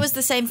yard. I thought that it was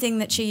the same thing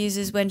that she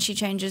uses when she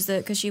changes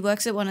because she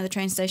works at one of the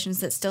train stations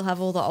that still have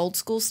all the old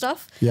school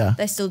stuff. Yeah,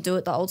 they still do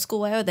it the old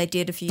school way, or they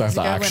did a few years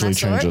ago when I saw it.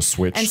 Change a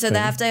switch, and so they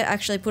have to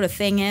actually put a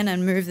thing in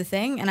and move the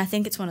thing, and I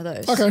think it's one of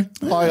those. Okay,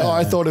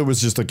 I thought it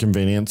was just a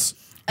convenience.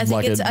 I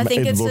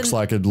think it looks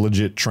like a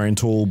legit train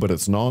tool, but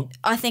it's not.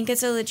 I think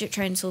it's a legit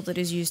train tool that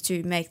is used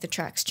to make the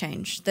tracks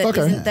change.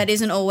 That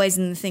isn't always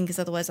in the thing, because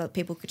otherwise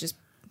people could just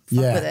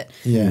fuck with it.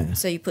 Yeah.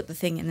 So you put the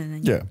thing in and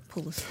then you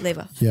pull the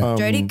lever. Yeah.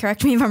 Jodie,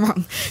 correct me if I'm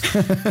wrong.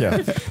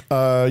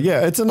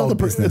 It's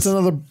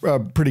another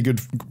pretty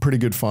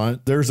good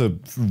fight. There's a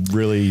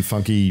really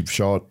funky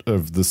shot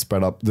of the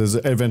sped up.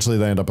 Eventually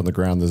they end up on the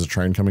ground. There's a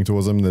train coming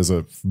towards them. There's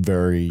a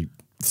very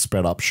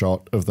sped up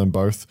shot of them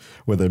both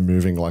where they're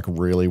moving like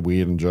really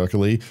weird and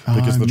jerkily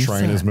because the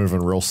train is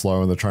moving real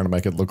slow and they're trying to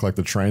make it look like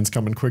the train's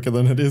coming quicker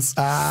than it is.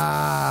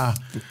 At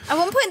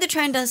one point the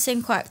train does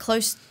seem quite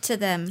close to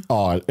them.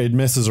 Oh, it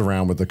messes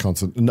around with the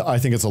constant. I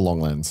think it's a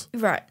long lens.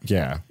 Right.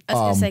 Yeah. I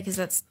was going to say, because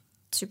that's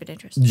super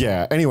dangerous.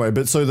 Yeah. Anyway,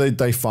 but so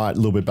they fight a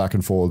little bit back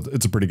and forth.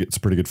 It's a pretty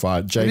good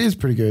fight. Jake it is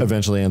pretty good.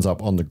 Eventually ends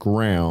up on the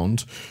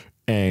ground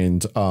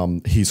and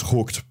he's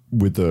hooked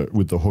with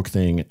the hook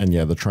thing, and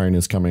the train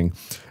is coming,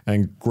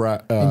 and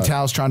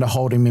Tao's trying to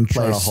hold him in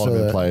place.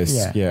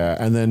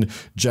 And then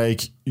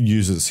Jake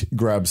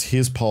grabs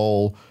his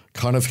pole,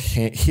 kind of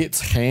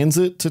hands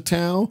it to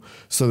Tao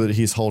so that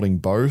he's holding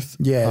both.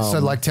 Yeah, so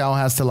like Tao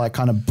has to like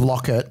kind of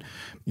block it,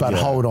 but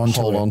hold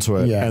onto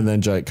it. Yeah. And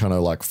then Jake kind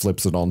of like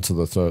flips it onto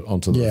the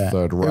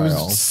third rail. It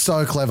was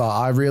so clever.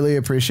 I really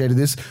appreciated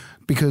this.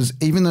 Because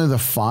even though the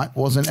fight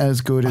wasn't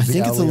as good as I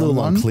think it's a little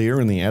one, unclear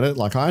in the edit.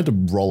 Like I had to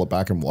roll it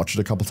back and watch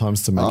it a couple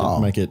times to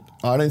make it.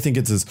 I don't think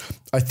it's as.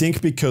 I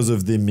think because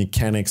of the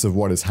mechanics of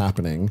what is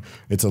happening,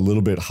 it's a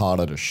little bit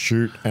harder to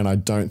shoot, and I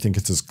don't think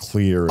it's as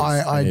clear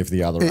as any of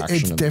the other action.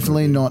 It's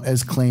definitely not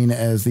as clean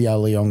as the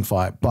Ali Leong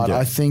fight, but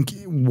I think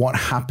what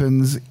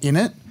happens in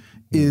it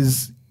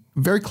is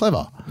very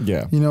clever.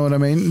 Yeah, you know what I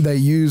mean. They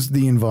use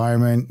the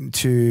environment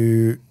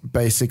to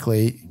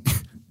basically.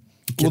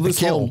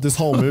 This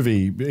whole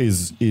movie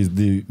is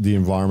the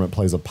environment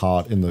plays a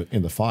part in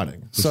the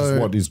fighting. Which is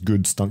what is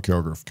good stunt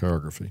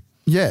choreography.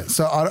 Yeah,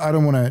 so I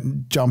don't want to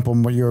jump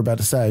on what you're about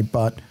to say,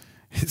 but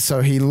so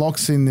he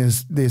locks in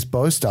this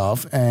bow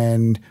staff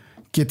and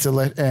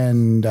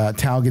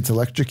Tao gets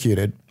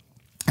electrocuted,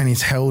 and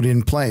he's held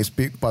in place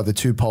by the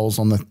two poles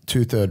on the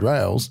 2/3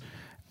 rails,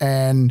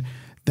 and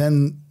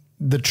then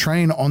the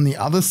train on the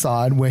other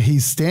side where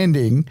he's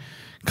standing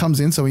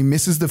comes in, so he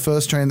misses the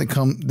first train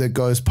that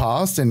goes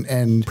past,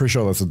 and pretty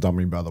sure that's a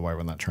dummy, by the way,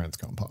 when that train's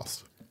gone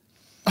past.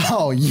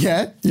 Oh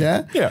yeah.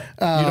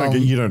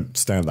 You don't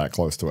stand that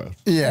close to it.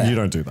 Yeah, you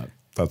don't do that.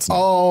 That's not.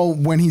 Oh,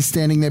 when he's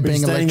standing there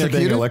being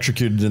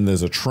electrocuted, and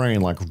there's a train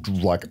like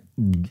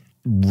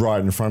right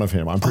in front of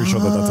him. I'm pretty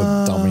sure that's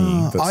a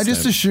dummy. I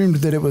just assumed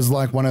that it was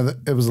like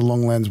it was a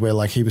long lens where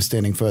like he was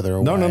standing further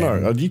away.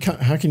 No. You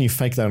can't. How can you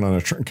fake that on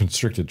a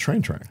constricted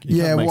train track?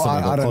 I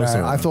don't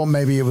know. I thought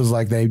maybe it was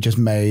like they just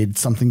made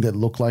something that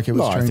looked like it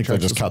was. I think they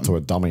just cut to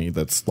a dummy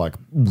that's like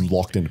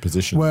locked into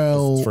position.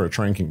 Well, for a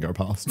train can go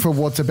past. For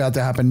what's about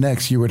to happen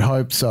next, you would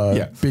hope so.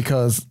 Yeah,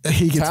 because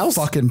he gets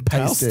fucking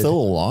pasted. Tao's still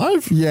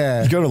alive.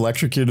 Yeah, he got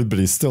electrocuted, but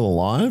he's still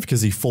alive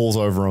because he falls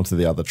over onto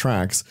the other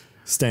tracks.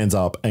 Stands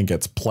up and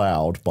gets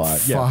plowed by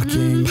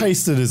fucking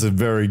pasted is a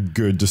very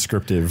good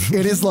descriptive.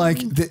 It is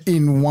like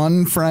in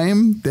one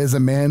frame there's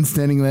a man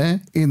standing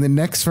there. In the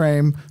next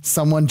frame,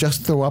 someone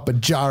just threw up a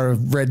jar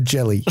of red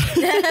jelly.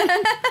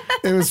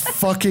 It was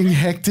fucking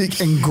hectic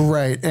and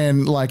great.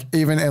 And like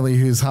even Ellie,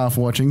 who's half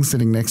watching,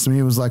 sitting next to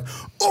me, was like,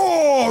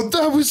 "Oh,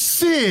 that was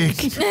sick."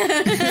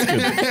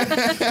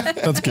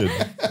 That's good.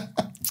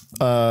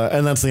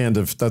 And that's the end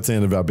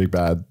of our big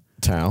bad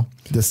Tao.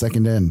 The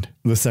second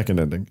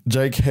ending.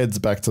 Jake heads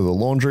back to the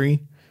laundry.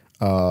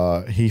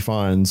 He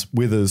finds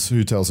Withers,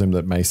 who tells him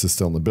that Mace is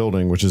still in the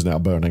building, which is now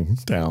burning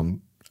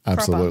down.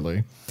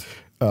 Absolutely.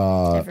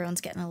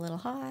 Everyone's getting a little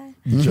high.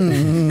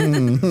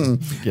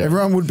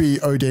 Everyone would be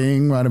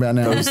ODing right about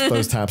now.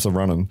 Those taps are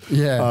running.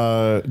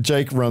 Yeah.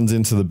 Jake runs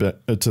into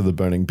the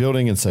burning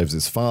building and saves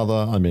his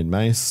father. I mean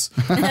Mace.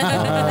 We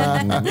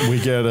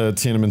get a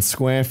Tiananmen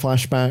Square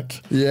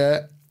flashback.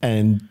 Yeah.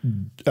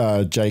 And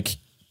Jake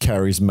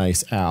carries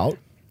Mace out.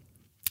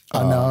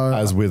 I know.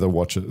 As Wither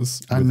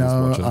watches. I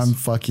know I'm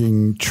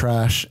fucking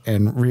trash,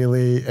 and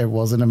really it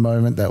wasn't a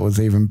moment that was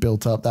even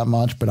built up that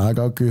much, but I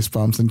got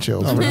goosebumps and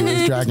chills when he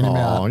was dragging him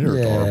out. Oh, you're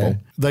adorable.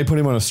 They put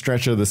him on a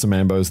stretcher. The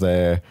Samambo's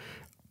there.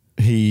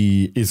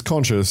 He is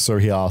conscious, so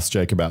he asks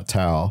Jake about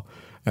Tao.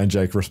 And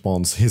Jake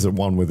responds, he's at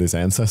one with his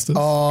ancestors.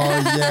 Oh,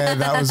 yeah,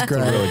 that was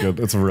great. It's really good.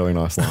 It's a really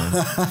nice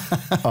line.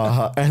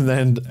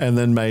 And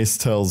then Mace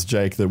tells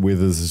Jake that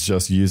Withers is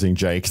just using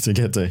Jake to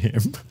get to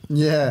him.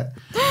 Yeah.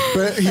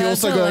 But he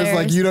also goes,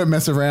 like, you don't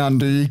mess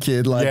around, do you,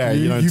 kid? Like,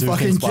 you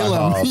fucking kill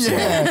him.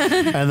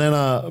 Yeah. And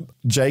then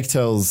Jake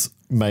tells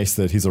Mace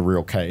that he's a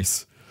real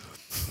case.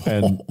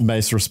 And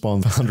Mace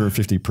responds,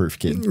 150 proof,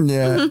 kid.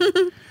 Yeah.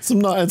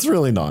 It's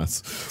really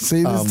nice.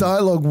 See, this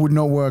dialogue would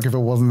not work if it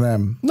wasn't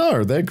them.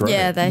 No, they're great.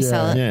 Yeah, they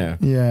sell it. Yeah.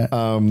 Yeah.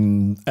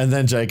 And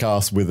then Jake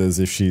asks Withers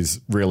if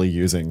she's really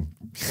using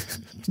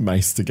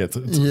Mace to get to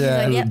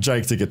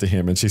Jake to get to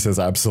him, and she says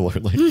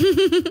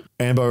absolutely.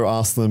 Ambo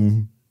asks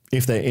them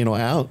if they're in or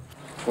out.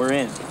 We're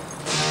in.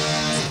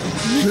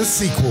 The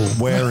sequel.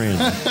 We're in.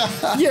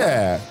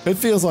 Yeah. It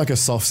feels like a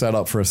soft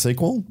setup for a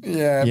sequel.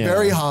 Yeah.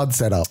 Very hard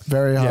setup.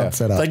 Very hard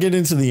setup. They get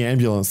into the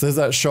ambulance. There's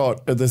a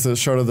shot of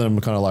them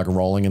kind of like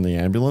rolling in the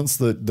ambulance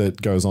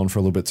that goes on for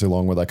a little bit too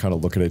long, where they kind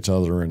of look at each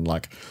other and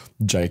like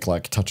Jake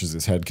like touches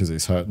his head because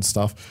he's hurt and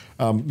stuff.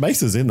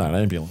 Mace is in that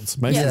ambulance.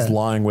 Mace is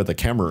lying where the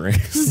camera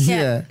is.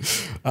 Yeah.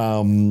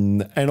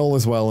 And all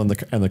is well, and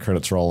the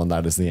credits roll, and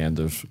that is the end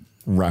of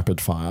Rapid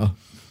Fire,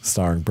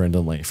 starring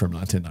Brendan Lee from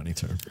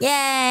 1992.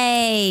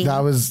 Yay! That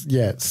was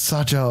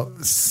such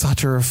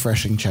a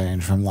refreshing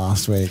change from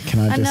last week. Can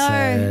I just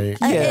say?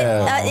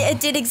 It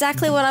did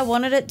exactly what I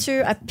wanted it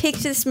to. I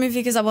picked this movie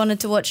because I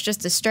wanted to watch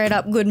just a straight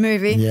up good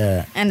movie.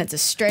 Yeah, and it's a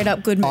straight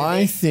up good movie.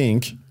 I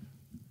think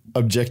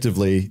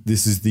objectively,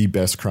 this is the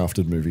best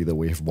crafted movie that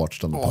we have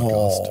watched on the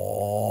podcast.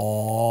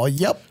 Oh,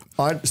 yep.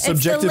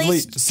 Subjectively,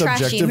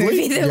 subjectively,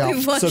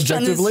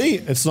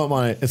 it's not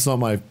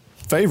my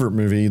favorite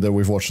movie that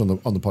we've watched on the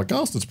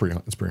podcast. It's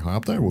pretty high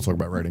up there. We'll talk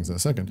about ratings in a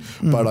second.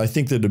 But I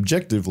think that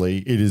objectively,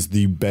 it is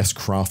the best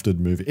crafted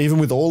movie. Even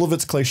with all of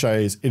its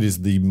cliches, it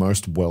is the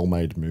most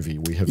well-made movie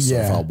we have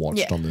so far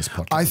watched on this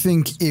podcast. I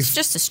think it's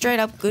just a straight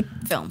up good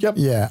film. Yep.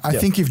 Yeah, I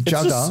think if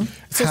Jugger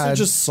it's also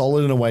just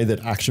solid in a way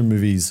that action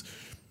movies.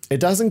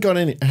 It hasn't got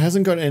any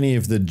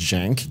of the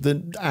jank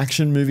that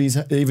action movies,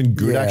 even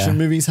good action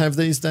movies, have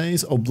these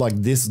days, or like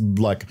this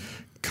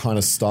kind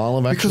of style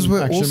of action. Because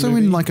we're also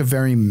in like a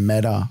very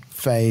meta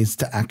phase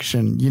to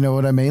action. You know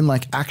what I mean?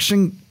 Like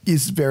action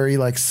is very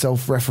like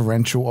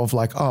self-referential of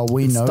like,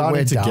 we know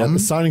we're dumb.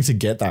 It's starting to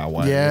get that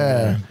way.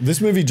 Yeah.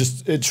 This movie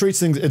it treats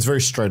things. It's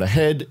very straight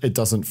ahead. It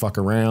doesn't fuck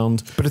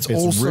around. But it's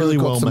also really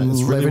got some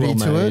levity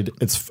to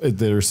it.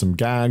 There are some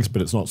gags,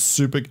 but it's not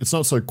so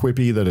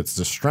quippy that it's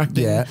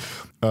distracting. Yeah.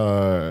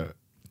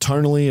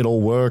 Tonally, it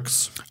all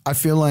works. I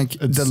feel like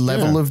the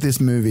level of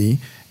this movie,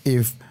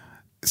 if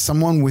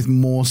someone with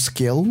more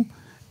skill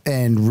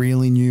and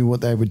really knew what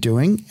they were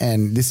doing,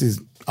 and this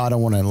is, I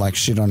don't want to like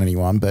shit on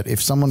anyone, but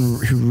if someone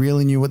who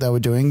really knew what they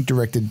were doing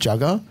directed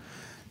Jugger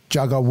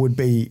would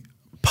be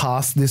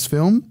past this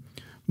film,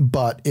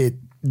 but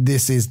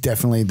this is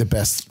definitely the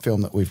best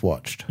film that we've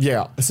watched.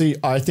 Yeah. See,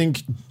 I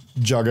think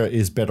Jugger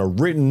is better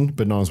written,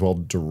 but not as well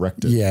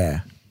directed.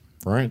 Yeah.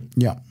 Right?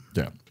 Yeah.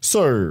 Yeah.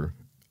 So,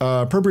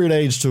 appropriate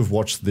age to have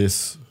watched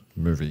this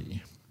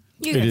movie.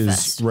 It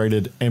is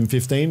rated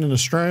M15 in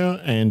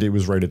Australia, and it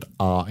was rated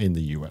R in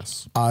the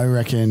US. I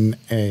reckon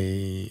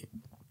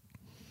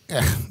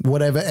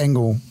whatever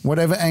angle,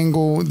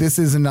 this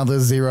is another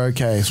zero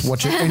case.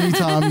 Watch it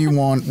anytime you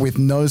want with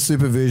no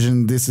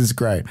supervision. This is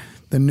great.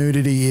 The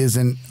nudity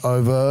isn't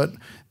overt.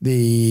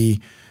 The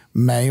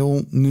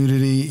male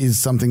nudity is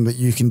something that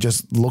you can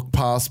just look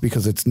past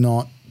because it's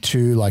not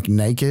too like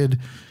naked.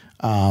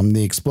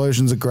 The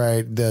explosions are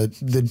great.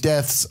 The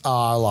deaths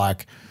are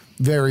like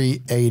very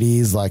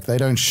 80s, like they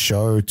don't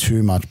show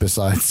too much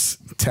besides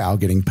Tao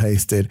getting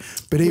pasted.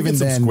 But even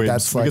then,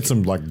 that's like, we get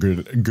some like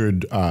good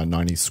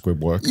 90s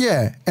squib work.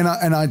 Yeah, and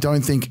I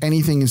don't think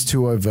anything is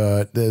too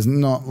overt. There's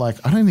not like,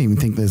 I don't even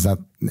think there's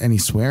any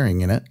swearing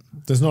in it.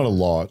 There's not a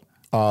lot.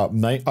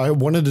 Mate, I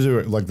wanted to do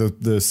it like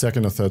the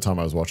second or third time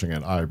I was watching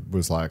it. I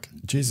was like,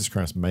 Jesus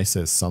Christ, May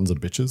says sons of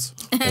bitches.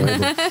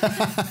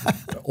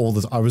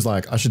 I was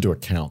like, I should do a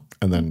count,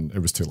 and then it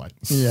was too late.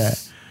 Yeah.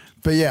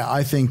 But yeah,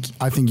 I think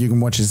you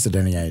can watch this at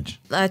any age.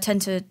 I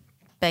tend to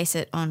base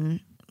it on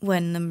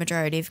when the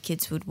majority of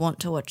kids would want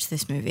to watch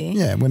this movie.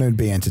 Yeah, when it would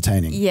be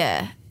entertaining.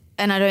 Yeah.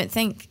 And I don't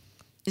think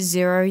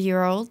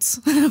 0-year-olds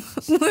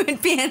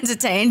would be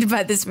entertained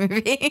by this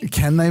movie.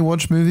 Can they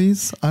watch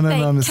movies? I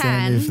don't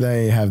understand if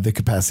they have the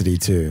capacity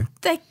to.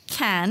 They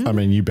can. I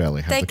mean, you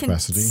barely have the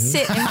capacity. They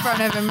can sit in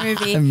front of a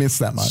movie. I miss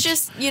that much. It's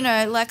just,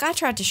 like I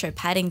tried to show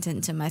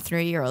Paddington to my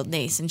 3-year-old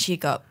niece and she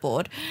got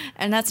bored,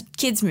 and that's a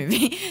kid's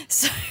movie.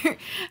 So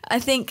I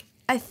think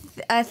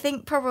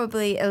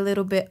probably a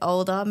little bit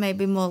older,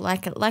 maybe more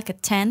like a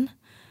 10,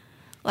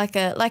 like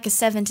a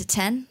 7 to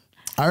 10.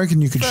 I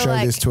reckon you could show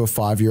this to a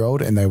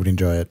 5-year-old and they would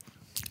enjoy it.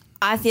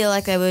 I feel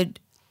like they would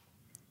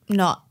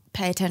not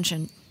pay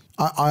attention.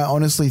 I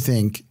honestly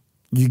think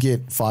you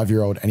get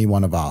 5-year-old any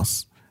one of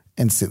us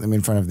and sit them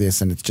in front of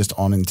this and it's just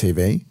on in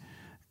TV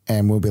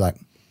and we'll be like,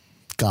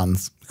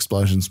 guns,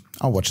 explosions.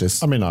 I'll watch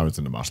this. I mean, I was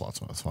into martial arts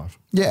when I was 5.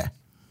 Yeah.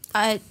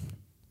 I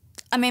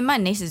mean, my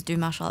nieces do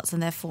martial arts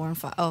and they're 4 and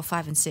 5,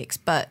 5 and 6,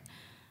 but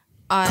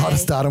Gotta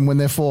start them when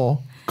they're 4.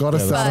 Gotta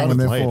start them when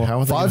they're 4. How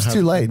are they 5's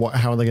too late.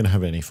 How are they going to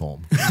have any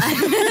form?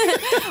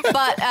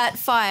 But at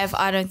 5,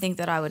 I don't think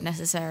that I would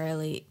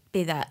necessarily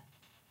be that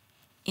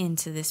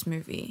into this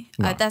movie.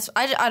 No.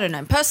 I don't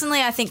know.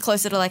 Personally, I think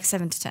closer to like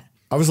 7 to 10.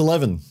 I was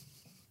 11.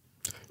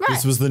 Right.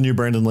 This was the new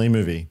Brandon Lee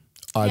movie.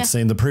 I'd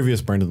seen the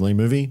previous Brandon Lee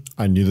movie.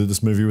 I knew that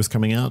this movie was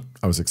coming out.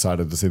 I was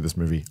excited to see this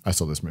movie. I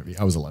saw this movie.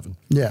 I was 11.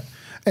 Yeah.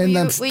 And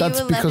Were that's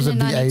you because of 11 in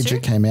the age 92?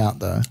 it came out,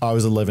 though. I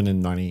was 11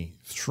 in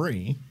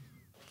 93.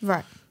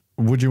 Right.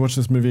 Would you watch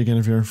this movie again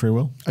if you were in free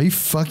will? Are you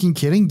fucking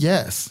kidding?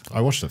 Yes.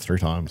 I watched it 3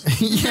 times.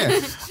 Yeah.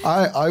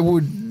 I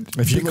would.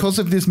 Because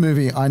of this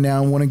movie, I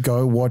now want to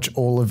go watch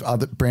all of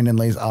Brandon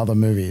Lee's other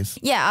movies.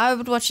 Yeah, I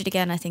would watch it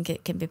again. I think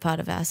it can be part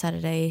of our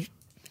Saturday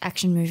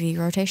action movie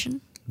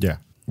rotation. Yeah.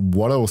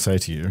 What I will say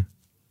to you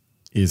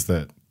is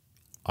that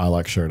I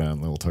like Showdown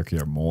in Little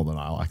Tokyo more than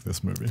I like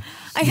this movie.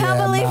 I can't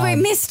believe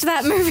we missed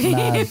that movie.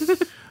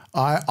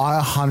 I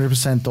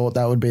 100% thought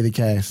that would be the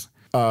case.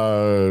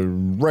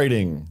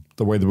 Rating,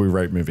 the way that we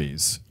rate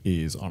movies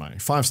is on a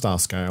 5-star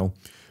scale.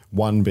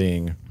 1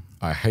 being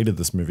I hated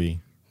this movie.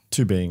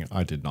 2 being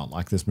I did not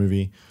like this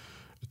movie.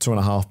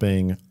 2.5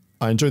 being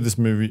I enjoyed this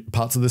movie,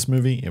 parts of this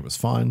movie, it was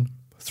fine.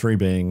 3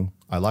 being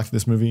I liked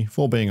this movie.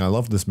 4 being I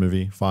loved this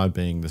movie. 5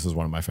 being this is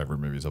one of my favorite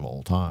movies of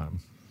all time.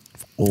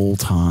 All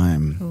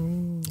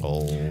time.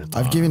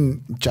 I've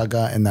given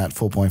Jugger in that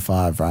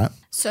 4.5, right?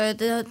 So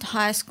the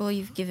high score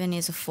you've given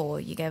is a 4.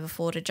 You gave a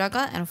 4 to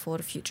Jugger and a 4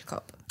 to Future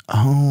Cop.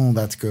 Oh,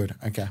 that's good.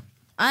 Okay.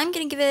 I'm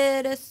going to give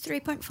it a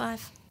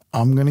 3.5.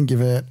 I'm going to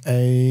give it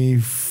a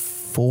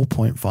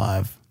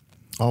 4.5.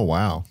 Oh,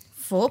 wow.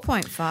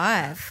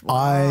 4.5.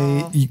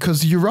 Wow.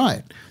 Because you're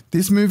right.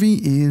 This movie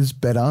is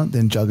better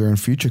than Jugger and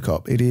Future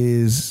Cop. It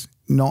is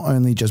not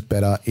only just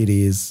better, it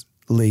is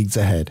leagues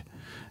ahead.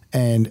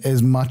 And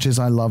as much as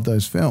I love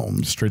those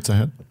films, Streets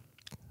Ahead.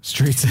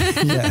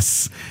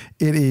 Yes,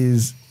 it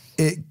is.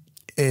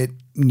 It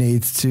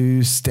needs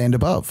to stand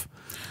above.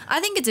 I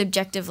think it's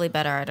objectively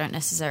better. I don't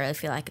necessarily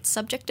feel like it's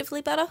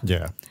subjectively better.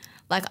 Yeah.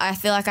 Like, I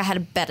feel like I had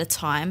a better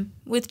time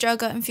with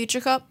Jugger and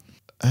Future Cop.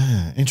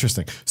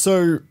 Interesting.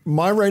 So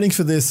my rating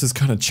for this has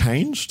kind of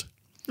changed.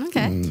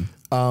 Okay.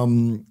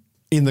 In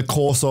the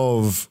course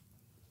of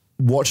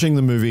watching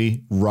the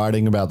movie,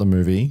 writing about the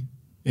movie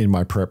in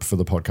my prep for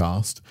the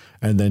podcast,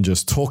 and then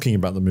just talking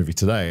about the movie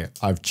today,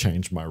 I've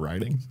changed my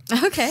rating.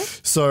 Okay.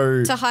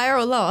 So to higher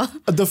or lower?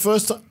 The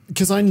first,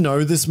 because I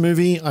know this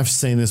movie, I've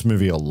seen this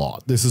movie a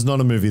lot. This is not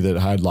a movie that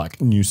had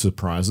like new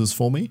surprises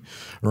for me,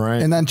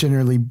 right? And that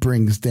generally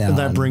brings down.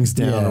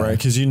 Right?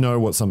 Because you know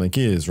what something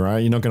is, right?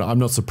 You're not gonna. I'm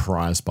not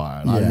surprised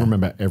by it. I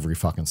remember every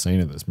fucking scene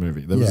of this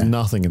movie. There was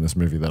nothing in this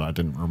movie that I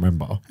didn't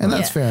remember, and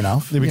that's fair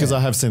enough. Because I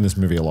have seen this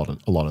movie a lot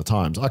of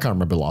times. I can't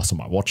remember the last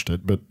time I watched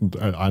it, but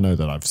I know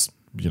that I've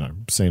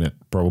seen it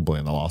probably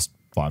in the last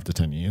 5 to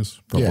 10 years,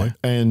 probably. Yeah.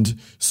 And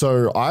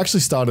so I actually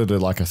started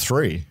at like a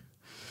 3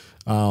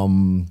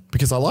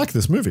 because I like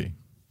this movie,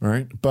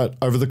 right? But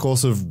over the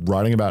course of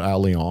writing about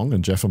Al Leong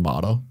and Jeff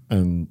Amata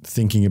and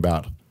thinking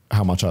about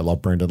how much I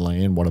love Brandon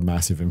Lee and what a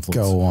massive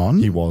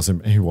influence he was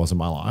in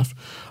my life,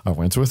 I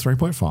went to a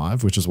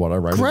 3.5, which is what I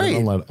rated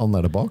it on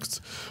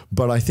Letterboxd.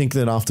 But I think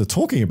that after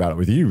talking about it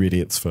with you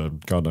idiots for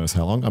God knows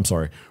how long, I'm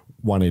sorry,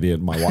 one idiot,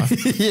 my wife.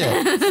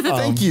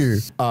 Thank you.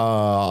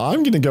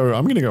 I'm gonna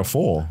go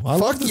 4. I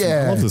love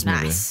this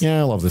movie. Nice. Yeah,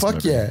 I love this movie.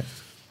 Fuck yeah.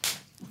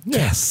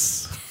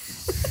 Yes.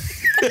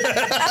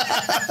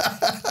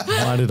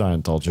 Why did I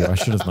indulge you? I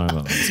should have known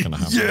that was going to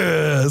happen.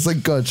 Yes, I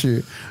got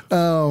you.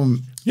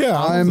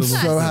 I'm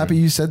so happy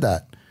you said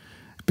that,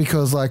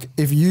 because like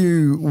if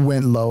you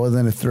went lower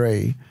than a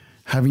 3,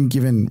 having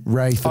given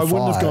Wraith a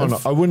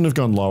 5, I wouldn't have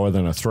gone lower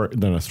than a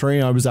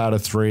 3. I was at a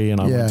 3 and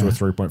I went to a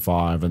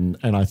 3.5,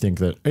 and I think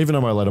that even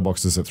though my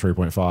letterbox is at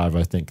 3.5,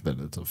 I think that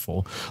it's a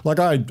 4. Like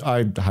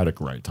I had a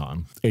great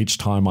time. Each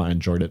time I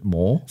enjoyed it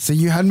more. So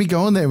you had me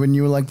going there when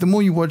you were like, the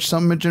more you watch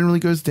something, it generally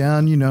goes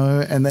down,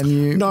 and then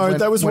you. No,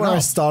 that was where I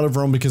started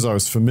from, because I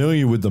was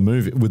familiar with the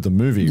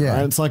movie.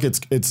 Yeah. Right?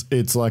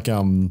 It's like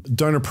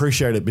don't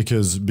appreciate it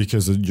because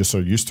you're so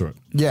used to it.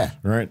 Yeah.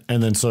 Right.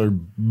 And then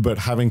but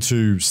having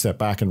to step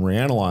back and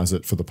reanalyze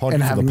it for the podcast,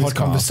 and having this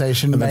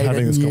conversation,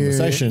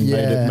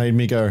 made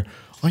me go,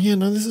 oh yeah,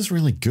 no, this is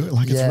really good.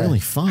 Like it's really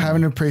fun.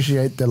 Having to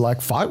appreciate the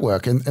like fight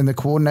work and the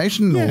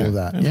coordination and all of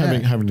that. And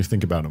having to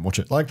think about it and watch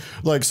it.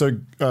 So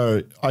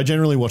I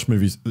generally watch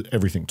movies,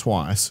 everything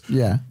twice.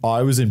 Yeah.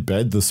 I was in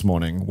bed this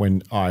morning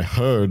when I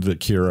heard that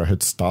Kira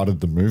had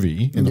started the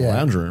movie in the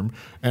lounge room,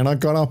 and I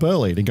got up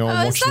early to go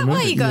and watch the movie.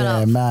 Why you got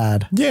up?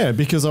 Mad. Yeah,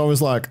 because I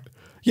was like,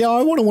 yeah,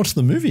 I want to watch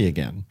the movie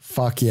again.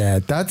 Fuck yeah.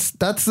 That's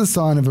the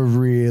sign of a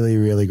really,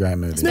 really great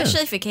movie. Especially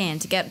if you can,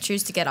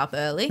 choose to get up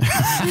early.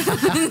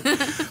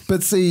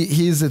 But see,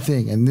 here's the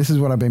thing, and this is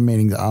what I've been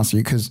meaning to ask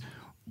you, because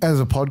as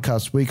a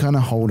podcast, we kind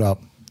of hold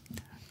up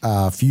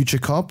Future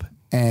Cop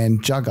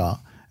and Jugger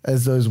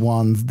as those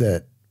ones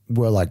that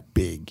were like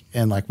big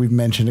and like we've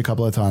mentioned a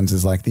couple of times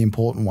as like the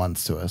important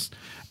ones to us.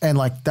 And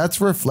like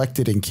that's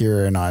reflected in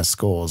Kira and I's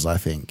scores, I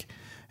think.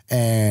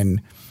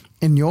 And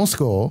in your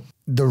score,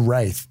 The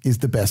Wraith is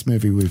the best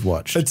movie we've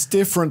watched. It's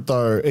different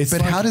though. It's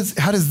but like, how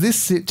does this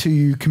sit to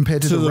you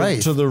compared to The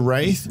Wraith? To The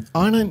Wraith?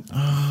 I don't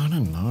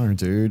know,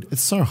 dude.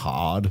 It's so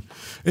hard.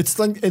 It's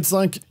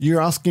like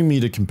you're asking me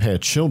to compare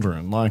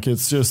children. Like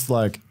it's just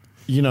like,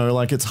 you know,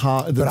 like it's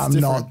hard. But I'm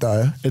not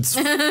though. It's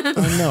I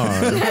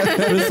know.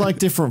 But it's like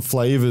different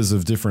flavors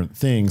of different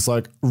things.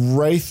 Like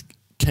Wraith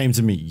came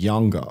to me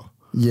younger.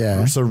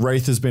 Yeah. So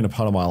Wraith has been a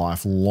part of my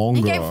life longer.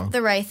 He gave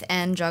The Wraith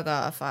and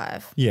Jugger a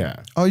 5.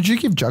 Yeah. Oh, did you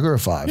give Jugger a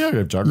 5? Yeah, I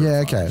gave Jugger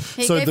a 5. Okay.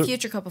 He gave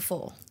Future Cop a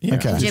 4. Yeah,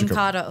 okay. Jim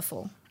Carter a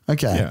 4.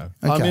 Okay. Yeah.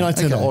 Okay. I mean, I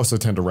tend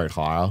to rate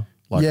higher.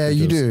 Like, yeah,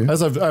 you do.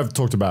 As I've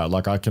talked about,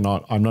 like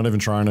I'm not even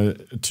trying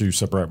to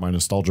separate my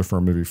nostalgia for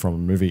a movie from a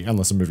movie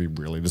unless a movie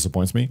really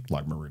disappoints me,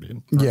 like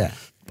Meridian. Right? Yeah.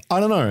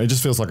 I don't know. It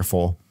just feels like a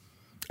 4.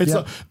 It's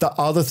the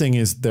other thing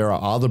is there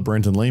are other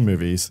Brendan Lee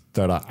movies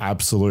that are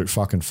absolute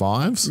fucking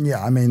 5s.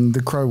 Yeah, I mean,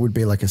 The Crow would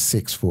be like a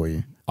 6 for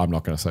you. I'm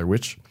not going to say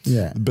which.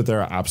 Yeah. But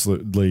there are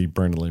absolutely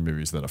Brendan Lee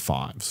movies that are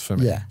 5s for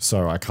me. Yeah.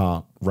 So I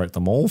can't rate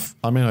them all.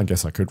 I mean, I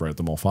guess I could rate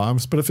them all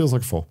 5s, but it feels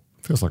like a 4.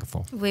 Feels like a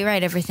 4. We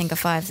rate everything a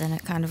 5, then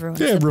it kind of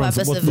ruins Yeah, the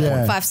purpose of the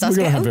 5-star scale.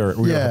 We're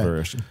going to have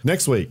variation.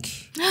 Next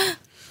week.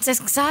 It's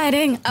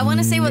exciting. I want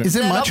to see what is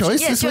it my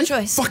choice? Yeah, it's your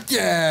choice. Fuck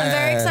yeah! I'm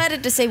very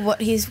excited to see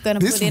what he's going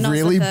to put in. This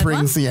really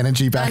brings the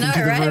energy back into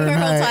the room. We're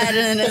all hey? tired,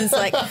 and it's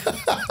like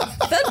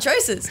bad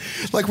choices.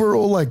 Like we're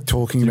all like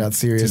talking about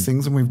serious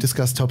things, and we've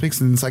discussed topics,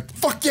 and it's like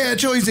fuck yeah,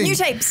 choosing New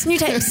tapes.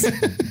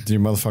 Do you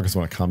motherfuckers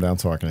want to calm down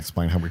so I can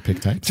explain how we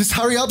pick tapes? Just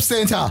hurry up,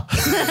 Santa.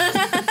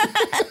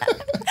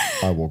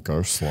 I will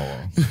go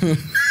slower.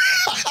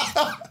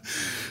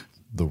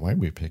 The way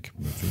we pick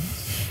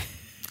movies.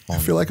 I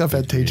feel like I've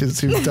had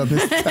teachers who've done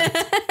this.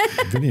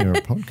 Video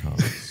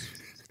podcast.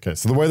 Okay,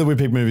 so the way that we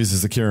pick movies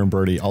is that Kira and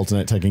Brody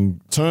alternate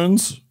taking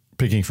turns,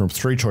 picking from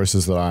 3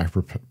 choices that I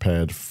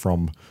prepared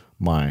from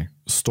my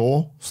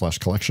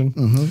store/collection.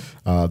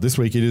 Mm-hmm. This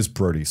week it is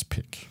Brody's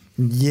pick.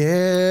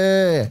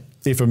 Yeah.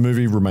 If a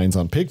movie remains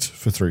unpicked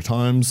for 3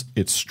 times,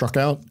 it's struck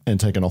out and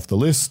taken off the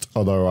list,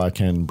 although I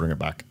can bring it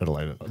back at a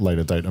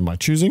later date of my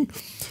choosing.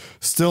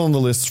 Still on the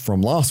list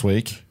from last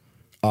week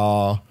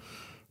are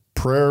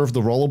Prayer of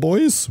the Roller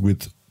Boys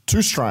with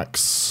 2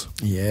 strikes.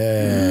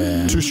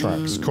 Yeah. 2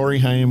 strikes. Corey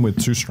Haim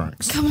with 2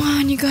 strikes. Come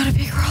on, you got to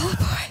pick Roller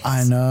Boys.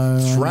 I know.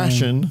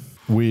 Thrashin'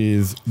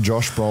 with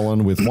Josh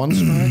Brolin with 1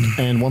 strike.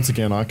 And once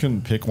again, I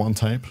can pick one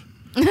tape.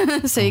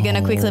 So you're going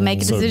to quickly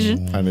make a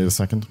decision? I need a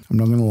second. I'm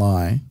not going to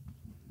lie.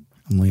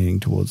 I'm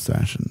leaning towards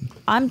Thrashin'.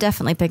 I'm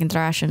definitely picking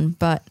Thrashin',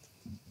 but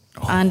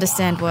I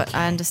understand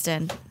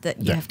that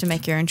you have to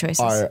make your own choices.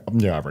 I've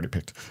already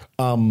picked.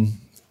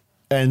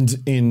 And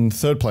in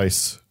third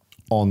place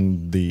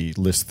on the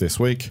list this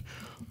week,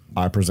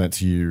 I present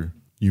to you,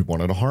 you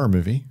wanted a horror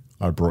movie.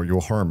 I brought you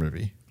a horror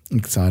movie.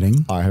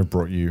 Exciting. I have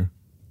brought you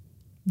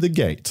The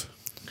Gate.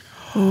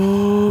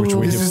 Ooh, which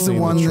we have seen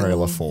the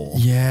trailer for.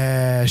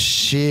 Yeah,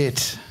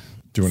 shit.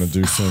 Do you want to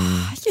do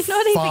some... You're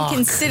not even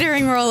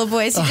considering Roller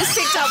Boys. You just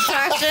picked up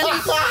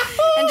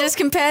Thrashin' and just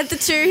compared the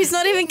 2. He's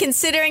not even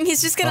considering.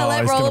 He's just going to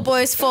let Roller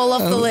Boys fall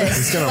off the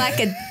list like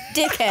a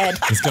dickhead.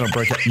 He's going to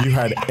break it. You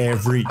had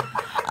every chance.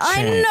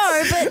 I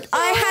know, but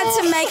I had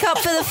to make up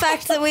for the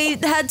fact that we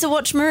had to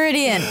watch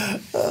Meridian.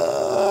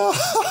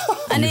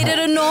 I needed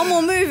a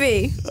normal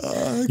movie.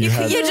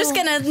 You're just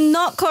going to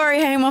knock Corey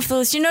Haim off the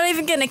list. You're not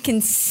even going to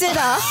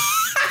consider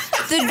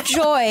the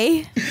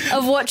joy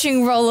of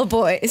watching Roller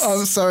Boys.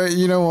 I'm sorry,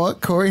 you know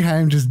what? Corey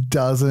Haim just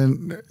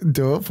doesn't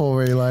do it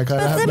for me. Like, I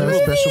have no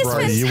special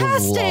Brody, you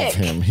would love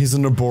him. He's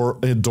an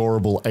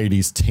adorable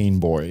 80s teen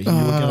boy. You were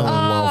going to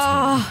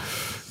love him.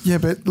 Yeah,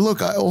 but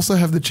look, I also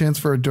have the chance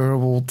for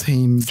adorable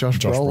teen Josh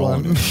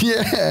Brolin.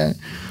 Yeah.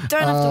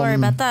 Don't have to worry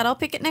about that. I'll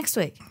pick it next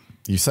week.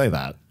 You say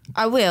that.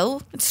 I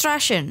will. It's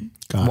Thrashin'.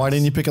 Why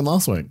didn't you pick it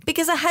last week?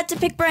 Because I had to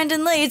pick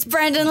Brandon Lee. It's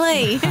Brandon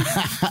Lee.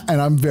 And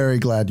I'm very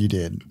glad you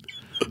did.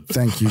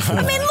 Thank you for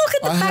that. I mean, look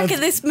at the back of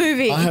this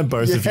movie. I had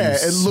both of you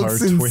it looks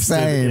so twisted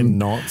insane. in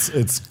knots.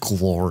 It's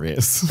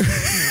glorious.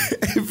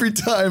 Every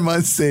time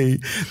I see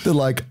the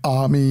like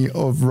army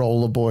of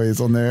roller boys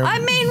on there,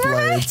 blades,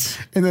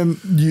 right? And then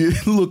you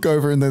look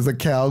over and there's a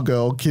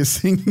cowgirl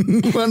kissing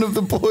one of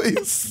the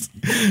boys.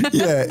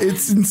 Yeah,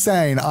 it's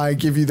insane. I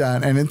give you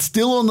that, and it's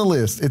still on the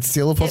list. It's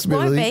still a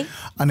possibility. It won't be.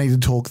 I need to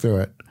talk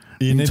through it.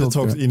 You need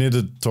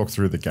to talk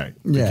through The Gate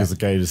because The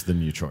Gate is the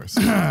new choice.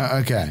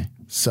 Okay,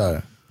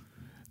 so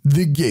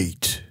The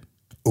Gate.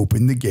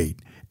 Open the gate,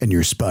 and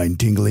your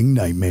spine-tingling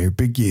nightmare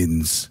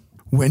begins.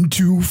 When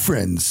 2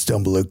 friends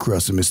stumble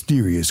across a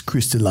mysterious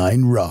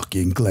crystalline rock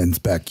in Glenn's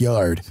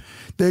backyard,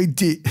 they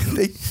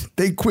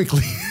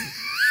quickly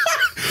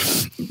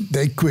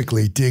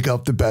dig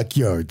up the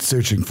backyard,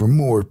 searching for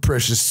more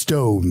precious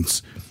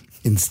stones.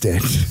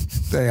 Instead,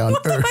 they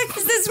unearth. What the fuck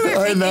is this movie?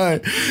 I know.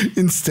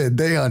 Instead,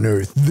 they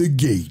unearth the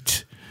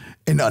gate,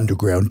 an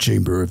underground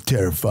chamber of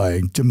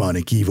terrifying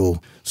demonic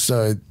evil.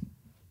 So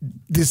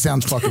this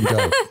sounds fucking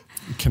dope.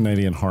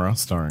 Canadian horror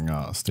starring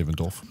Stephen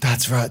Dorff.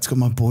 That's right. It's got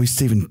my boy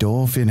Stephen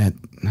Dorff in it.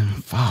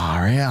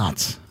 Far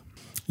out.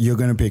 You're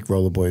going to pick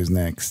Rollerboys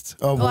next.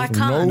 Oh, well, I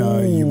can't.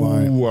 No, you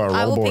won't.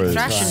 I will pick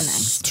Thrashin'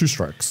 next. 2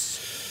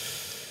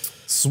 strikes.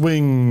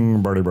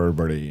 Swing,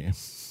 birdie.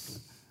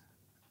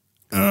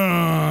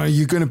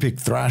 You're going to pick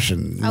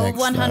Thrashin' next. I will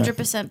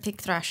 100% pick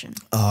Thrashin'.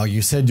 Oh,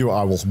 you said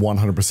I will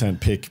 100%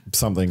 pick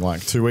something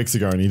like 2 weeks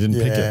ago and you didn't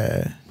pick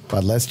it.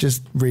 But let's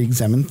just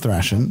re-examine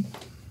Thrashin'.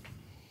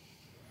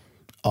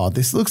 Oh,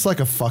 this looks like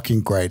a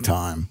fucking great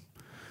time.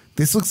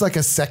 This looks like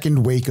a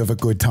second week of a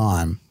good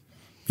time.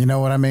 You know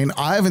what I mean?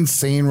 I haven't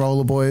seen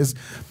Rollerboys,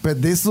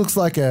 but this looks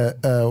like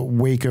a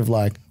week of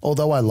like,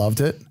 although I loved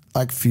it,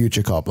 like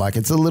Future Cop. Like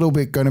it's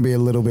going to be a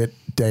little bit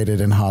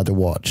dated and hard to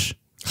watch.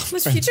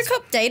 Was Future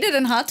Cop dated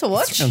and hard to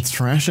watch? And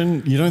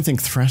Thrashin', you don't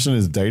think Thrashin'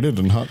 is dated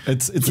and hard?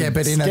 It's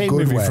but in a skate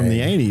good movie way. from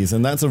the 80s,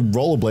 and that's a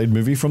rollerblade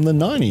movie from the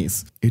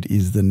 90s. It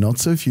is the not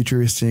so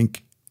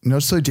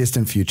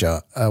distant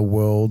future, a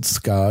world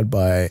scarred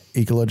by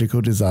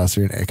ecological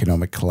disaster and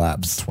economic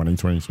collapse.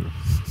 2022.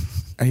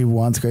 A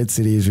once great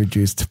city is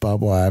reduced to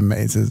barbed wire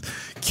mazes.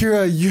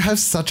 Kira, you have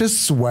such a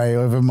sway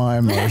over my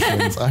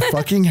emotions. I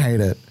fucking hate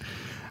it.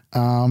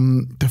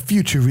 The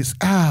future is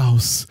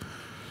ours.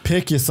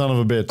 Pick, you son of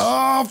a bitch.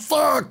 Oh,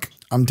 fuck.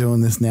 I'm doing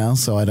this now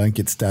so I don't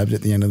get stabbed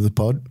at the end of the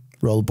pod.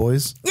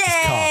 Rollerboys. Yay!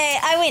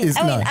 I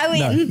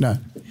win. No.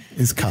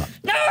 It's cut.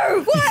 No!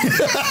 What?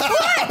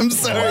 What? I'm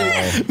sorry.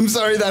 What? I'm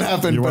sorry that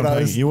happened.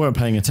 You weren't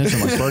paying attention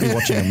like Brody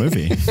watching a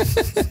movie.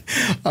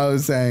 I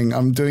was saying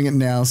I'm doing it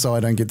now so I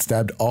don't get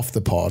stabbed off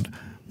the pod.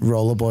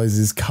 Rollerboys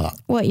is cut.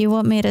 What, you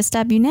want me to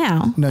stab you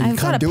now? No, you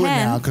can't do it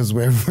now because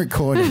we're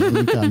recording and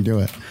you can't do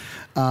it.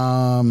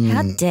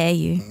 How dare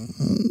you?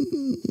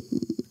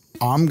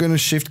 I'm going to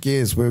shift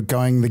gears. We're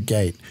going the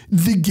gate.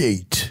 The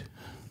gate.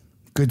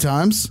 Good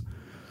times?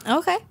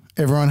 Okay.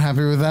 Everyone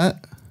happy with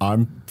that?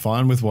 I'm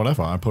fine with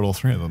whatever. I put all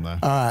 3 of them there.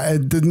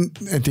 It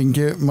didn't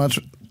get much,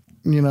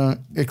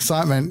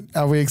 excitement.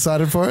 Are we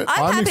excited for it?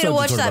 I'm happy to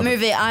watch that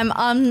movie. I'm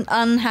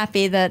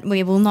unhappy that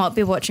we will not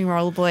be watching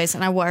Rollerboys,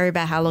 and I worry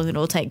about how long it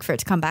will take for it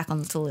to come back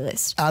on the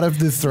list. Out of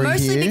the 3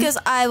 Mostly here, because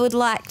I would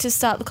like to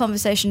start the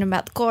conversation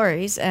about the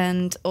Coreys,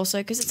 and also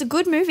because it's a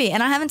good movie,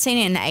 and I haven't seen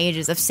it in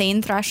ages. I've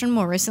seen Thrashin'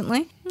 more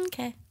recently.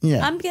 Okay.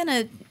 Yeah. I'm going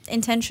to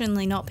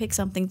intentionally not pick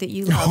something that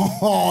you love.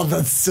 Oh,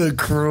 that's so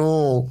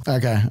cruel.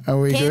 Okay, are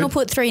we Ken good? will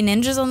put 3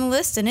 Ninjas on the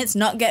list, and it's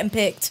not getting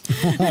picked.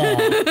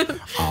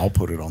 I'll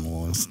put it on the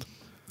list.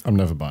 I'm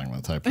never buying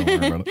that tape. Don't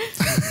worry about it.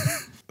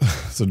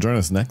 So join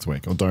us next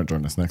week, or don't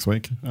join us next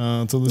week.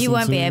 To listen You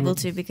won't be able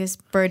to because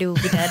Brody will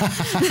be dead.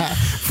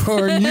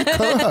 For a new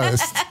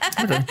co-host.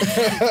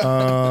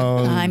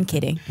 I'm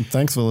kidding.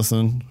 Thanks for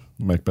listening.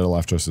 Make better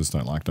life choices.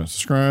 Don't like, don't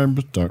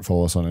subscribe. Don't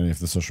follow us on any of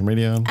the social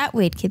media. At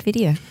Weird Kid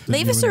Video.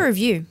 Leave us a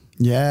review.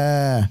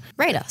 Yeah.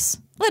 Rate us.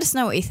 Let us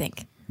know what you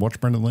think. Watch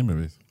Brendan Lee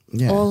movies.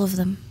 Yeah. All of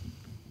them.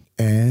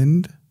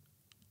 And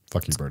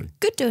fuck you, Brody.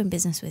 Good doing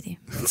business with you.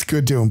 It's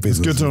good doing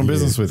business. Good doing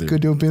business with you.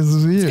 Good doing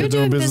business with you. Good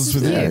doing business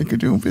with you. Yeah, good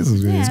doing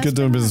business with you. It's good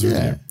doing business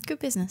with you. Good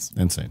business.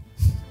 Insane.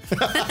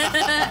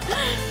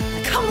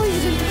 I can't believe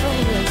you didn't pick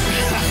Rollerboys.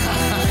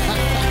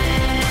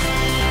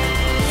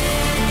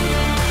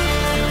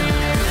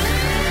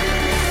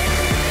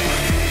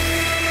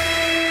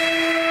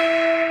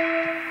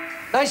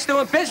 Nice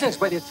doing business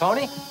with you,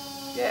 Tony.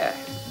 Yeah.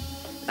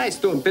 Nice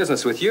doing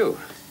business with you.